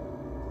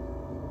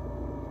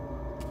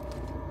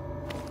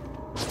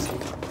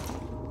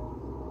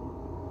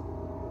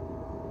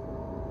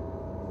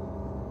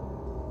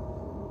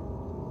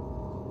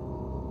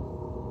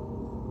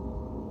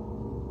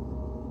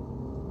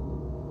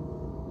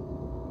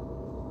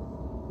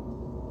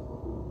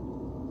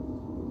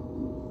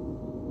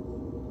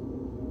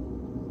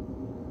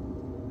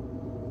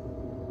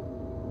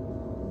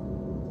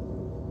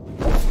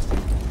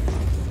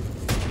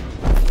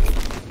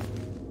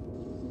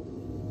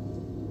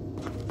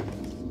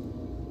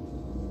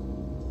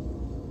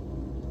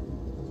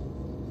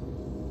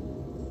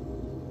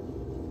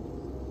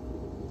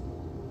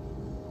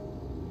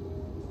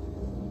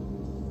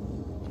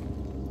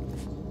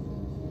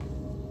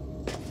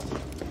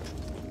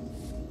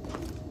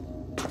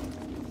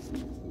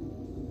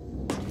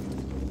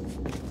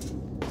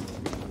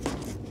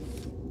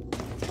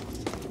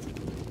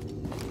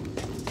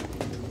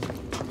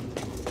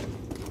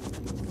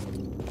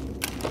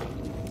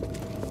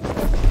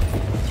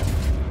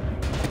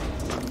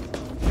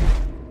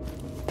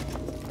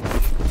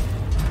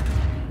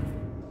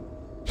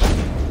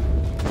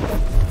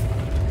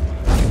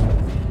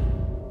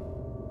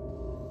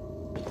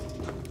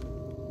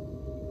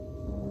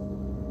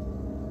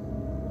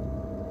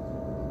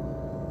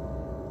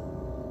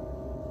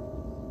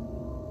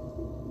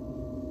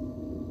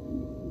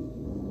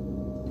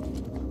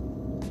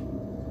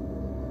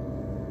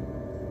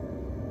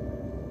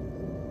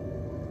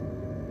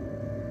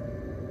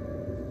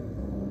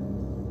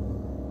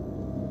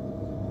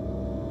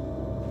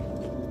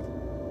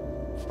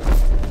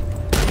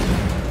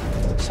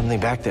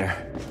 Something back there.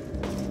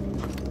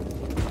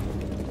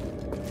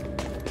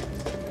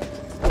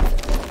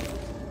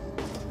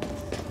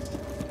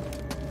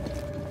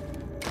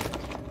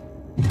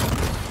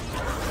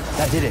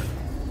 That did it.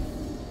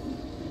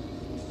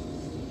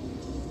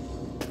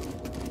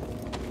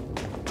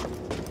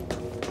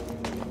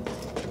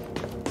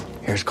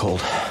 Air's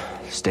cold,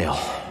 stale.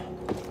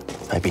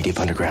 Might be deep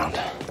underground.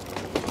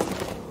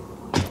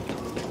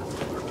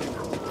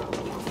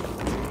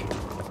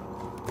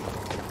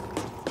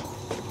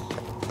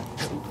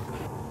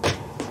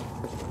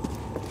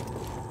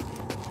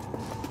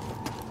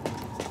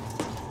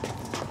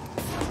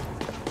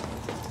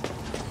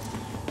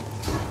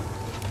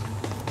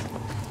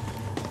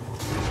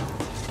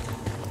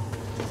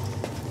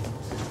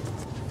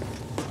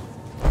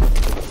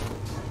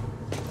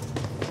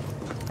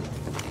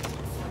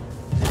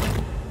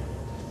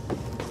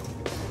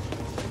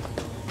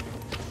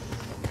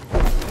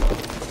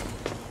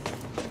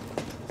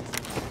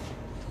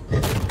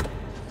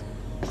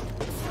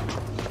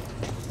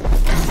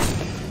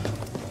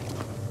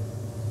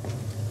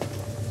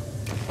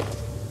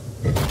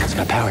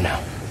 Power now.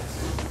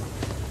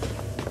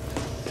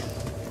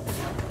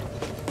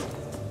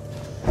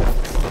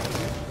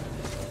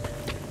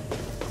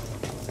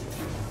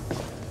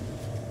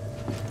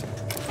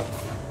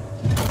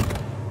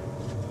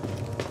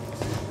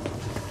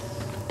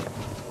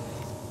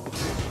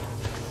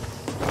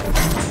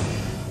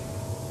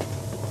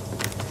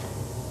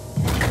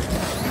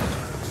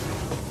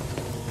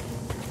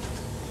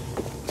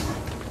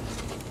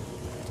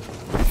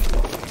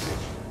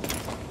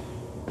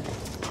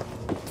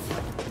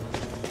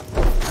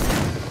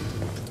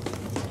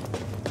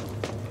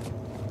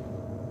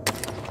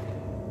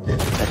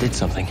 Did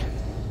something.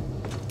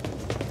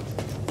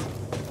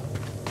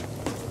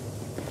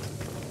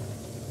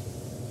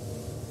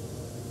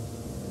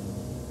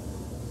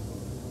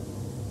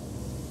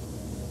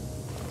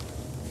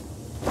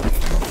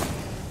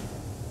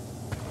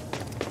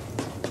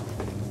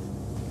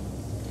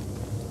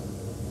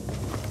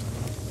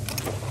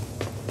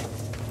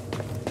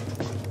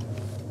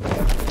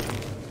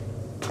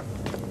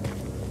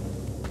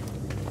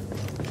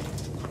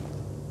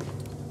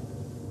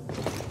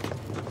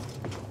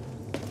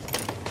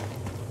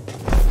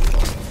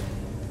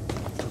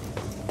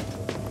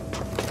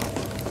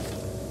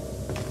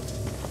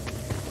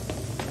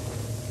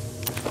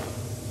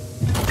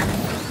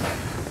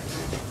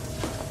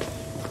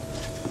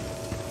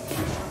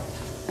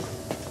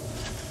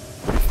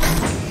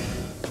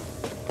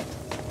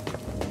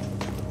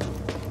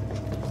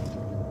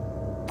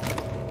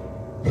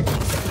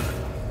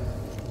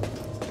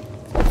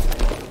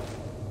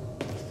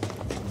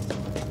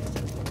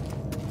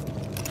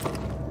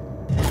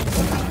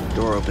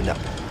 Door opened up.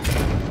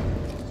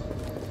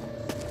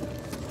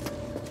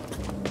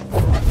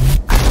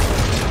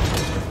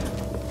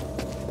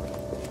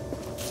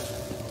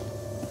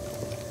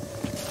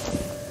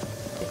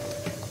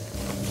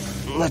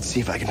 Let's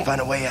see if I can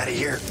find a way out of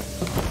here.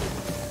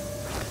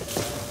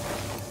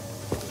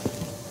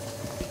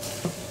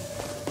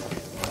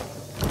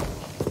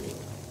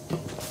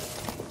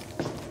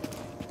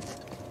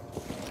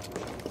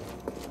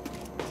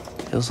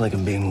 Feels like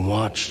I'm being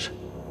watched.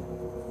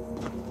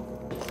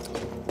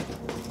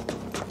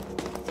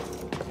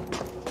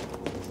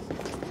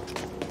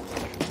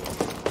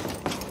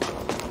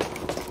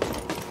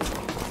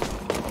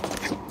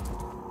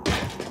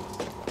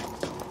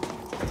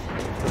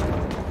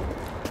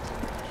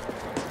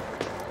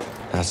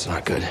 That's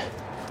not good.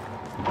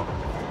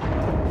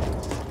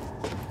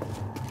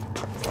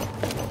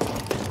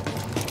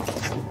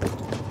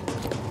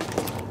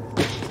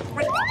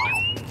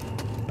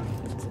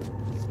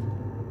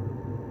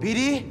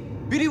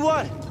 BD?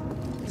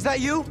 BD1! Is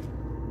that you?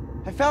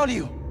 I found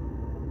you.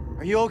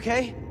 Are you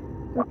okay?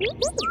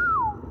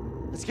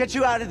 Let's get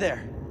you out of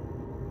there.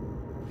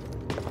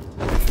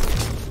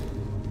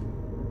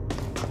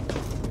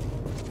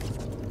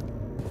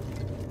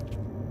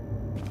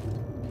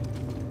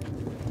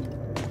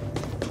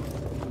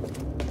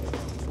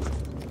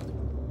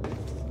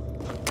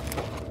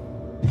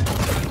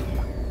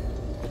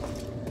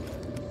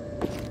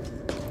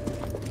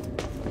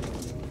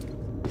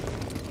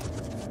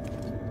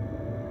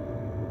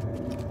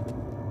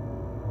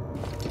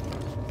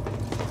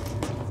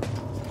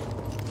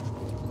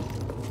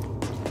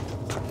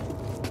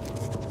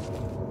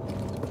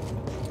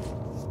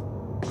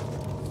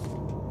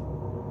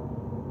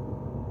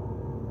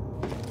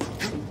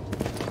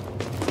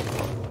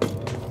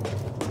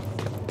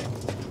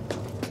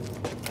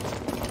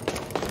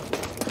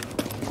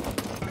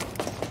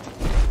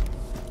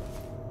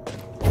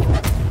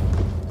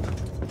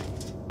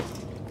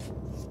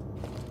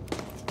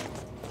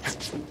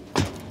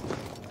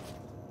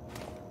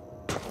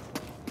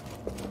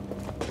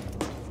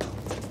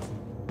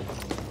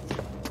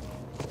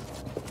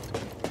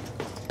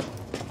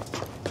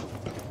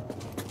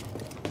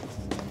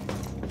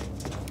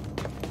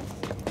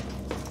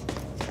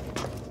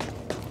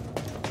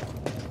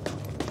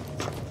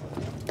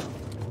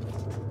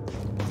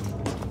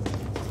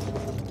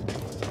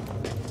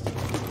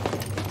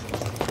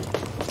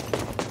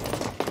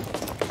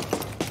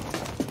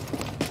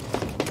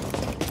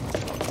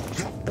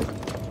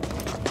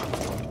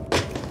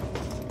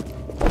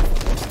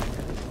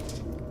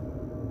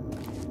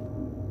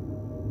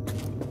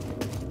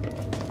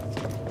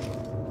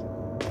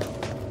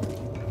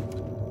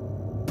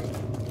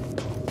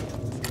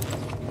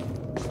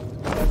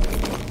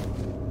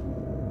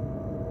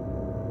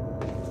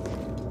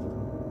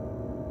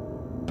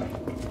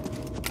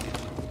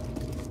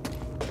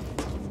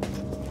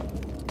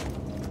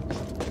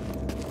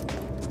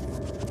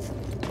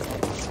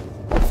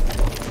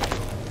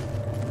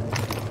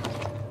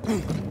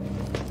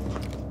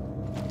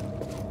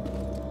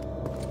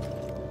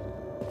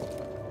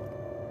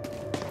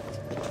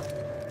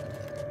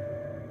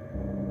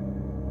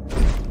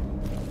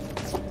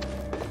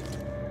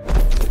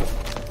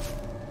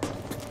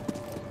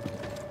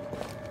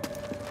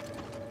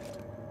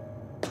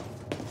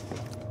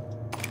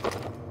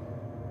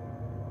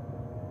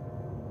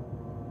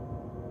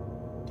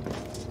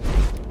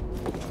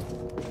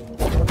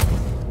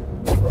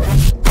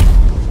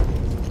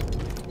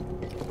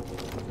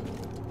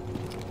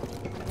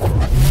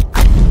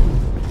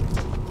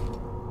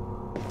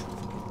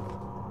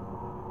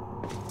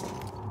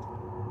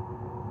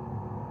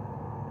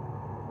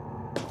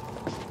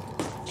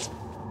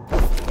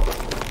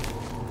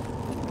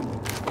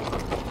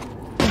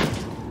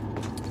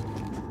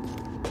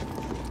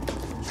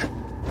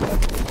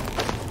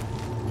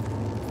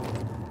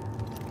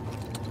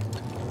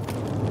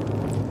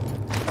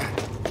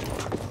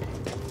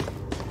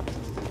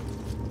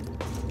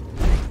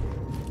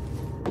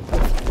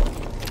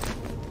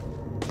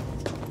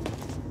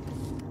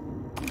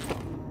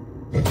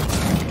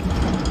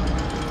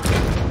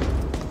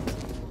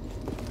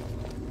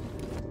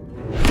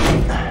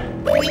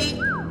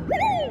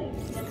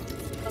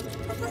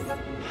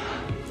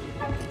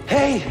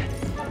 Hey!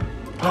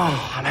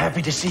 Oh, I'm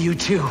happy to see you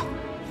too.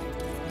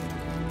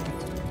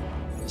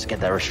 Let's get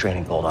that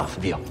restraining bolt off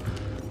of you.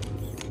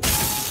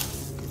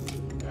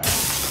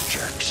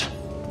 Jerks.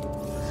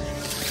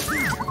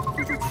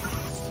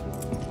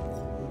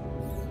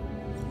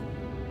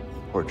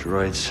 Poor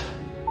droids.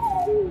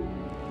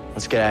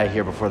 Let's get out of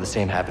here before the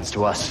same happens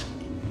to us.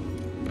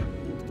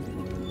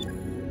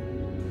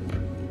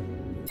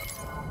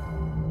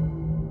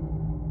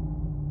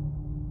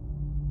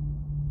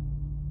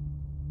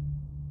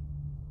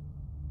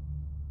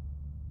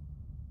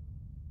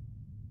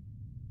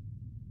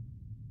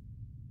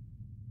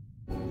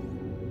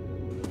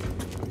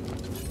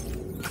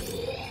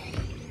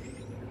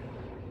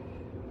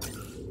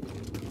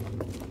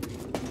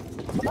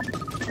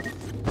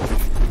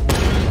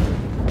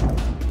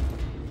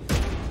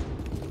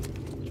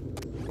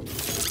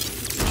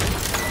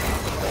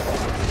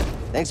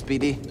 Thanks,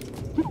 BD.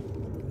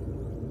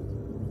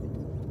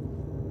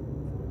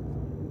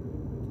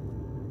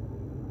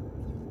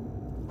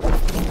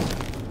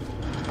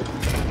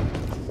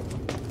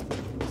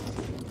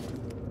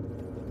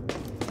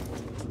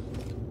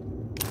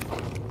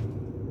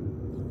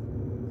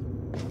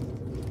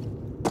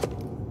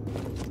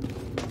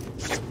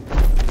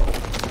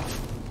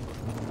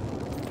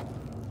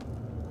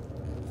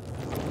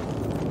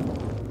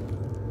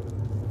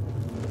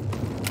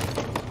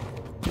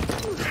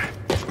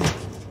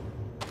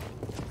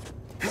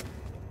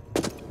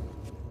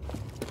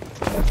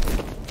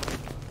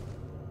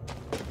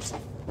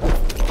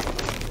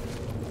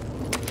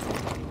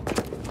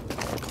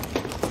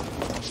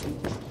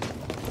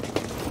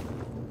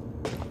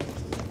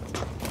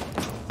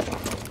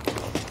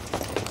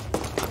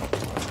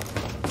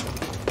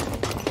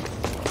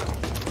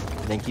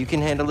 Think you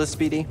can handle this,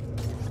 Speedy?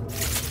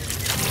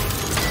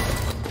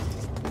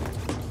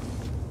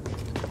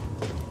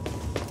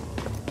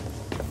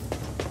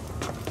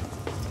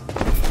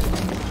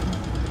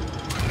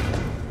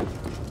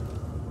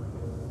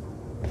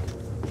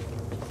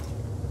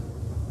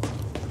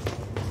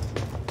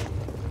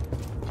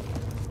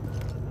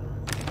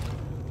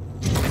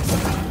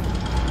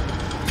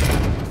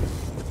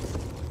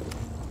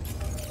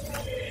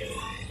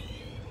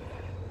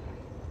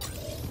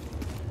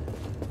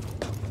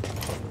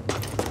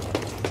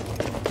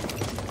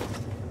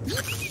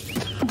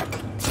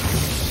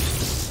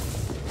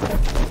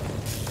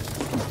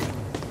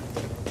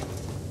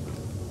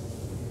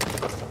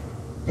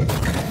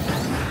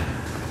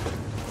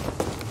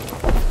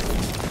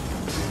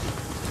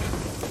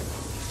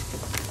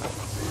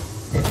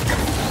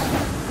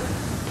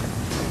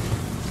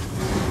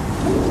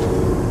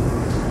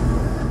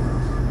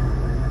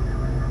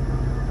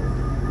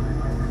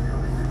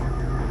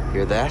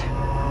 Hear that?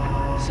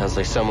 Sounds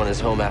like someone is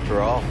home after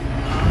all.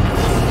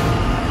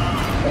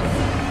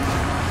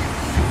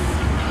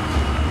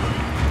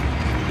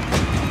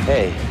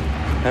 Hey,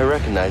 I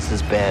recognize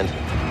this band.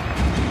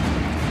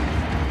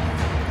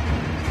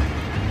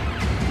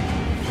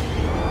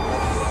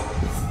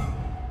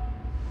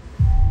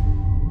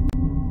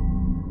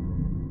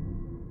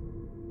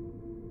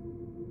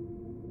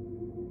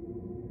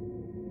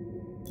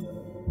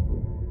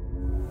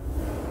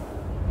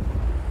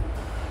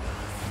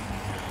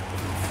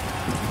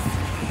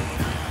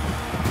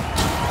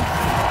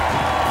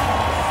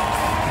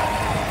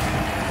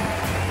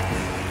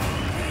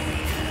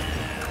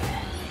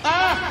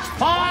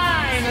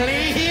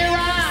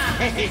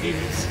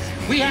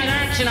 We had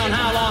action on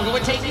how long it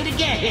would take you to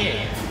get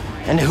here.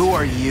 And who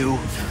are you?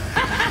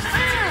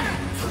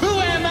 Who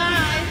am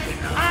I?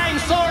 I'm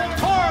Sword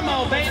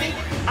Tormo, baby.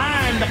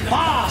 I'm the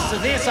boss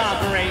of this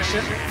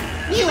operation.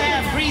 You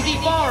have greasy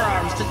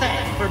forearms to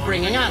thank for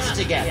bringing us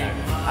together.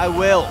 I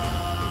will,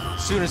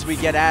 as soon as we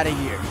get out of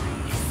here.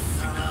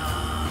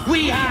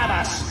 We have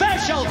a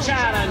special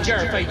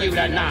challenger for you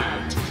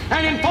tonight.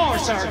 An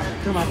enforcer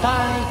from a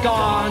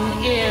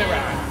bygone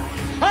era.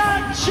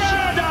 A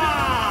Jedi!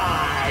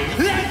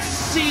 Let's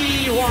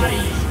see what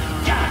he's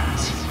got.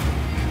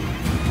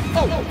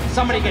 Oh,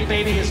 somebody get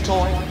baby his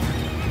toy.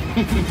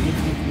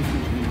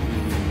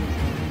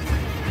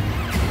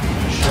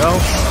 Show?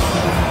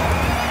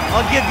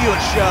 I'll give you a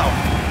show.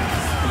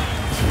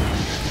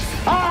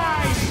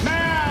 I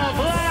smell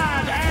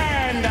blood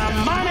and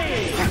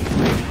money.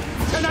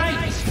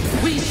 Tonight,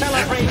 we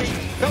celebrate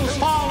those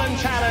fallen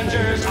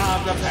challengers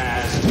of the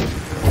past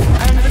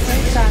and the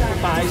great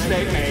sacrifice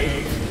they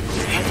made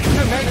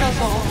to make us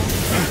all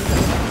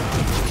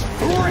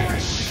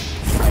rich.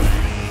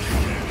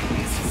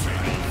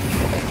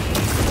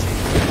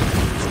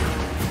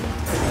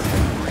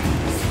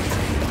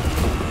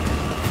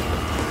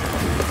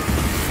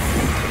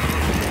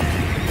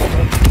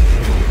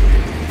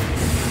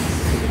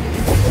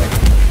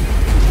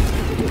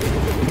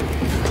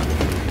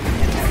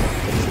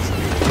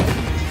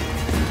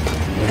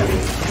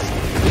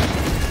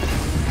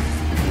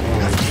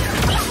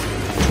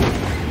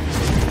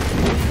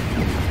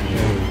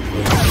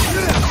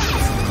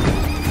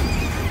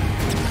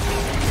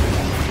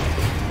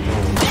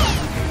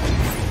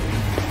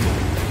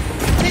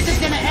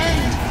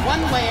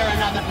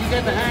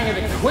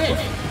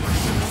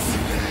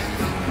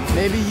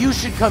 Maybe you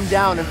should come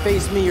down and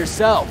face me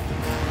yourself.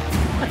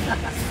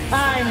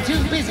 I'm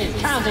too busy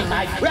counting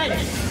my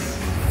credits.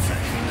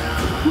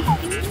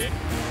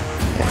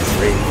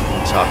 Afraid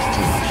he talks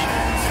too much.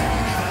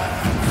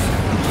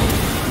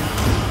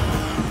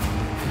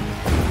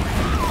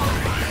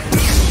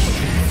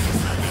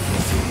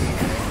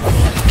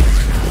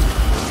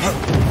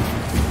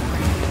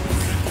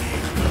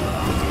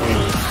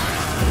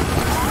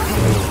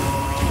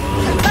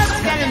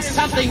 Let's get him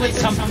something with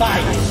some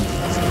bite.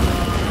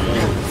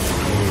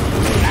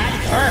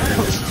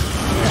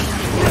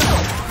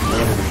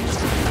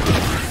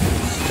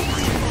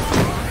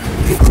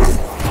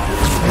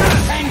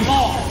 And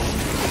more.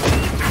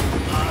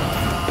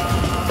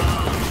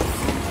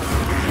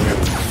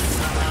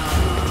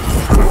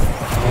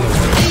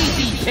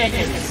 Easy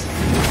pickings.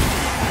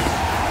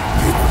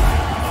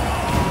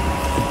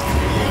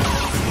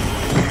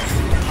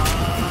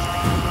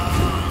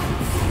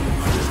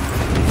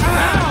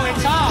 Now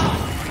it's on.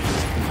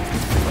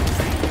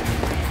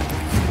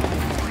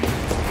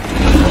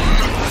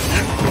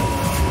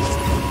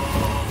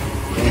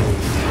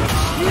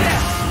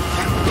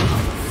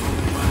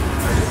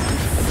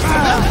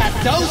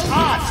 Those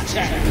odds,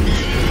 Chad.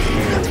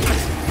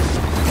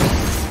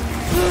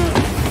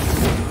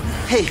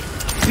 Hey,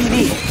 BD.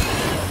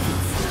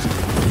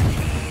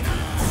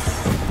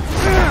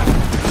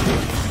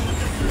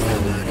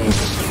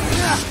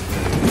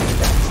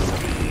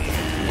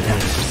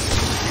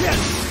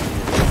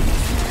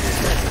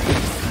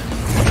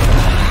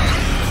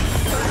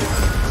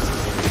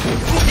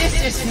 This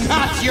is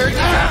not your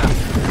time.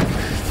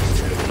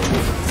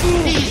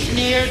 He's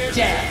near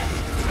death.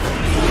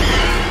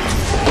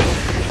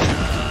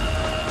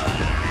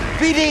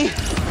 BD!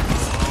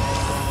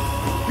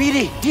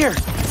 BD, here!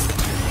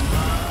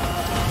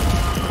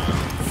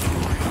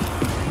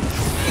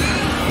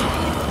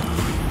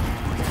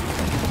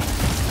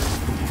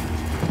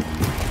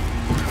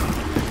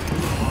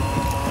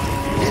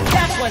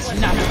 That was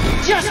nothing.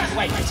 Just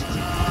wait.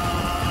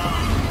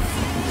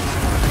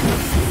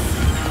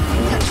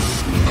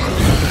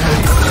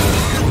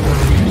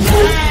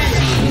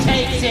 And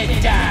he takes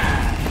it down.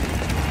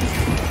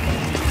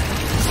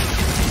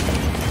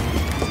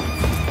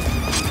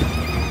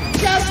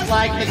 Just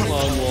like the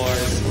Clone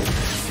Wars.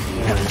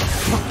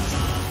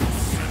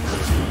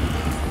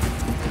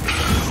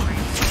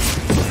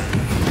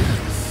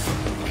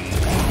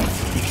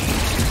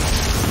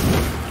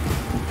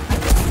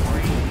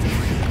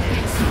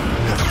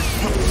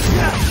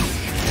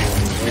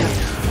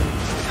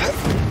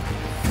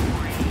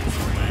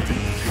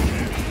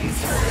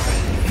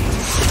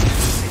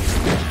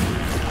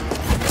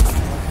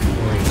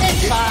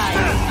 It's fine.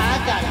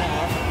 I've got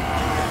more.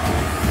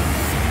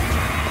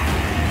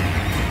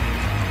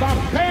 The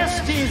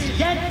best is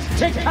yet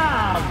to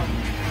come.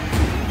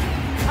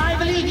 I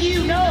believe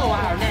you know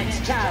our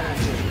next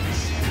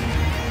challenges.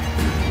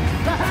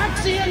 The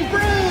Haxian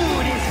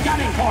Brood is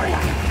gunning for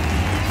you.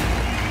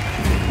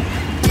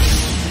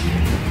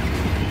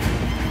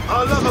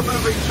 I love a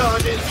moving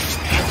target.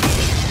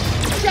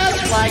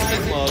 Just like the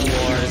Clone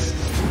Wars.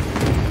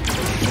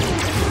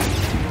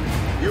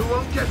 You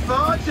won't get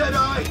far,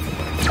 Jedi.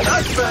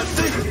 That's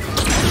fancy.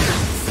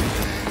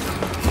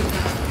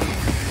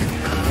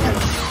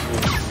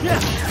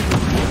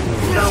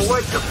 Now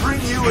wait to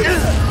bring you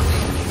in.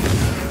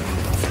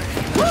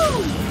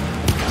 Woo!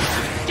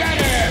 Get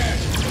him!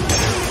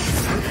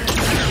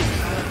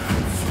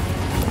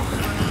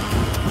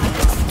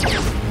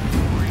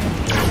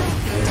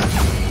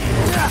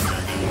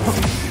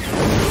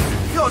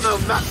 You're no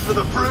match for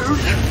the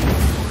Brood.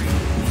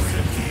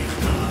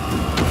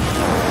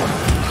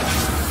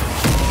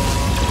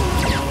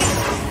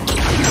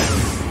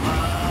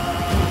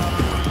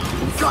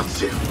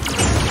 Got you.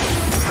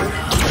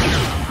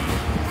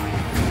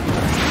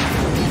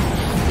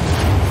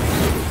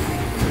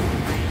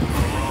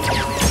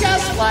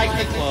 Just like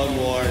the Clone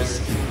Wars.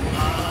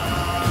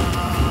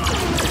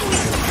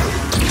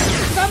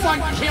 Someone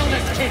kill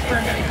this kid for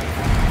me!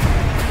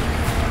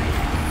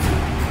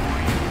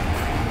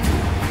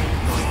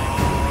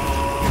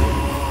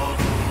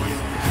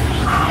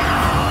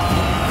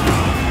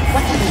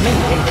 What do you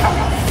mean,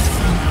 incoming?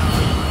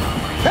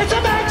 It's a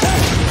magic!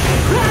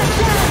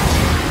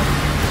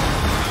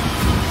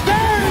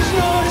 There's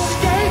no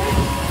escape!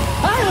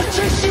 I'll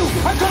chase you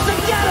across the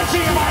galaxy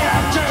if I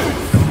have to!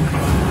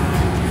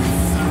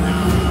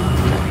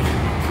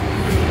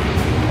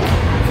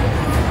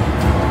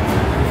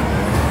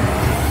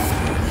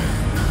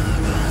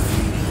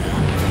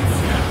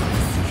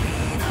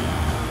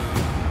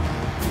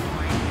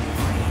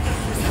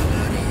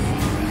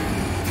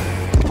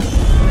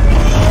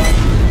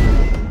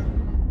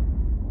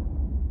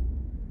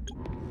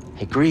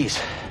 Hey, Grease.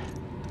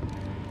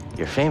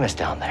 You're famous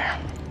down there.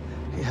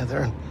 Yeah,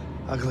 they're an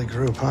ugly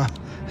group, huh?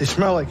 They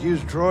smell like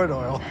used droid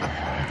oil.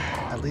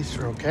 At least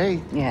they're okay.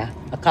 Yeah,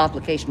 a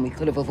complication we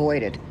could have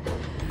avoided.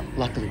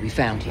 Luckily, we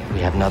found you. We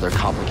have another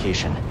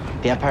complication.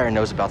 The Empire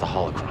knows about the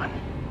holocron.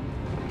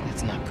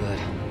 That's not good.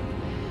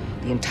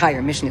 The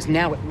entire mission is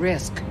now at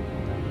risk.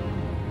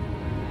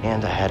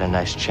 And I had a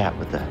nice chat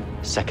with the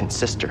second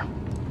sister,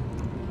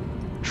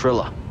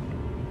 Trilla.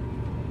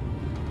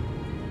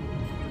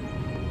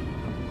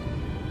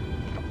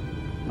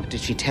 What did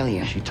she tell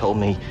you? She told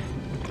me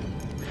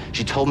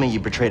you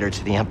betrayed her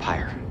to the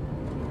Empire.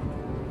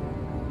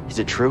 Is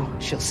it true?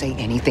 She'll say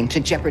anything to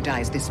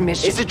jeopardize this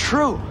mission. Is it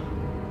true?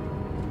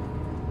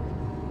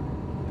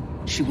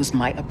 She was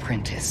my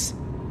apprentice.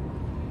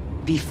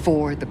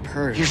 Before the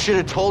Purge. You should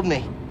have told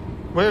me.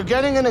 We're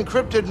getting an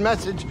encrypted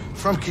message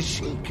from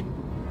Kashyyyk.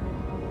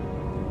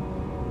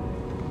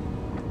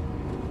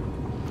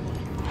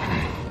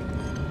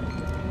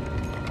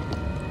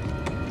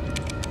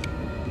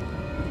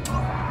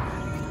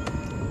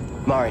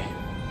 Mari.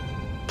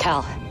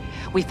 Cal,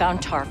 we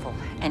found Tarful,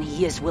 and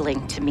he is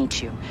willing to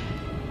meet you.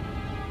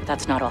 But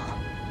that's not all.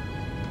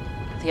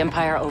 The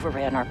Empire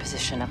overran our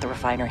position at the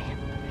refinery.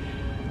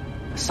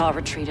 Saw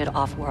retreated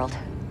off-world.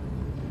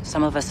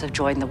 Some of us have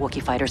joined the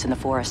Wookiee fighters in the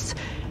forests.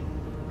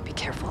 Be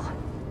careful.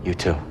 You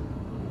too.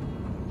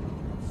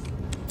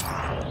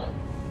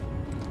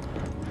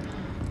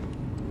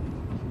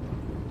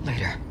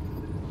 Later.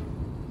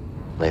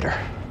 Later.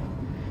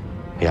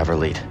 We have our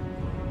lead.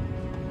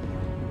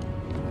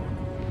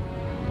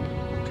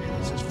 Okay,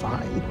 this is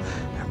fine.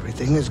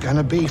 Everything is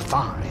gonna be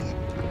fine.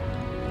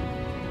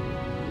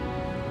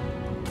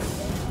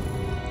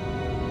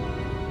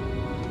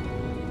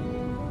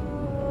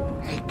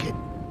 Hey, kid.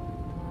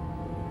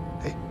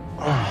 Hey,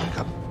 wake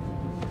up.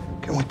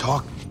 Can we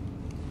talk?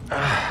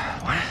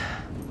 What?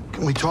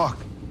 Can we talk?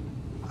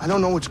 I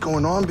don't know what's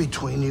going on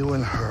between you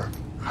and her.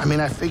 I mean,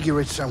 I figure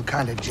it's some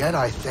kind of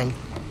Jedi thing,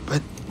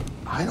 but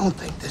I don't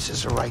think this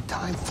is the right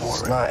time for it.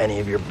 It's not any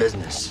of your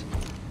business.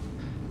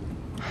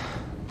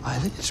 I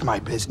think it's my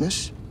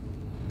business.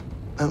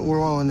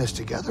 We're all in this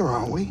together,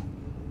 aren't we?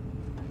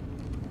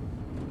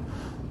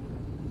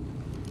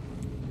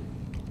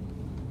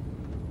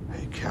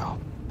 Hey, Cal.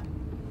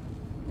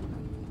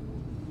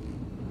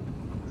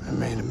 I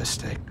made a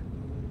mistake.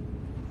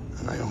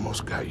 And I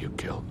almost got you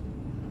killed.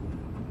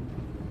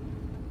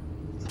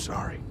 I'm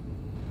sorry.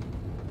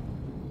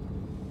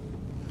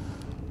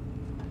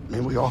 I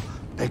mean, we all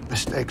make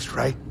mistakes,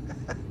 right?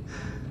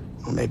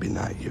 Well, maybe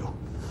not you.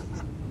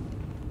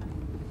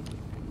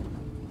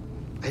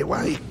 Hey,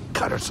 why don't you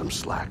cut her some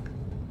slack?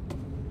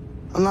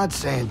 I'm not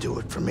saying do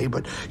it for me,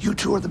 but you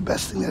two are the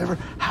best thing that ever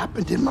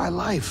happened in my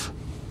life.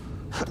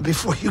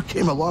 Before you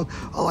came along,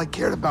 all I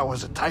cared about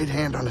was a tight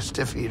hand on a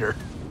stiff heater.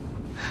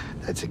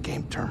 That's a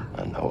game term.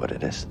 I know what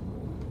it is.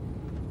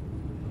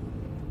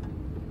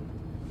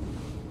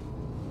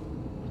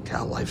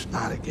 Cal, life's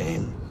not a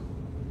game.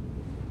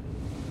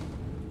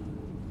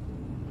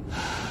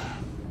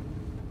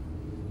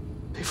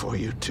 Before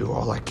you two,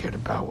 all I cared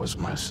about was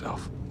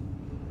myself.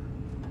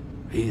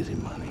 Easy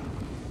money.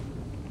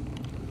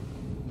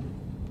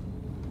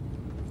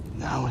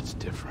 Now it's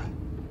different.